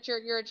 that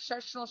your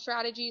instructional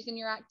strategies and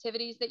your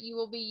activities that you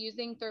will be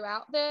using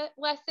throughout the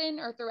lesson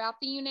or throughout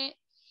the unit.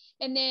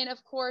 And then,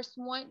 of course,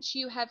 once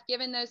you have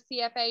given those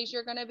CFAs,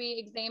 you're going to be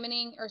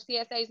examining, or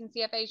CSAs and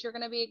CFAs, you're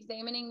going to be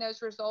examining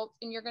those results,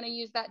 and you're going to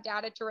use that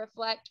data to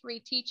reflect,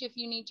 reteach if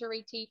you need to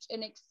reteach,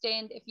 and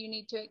extend if you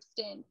need to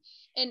extend.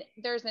 And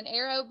there's an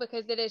arrow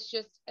because it is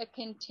just a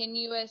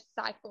continuous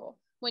cycle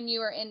when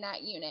you are in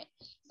that unit.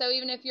 So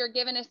even if you're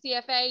given a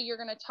CFA, you're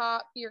going to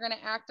talk, you're going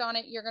to act on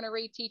it, you're going to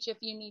reteach if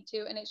you need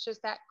to, and it's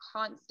just that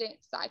constant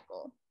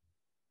cycle.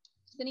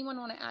 Does anyone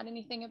want to add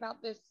anything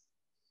about this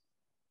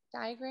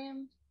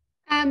diagram?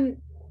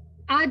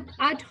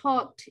 I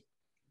talked,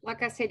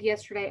 like I said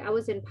yesterday, I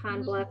was in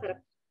Pine Bluff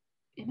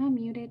am I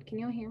muted? Can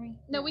y'all hear me?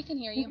 No, we can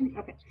hear you.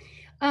 Okay.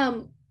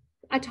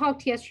 I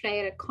talked yesterday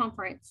at a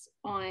conference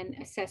on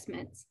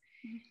assessments,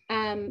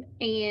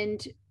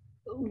 and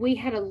we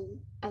had a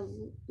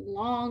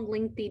long,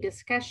 lengthy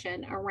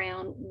discussion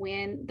around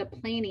when the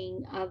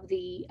planning of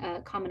the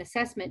common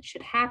assessment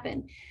should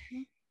happen.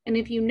 And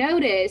if you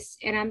notice,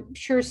 and I'm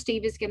sure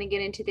Steve is going to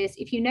get into this,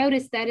 if you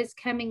notice that is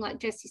coming, like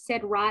Jesse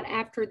said, right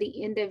after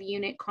the end of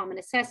unit common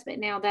assessment.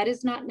 Now, that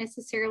is not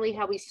necessarily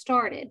how we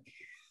started,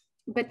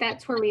 but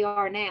that's where we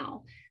are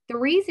now. The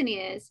reason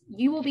is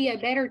you will be a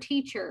better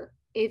teacher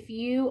if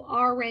you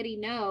already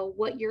know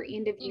what your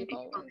end of unit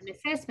common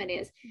assessment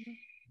is.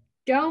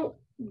 Don't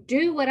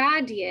do what I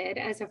did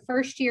as a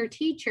first year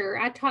teacher.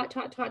 I taught,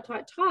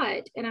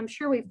 and I'm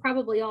sure we've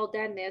probably all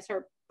done this,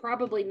 or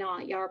probably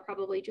not. Y'all are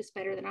probably just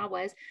better than I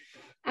was.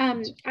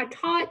 I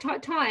taught,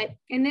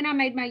 and then I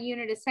made my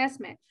unit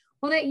assessment.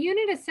 Well, that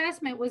unit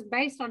assessment was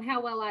based on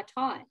how well I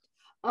taught.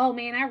 Oh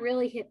man, I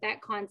really hit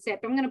that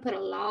concept. I'm going to put a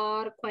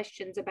lot of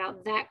questions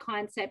about that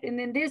concept. And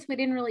then this we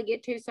didn't really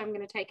get to, so I'm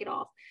going to take it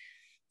off.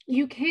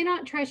 You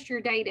cannot trust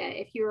your data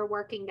if you are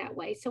working that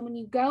way. So when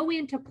you go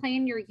in to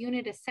plan your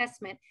unit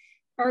assessment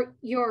or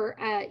your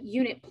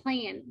unit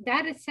plan,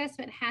 that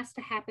assessment has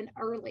to happen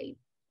early,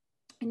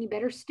 and you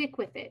better stick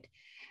with it.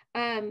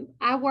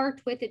 I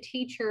worked with a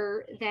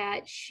teacher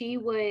that she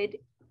would,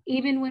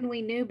 even when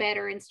we knew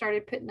better and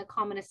started putting the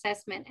common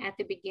assessment at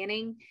the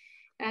beginning,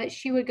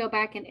 she would go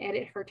back and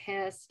edit her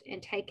test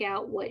and take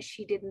out what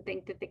she didn't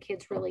think that the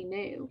kids really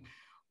knew.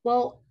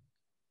 Well,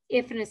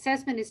 if an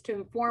assessment is to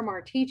inform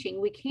our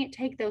teaching, we can't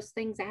take those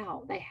things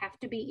out. They have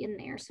to be in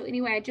there. So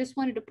anyway, I just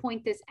wanted to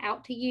point this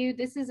out to you.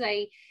 This is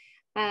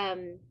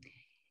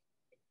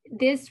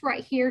this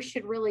right here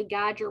should really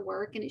guide your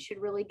work, and it should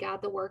really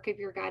guide the work of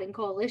your guiding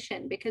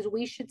coalition, because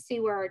we should see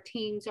where our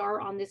teams are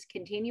on this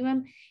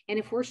continuum. And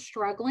if we're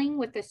struggling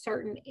with a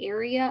certain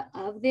area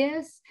of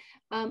this,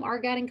 our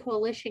guiding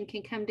coalition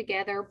can come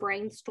together,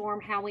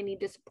 brainstorm how we need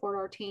to support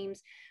our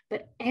teams,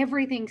 but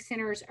everything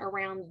centers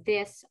around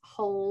this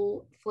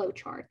whole flow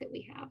chart that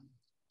we have.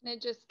 And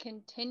it just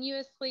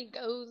continuously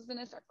goes in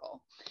a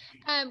circle.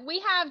 We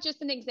have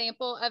just an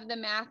example of the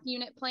math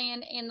unit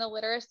plan and the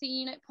literacy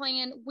unit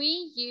plan.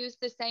 We use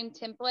the same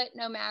template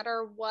no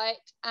matter what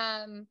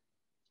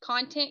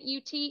content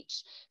you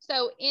teach.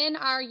 So in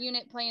our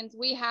unit plans,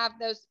 we have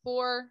those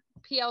 4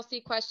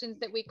 PLC questions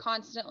that we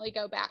constantly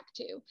go back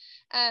to.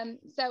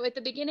 So at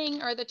the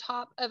beginning or the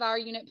top of our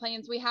unit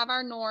plans, we have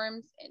our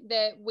norms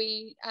that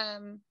we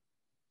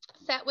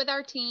set with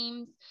our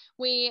teams.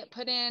 We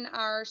put in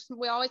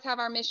we always have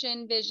our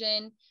mission,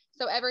 vision.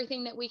 So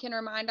everything that we can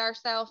remind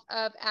ourselves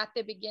of at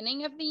the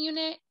beginning of the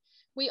unit.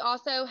 We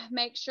also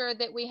make sure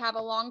that we have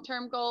a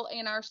long-term goal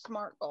and our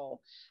SMART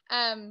goal.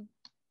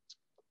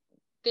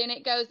 Then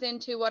it goes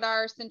into what are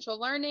our essential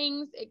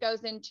learnings. It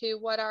goes into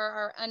what are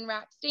our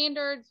unwrapped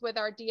standards with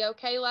our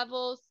DOK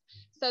levels,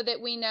 so that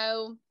we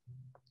know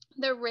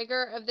the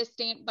rigor of the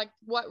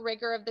what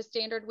rigor of the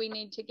standard we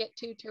need to get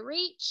to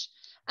reach.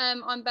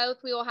 On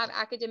both, we will have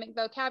academic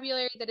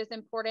vocabulary that is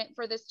important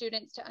for the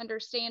students to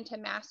understand to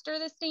master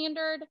the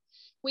standard.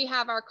 We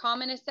have our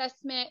common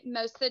assessment.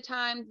 Most of the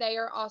time,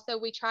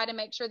 we try to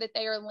make sure that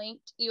they are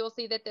linked. You will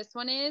see that this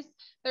one is.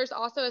 There's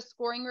also a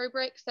scoring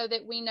rubric so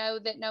that we know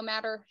that no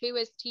matter who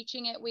is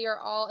teaching it, we are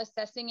all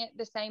assessing it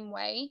the same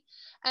way.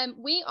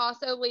 We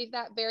also leave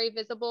that very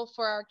visible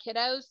for our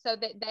kiddos so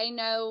that they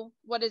know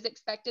what is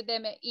expected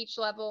them at each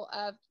level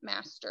of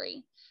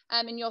mastery.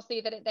 And you'll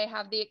see that they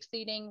have the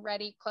exceeding,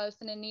 ready, close,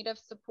 and in need of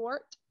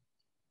support.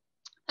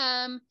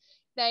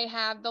 They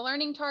have the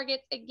learning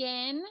targets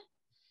again.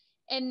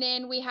 And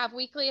then we have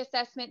weekly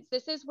assessments.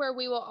 This is where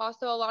we will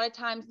also a lot of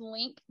times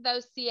link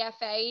those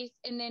CFAs.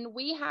 And then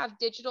we have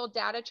digital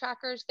data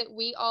trackers that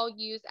we all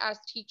use as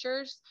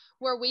teachers,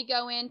 where we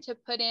go in to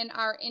put in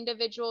our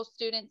individual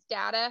students'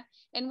 data,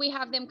 and we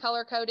have them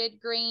color coded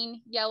green,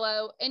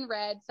 yellow, and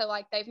red. So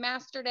like they've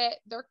mastered it,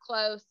 they're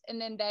close, and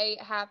then they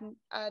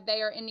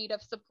are in need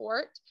of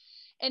support.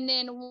 And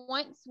then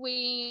once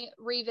we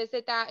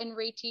revisit that and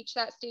reteach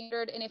that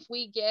standard, and if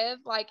we give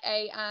like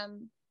a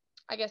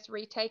I guess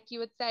retake, you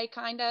would say,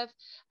 kind of,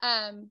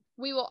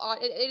 we will,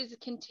 it is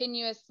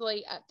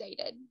continuously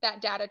updated.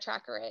 That data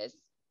tracker is.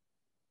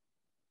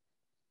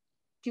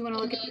 Do you want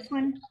to look at this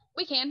one?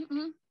 We can.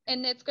 Mm-hmm.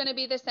 And it's going to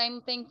be the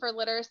same thing for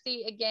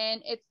literacy.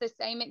 Again, it's the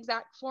same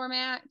exact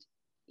format,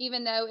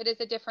 even though it is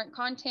a different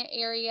content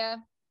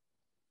area.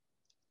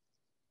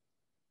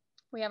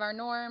 We have our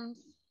norms,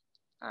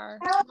 our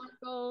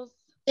goals.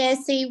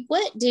 Jessie,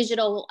 what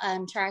digital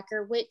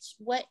tracker,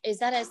 what is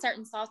that, a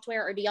certain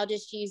software, or do y'all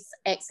just use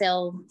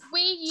Excel?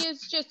 We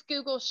use just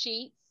Google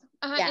Sheets.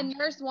 Yeah. And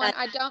there's one,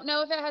 I don't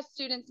know if it has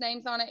students'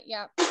 names on it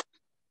yet.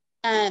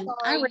 I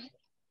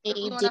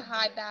you want to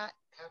hide that.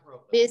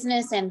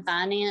 Business and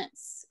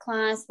finance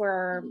class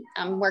where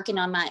I'm working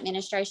on my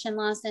administration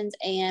license,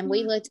 and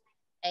we looked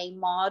at a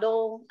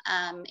model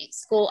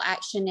school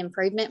action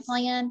improvement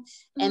plan,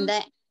 and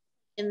that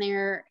in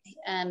there,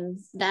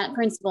 that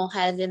principal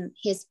had in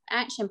his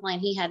action plan,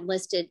 he had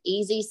listed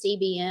Easy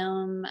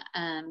CBM,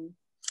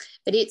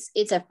 but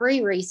it's a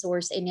free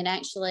resource, and it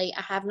actually,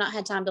 I have not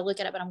had time to look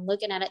at it, but I'm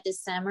looking at it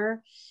this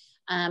summer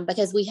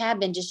because we have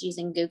been just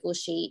using Google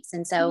Sheets,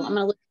 and so I'm going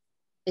to look.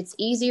 It's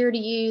easier to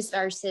use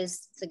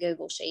versus the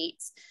Google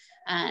Sheets,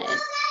 and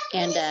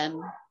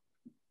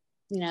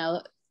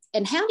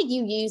how do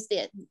you use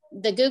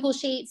the Google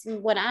Sheets?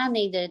 And what I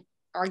needed,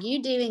 are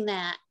you doing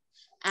that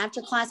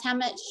after class? How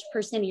much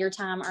 % of your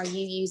time are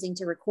you using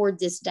to record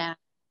this data?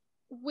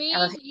 We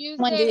use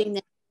it doing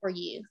this for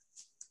you.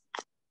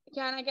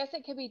 Yeah, and I guess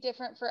it could be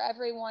different for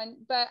everyone,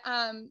 but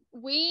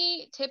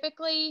we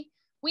typically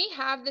we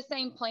have the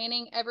same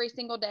planning every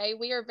single day.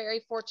 We are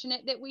very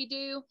fortunate that we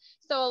do.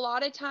 So a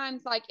lot of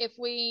times, like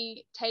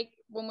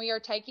when we are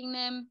taking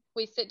them,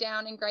 we sit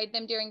down and grade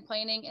them during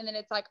planning, and then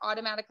it's like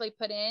automatically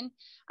put in.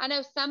 I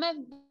know some of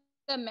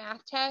the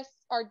math tests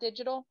are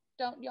digital.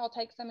 Don't y'all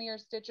take some of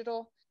yours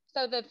digital?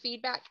 So the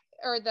feedback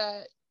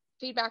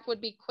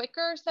would be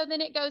quicker. So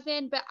then it goes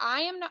in, but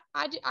I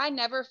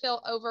never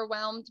feel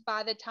overwhelmed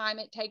by the time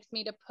it takes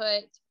me to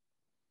put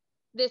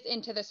this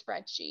into the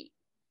spreadsheet.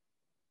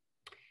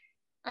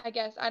 I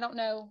guess I don't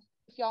know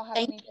if y'all have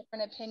any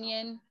different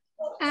opinion.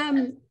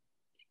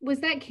 Was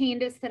that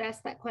Candace that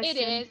asked that question?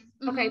 It is.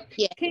 Okay.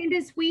 Yeah.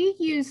 Candace, we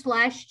used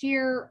last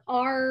year,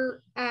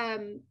 our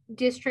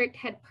district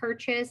had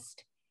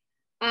purchased,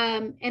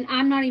 and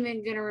I'm not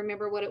even going to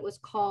remember what it was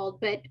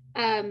called, but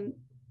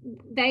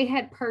they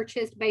had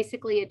purchased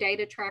basically a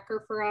data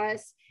tracker for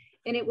us,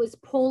 and it was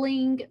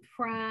pulling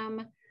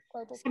from,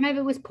 some of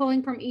it was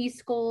pulling from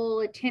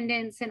eSchool,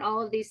 attendance, and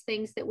all of these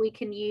things that we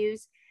can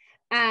use.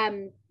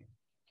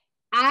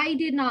 I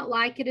did not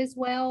like it as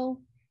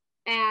well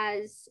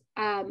as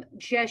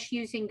just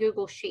using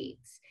Google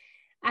Sheets.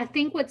 I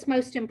think what's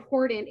most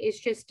important is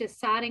just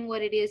deciding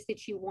what it is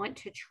that you want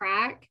to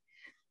track.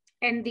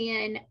 And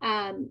then,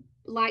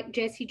 like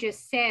Jesse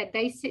just said,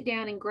 they sit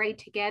down and grade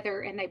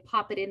together and they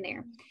pop it in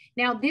there.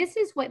 Now, this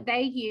is what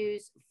they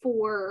use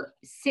for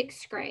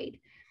 6th grade.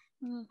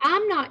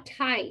 I'm not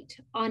tight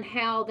on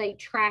how they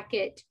track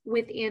it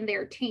within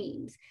their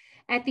teams.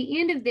 At the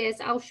end of this,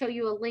 I'll show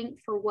you a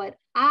link for what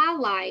I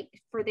like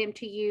for them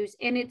to use.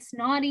 And it's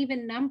not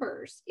even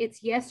numbers.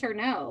 It's yes or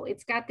no.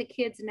 It's got the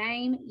kid's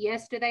name.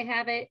 Yes, do they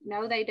have it?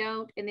 No, they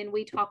don't. And then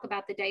we talk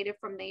about the data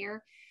from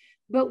there.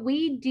 But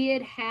we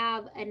did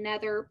have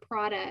another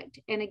product.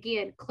 And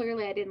again,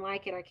 clearly I didn't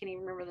like it. I can't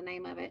even remember the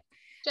name of it.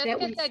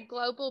 Jessica said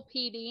Global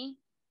PD.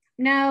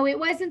 No, it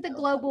wasn't the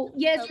Global.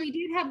 Yes, we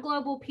did have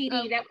Global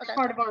PD. That was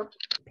part of our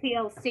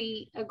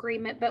PLC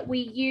agreement, but we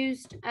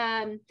used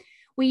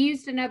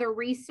another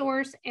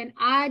resource, and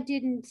I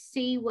didn't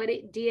see what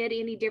it did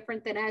any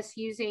different than us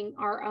using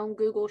our own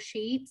Google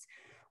Sheets.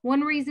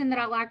 One reason that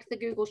I liked the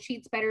Google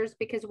Sheets better is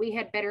because we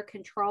had better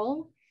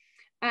control.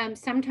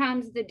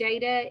 Sometimes the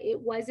data, it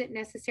wasn't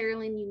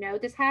necessarily, and you know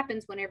this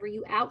happens whenever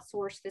you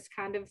outsource this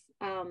kind of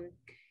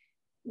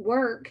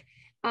work.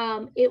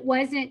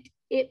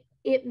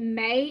 It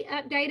may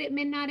update at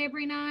midnight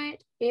every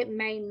night. It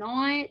may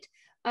not.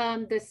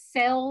 The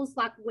cells,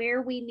 like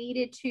where we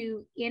needed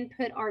to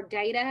input our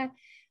data,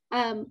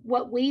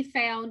 what we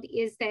found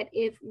is that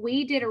if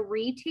we did a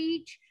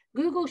reteach,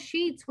 Google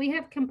Sheets, we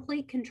have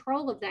complete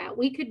control of that.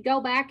 We could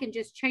go back and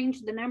just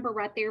change the number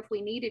right there if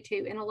we needed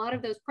to. And a lot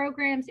of those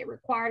programs, it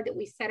required that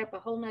we set up a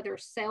whole nother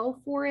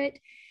cell for it.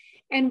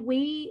 And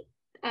we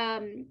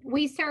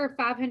serve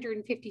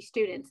 550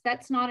 students.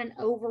 That's not an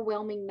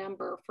overwhelming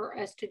number for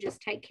us to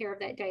just take care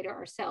of that data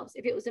ourselves.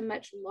 If it was a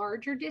much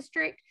larger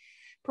district,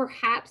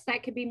 perhaps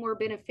that could be more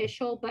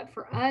beneficial. But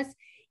for us,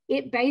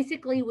 it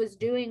basically was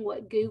doing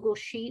what Google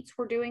Sheets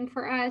were doing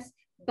for us,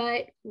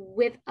 but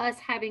with us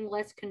having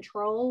less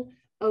control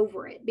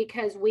over it,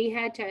 because we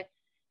had to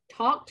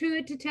talk to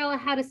it to tell it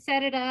how to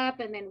set it up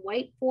and then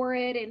wait for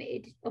it. And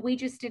we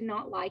just did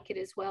not like it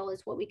as well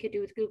as what we could do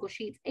with Google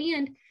Sheets.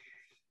 And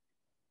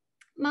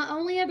my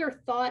only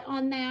other thought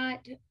on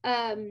that,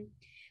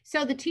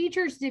 so the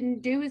teachers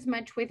didn't do as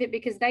much with it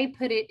because they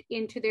put it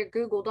into their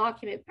Google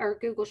document or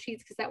Google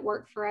Sheets because that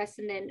worked for us.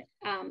 And then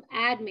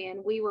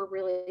admin, we were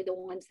really the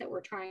ones that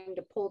were trying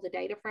to pull the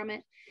data from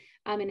it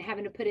and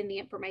having to put in the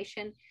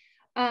information.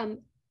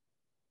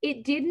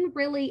 It didn't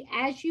really,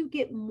 as you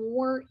get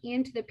more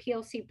into the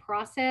PLC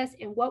process,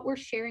 and what we're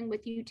sharing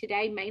with you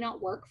today may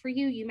not work for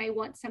you. You may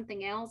want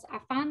something else. I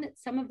find that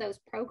some of those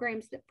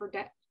programs that for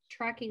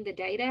tracking the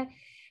data,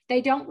 they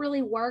don't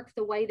really work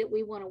the way that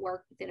we want to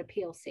work within a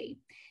PLC.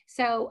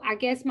 So I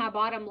guess my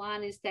bottom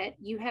line is that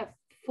you have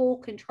full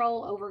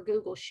control over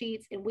Google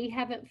Sheets, and we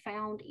haven't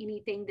found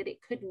anything that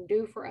it couldn't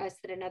do for us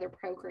that another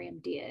program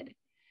did.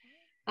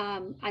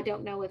 I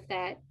don't know if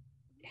that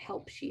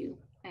helps you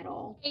at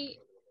all. Hey,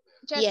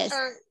 Jess,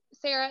 or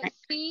Sarah,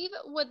 Steve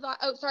would like,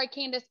 oh, sorry,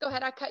 Candace, go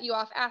ahead. I cut you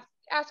off.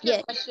 Ask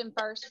your question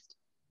first.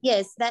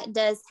 Yes, that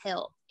does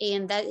help.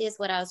 And that is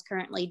what I was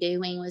currently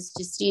doing, was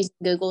just using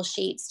Google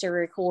Sheets to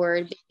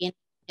record beginning,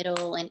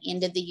 middle, and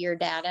end of the year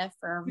data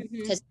from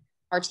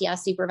RTI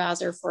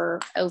supervisor for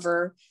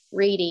over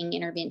reading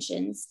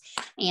interventions.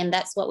 And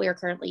that's what we are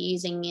currently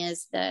using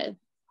is the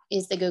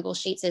Google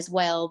Sheets as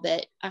well.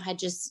 But I had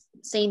just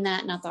seen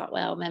that and I thought,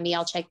 well, maybe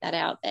I'll check that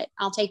out. But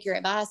I'll take your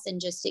advice and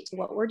just stick to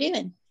what we're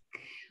doing.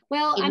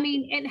 Well, I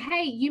mean, and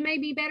hey, you may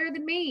be better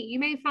than me. You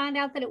may find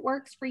out that it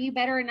works for you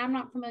better. And I'm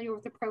not familiar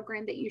with the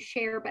program that you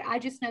share, but I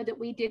just know that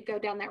we did go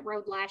down that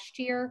road last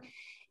year.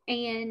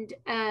 And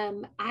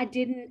I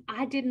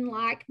didn't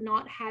like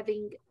not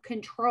having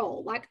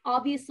control. Like,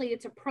 obviously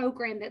it's a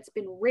program that's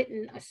been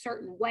written a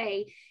certain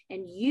way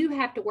and you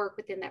have to work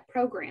within that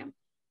program.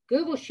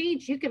 Google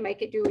Sheets, you can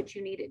make it do what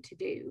you need it to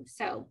do.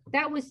 So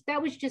that was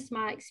just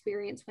my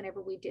experience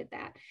whenever we did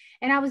that.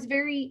 And I was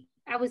very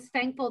I was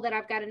thankful that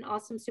I've got an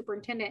awesome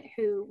superintendent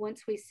who,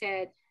 once we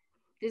said,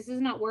 this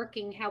is not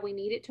working how we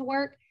need it to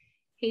work,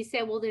 he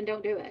said, well, then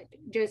don't do it.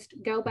 Just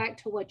go back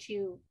to what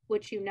you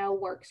know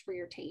works for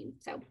your team.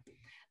 So,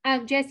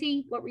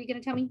 Jessie, what were you going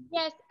to tell me?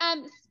 Yes,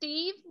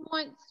 Steve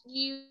wants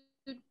you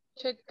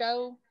to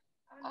go,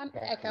 I'm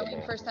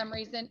echoing for some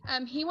reason.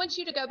 He wants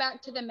you to go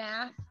back to the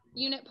math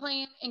unit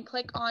plan and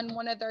click on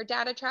one of their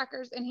data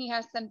trackers, and he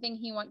has something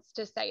he wants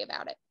to say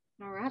about it.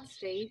 All right,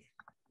 Steve.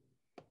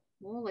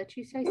 We'll let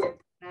you say something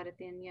about it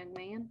then, young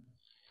man.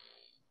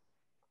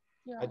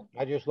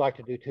 I just like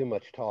to do too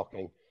much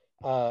talking.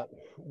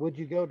 Would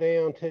you go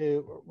down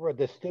to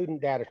the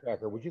student data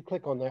tracker? Would you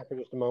click on that for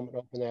just a moment?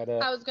 Open that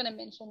up. I was going to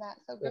mention that,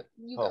 so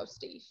go,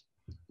 Steve.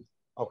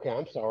 Okay,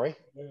 I'm sorry.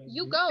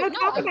 You go.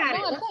 No, I'm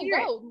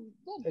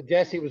go.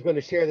 Jessie was going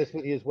to share this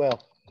with you as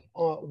well.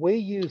 We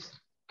use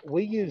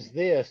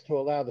this to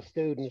allow the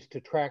students to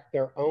track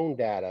their own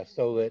data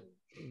so that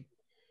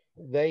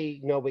they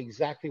know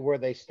exactly where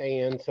they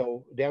stand.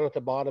 So down at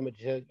the bottom, it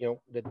just,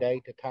 the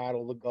date, the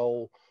title, the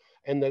goal.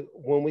 And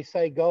when we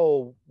say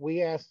goal,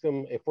 we ask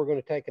them if we're going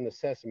to take an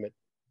assessment,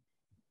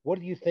 what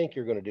do you think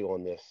you're going to do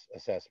on this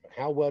assessment?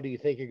 How well do you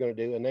think you're going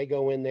to do? And they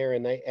go in there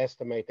and they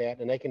estimate that,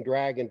 and they can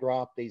drag and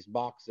drop these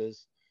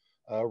boxes,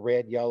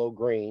 red, yellow,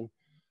 green.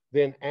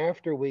 Then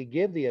after we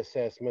give the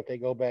assessment, they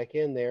go back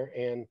in there,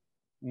 and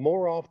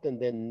more often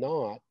than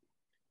not,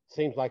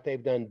 seems like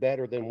they've done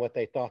better than what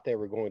they thought they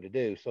were going to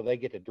do. So they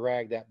get to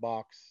drag that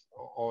box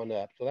on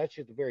up. So that's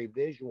just a very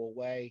visual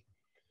way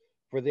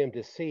for them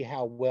to see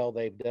how well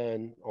they've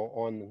done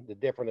on the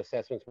different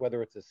assessments,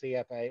 whether it's a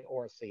CFA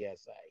or a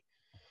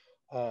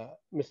CSA.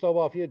 Ms.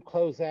 Stovall, if you'd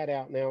close that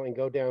out now and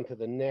go down to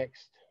the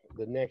next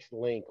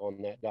link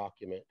on that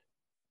document.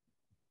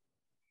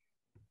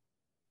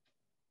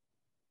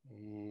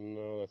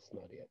 No, that's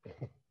not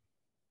it.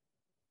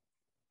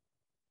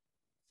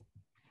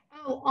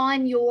 Oh,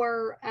 on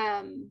your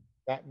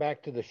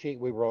back to the sheet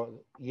we were on.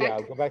 Yeah,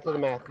 go back to the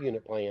math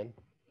unit plan.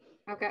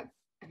 Okay.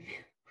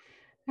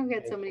 I've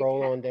got so many.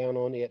 Scroll on down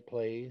on it,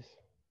 please.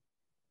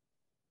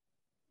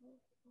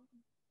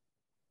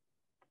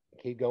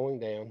 Keep going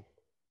down.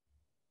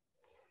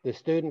 The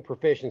student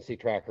proficiency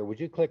tracker, would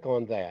you click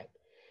on that?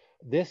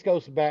 This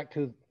goes back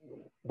to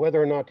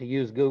whether or not to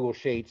use Google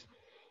Sheets.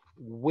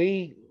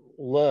 We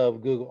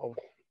love Google.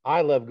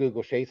 I love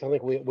Google Sheets. I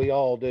think we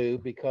all do,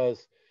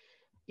 because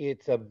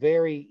it's a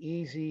very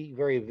easy,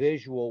 very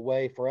visual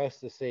way for us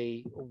to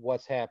see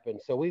what's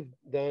happened. So we've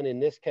done, in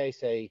this case,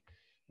 a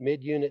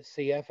mid-unit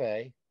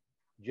CFA,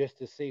 just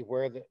to see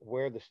where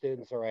the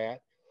students are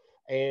at.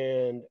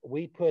 And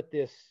we put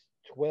this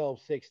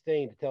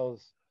 12-16 to tell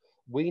us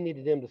we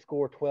needed them to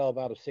score 12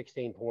 out of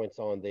 16 points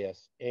on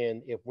this.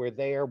 And if we're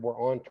there, we're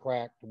on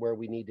track to where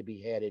we need to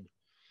be headed.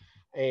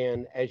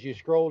 And as you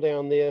scroll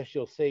down this,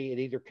 you'll see it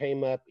either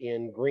came up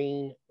in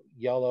green,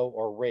 yellow,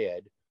 or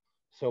red.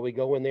 So we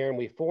go in there and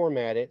we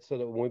format it so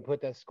that when we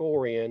put that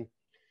score in,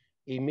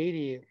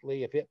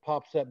 immediately, if it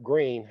pops up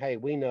green, hey,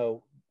 we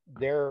know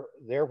they're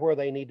where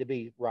they need to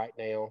be right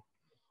now.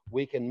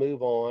 We can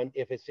move on.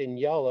 If it's in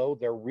yellow,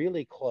 they're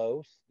really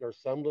close.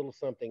 There's some little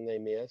something they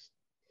missed.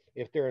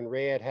 If they're in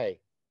red, hey,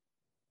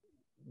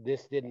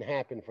 this didn't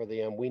happen for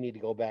them. We need to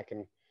go back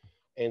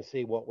and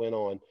see what went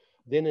on.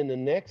 Then in the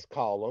next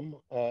column,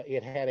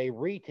 it had a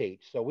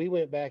reteach. So we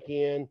went back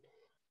in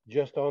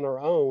just on our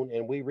own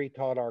and we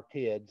retaught our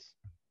kids.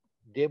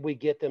 Did we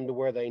get them to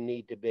where they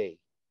need to be?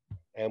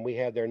 And we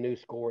have their new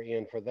score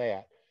in for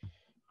that.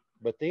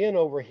 But then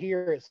over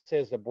here, it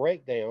says the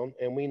breakdown,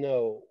 and we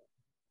know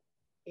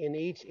in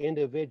each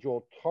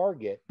individual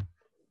target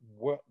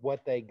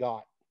what they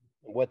got,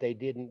 what they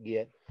didn't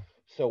get.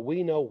 So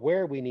we know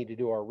where we need to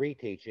do our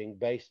reteaching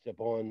based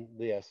upon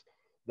this.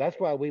 That's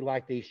why we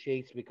like these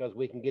sheets, because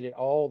we can get it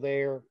all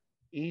there,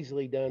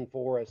 easily done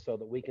for us, so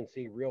that we can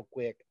see real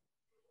quick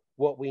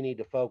what we need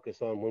to focus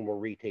on when we're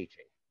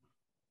reteaching.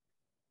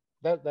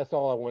 That's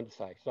all I wanted to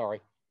say.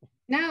 Sorry.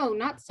 No,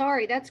 not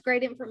sorry. That's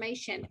great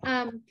information.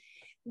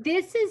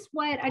 This is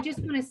what I just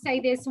want to say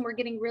this, and we're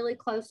getting really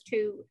close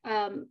to.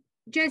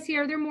 Jessie,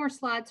 are there more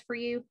slides for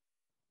you?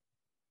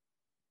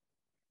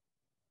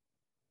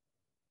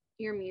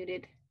 You're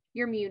muted.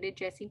 You're muted,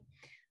 Jessie.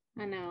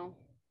 I know.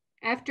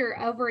 After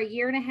over a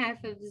year and a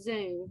half of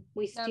Zoom,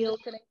 we still.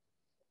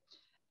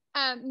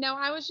 No,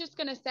 I was just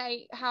going to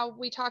say how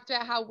we talked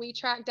about how we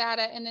track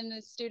data and then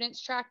the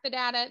students track the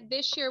data.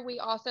 This year, we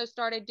also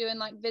started doing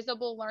like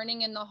visible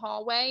learning in the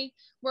hallway,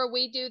 where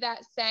we do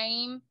that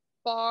same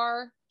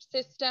bar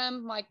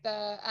system, like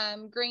the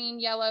green,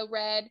 yellow,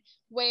 red,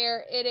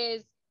 where it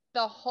is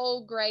the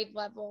whole grade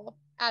level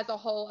as a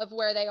whole of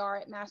where they are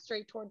at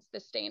mastery towards the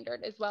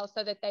standard as well,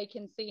 so that they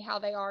can see how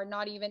they are,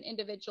 not even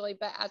individually,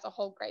 but as a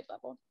whole grade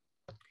level.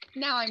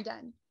 Now I'm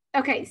done.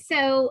 Okay,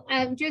 so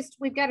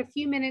we've got a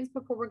few minutes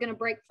before we're going to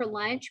break for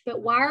lunch,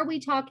 but why are we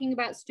talking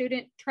about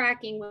student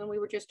tracking when we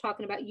were just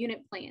talking about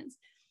unit plans?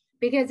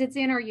 Because it's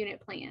in our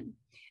unit plan.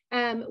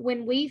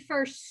 When we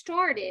first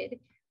started,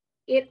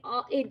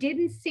 it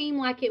didn't seem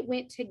like it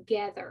went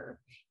together.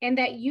 And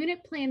that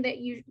unit plan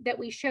that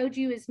we showed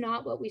you is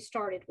not what we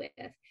started with.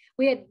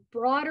 We had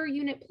broader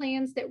unit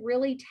plans that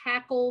really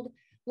tackled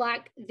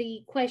like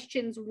the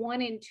questions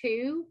 1 and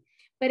 2,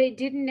 but it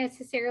didn't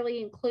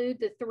necessarily include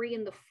the 3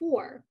 and the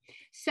 4.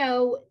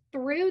 So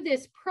through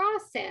this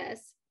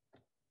process,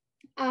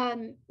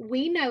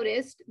 we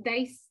noticed,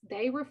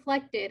 they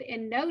reflected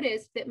and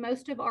noticed that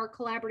most of our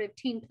collaborative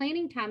team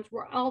planning times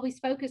were always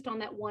focused on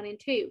that 1 and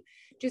 2,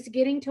 just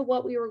getting to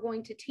what we were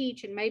going to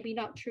teach and maybe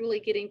not truly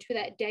getting to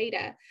that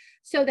data.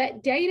 So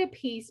that data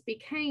piece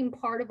became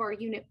part of our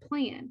unit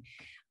plan.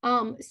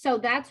 So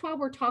that's why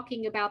we're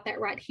talking about that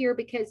right here,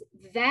 because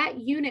that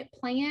unit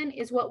plan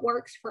is what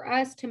works for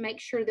us to make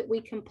sure that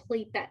we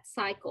complete that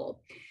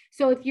cycle.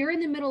 So if you're in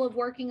the middle of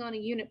working on a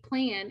unit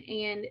plan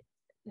and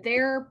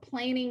their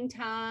planning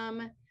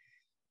time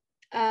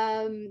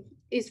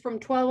is from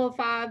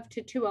 12:05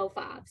 to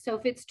 2:05. So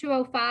if it's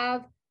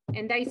 2:05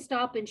 and they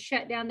stop and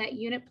shut down that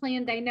unit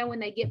plan, they know when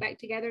they get back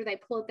together, they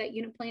pull up that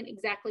unit plan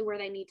exactly where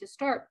they need to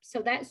start. So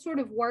that sort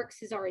of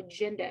works as our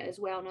agenda as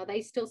well. Now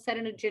they still set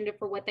an agenda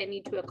for what they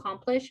need to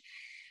accomplish,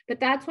 but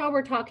that's why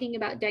we're talking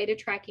about data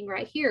tracking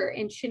right here.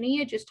 And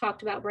Shania just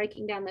talked about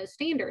breaking down those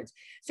standards.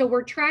 So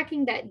we're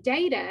tracking that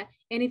data.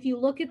 And if you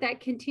look at that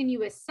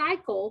continuous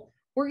cycle,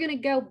 we're going to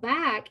go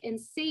back and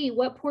see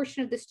what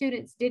portion of the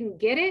students didn't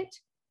get it.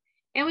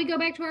 And we go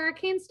back to our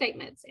can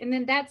statements. And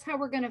then that's how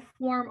we're going to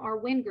form our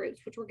win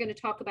groups, which we're going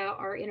to talk about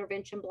our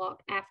intervention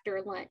block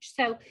after lunch.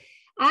 So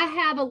I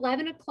have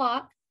 11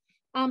 o'clock.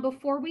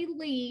 Before we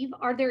leave,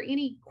 are there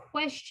any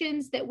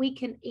questions that we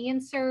can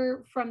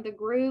answer from the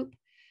group?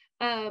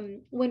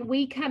 When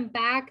we come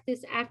back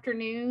this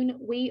afternoon,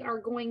 we are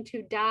going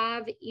to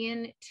dive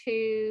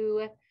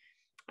into,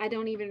 I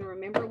don't even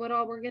remember what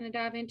all we're going to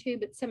dive into,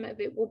 but some of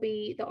it will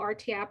be the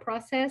RTI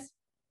process.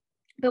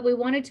 But we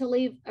wanted to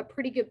leave a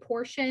pretty good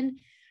portion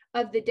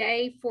of the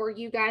day for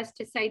you guys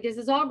to say, this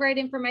is all great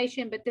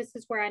information, but this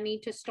is where I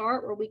need to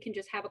start, or we can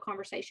just have a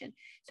conversation.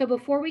 So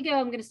before we go,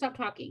 I'm going to stop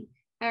talking.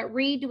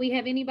 Reed, do we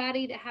have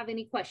anybody that have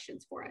any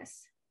questions for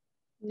us?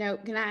 No.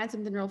 Can I add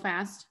something real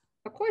fast?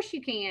 Of course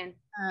you can.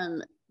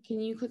 Can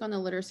you click on the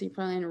literacy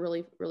plan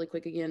really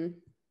quick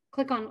again?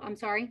 Click on, I'm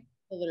sorry?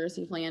 The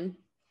literacy plan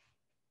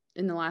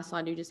in the last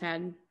slide you just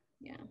had.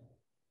 Yeah.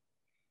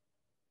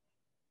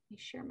 Let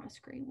me share my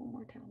screen one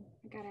more time.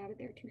 I got out of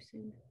there too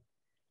soon.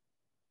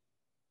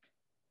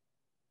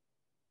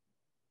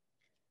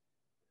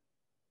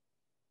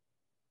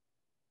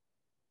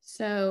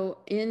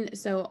 So in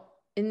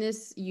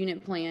this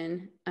unit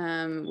plan,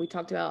 we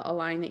talked about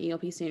aligning the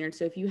ELP standards.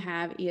 So if you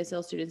have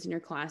ESL students in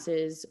your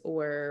classes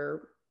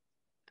or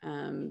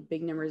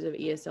big numbers of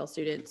ESL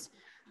students,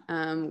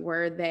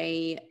 where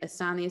they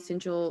assign the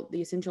essential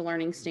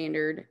learning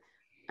standard,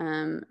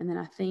 and then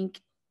I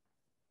think,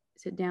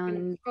 is it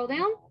down? Scroll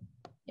down?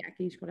 Yeah,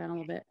 can you scroll down a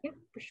little bit? Yep,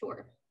 for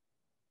sure.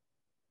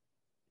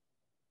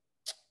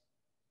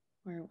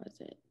 Where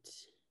was it?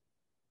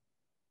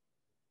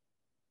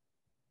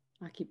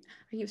 I keep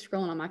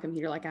scrolling on my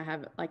computer like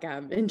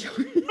I've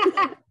enjoyed.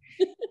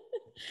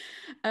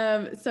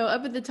 So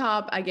up at the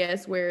top, I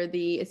guess, where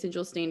the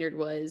essential standard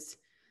was,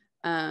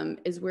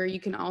 is where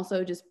you can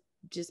also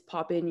just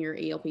pop in your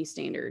ELP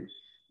standard,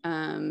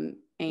 and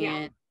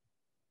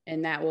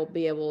that will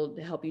be able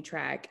to help you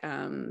track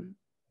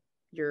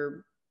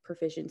your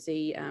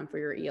proficiency for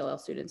your ELL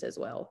students as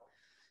well.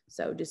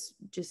 So just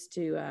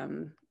to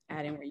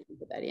add in where you can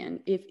put that in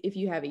if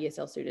you have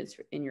ESL students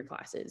in your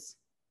classes.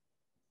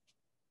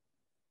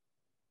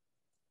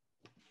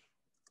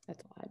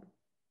 That's all I had.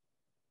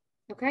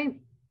 Okay.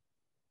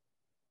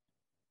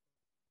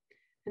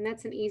 And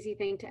that's an easy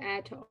thing to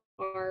add to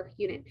our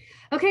unit.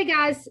 Okay,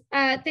 guys,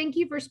 thank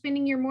you for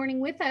spending your morning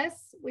with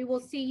us. We will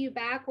see you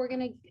back. We're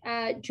going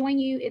to join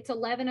you. It's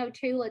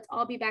 11:02. Let's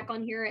all be back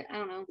on here at, I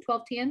don't know,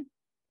 12:10.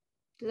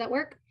 Does that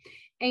work?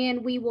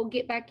 And we will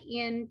get back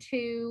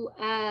into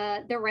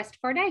the rest of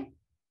our day.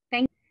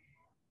 Thank you.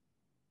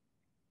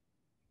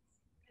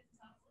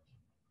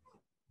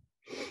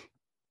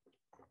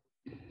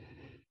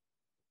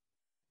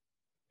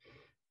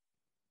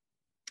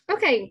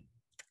 Okay.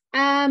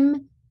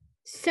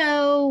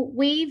 So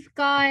we've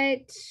got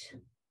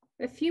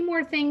a few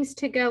more things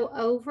to go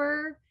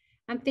over.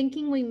 I'm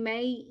thinking we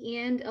may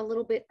end a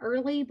little bit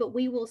early, but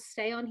we will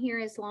stay on here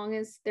as long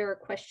as there are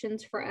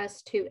questions for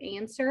us to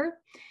answer.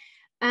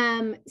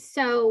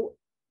 So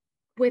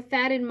with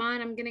that in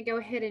mind, I'm going to go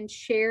ahead and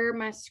share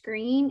my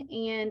screen.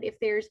 And if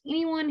there's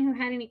anyone who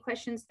had any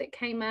questions that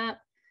came up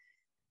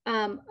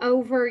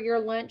over your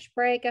lunch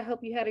break, I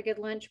hope you had a good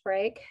lunch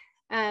break.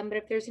 But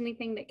if there's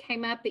anything that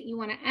came up that you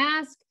want to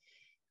ask,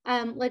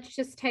 let's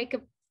just take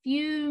a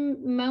few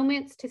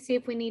moments to see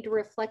if we need to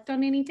reflect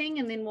on anything,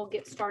 and then we'll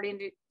get started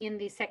in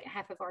the second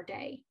half of our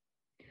day.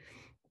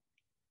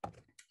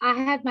 I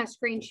have my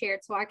screen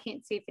shared, so I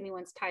can't see if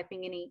anyone's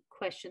typing any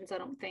questions, I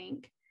don't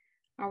think.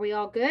 Are we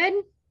all good?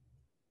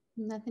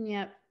 Nothing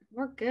yet.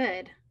 We're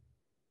good.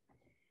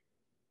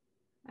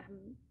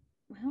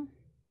 Well,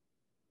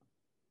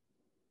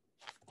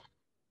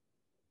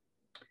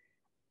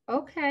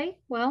 Okay,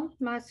 well,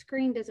 my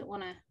screen doesn't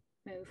want to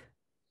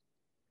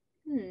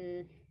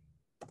move.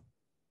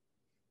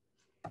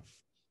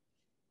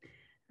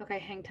 Okay,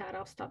 hang tight.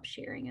 I'll stop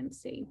sharing and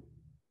see.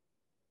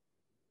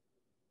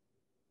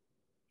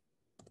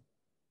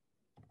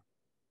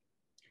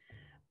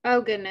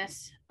 Oh,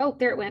 goodness. Oh,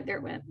 there it went. There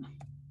it went.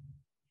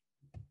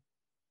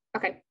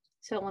 Okay,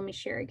 so let me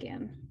share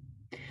again.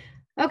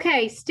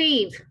 Okay,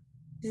 Steve,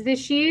 is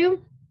this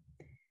you?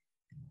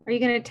 Are you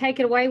going to take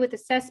it away with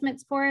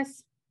assessments for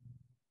us?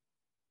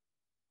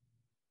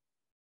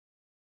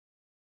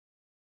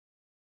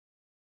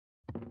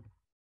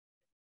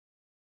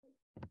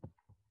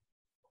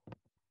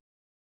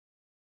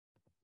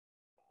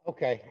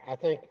 Okay, I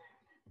think,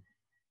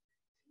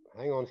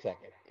 hang on a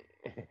second.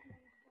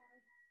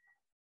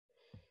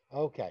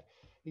 Okay,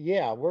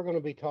 yeah, we're going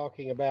to be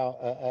talking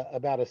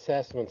about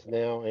assessments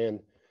now, and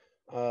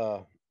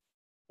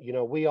you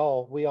know, we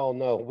all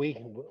know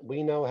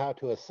we know how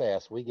to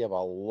assess. We give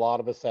a lot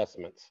of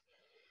assessments,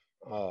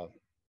 uh,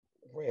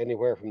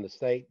 anywhere from the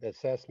state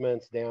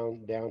assessments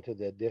down to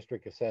the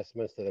district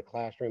assessments to the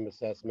classroom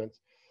assessments.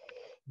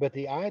 But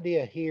the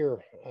idea here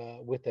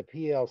with the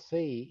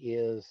PLC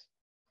is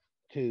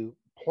to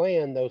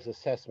plan those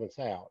assessments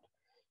out.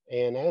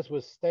 And as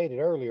was stated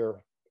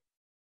earlier,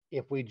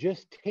 if we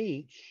just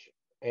teach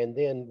and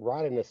then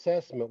write an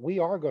assessment, we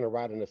are going to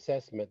write an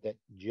assessment that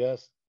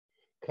just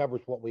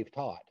covers what we've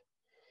taught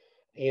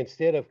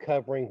instead of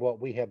covering what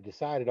we have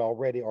decided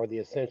already are the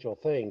essential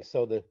things.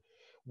 So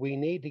we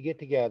need to get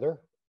together,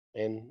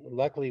 and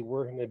luckily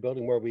we're in a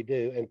building where we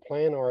do, and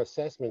plan our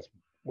assessments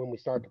when we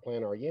start to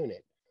plan our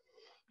unit.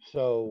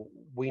 So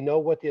we know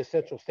what the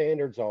essential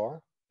standards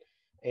are.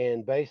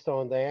 And based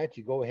on that,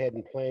 you go ahead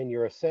and plan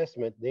your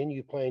assessment. Then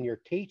you plan your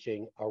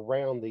teaching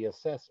around the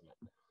assessment.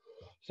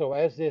 So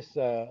as this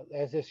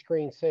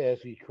screen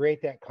says, you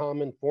create that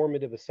common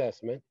formative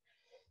assessment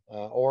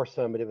or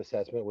summative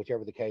assessment,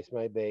 whichever the case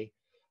may be,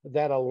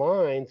 that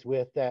aligns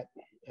with that.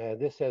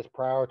 This says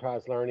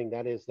prioritize learning.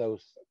 That is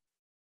those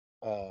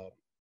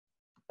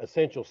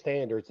essential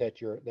standards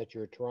that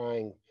you're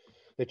trying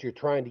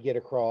to get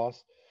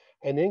across,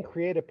 and then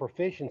create a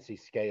proficiency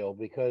scale,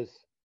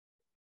 because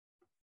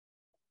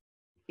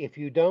if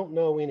you don't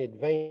know in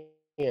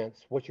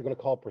advance what you're going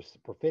to call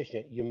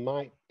proficient, you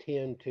might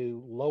tend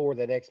to lower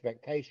that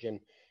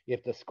expectation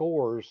if the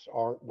scores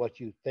aren't what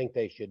you think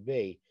they should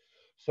be.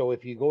 So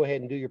if you go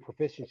ahead and do your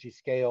proficiency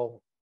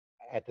scale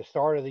at the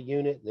start of the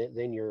unit,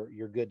 then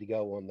you're good to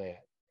go on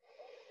that.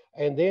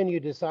 And then you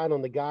decide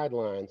on the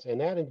guidelines,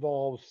 and that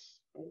involves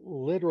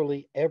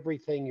literally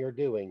everything you're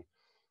doing.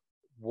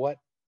 What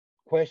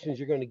questions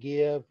you're going to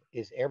give?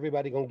 Is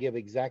everybody going to give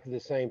exactly the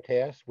same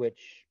test,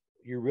 which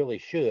you really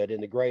should in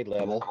the grade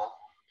level?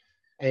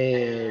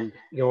 And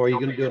are you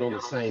going to do it on the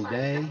same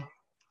day?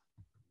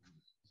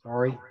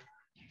 Sorry,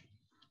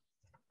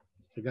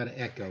 I got an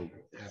echo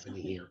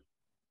happening here.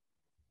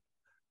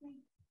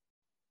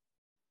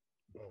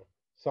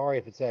 Sorry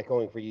if it's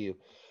echoing for you.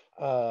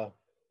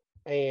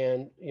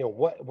 And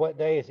what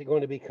day is it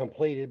going to be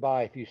completed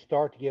by? If you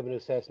start to give an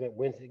assessment,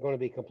 when's it going to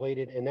be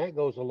completed? And that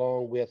goes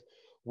along with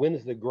when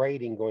is the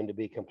grading going to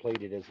be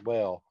completed as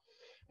well.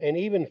 And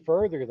even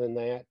further than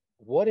that,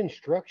 what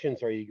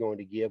instructions are you going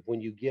to give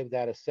when you give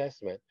that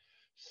assessment,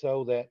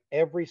 so that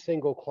every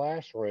single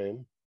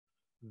classroom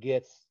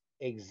gets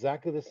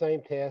exactly the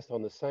same test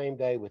on the same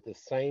day with the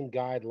same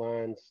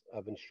guidelines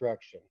of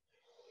instruction?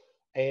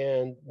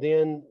 And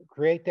then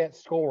create that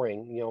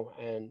scoring,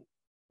 and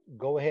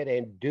go ahead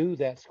and do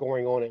that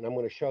scoring on it. And I'm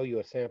going to show you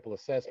a sample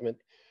assessment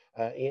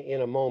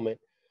in a moment.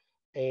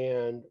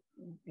 And,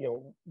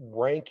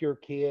 rank your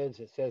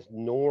kids. It says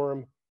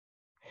norm.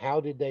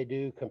 How did they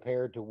do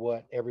compared to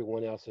what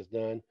everyone else has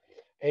done?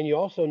 And you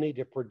also need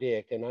to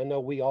predict. And I know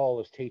we all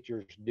as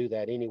teachers do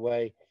that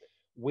anyway.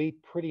 We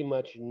pretty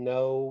much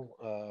know,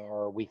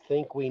 or we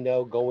think we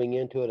know going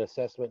into an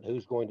assessment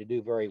who's going to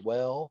do very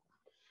well.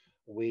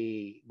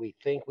 We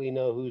think we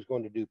know who's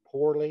going to do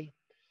poorly.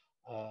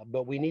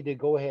 But we need to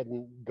go ahead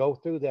and go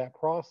through that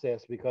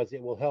process, because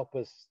it will help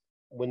us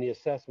when the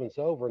assessment's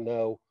over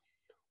know,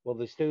 well,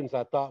 the students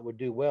I thought would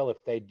do well, if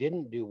they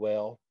didn't do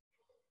well,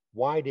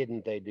 why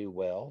didn't they do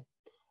well?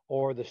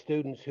 Or the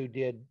students who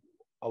did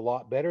a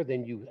lot better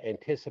than you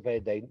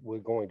anticipated they were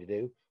going to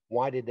do,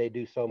 why did they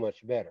do so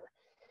much better?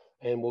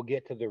 And we'll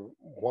get to the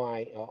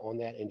why on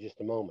that in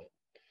just a moment.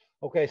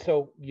 Okay,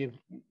 so you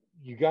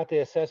got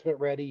the assessment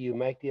ready, you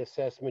make the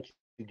assessment,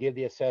 you give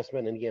the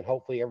assessment, and again,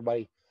 hopefully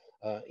everybody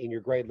in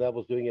your grade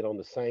levels doing it on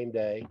the same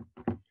day.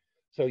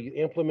 So you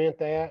implement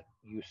that,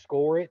 you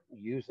score it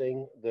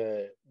using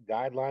the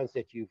guidelines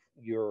that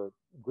your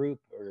group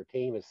or your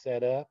team has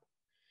set up.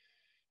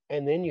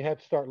 And then you have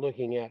to start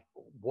looking at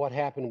what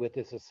happened with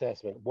this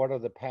assessment. What are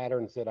the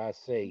patterns that I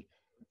see?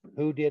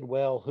 Who did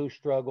well, who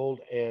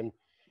struggled, and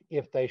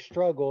if they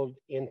struggled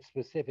in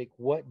specific,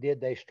 what did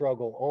they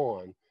struggle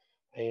on?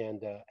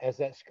 And as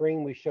that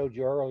screen we showed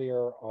you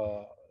earlier,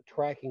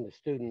 tracking the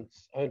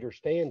students'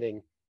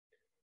 understanding,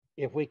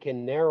 if we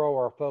can narrow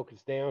our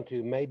focus down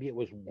to maybe it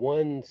was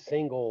one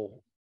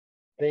single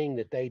thing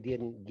that they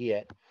didn't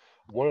get,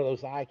 one of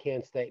those I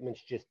can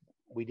statements, just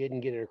we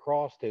didn't get it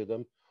across to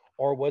them,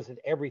 or was it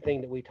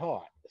everything that we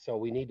taught? So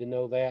we need to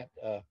know that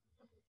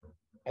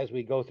as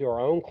we go through our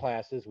own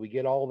classes, we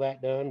get all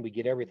that done, we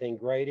get everything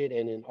graded,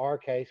 and in our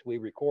case, we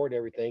record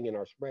everything in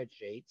our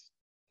spreadsheets.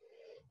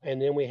 And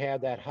then we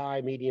have that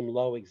high, medium,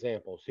 low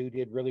examples. Who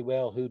did really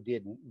well, who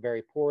did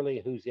very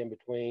poorly, who's in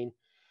between.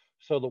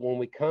 So that when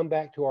we come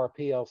back to our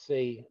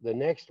PLC the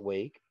next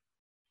week,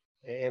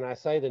 and I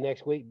say the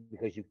next week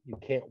because you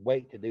can't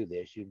wait to do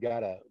this. You've got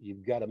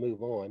to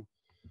move on.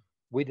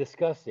 We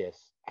discuss this.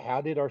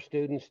 How did our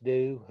students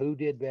do? Who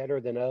did better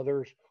than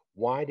others?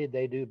 Why did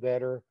they do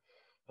better?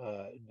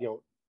 You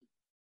know,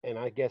 and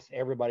I guess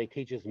everybody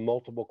teaches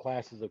multiple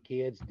classes of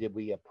kids. Did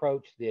we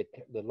approach the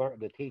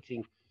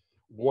teaching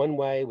one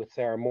way with,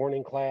 say, our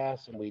morning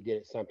class, and we did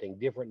it something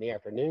different in the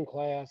afternoon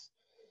class?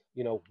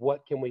 You know,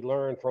 what can we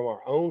learn from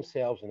our own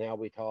selves and how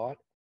we taught?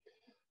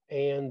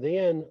 And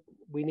then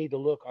we need to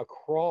look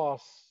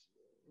across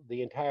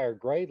the entire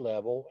grade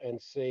level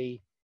and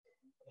see,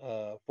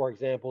 for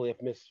example,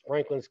 if Miss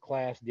Franklin's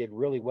class did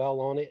really well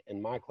on it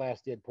and my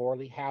class did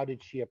poorly, how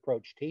did she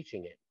approach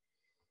teaching it?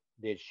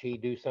 Did she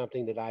do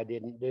something that I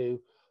didn't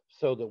do,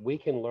 so that we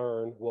can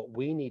learn what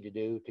we need to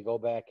do to go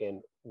back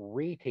and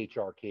reteach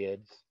our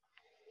kids?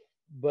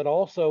 But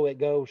also it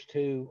goes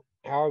to,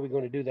 how are we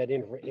going to do that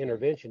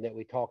intervention that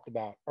we talked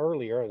about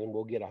earlier, and then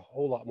we'll get a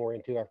whole lot more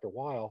into after a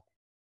while.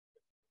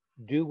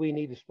 Do we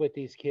need to split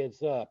these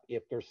kids up?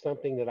 If there's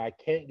something that I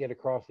can't get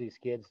across these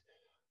kids,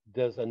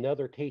 does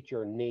another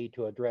teacher need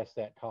to address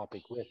that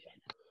topic with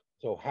them?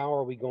 So how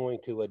are we going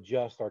to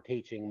adjust our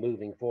teaching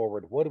moving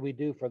forward? What do we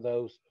do for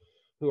those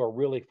who are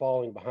really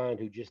falling behind,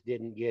 who just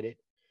didn't get it?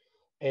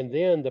 And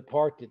then the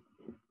part that,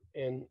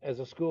 and as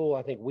a school,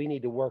 I think we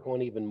need to work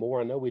on even more.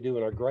 I know we do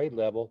in our grade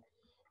level.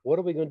 What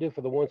are we going to do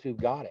for the ones who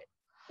got it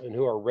and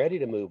who are ready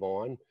to move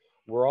on?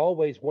 We're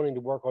always wanting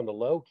to work on the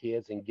low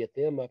kids and get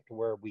them up to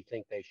where we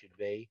think they should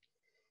be.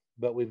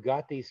 But we've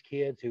got these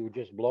kids who are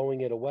just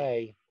blowing it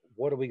away.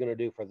 What are we going to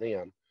do for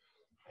them?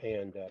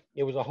 And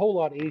it was a whole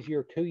lot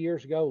easier 2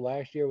 years ago.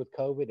 Last year with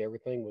COVID,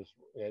 everything was,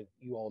 as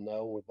you all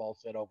know, we've all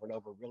said over and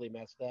over, really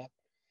messed up.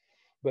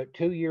 But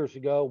 2 years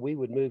ago, we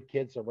would move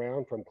kids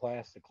around from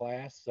class to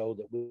class so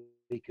that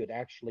we could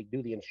actually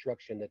do the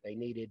instruction that they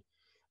needed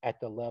at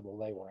the level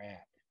they were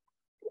at.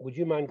 Would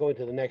you mind going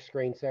to the next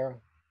screen, Sarah?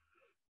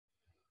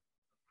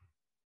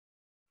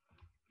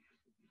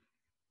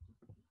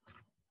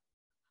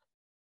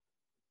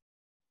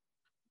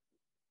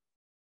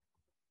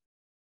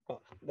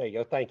 Oh, there you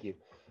go. Thank you.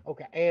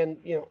 Okay. And,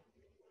 you know,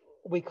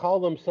 we call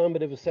them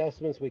summative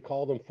assessments. We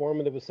call them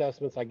formative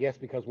assessments, I guess,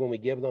 because when we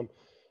give them,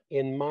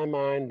 in my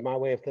mind, my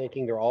way of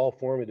thinking, they're all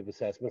formative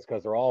assessments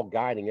because they're all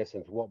guiding us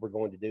into what we're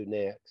going to do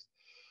next.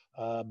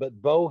 But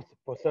both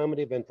for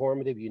summative and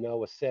formative, you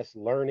know, assess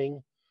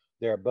learning.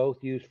 They're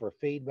both used for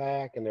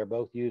feedback, and they're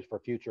both used for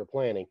future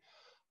planning.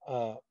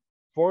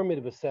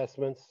 Formative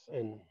assessments,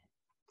 and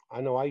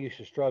I know I used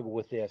to struggle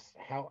with this.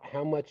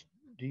 How much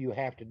do you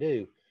have to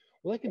do?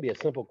 Well, it can be a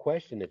simple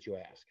question that you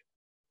ask.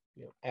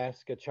 You know,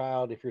 ask a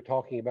child, if you're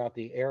talking about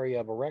the area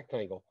of a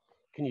rectangle,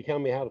 can you tell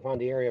me how to find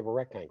the area of a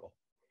rectangle?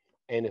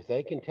 And if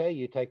they can tell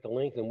you, take the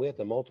length and width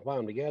and multiply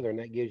them together, and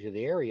that gives you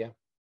the area,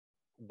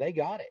 they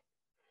got it.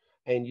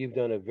 And you've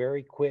done a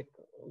very quick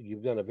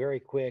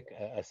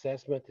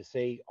assessment to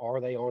see, are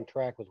they on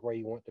track with where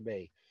you want to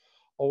be?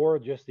 Or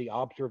just the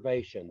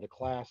observation, the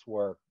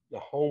classwork, the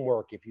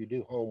homework, if you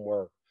do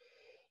homework,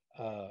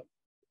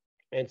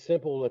 and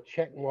simple, a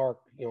check mark.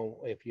 You know,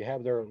 if you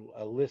have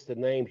a list of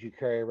names you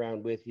carry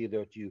around with you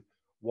that you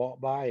walk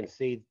by and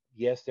see,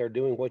 yes, they're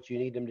doing what you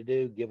need them to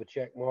do, give a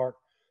check mark.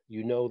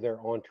 You know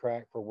they're on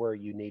track for where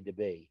you need to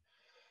be.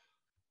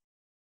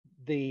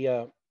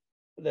 The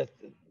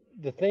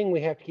thing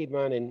we have to keep in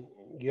mind, and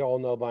you all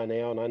know by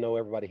now, and I know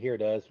everybody here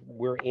does,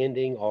 we're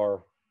ending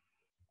our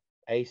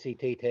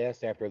ACT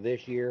test after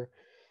this year,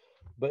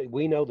 but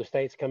we know the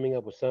state's coming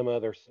up with some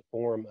other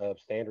form of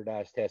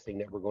standardized testing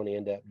that we're going to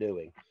end up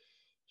doing.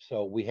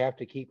 So we have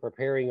to keep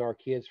preparing our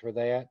kids for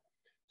that.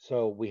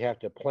 So we have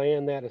to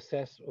plan that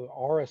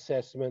our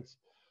assessments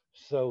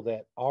so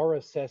that our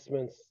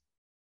assessments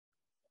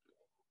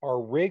are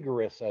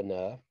rigorous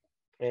enough,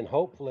 and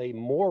hopefully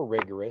more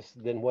rigorous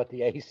than what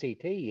the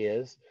ACT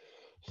is,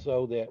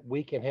 so that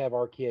we can have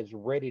our kids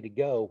ready to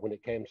go when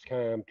it comes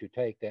time to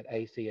take that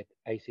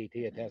ACT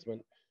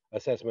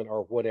assessment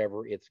or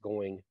whatever it's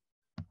going,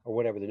 or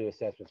whatever the new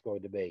assessment's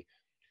going to be.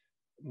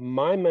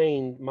 My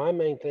main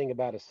thing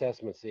about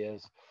assessments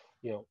is,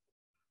 you know,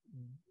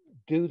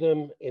 do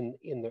them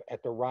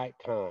at the right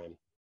time.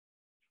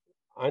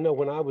 I know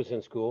when I was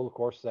in school, of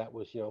course, that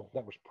was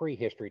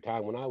prehistory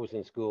time. When I was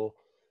in school,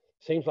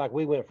 seems like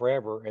we went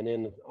forever, and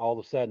then all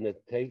of a sudden the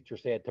teacher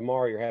said,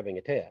 tomorrow you're having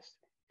a test.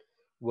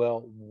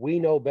 Well, we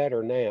know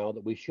better now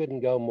that we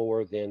shouldn't go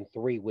more than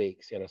 3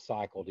 weeks in a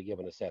cycle to give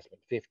an assessment,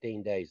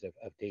 15 days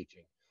of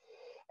teaching.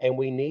 And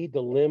we need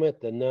to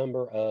limit the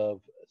number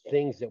of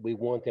things that we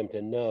want them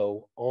to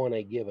know on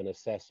a given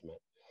assessment.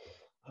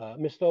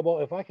 Ms.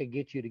 Stovall, if I could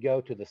get you to go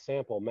to the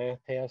sample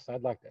math test,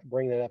 I'd like to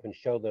bring that up and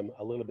show them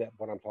a little bit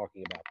what I'm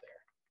talking about there.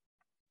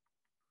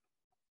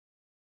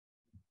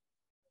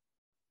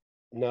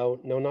 No,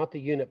 not the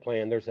unit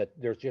plan.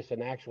 There's just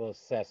an actual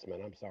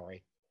assessment. I'm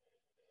sorry.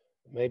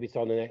 Maybe it's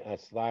on a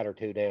slide or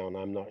two down.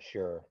 I'm not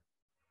sure.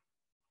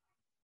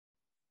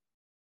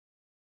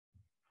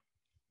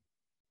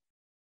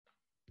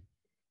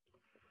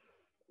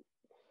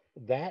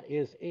 That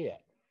is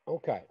it.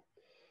 Okay.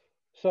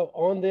 So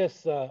on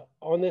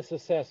this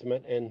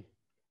assessment, and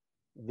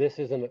this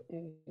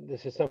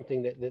is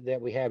something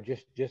that we have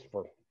just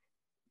for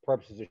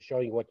purposes of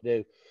showing you what to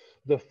do.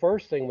 The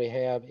first thing we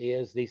have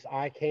is these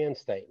I can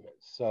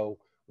statements. So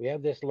we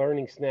have this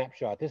learning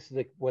snapshot. This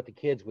is what the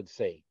kids would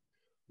see.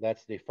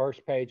 That's the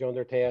first page on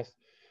their test.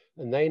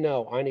 And they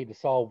know I need to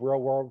solve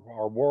real world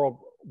or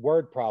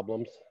word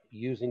problems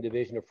using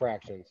division of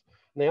fractions.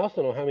 And they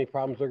also know how many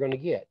problems they're going to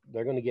get.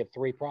 They're going to get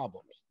 3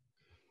 problems.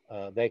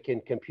 They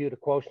can compute a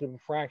quotient of a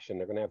fraction.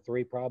 They're going to have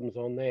 3 problems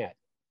on that.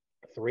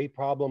 3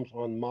 problems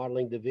on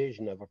modeling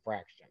division of a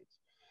fraction.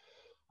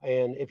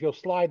 And if you'll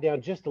slide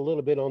down just a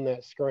little bit on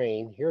that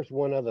screen, here's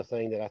one other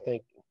thing that I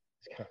think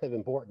is kind of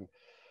important.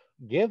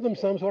 Give them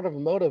some sort of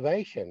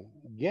motivation.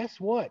 Guess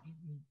what?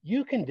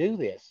 You can do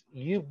this.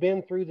 You've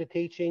been through the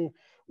teaching.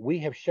 We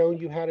have shown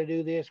you how to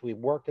do this. We've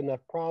worked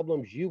enough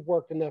problems. You've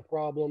worked enough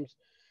problems.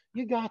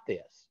 You got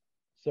this.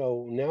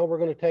 So now we're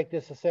going to take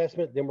this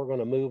assessment, then we're going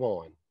to move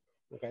on.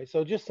 Okay,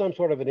 so just some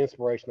sort of an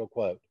inspirational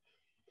quote.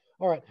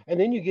 All right, and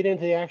then you get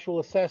into the actual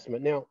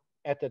assessment. Now,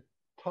 at the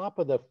top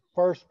of the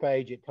first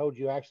page, it told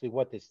you actually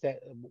what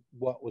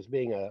was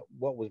being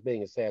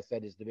assessed.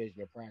 That is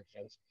division of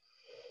fractions.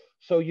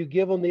 So you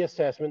give them the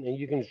assessment, and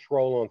you can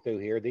scroll on through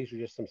here. These are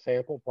just some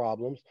sample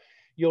problems.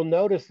 You'll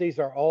notice these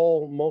are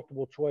all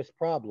multiple choice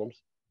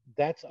problems.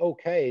 That's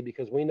okay,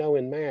 because we know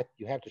in math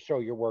you have to show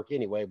your work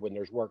anyway when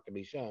there's work to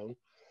be shown.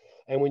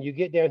 And when you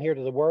get down here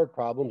to the word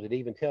problems, it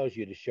even tells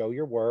you to show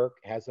your work,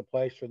 has a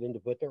place for them to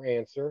put their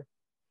answer.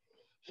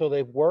 So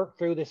they've worked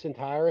through this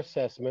entire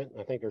assessment.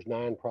 I think there's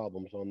 9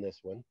 problems on this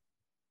one.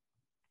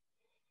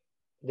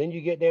 Then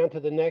you get down to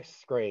the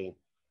next screen.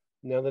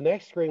 Now the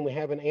next screen, we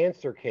have an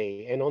answer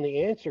key. And on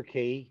the answer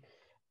key,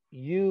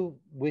 you,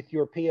 with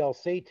your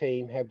PLC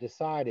team, have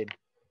decided,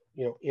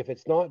 if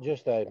it's not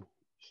just a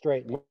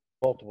straight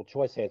multiple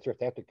choice answer, if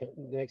they have to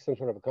make some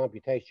sort of a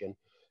computation,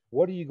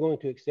 what are you going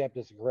to accept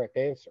as the correct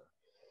answer?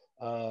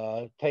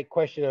 Take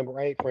question number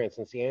 8, for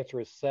instance. The answer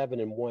is 7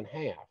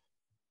 1/2.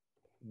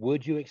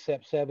 Would you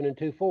accept 7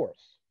 2/4?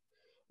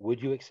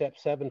 Would you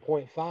accept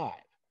 7.5?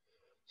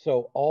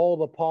 So all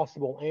the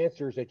possible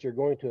answers that you're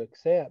going to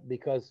accept,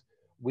 because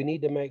we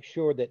need to make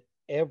sure that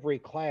every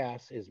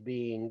class is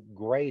being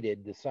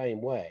graded the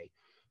same way.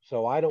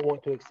 So I don't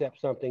want to accept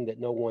something that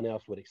no one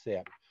else would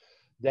accept.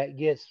 That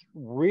gets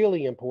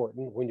really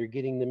important when you're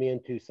getting them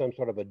into some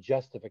sort of a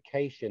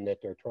justification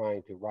that they're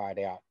trying to write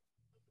out.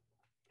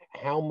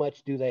 How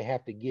much do they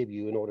have to give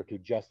you in order to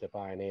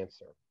justify an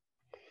answer?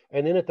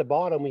 And then at the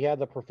bottom, we have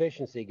the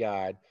proficiency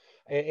guide.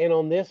 And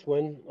on this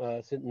one,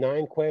 it's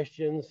 9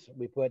 questions.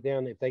 We put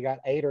down, if they got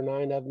 8 or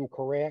 9 of them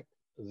correct,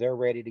 they're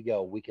ready to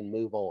go. We can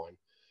move on.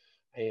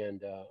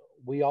 And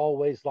we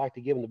always like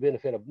to give them the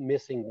benefit of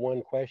missing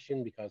 1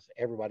 question, because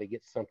everybody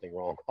gets something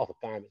wrong all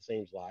the time, it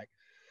seems like.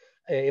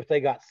 If they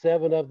got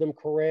 7 of them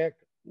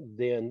correct,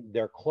 then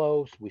they're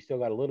close. We still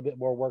got a little bit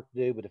more work to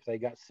do. But if they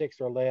got 6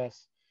 or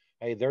less,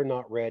 hey, they're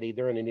not ready.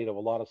 They're in need of a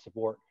lot of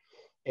support.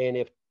 And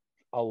if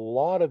a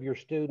lot of your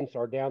students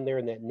are down there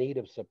in that need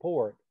of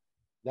support,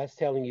 that's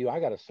telling you, I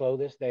got to slow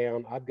this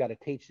down. I've got to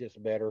teach this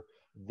better.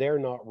 They're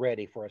not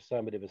ready for a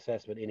summative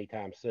assessment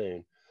anytime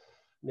soon.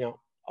 Now,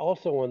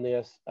 also on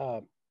this,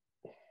 I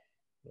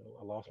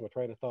lost my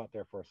train of thought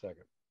there for a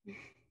second.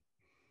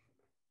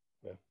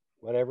 Yeah,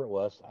 whatever it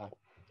was,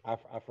 I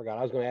forgot.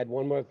 I was going to add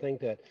one more thing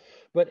to it.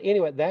 But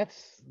anyway,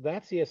 that's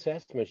the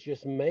assessment. It's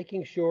just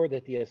making sure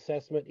that the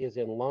assessment is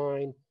in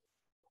line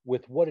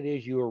with what it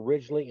is you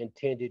originally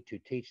intended to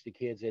teach the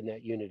kids in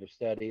that unit of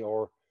study,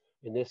 or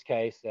in this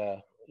case,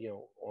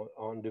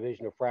 on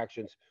division of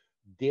fractions.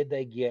 Did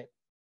they get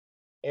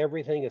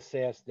everything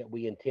assessed that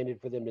we intended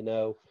for them to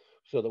know,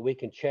 so that we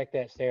can check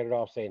that standard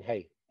off saying,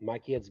 hey, my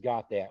kids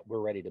got that.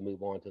 We're ready to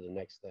move on to the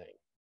next thing.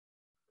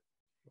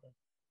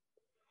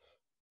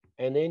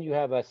 And then you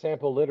have a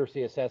sample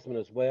literacy assessment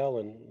as well.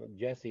 And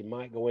Jesse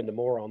might go into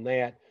more on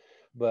that,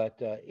 but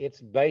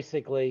it's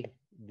basically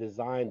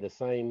designed the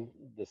same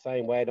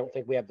way. I don't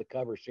think we have the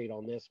cover sheet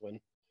on this one.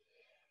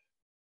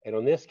 And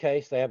on this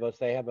case, they have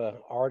an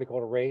article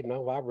to read.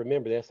 No, I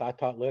remember this. I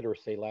taught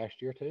literacy last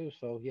year too.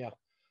 So yeah,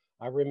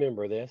 I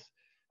remember this.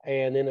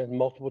 And then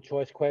multiple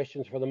choice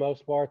questions for the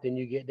most part. Then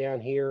you get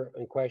down here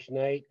in question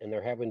 8, and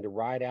they're having to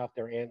write out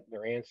their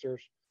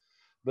answers.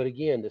 But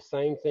again, the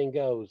same thing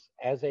goes.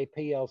 As a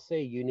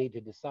PLC, you need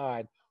to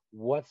decide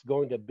what's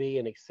going to be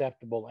an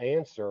acceptable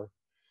answer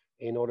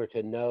in order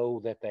to know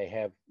that they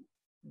have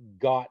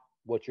got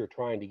what you're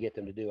trying to get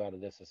them to do out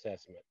of this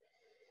assessment.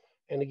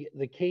 And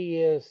the key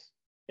is,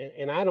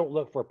 and I don't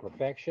look for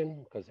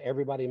perfection, because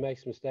everybody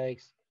makes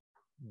mistakes,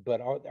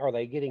 but are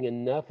they getting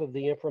enough of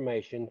the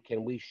information?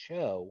 Can we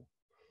show,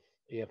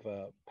 if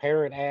a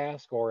parent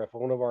asks or if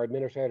one of our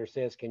administrators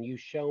says, can you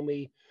show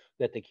me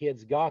that the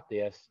kids got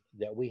this,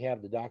 that we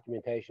have the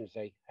documentation to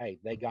say, hey,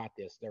 they got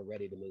this, they're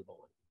ready to move on.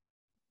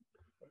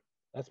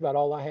 That's about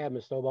all I have,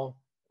 Ms. Snowball.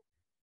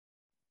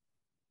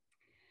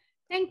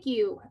 Thank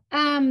you.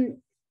 I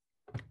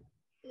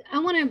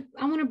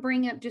want to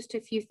bring up just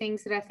a few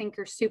things that I think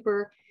are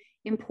super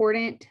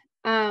important.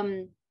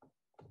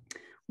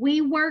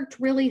 We worked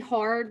really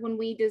hard when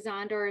we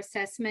designed our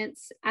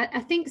assessments. I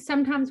think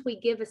sometimes we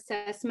give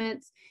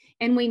assessments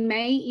and we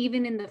may,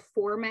 even in the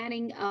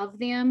formatting of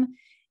them,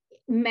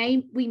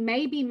 we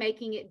may be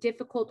making it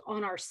difficult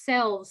on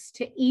ourselves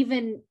to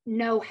even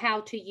know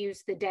how to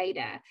use the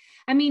data.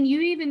 I mean,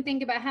 you even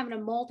think about having a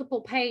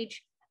multiple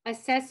page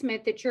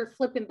assessment that you're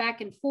flipping back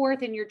and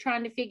forth and you're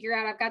trying to figure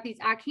out, I've got these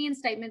I can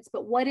statements,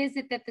 but what is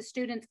it that the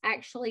students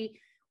actually,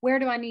 where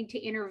do I need to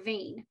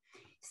intervene?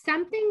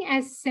 Something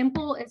as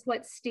simple as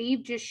what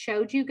Steve just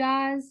showed you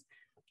guys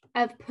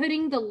of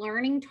putting the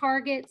learning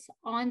targets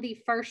on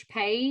the first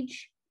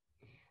page.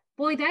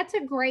 Boy, that's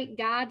a great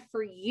guide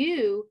for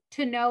you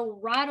to know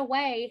right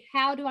away,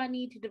 how do I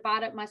need to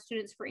divide up my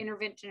students for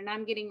intervention? And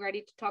I'm getting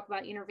ready to talk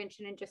about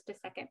intervention in just a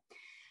second.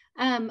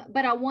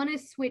 But I want to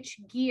switch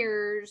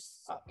gears.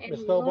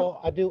 Ms. Snowball,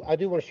 I do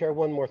want to share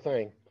one more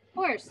thing. Of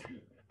course.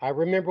 I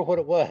remember what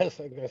it was.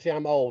 See,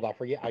 I'm old. I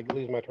forget. I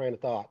lose my train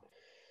of thought.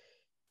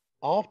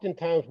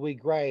 Oftentimes we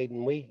grade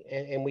and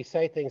we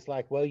say things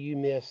like, well, you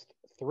missed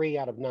 3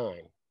 out of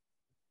 9.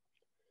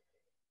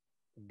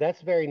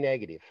 That's very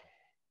negative.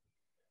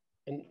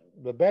 And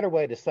the better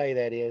way to say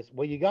that is,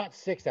 well, you got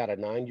 6 out of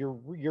 9.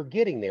 You're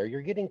getting there.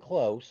 You're getting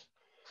close.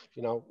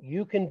 You know,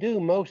 you can do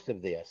most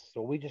of this.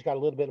 So we just got a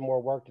little bit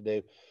more work to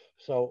do.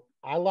 So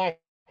I like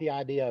the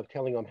idea of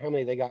telling them how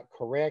many they got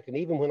correct. And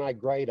even when I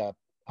grade a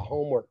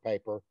homework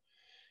paper,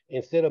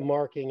 instead of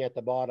marking at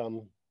the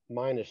bottom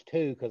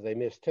 -2 because they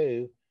missed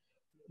 2,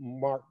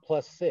 mark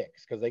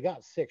 +6 because they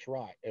got 6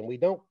 right. And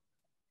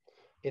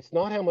it's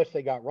not how much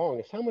they got wrong.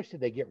 It's how much did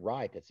they get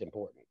right that's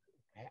important.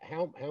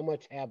 How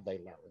much have they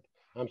learned?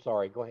 I'm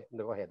sorry. Go ahead.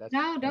 Go ahead.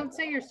 No, don't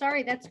say you're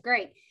sorry. That's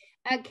great.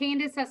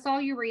 Candace, I saw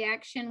your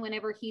reaction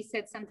whenever he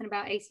said something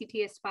about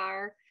ACT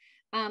Aspire.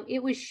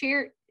 It was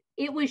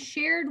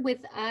shared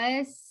with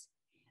us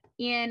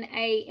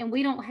and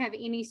we don't have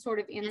any sort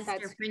of insights.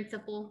 Master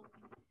principal.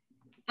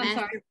 I'm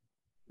sorry.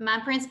 My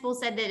principal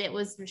said that it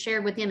was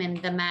shared with him and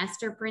the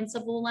master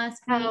principal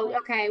last week. Oh,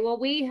 okay. Well,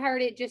 we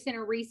heard it just in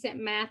a recent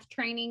math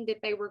training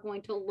that they were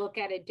going to look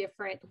at a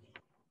different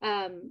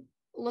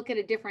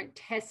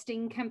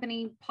testing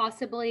company,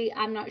 possibly.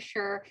 I'm not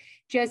sure.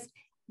 Just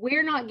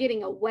we're not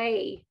getting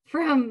away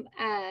from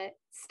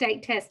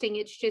state testing.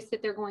 It's just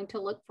that they're going to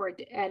look for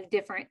a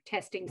different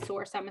testing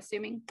source, I'm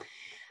assuming.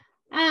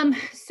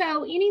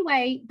 So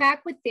anyway,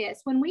 back with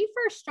this, when we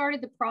first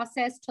started the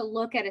process to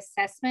look at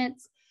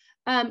assessments,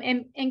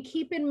 and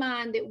keep in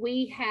mind that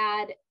we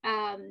had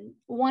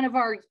one of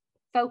our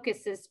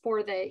focuses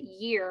for the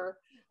year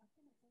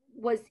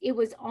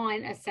was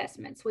on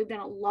assessments. We've done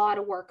a lot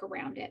of work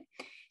around it.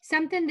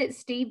 Something that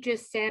Steve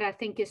just said, I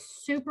think is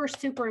super,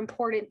 super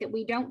important that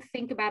we don't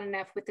think about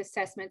enough with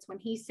assessments when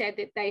he said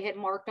that they had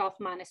marked off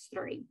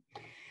 -3.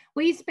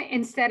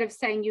 Instead of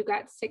saying you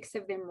got 6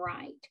 of them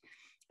right.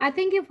 I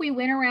think if we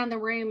went around the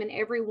room and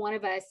every one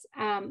of us,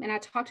 and I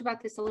talked about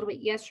this a little bit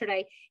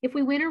yesterday, if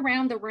we went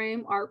around the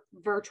room, our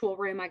virtual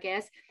room, I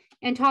guess,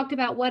 and talked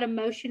about what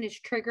emotion is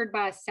triggered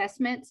by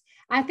assessments,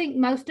 I think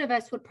most of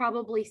us would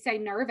probably say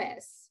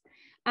nervous,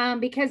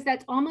 because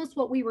that's almost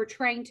what we were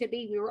trained to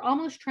be. We were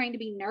almost trained to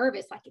be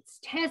nervous, like it's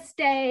test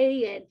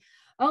day and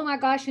oh my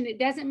gosh, and it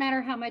doesn't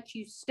matter how much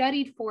you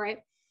studied for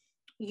it,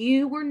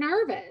 you were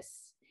nervous.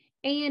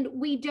 And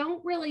we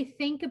don't really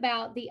think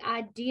about the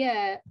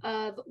idea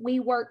of we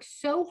work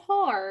so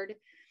hard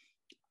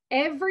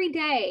every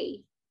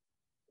day,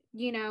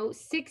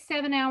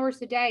 6-7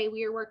 hours a day.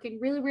 We are working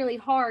really, really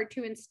hard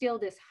to instill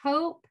this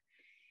hope,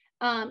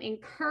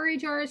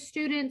 encourage our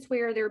students. We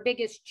are their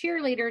biggest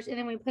cheerleaders. And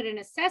then we put an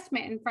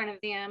assessment in front of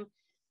them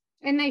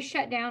and they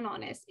shut down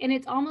on us. And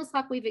it's almost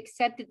like we've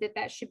accepted that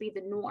that should be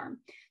the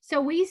norm. So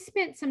we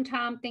spent some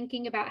time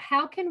thinking about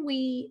how can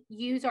we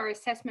use our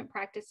assessment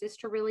practices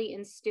to really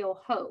instill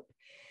hope.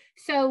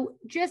 So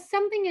just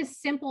something as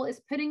simple as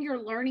putting your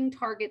learning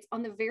targets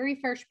on the very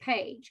first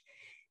page.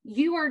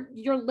 You're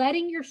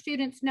letting your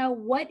students know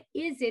what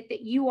is it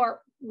that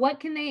what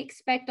can they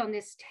expect on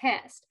this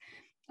test.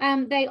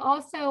 They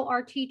also,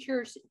 our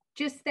teachers,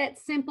 just that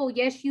simple,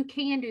 yes, you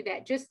can do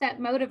that, just that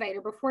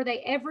motivator. Before they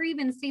ever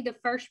even see the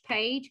first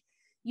page,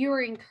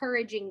 you're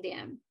encouraging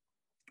them.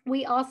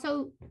 We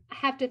also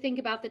have to think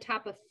about the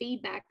type of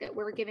feedback that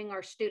we're giving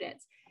our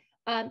students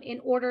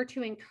in order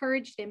to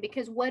encourage them,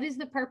 because what is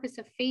the purpose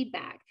of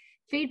feedback?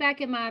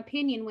 Feedback, in my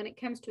opinion, when it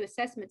comes to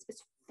assessments,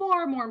 is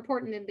far more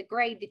important than the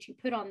grade that you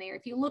put on there.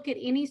 If you look at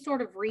any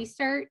sort of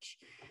research,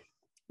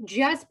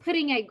 just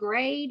putting a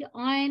grade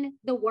on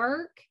the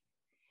work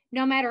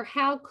no matter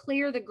how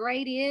clear the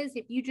grade is,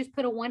 if you just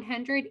put a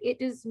 100, it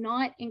does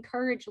not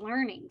encourage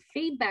learning.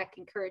 Feedback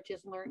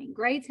encourages learning.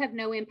 Grades have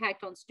no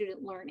impact on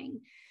student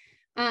learning.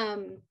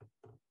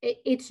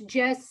 It's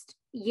just,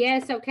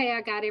 yes, okay,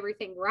 I got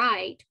everything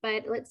right,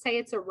 but let's say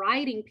it's a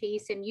writing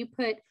piece and you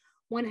put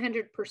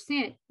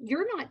 100%,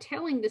 you're not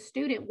telling the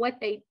student what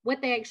they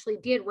actually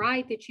did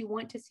right that you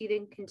want to see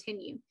them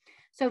continue.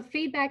 So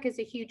feedback is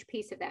a huge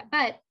piece of that.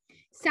 But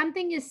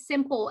something as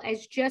simple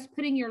as just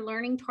putting your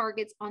learning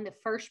targets on the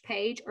first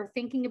page or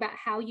thinking about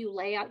how you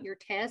lay out your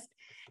test.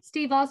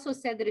 Steve also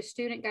said that a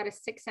student got a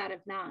 6 out of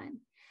 9.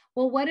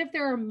 Well, what if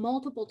there are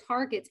multiple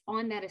targets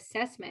on that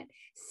assessment?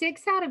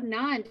 6 out of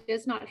 9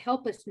 does not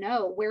help us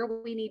know where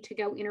we need to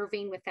go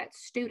intervene with that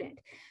student.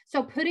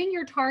 So putting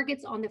your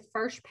targets on the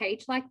first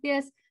page like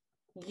this,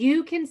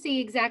 you can see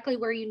exactly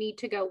where you need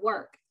to go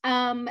work.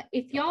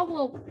 If y'all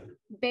will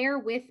bear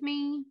with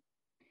me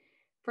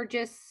for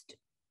just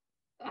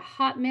a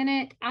hot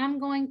minute, I'm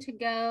going to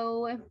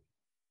go,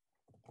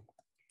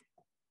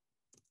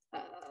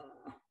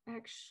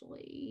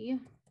 actually,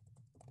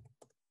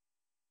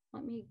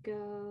 let me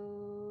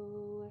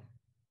go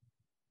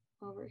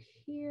over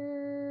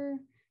here.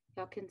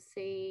 Y'all can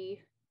see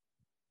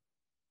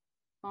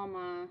all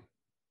my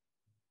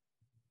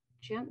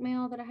junk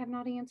mail that I have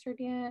not answered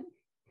yet,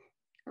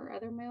 or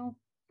other mail.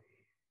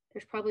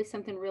 There's probably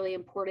something really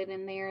important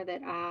in there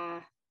that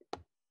I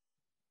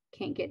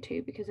can't get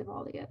to because of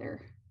all the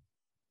other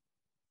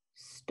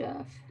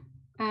stuff.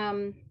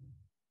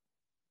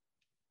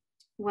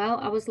 Well,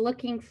 I was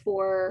looking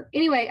for,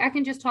 anyway, I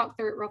can just talk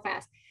through it real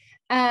fast.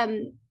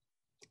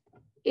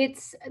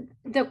 It's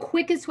the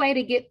quickest way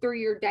to get through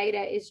your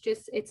data is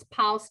just, it's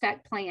pile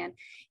stack plan.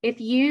 If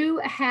you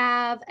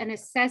have an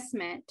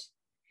assessment,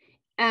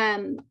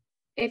 that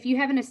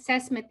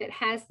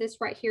has this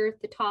right here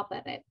at the top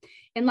of it,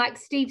 and like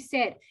Steve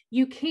said,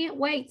 you can't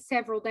wait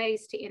several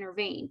days to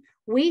intervene.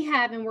 We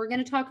have, and we're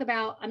going to talk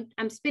about,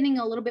 I'm spending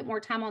a little bit more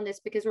time on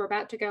this because we're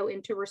about to go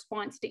into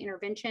response to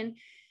intervention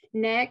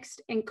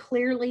next, and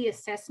clearly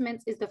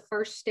assessments is the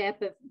first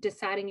step of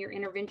deciding your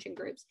intervention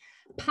groups.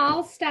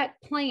 Pile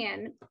stack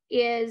plan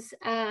is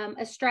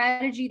a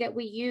strategy that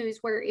we use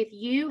where if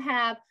you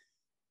have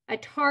a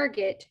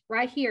target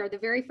right here, the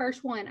very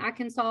first one, I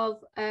can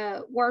solve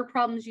word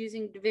problems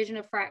using division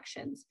of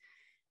fractions.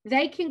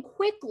 They can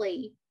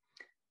quickly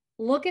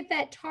look at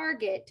that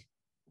target,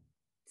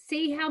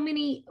 see how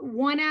many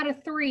 1 out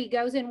of 3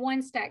 goes in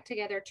one stack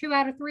together, 2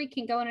 out of 3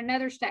 can go in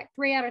another stack,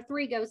 3 out of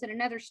 3 goes in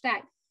another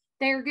stack.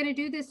 They're going to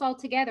do this all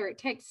together. It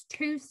takes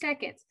 2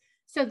 seconds.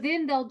 So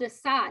then they'll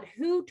decide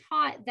who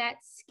taught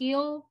that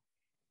skill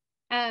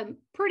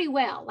pretty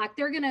well. Like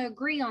they're going to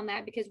agree on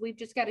that because we've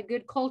just got a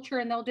good culture,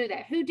 and they'll do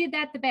that. Who did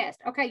that the best?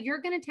 Okay,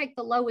 you're going to take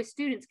the lowest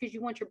students because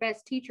you want your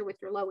best teacher with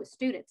your lowest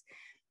students.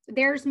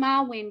 There's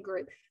my win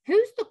group.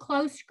 Who's the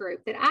close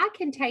group that I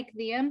can take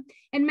them,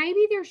 and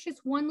maybe there's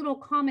just one little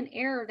common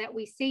error that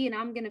we see, and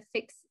I'm going to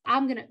fix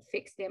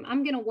them.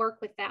 I'm going to work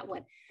with that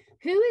one.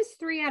 Who is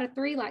 3 out of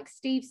 3, like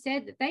Steve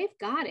said, that they've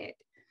got it,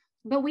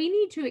 but we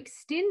need to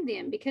extend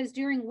them because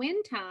during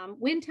win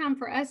time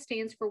for us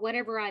stands for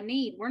whatever I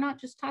need. We're not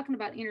just talking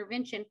about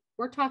intervention.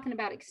 We're talking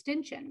about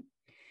extension.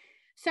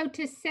 So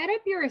to set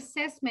up your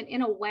assessment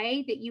in a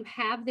way that you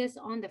have this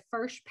on the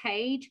first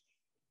page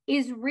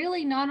is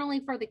really not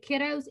only for the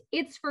kiddos,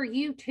 it's for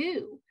you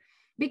too,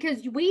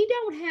 because we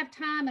don't have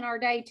time in our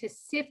day to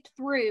sift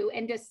through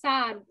and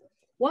decide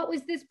what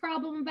was this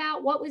problem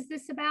about? What was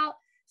this about?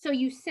 So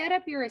you set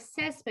up your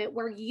assessment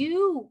where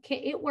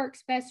it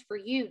works best for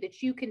you,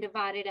 that you can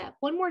divide it up.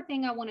 One more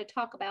thing I want to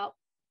talk about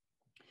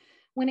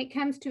when it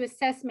comes to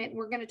assessment,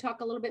 we're going to talk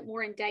a little bit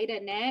more in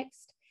data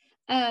next.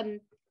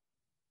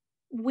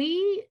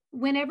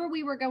 Whenever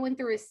we were going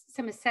through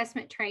some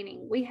assessment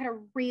training, we had a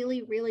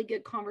really, really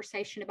good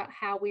conversation about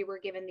how we were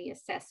given the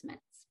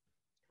assessments.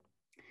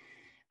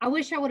 I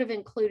wish I would have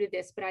included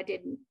this, but I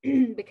didn't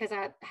because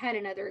I had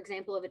another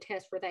example of a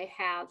test where they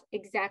have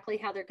exactly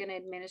how they're going to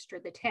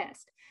administer the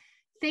test.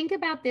 Think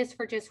about this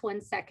for just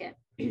 1 second.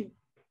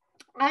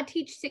 I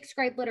teach 6th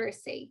grade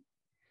literacy.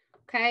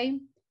 Okay,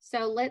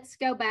 so let's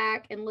go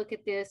back and look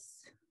at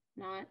this.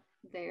 Not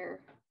there.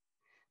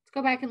 Let's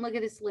go back and look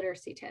at this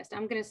literacy test.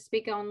 I'm going to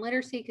speak on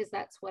literacy because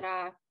that's what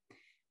I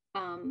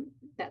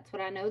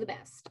know the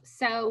best.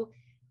 So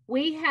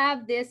we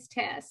have this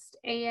test,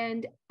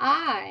 and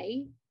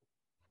I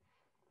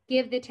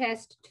give the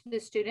test to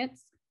the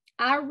students.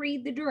 I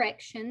read the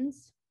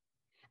directions.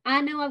 I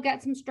know I've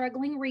got some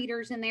struggling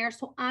readers in there,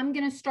 so I'm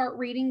going to start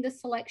reading the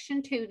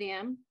selection to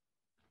them.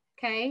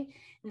 Okay.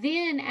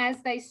 Then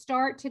as they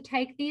start to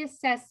take the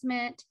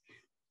assessment,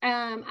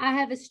 I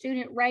have a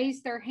student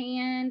raise their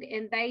hand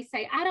and they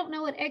say, I don't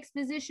know what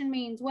exposition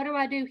means. What do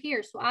I do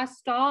here? So I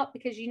stop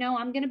because,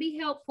 I'm going to be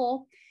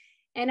helpful,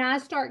 and I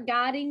start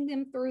guiding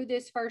them through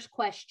this first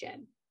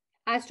question.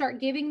 I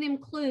start giving them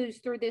clues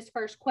through this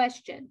first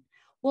question.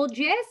 Well,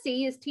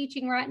 Jessie is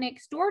teaching right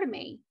next door to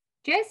me.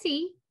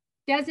 Jessie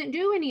doesn't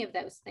do any of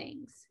those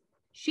things.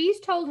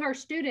 She's told her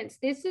students,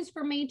 this is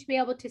for me to be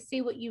able to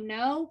see what you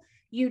know.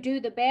 You do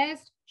the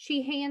best.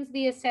 She hands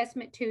the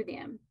assessment to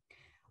them.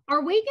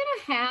 Are we going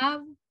to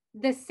have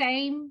the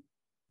same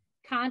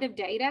kind of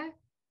data?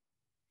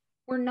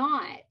 We're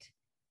not.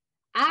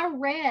 I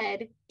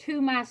read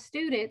to my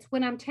students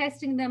when I'm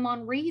testing them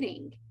on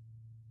reading.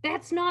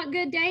 That's not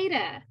good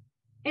data.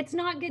 It's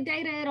not good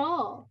data at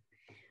all.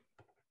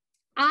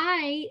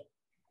 I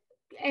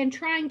am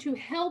trying to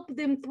help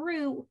them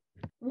through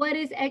what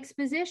is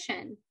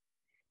exposition.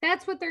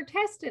 That's what they're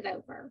tested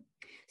over.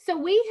 So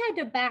we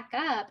had to back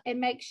up and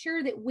make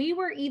sure that we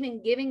were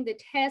even giving the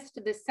test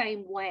the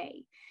same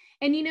way.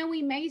 And, you know,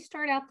 we may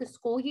start out the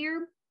school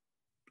year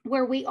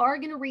where we are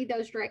going to read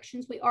those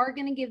directions. We are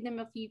going to give them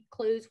a few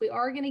clues. We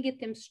are going to get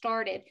them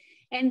started.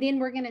 And then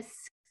we're going to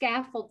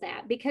scaffold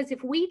that, because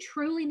if we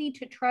truly need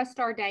to trust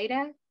our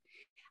data,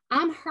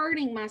 I'm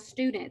hurting my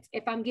students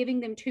if I'm giving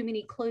them too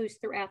many clues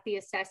throughout the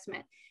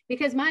assessment,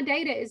 because my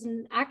data is,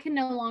 I can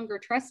no longer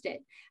trust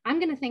it. I'm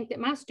going to think that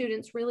my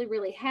students really,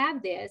 really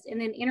have this, and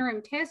then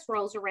interim test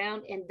rolls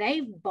around and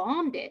they've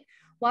bombed it.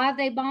 Why have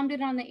they bombed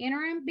it on the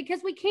interim?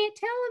 Because we can't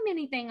tell them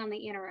anything on the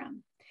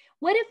interim.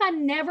 What if I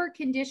never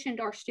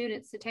conditioned our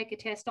students to take a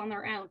test on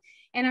their own?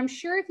 And I'm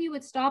sure if you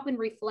would stop and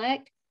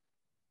reflect,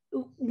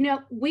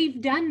 no,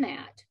 we've done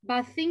that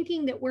by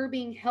thinking that we're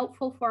being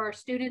helpful for our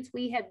students.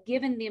 We have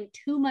given them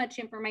too much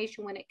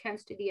information when it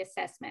comes to the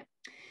assessment.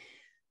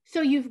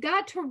 So you've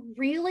got to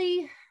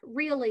really,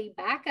 really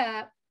back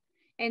up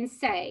and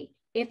say,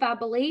 if I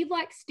believe,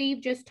 like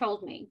Steve just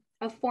told me,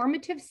 a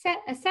formative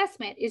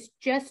assessment is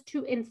just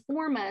to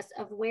inform us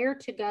of where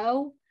to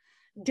go.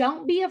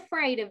 Don't be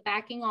afraid of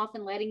backing off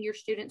and letting your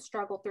students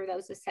struggle through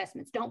those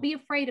assessments. Don't be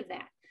afraid of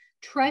that.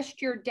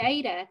 Trust your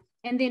data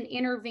and then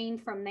intervene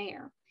from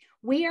there.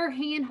 We were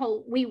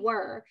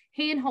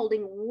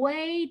hand-holding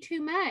way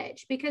too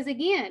much because,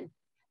 again,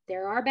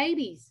 they're our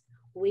babies.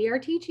 We are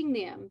teaching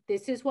them.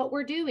 This is what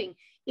we're doing.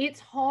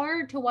 It's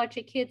hard to watch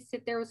a kid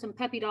sit there with some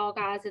puppy dog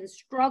eyes and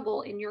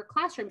struggle in your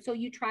classroom. So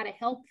you try to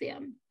help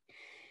them.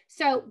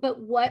 So, but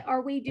what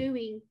are we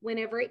doing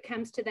whenever it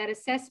comes to that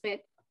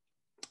assessment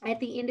at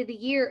the end of the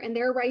year, and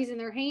they're raising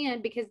their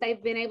hand because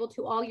they've been able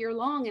to all year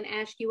long and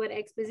ask you what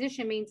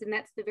exposition means. And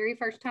that's the very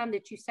first time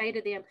that you say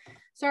to them,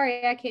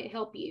 sorry, I can't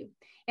help you.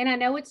 And I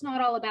know it's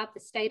not all about the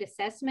state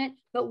assessment,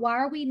 but why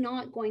are we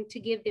not going to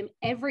give them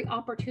every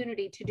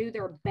opportunity to do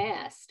their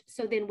best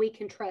so then we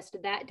can trust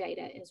that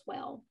data as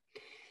well?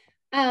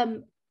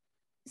 So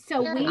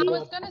yeah, we. I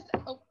was going to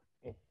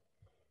say,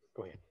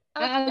 Go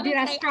ahead. Did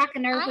I strike a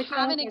nerve with you?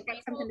 Have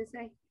Something to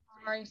say?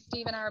 Sorry,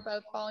 Steve and I are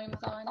both volumes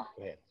on. Go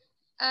ahead.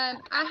 I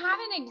have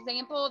an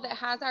example that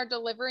has our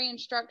delivery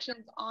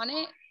instructions on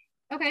it.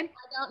 Okay.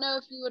 I don't know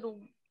if you would.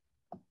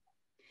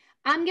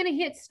 I'm going to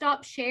hit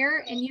stop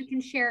share and you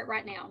can share it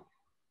right now.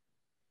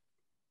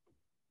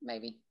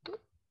 Maybe. Okay.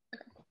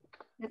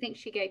 I think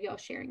she gave y'all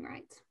sharing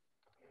rights.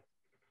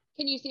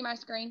 Can you see my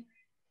screen?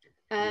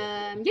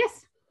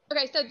 Yes.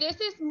 Okay, so this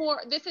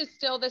is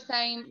still the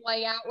same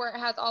layout where it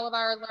has all of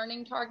our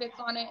learning targets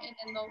on it,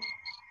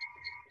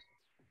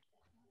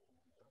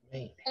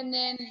 and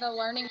then the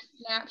learning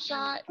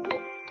snapshot.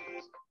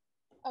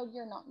 Oh,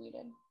 you're not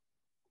muted.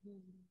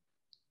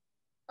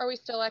 Are we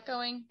still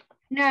echoing?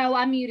 No,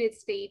 I'm muted,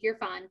 Steve. You're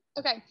fine.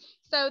 Okay,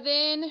 so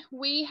then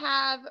we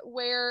have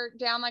where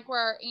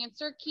our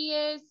answer key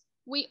is.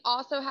 We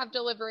also have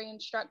delivery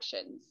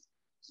instructions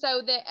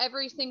so that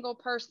every single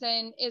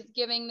person is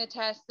giving the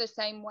test the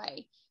same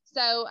way.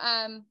 So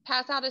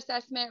pass out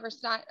assessment,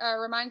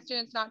 remind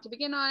students not to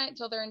begin on it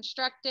until they're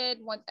instructed.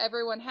 Once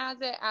everyone has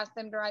it, ask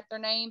them to write their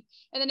name.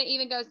 And then it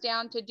even goes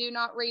down to do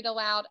not read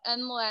aloud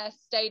unless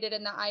stated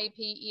in the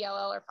IEP,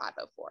 ELL, or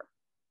 504.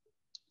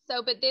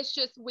 So, but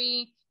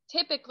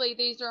typically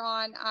these are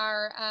on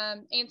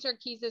our answer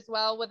keys as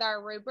well with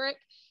our rubric,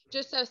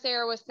 just so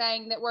Sarah was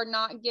saying that we're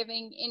not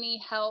giving any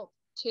help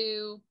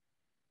to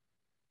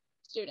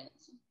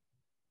students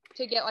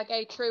to get like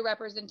a true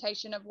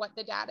representation of what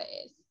the data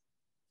is.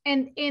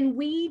 And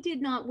we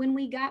did not, when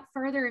we got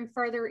further and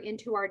further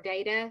into our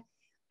data,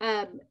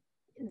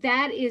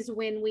 that is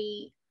when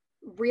we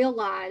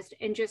realized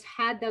and just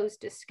had those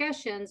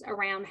discussions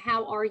around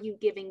how are you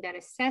giving that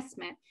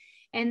assessment.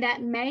 And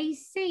that may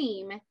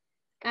seem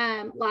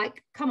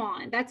like, come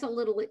on, that's a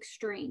little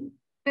extreme,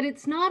 but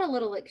it's not a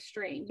little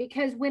extreme,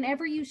 because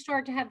whenever you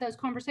start to have those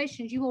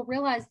conversations, you will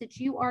realize that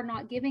you are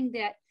not giving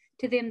that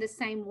to them the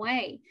same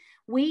way.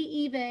 We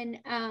even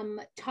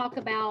talk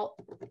about,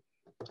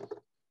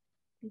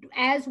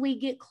 as we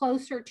get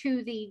closer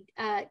to the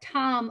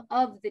time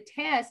of the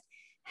test,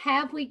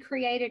 have we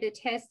created a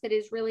test that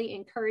is really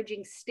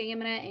encouraging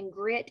stamina and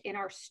grit in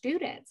our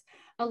students?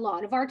 A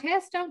lot of our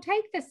tests don't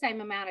take the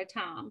same amount of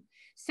time.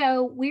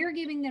 So we're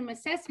giving them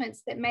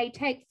assessments that may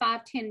take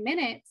 5-10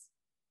 minutes,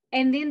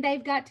 and then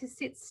they've got to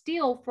sit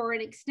still for an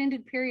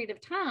extended period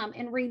of time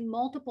and read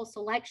multiple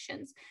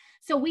selections.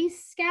 So we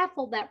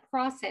scaffold that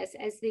process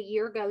as the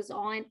year goes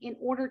on in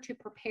order to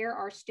prepare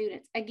our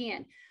students.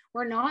 Again,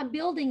 we're not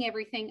building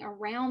everything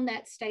around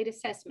that state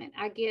assessment.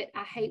 I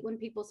hate when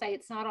people say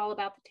it's not all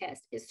about the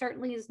test. It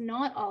certainly is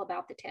not all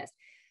about the test.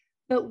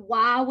 but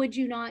why would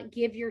you not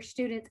give your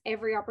students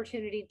every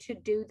opportunity to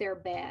do their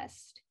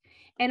best?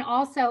 And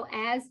also,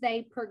 as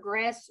they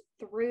progress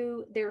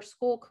through their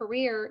school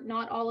career,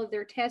 not all of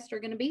their tests are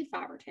going to be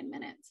 5 or 10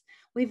 minutes.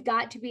 We've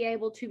got to be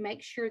able to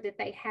make sure that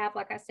they have,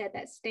 like I said,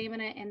 that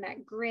stamina and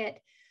that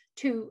grit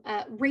to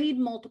read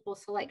multiple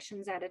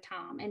selections at a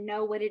time and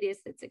know what it is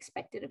that's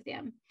expected of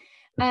them.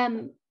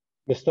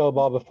 Ms.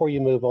 Stovall, before you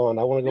move on,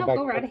 I want to go back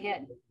go right to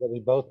ahead. that we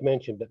both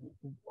mentioned, but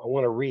I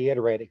want to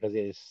reiterate it because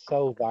it is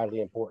so vitally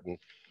important.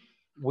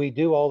 We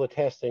do all the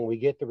testing, we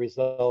get the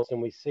results,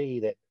 and we see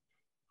that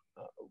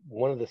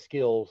one of the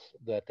skills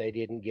that they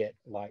didn't get,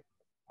 like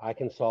I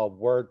can solve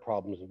word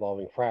problems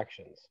involving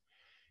fractions.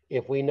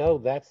 If we know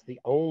that's the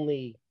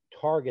only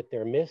target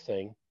they're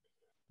missing,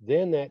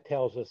 then that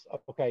tells us,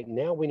 okay,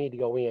 now we need to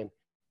go in.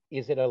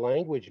 Is it a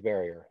language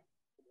barrier?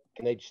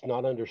 Can they just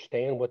not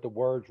understand what the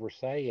words were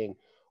saying?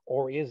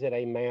 Or is it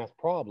a math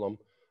problem?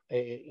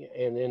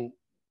 And then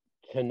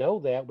to know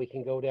that, we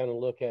can go down and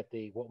look at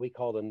what we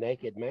call the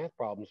naked math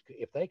problems.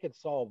 If they could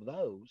solve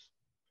those,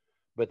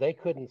 but they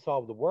couldn't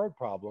solve the word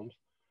problems,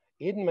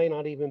 it may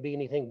not even be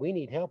anything we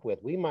need help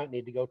with. We might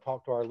need to go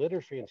talk to our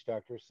literacy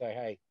instructors, say,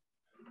 hey,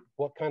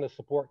 what kind of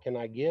support can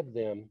I give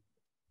them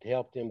to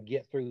help them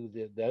get through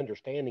the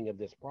understanding of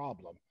this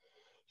problem?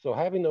 So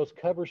having those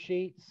cover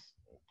sheets,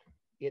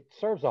 it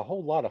serves a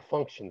whole lot of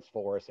functions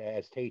for us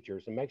as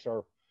teachers and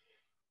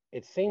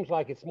it seems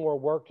like it's more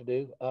work to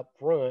do up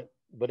front,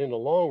 but in the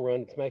long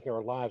run, it's making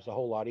our lives a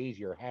whole lot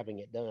easier having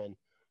it done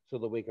so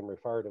that we can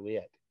refer to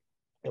it.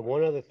 And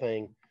one other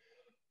thing,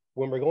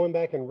 when we're going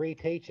back and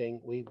reteaching,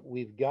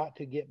 we've got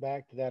to get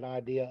back to that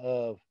idea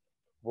of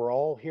we're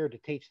all here to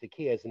teach the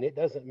kids, and it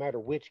doesn't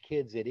matter which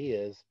kids it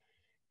is.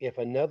 If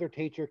another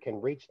teacher can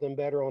reach them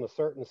better on a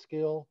certain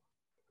skill,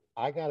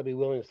 I got to be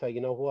willing to say,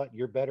 you know what,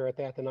 you're better at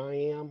that than I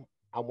am.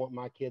 I want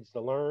my kids to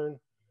learn.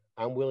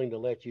 I'm willing to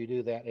let you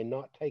do that and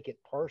not take it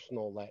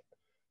personal that,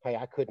 hey,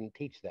 I couldn't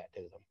teach that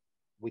to them.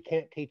 We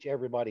can't teach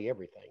everybody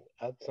everything.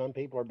 Some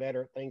people are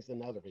better at things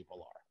than other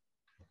people are.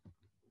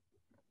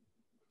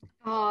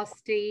 Oh,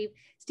 Steve,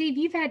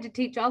 you've had to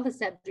teach all the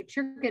subjects.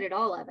 You're good at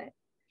all of it.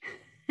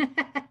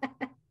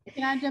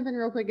 Can I jump in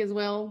real quick as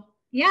well?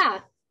 Yeah.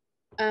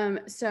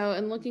 So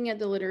in looking at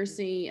the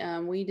literacy,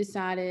 we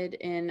decided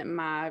in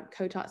my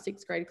co-taught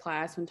 6th grade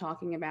class when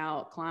talking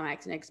about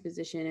climax and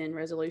exposition and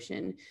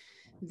resolution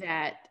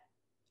that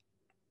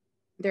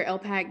their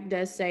LPAC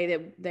does say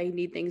that they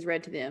need things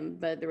read to them,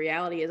 but the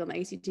reality is on the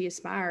ACT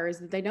Aspire is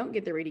that they don't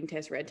get the reading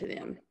test read to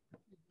them.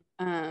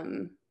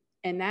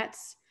 And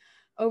that's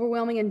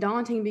overwhelming and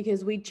daunting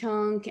because we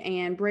chunk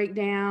and break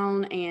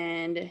down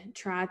and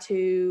try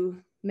to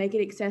make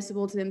it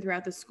accessible to them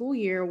throughout the school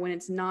year when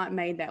it's not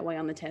made that way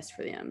on the test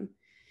for them.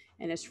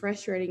 And as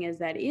frustrating as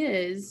that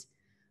is,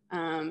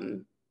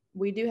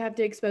 we do have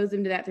to expose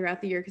them to that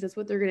throughout the year because that's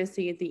what they're going to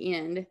see at the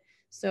end.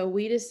 So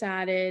we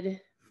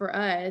decided for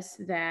us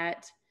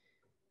that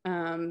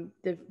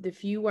the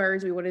few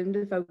words we wanted them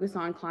to focus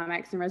on,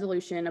 climax and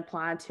resolution,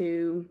 apply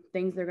to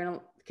things they're going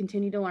to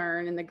continue to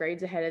learn and the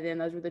grades ahead of them.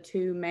 Those were the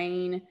 2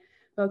 main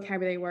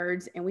vocabulary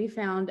words. And we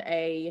found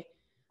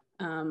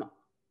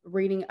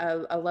reading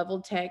a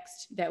leveled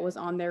text that was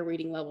on their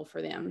reading level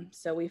for them.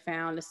 So we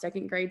found a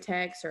 2nd grade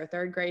text or a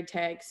 3rd grade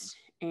text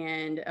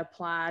and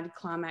applied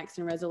climax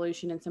and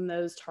resolution and some of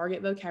those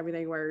target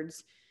vocabulary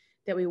words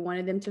that we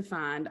wanted them to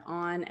find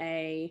on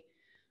a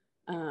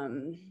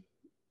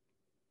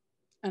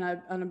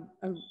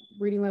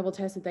reading level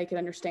test that they could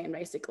understand,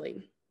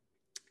 basically.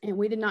 And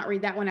we did not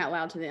read that one out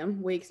loud to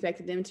them. We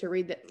expected them to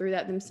read through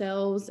that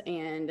themselves,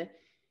 and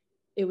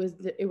they were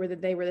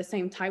the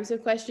same types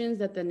of questions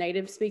that the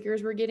native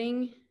speakers were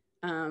getting,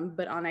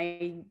 but on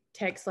a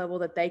text level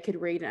that they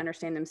could read and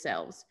understand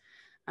themselves.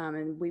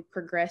 And we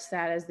progress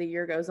that as the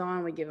year goes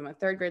on. We give them a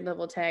 3rd grade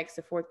level text,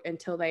 a 4th,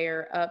 until they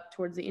are up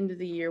towards the end of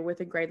the year with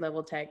a grade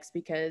level text,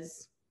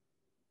 because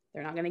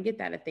they're not going to get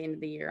that at the end of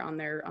the year on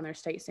their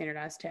state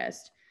standardized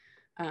test.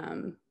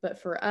 But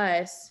for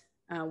us,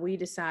 we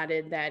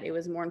decided that it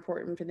was more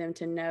important for them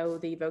to know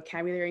the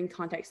vocabulary and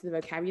context of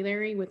the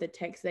vocabulary with a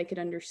text they could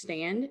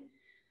understand,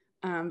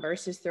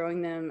 versus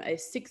throwing them a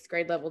 6th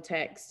grade level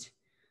text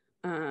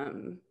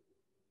and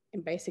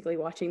basically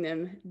watching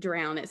them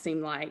drown, it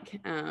seemed like,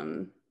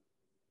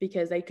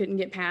 because they couldn't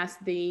get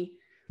past the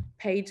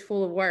page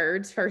full of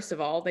words. First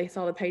of all, they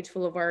saw the page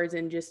full of words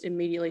and just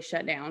immediately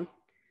shut down.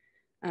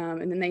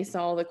 And then they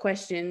saw the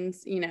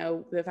questions,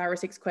 the 5 or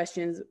 6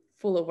 questions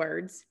full of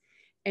words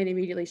and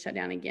immediately shut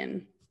down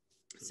again.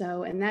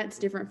 So, and that's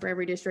different for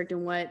every district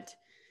and what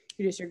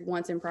your district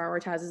wants and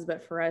prioritizes.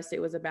 But for us,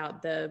 it was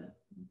about the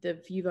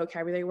few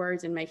vocabulary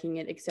words and making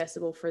it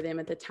accessible for them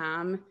at the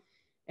time,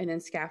 and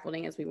then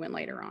scaffolding as we went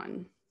later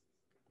on.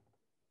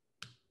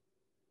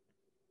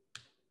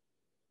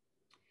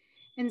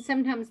 And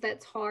sometimes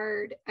that's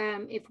hard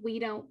if we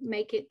don't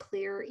make it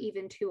clear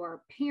even to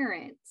our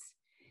parents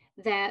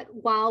that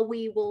while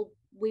we will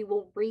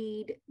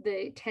read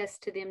the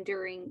test to them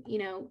during,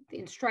 the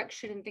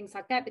instruction and things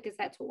like that, because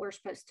that's what we're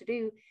supposed to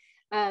do.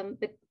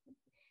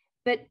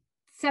 But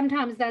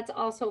sometimes that's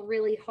also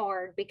really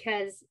hard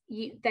because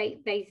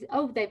they've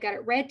got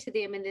it read to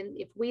them. And then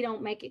if we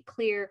don't make it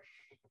clear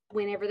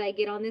whenever they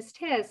get on this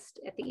test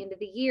at the end of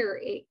the year,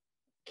 it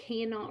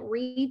cannot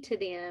read to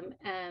them.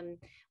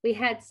 We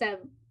had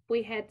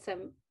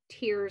some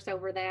tears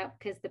over that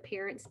because the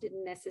parents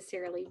didn't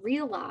necessarily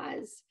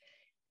realize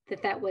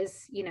that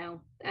was,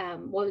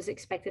 what was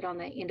expected on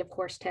the end of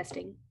course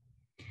testing.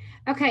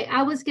 Okay,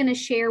 I was going to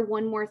share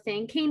one more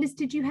thing. Candace,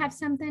 did you have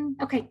something?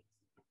 Okay,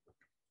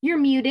 you're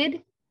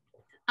muted.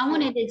 I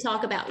wanted to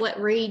talk about what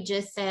Reed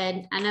just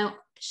said. I know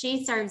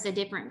she serves a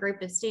different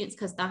group of students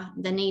because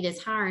the need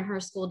is higher in her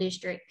school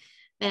district.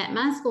 But at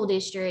my school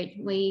district,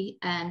 we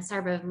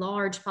serve a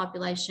large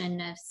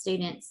population of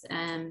students,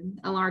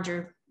 a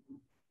larger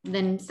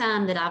than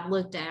some that I've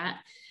looked at,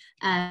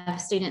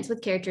 students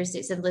with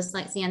characteristics of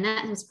dyslexia. And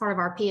that was part of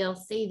our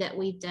PLC that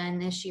we've done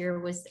this year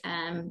was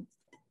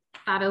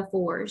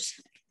 504s,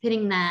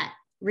 putting that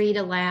read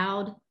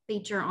aloud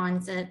feature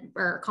on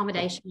or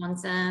accommodation on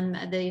some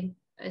of the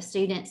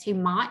students who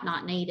might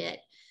not need it.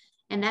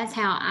 And that's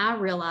how I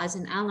realized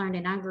and I learned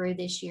and I grew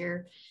this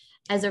year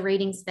as a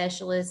reading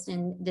specialist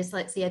and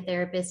dyslexia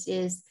therapist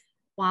is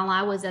while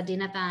I was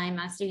identifying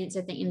my students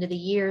at the end of the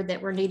year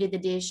that were new to the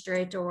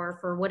district or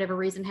for whatever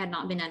reason had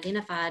not been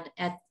identified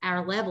at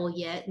our level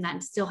yet, and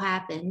that still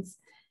happens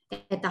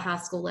at the high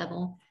school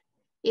level,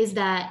 is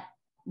that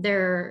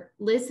their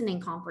listening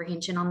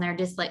comprehension on their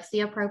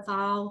dyslexia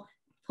profile,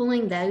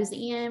 pulling those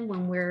in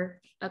when we're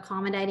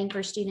accommodating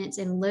for students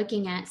and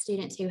looking at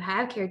students who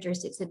have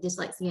characteristics of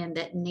dyslexia and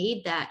that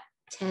need that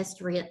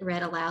test read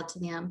aloud to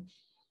them,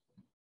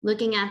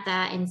 looking at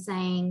that and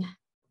saying,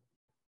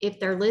 if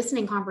their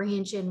listening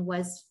comprehension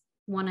was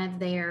one of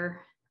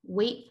their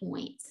weak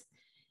points,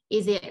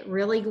 is it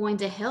really going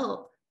to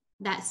help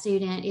that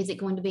student? Is it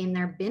going to be in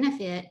their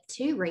benefit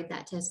to read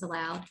that test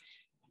aloud?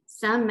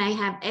 Some may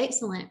have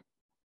excellent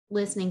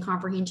listening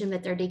comprehension,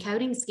 but their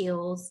decoding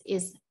skills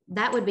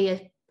that would be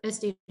a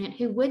student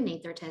who would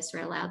need their test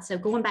read aloud. So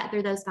going back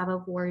through those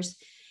 504s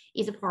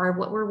is a part of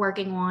what we're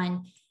working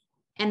on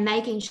and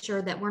making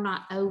sure that we're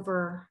not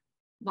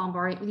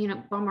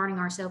bombarding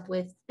ourselves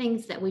with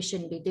things that we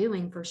shouldn't be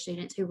doing for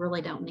students who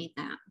really don't need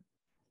that.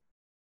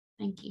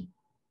 Thank you.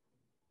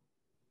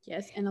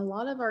 Yes, and a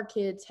lot of our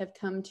kids have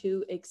come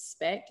to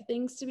expect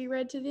things to be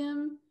read to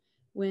them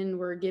when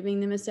we're giving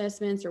them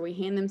assessments or we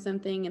hand them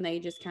something and they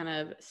just kind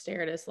of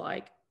stare at us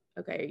like,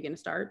 okay, are you going to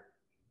start?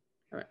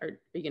 Or are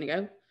you going to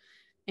go?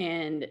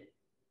 And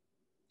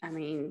I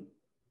mean,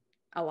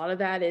 a lot of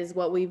that is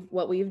what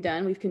we've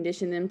done. We've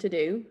conditioned them to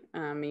do.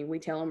 I mean, we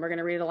tell them we're going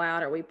to read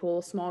aloud, or we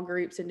pull small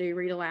groups and do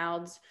read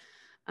alouds.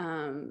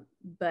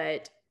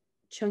 But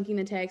chunking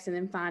the text and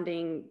then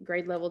finding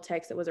grade level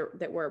texts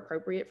that were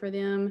appropriate for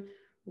them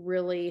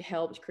really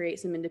helped create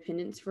some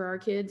independence for our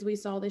kids. We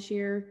saw this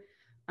year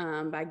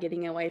by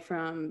getting away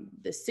from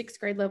the 6th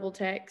grade level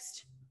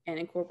text and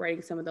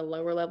incorporating some of the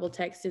lower level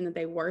text in that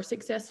they were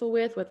successful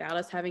with without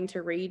us having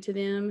to read to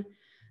them.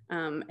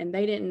 And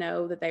they didn't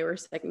know that they were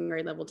 2nd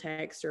grade level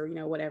text or,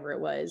 whatever it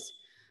was.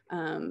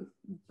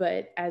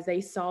 But as they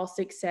saw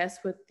success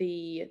with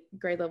the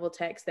grade level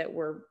texts that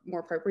were more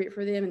appropriate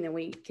for them, and then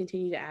we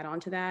continue to add on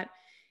to that,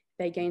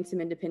 they gained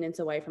some independence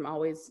away from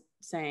always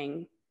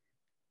saying,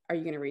 are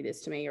you going to read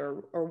this to me?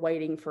 Or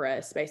waiting for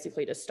us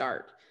basically to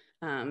start.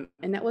 And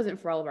that wasn't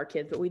for all of our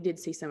kids, but we did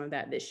see some of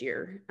that this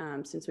year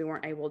since we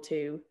weren't able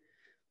to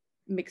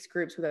mix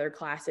groups with other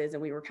classes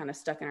and we were kind of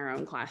stuck in our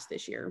own class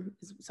this year.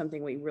 Is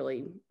something we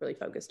really, really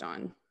focused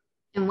on.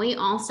 And we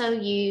also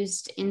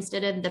used,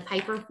 instead of the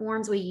paper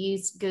forms, we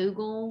used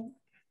Google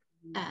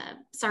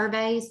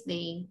surveys,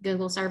 the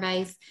Google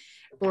surveys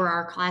for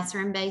our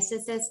classroom-based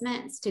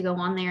assessments to go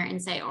on there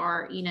and say,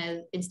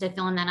 instead of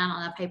filling that out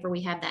on a paper,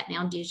 we have that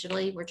now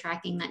digitally. We're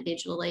tracking that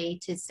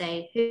digitally to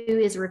say who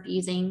is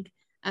refusing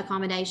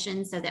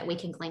accommodation so that we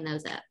can clean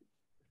those up.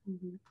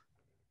 Mm-hmm.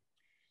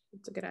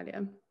 It's a good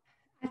idea.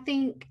 I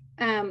think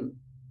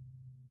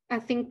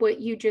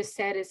what you just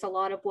said is a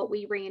lot of what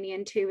we ran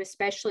into,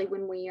 especially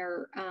when we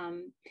are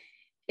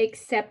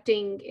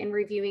accepting and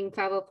reviewing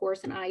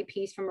 504s and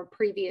IEPs from a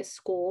previous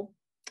school.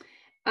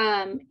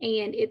 And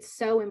it's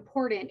so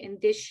important.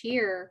 And this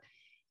year,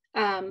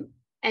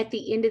 at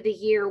the end of the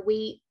year,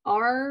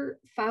 our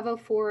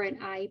 504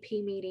 and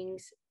IEP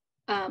meetings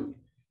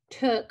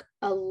took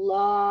a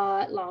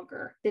lot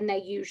longer than they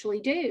usually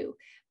do.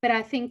 But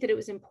I think that it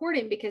was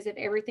important because of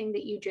everything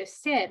that you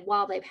just said.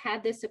 While they've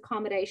had this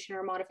accommodation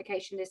or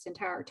modification this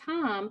entire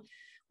time,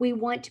 we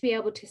want to be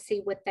able to see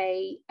what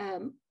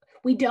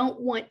we don't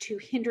want to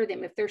hinder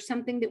them. If there's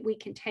something that we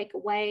can take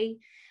away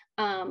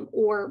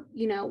or,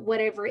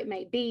 whatever it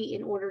may be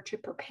in order to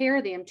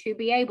prepare them to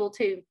be able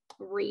to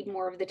read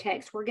more of the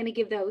text, we're going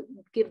to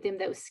give them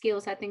those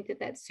skills. I think that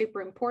that's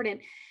super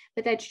important.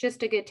 But that's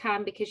just a good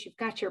time because you've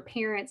got your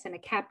parents and a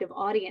captive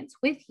audience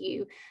with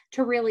you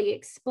to really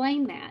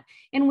explain that.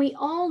 And we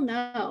all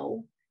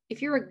know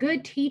if you're a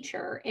good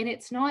teacher and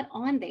it's not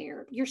on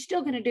there, you're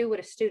still going to do what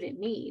a student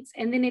needs.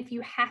 And then if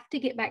you have to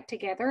get back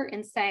together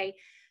and say,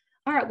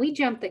 all right, we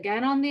jumped the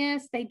gun on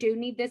this. They do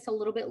need this a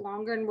little bit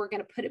longer and we're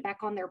going to put it back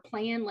on their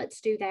plan. Let's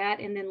do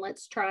that. And then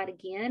let's try it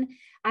again.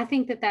 I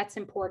think that that's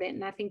important.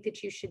 And I think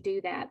that you should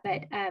do that.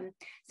 But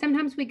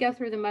sometimes we go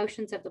through the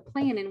motions of the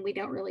plan and we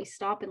don't really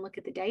stop and look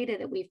at the data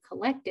that we've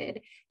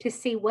collected to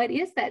see what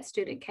is that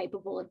student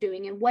capable of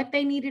doing, and what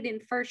they needed in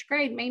first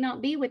grade may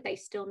not be what they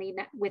still need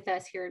with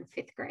us here in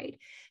fifth grade.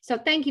 So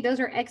thank you.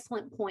 Those are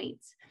excellent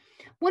points.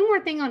 One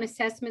more thing on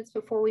assessments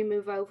before we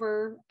move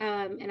over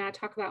and I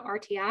talk about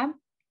RTI.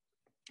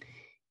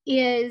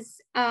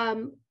 Is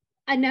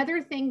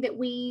another thing that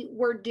we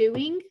were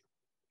doing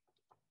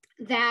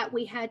that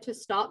we had to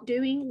stop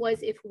doing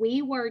was if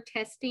we were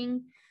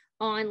testing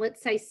on,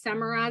 let's say,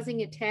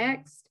 summarizing a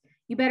text,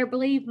 you better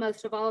believe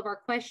most of all of our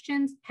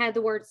questions had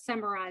the word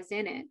summarize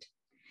in it.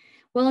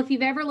 Well, if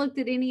you've ever looked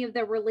at any of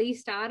the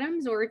released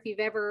items, or if you've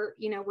ever,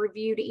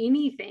 reviewed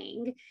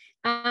anything,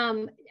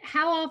 how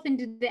often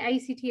did the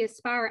ACT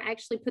Aspire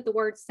actually put the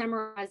word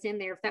summarize in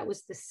there if that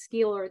was the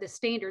skill or the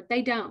standard?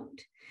 They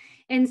don't.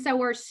 And so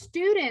our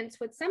students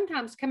would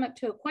sometimes come up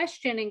to a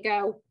question and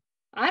go,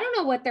 I don't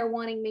know what they're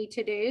wanting me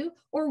to do.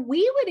 Or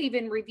we would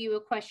even review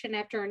a question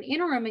after an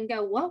interim and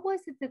go, what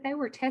was it that they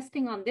were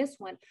testing on this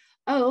one?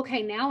 Oh,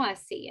 okay, now I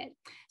see it.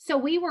 So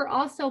we were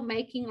also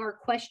making our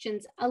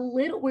questions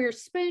we're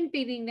spoon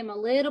feeding them a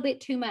little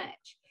bit too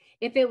much.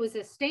 If it was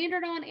a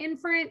standard on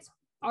inference,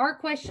 our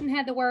question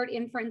had the word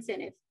inference in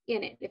it.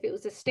 If it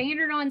was a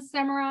standard on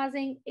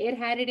summarizing, it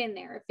had it in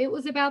there. If it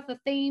was about the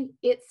theme,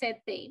 it said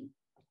theme.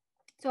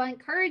 So I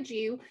encourage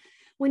you,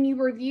 when you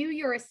review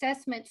your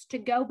assessments, to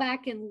go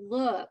back and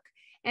look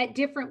at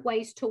different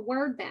ways to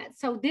word that.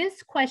 So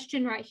this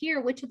question right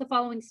here, which of the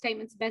following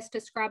statements best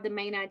describe the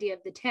main idea of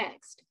the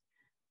text?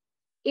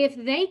 If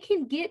they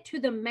can get to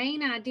the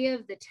main idea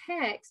of the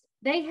text,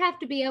 they have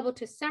to be able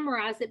to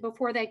summarize it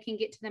before they can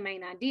get to the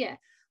main idea.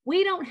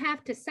 We don't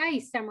have to say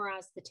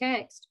summarize the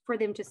text for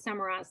them to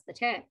summarize the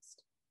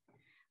text.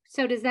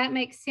 So does that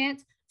make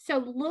sense? So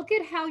look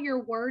at how you're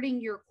wording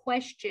your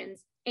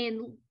questions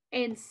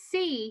and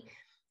see,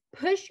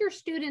 push your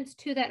students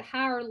to that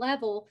higher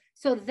level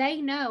so they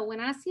know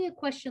when I see a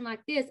question like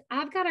this,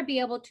 I've got to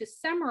be able to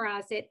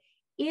summarize it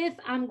if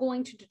I'm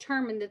going to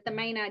determine that the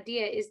main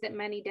idea is that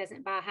money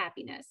doesn't buy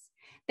happiness.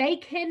 They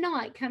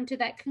cannot come to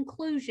that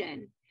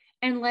conclusion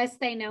unless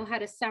they know how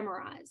to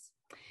summarize.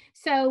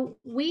 So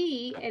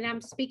we, and I'm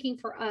speaking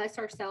for us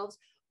ourselves,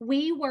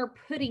 we were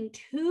putting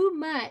too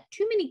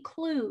many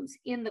clues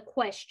in the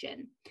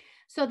question.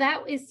 So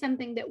that is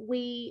something that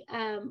we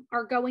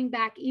are going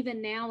back even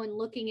now and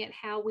looking at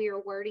how we are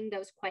wording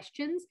those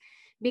questions,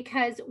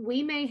 because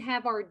we may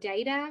have our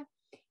data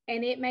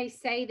and it may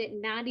say that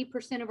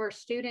 90% of our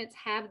students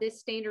have this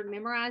standard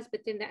memorized,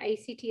 but then the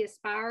ACT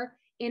Aspire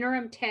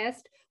interim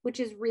test, which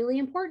is really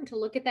important to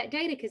look at that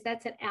data because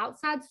that's an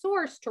outside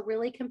source to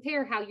really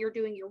compare how you're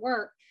doing your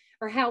work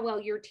or how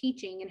well you're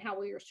teaching and how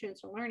well your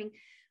students are learning.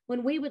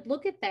 When we would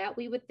look at that,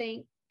 we would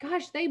think,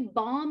 gosh, they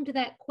bombed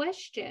that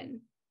question.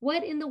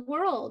 What in the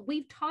world?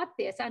 We've taught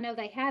this. I know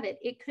they have it.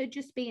 It could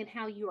just be in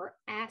how you are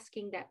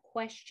asking that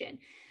question.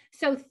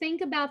 So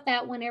think about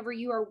that whenever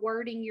you are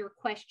wording your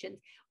questions.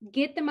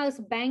 Get the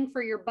most bang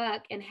for your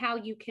buck and how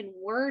you can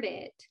word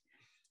it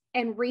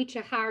and reach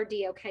a higher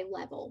DOK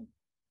level.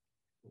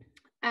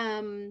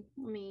 Let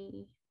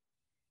me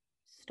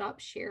stop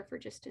share for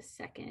just a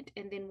second,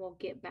 and then we'll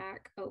get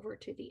back over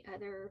to the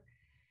other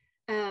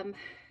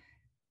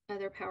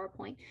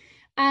PowerPoint.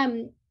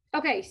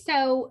 Okay,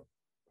 so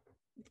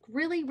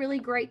really, really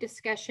great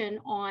discussion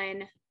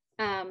on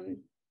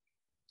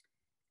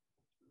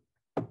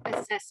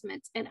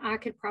assessments, and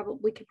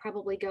we could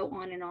probably go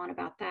on and on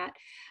about that.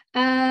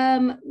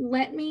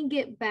 Let me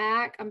get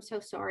back. I'm so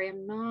sorry.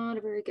 I'm not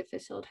a very good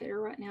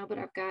facilitator right now, but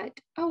I've got,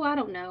 I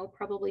don't know,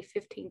 probably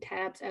 15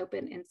 tabs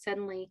open, and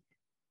suddenly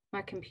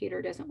my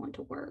computer doesn't want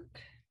to work.